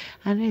already,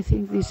 and I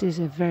think this is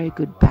a very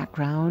good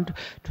background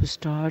to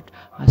start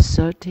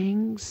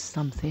asserting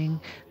something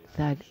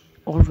that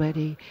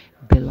already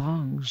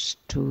belongs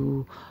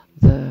to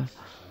the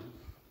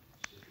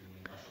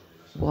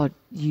what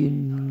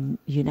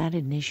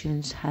United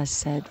Nations has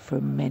said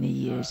for many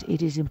years.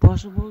 It is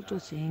impossible to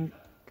think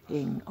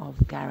of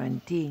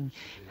guaranteeing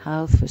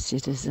health for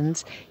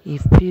citizens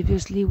if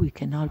previously we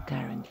cannot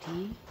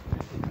guarantee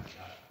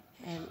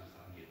an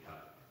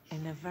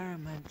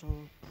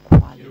environmental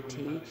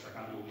quality,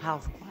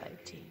 health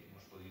quality.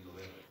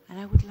 And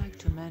I would like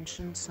to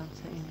mention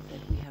something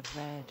that we have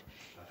read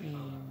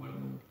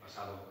in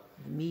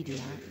the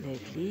media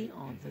lately.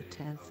 On the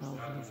 10th of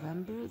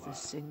November, the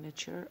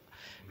signature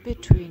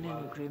between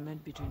an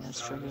agreement between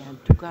Australia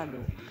and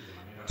Tuvalu.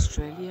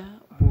 Australia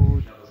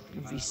would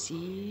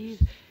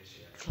receive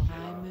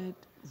climate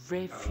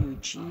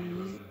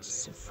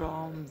refugees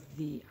from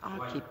the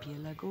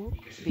archipelago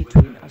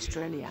between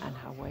Australia and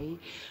Hawaii,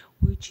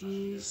 which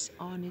is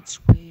on its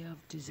way of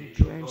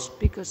disappearance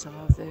because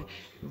of the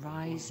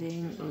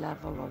rising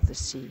level of the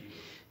sea.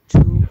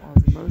 Two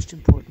of the most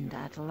important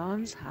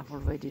atolls have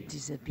already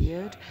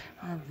disappeared,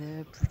 and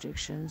the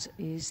predictions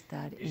is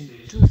that in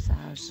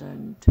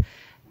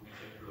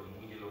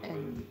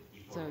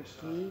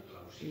 2030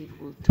 it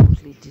will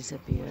totally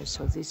disappear.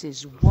 So this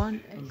is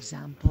one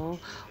example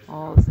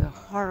of the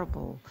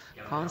horrible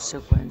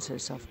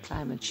consequences of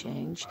climate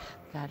change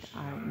that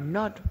are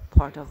not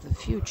part of the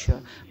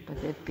future, but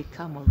they've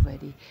become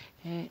already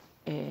a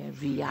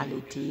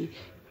reality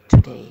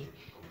today.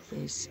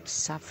 There's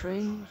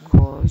suffering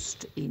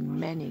caused in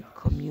many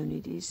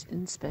communities,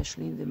 and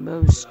especially in the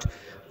most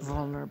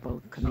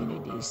vulnerable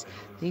communities.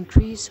 The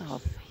increase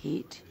of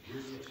heat,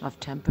 of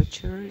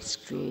temperatures,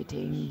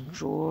 creating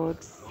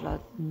drought,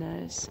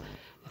 floods,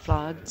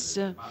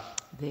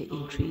 the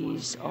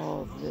increase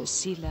of the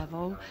sea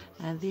level,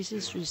 and this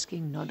is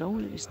risking not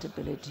only the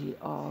stability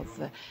of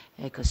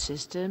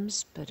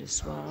ecosystems, but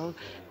as well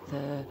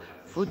the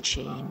food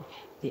chain,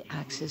 the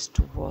access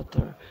to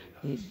water.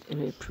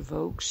 It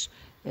provokes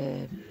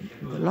the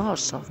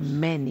loss of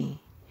many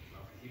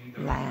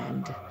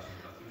land.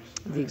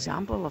 The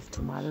example of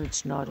Tuvalu,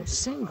 it's not a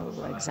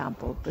single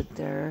example, but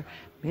there are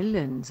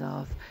millions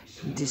of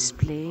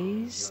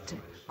displaced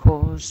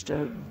caused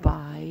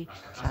by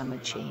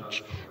climate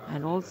change.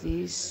 And all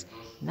these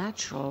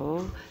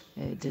natural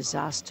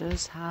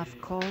disasters have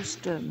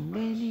caused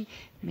many,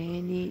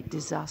 many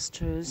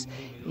disasters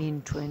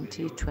in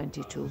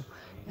 2022,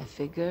 a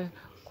figure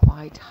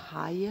quite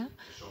higher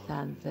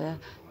than the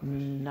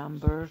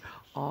number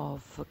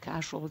of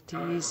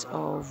casualties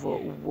of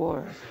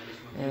war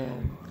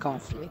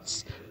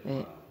conflicts.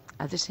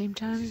 At the same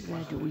time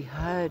that we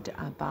heard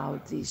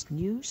about this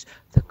news,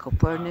 the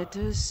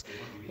Copernicus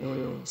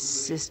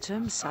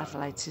system,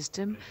 satellite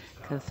system,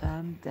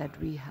 confirmed that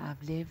we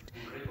have lived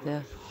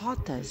the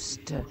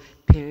hottest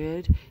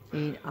period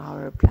in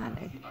our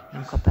planet.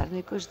 In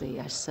Copernicus, they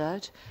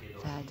assert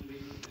that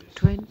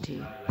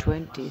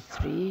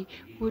 2023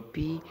 would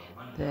be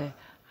the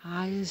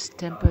highest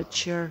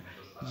temperature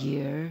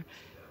year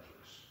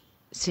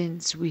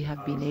since we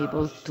have been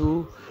able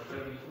to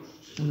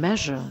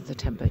measure the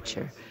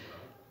temperature.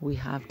 We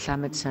have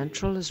Climate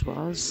Central as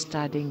well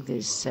studying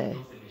this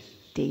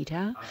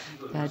data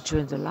that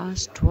during the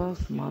last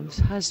 12 months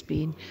has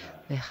been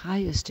the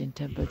highest in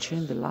temperature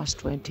in the last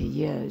 20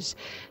 years.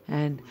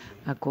 And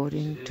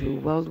according to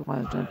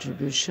Worldwide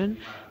Contribution,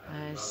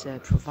 has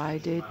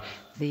provided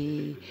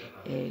the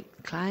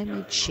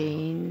climate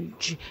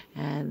change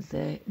and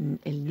the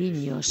El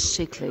Niño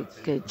cyclic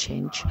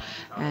change,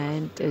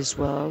 and as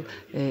well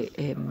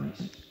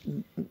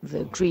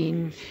the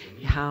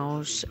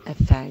greenhouse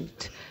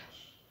effect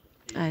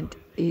and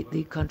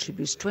it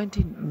contributes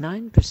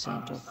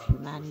 29% of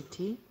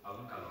humanity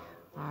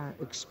are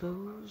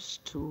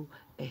exposed to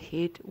a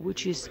heat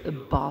which is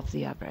above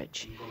the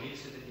average.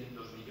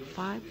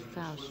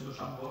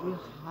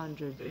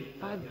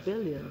 5,305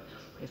 billion,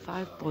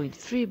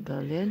 5.3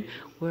 billion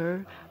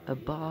were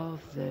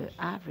above the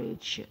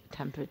average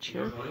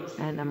temperature,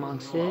 and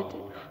amongst it,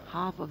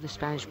 half of the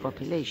Spanish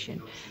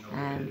population.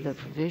 And the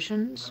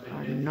provisions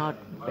are not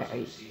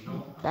very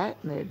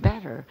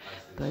better,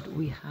 but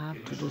we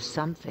have to do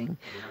something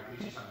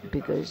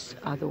because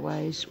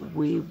otherwise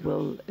we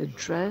will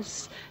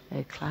address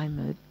a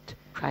climate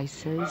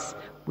crisis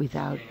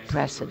without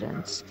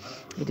precedents.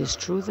 It is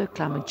true that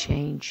climate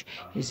change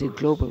is a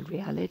global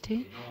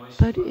reality,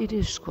 but it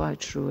is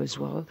quite true as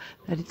well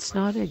that it's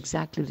not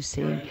exactly the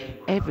same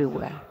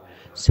everywhere.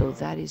 So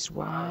that is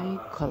why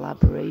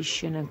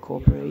collaboration and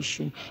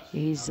cooperation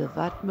is of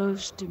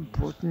utmost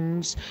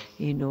importance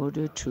in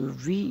order to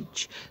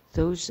reach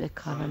those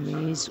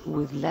economies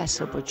with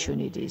less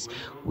opportunities.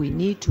 We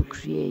need to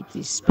create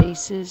these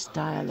spaces,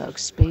 dialogue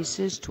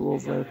spaces, to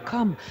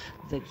overcome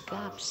the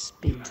gaps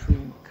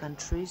between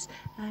countries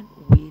and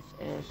with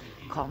a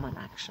common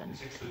action.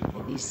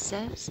 In this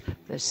sense,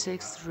 the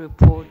sixth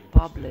report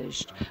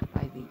published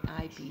by the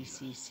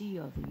IPCC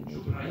of the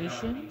United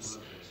Nations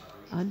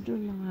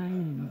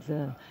underline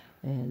the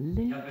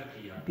link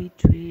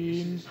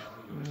between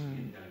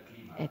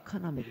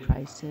economic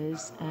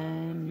crisis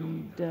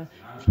and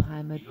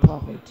climate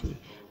poverty.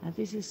 And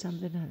this is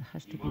something that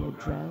has to be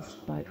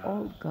addressed by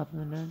all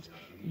governments,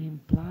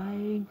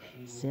 implying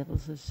civil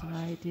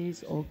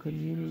societies, all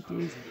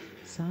communities,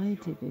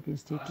 scientific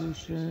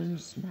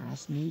institutions,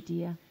 mass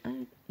media,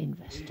 and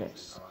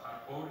investors.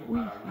 We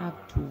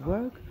have to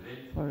work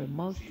for a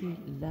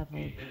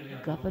multi-level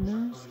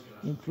governance,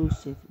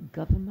 inclusive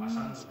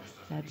governments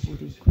that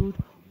would include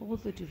all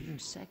the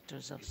different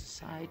sectors of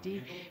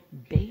society,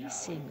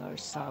 basing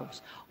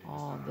ourselves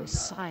on the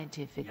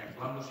scientific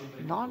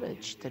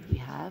knowledge that we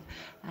have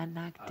and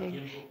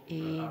acting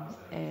in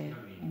a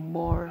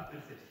more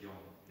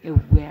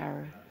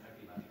aware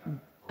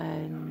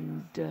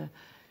and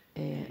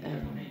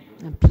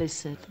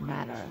implicit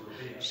manner.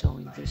 So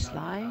in this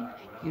line,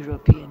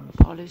 European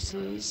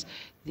policies,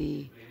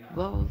 the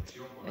world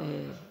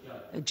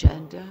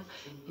agenda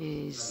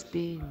is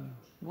being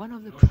one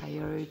of the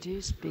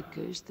priorities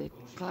because the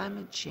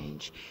climate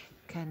change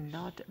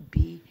cannot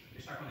be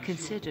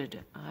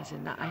considered as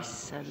an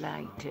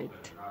isolated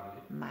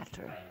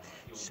matter.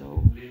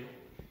 So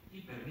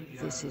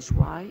this is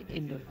why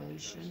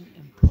innovation,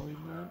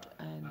 employment,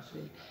 and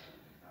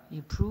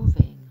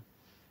improving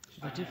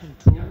the different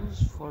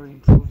tools for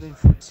improving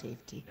food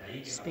safety.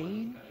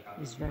 Spain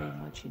is very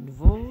much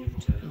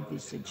involved in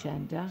this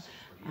agenda,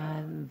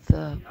 and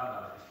the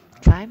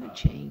climate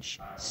change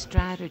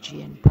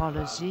strategy and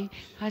policy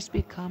has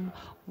become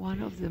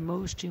one of the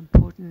most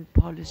important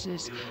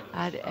policies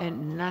at a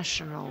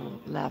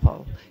national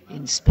level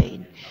in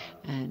Spain.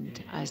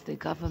 And as the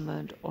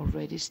government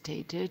already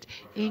stated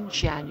in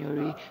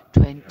January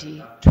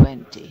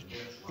 2020,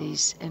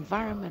 this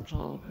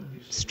environmental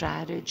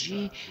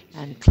strategy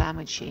and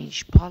climate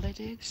change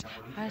politics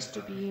has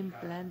to be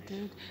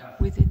implemented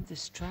within the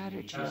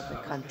strategy of the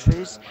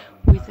countries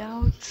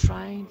without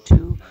trying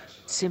to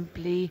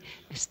simply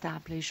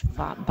establish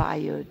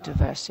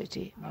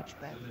biodiversity. Much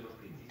better.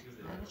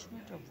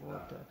 Management of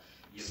water,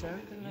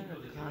 circular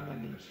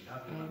economy,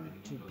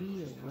 and to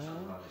be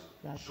aware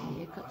that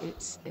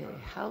it's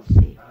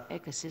healthy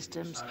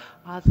ecosystems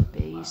are the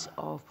base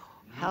of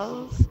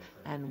health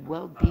and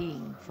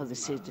well-being for the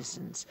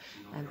citizens.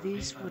 And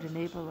this would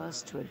enable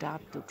us to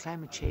adapt to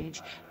climate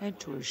change and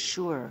to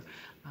assure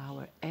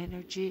our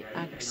energy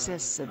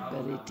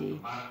accessibility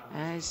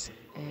as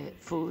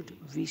food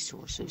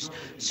resources.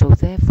 So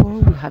therefore,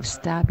 we have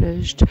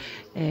established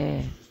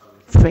a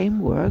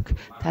framework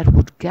that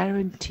would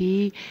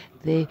guarantee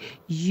the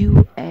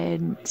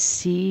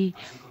UNC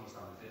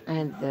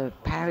and the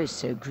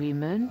Paris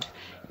Agreement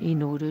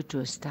in order to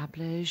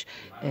establish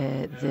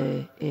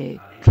the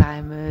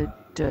climate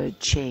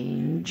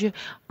change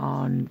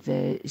on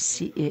the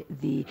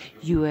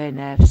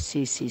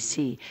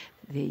UNFCCC,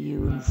 the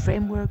UN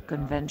Framework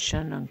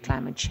Convention on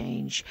Climate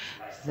Change,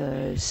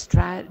 the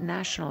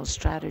National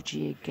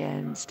Strategy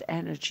Against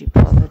Energy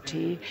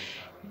Poverty,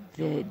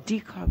 the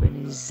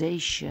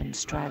decarbonization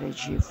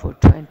strategy for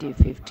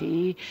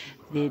 2050,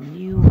 the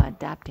new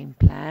adapting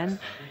plan,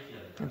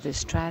 the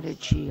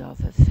strategy of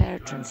a fair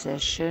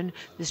transition,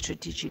 the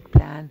strategic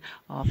plan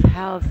of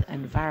health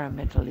and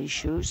environmental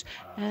issues,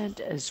 and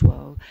as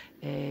well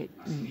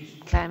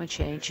climate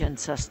change and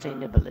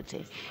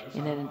sustainability.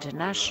 In an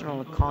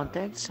international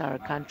context, our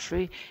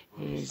country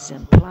is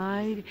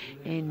implied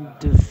in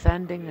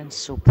defending and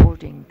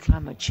supporting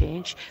climate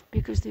change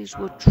because this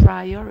would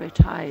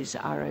prioritize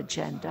our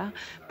agenda,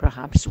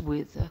 perhaps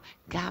with the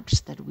gaps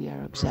that we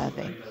are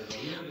observing.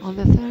 On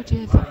the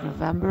 30th of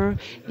November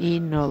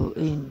in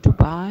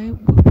Dubai,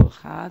 we will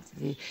have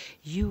the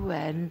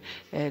UN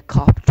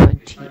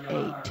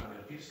COP28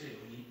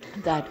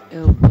 that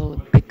will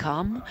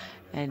become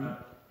an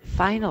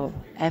final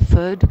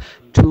effort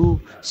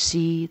to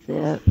see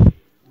the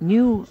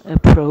new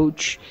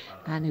approach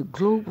and a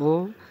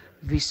global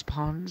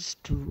response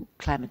to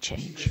climate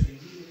change.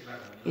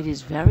 It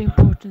is very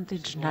important the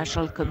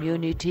international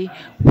community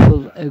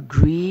will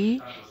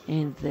agree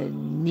in the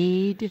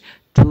need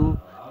to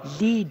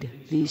lead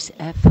these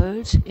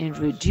efforts in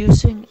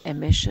reducing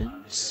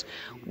emissions,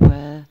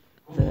 where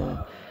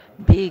the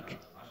big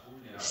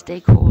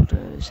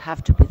stakeholders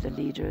have to be the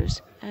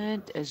leaders,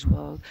 and as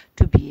well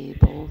to be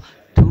able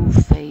to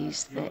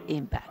face the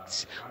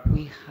impacts.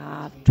 We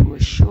have to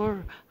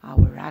assure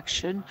our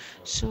action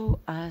so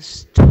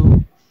as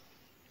to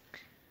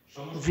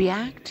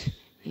react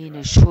in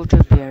a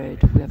shorter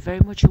period. We are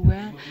very much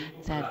aware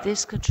that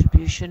this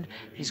contribution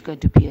is going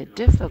to be a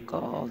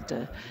difficult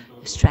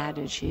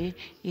strategy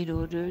in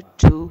order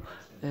to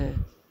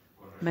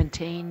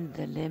maintain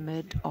the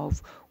limit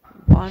of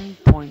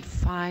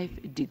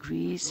 1.5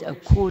 degrees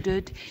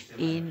accorded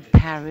in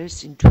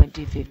Paris in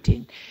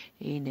 2015.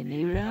 In an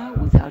era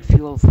without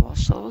fuel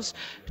fossils,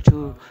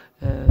 to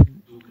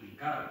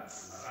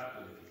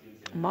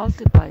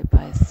multiply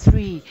by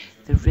 3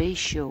 the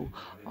ratio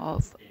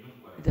of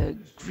the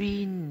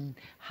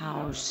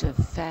greenhouse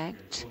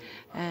effect,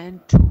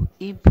 and to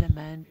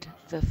implement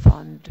the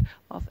fund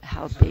of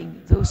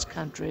helping those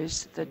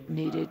countries that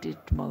needed it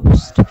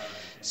most.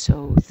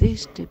 So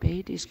this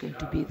debate is going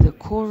to be the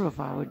core of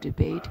our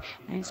debate,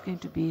 and it's going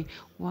to be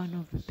one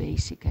of the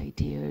basic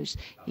ideas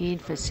in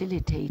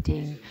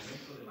facilitating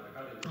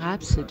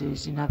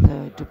subsidies in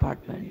other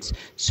departments.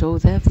 So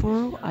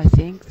therefore, I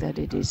think that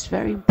it is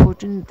very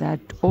important that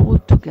all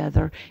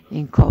together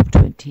in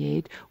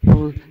COP28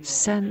 will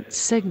send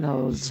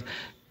signals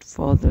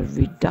for the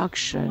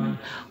reduction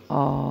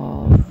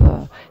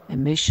of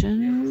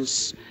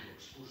emissions.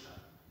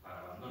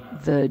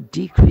 The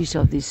decrease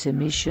of these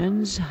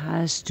emissions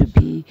has to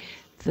be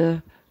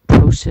the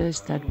process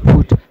that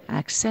would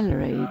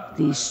accelerate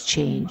this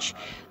change.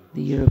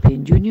 The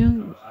European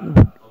Union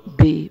would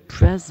be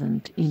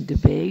present in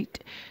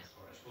debate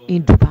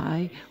in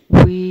Dubai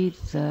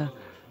with the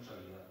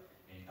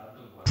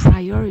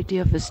priority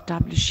of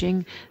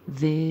establishing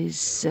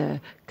these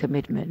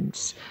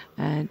commitments,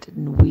 and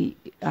we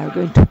are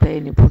going to play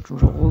an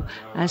important role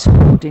as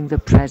holding the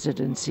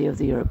presidency of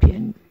the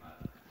European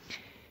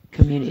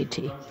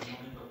community.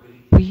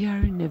 We are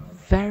in a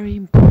very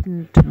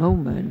important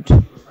moment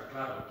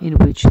in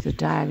which the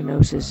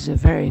diagnosis is a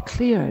very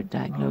clear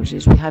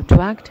diagnosis. We have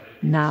to act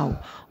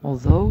now,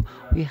 although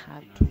we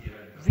have to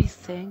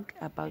rethink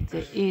about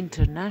the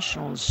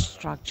international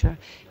structure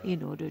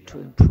in order to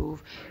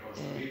improve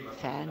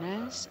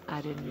fairness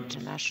at an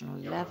international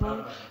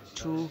level,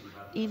 to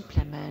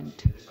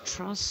implement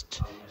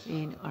trust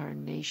in our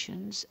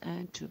nations,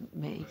 and to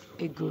make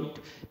a good,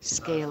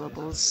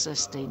 scalable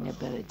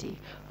sustainability.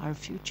 Our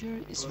future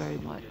is very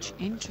much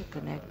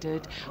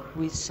interconnected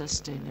with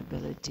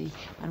sustainability,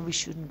 and we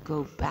shouldn't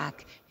go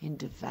back in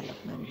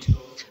development.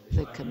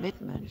 The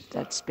commitment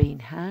that Spain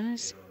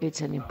has,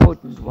 it's an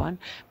important one,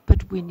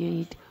 but we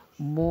need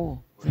more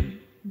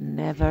than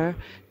ever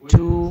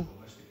to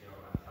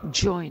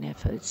join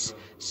efforts.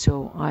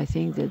 So I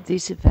think that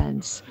these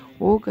events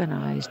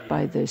organized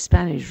by the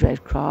Spanish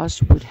Red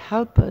Cross would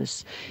help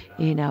us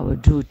in our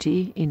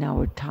duty, in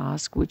our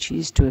task, which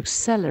is to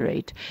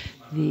accelerate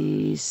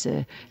this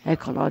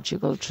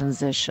ecological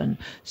transition.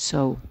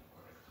 So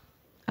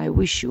I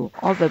wish you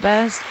all the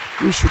best.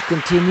 We should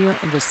continue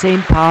in the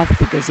same path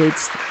because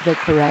it's the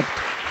correct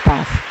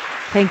path.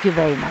 Thank you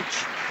very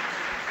much.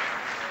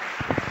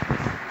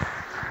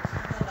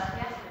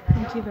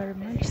 Thank you very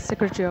much,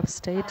 Secretary of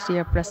State,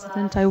 dear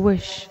President. I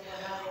wish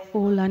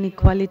all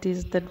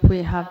inequalities that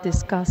we have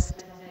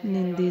discussed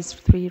in these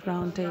 3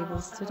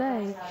 roundtables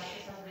today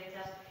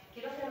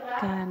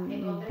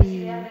can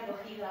be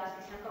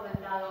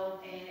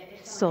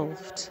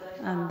solved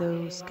and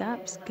those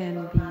gaps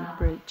can be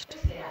bridged.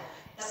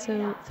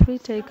 So 3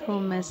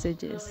 take-home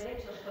messages.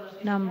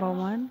 Number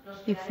 1,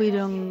 if we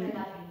don't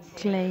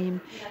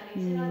claim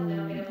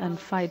and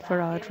fight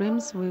for our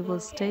dreams, we will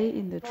stay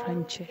in the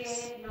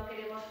trenches.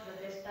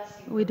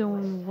 We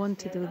don't want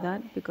to do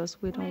that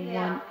because we don't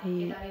want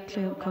a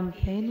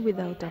campaign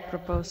without a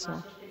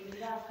proposal.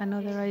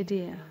 Another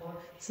idea,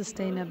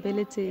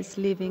 sustainability is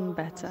living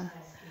better.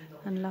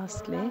 And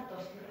lastly,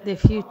 the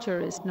future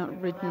is not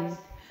written.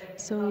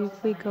 So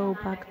if we go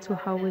back to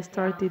how we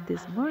started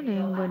this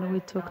morning when we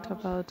talked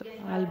about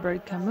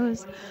Albert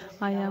Camus,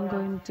 I am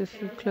going to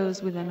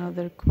close with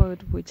another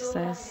quote which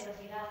says,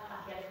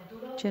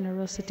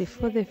 "Generosity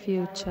for the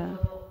future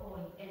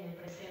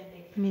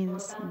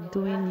means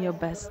doing your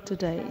best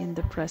today in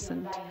the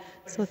present."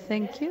 So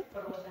thank you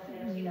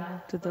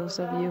to those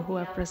of you who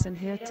are present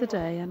here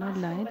today and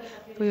online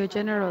for your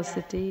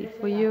generosity,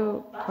 for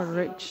your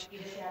courage.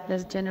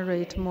 Let's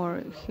generate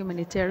more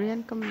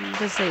humanitarian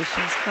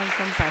conversations from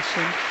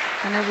compassion,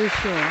 and I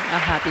wish you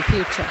a happy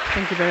future.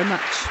 Thank you very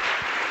much.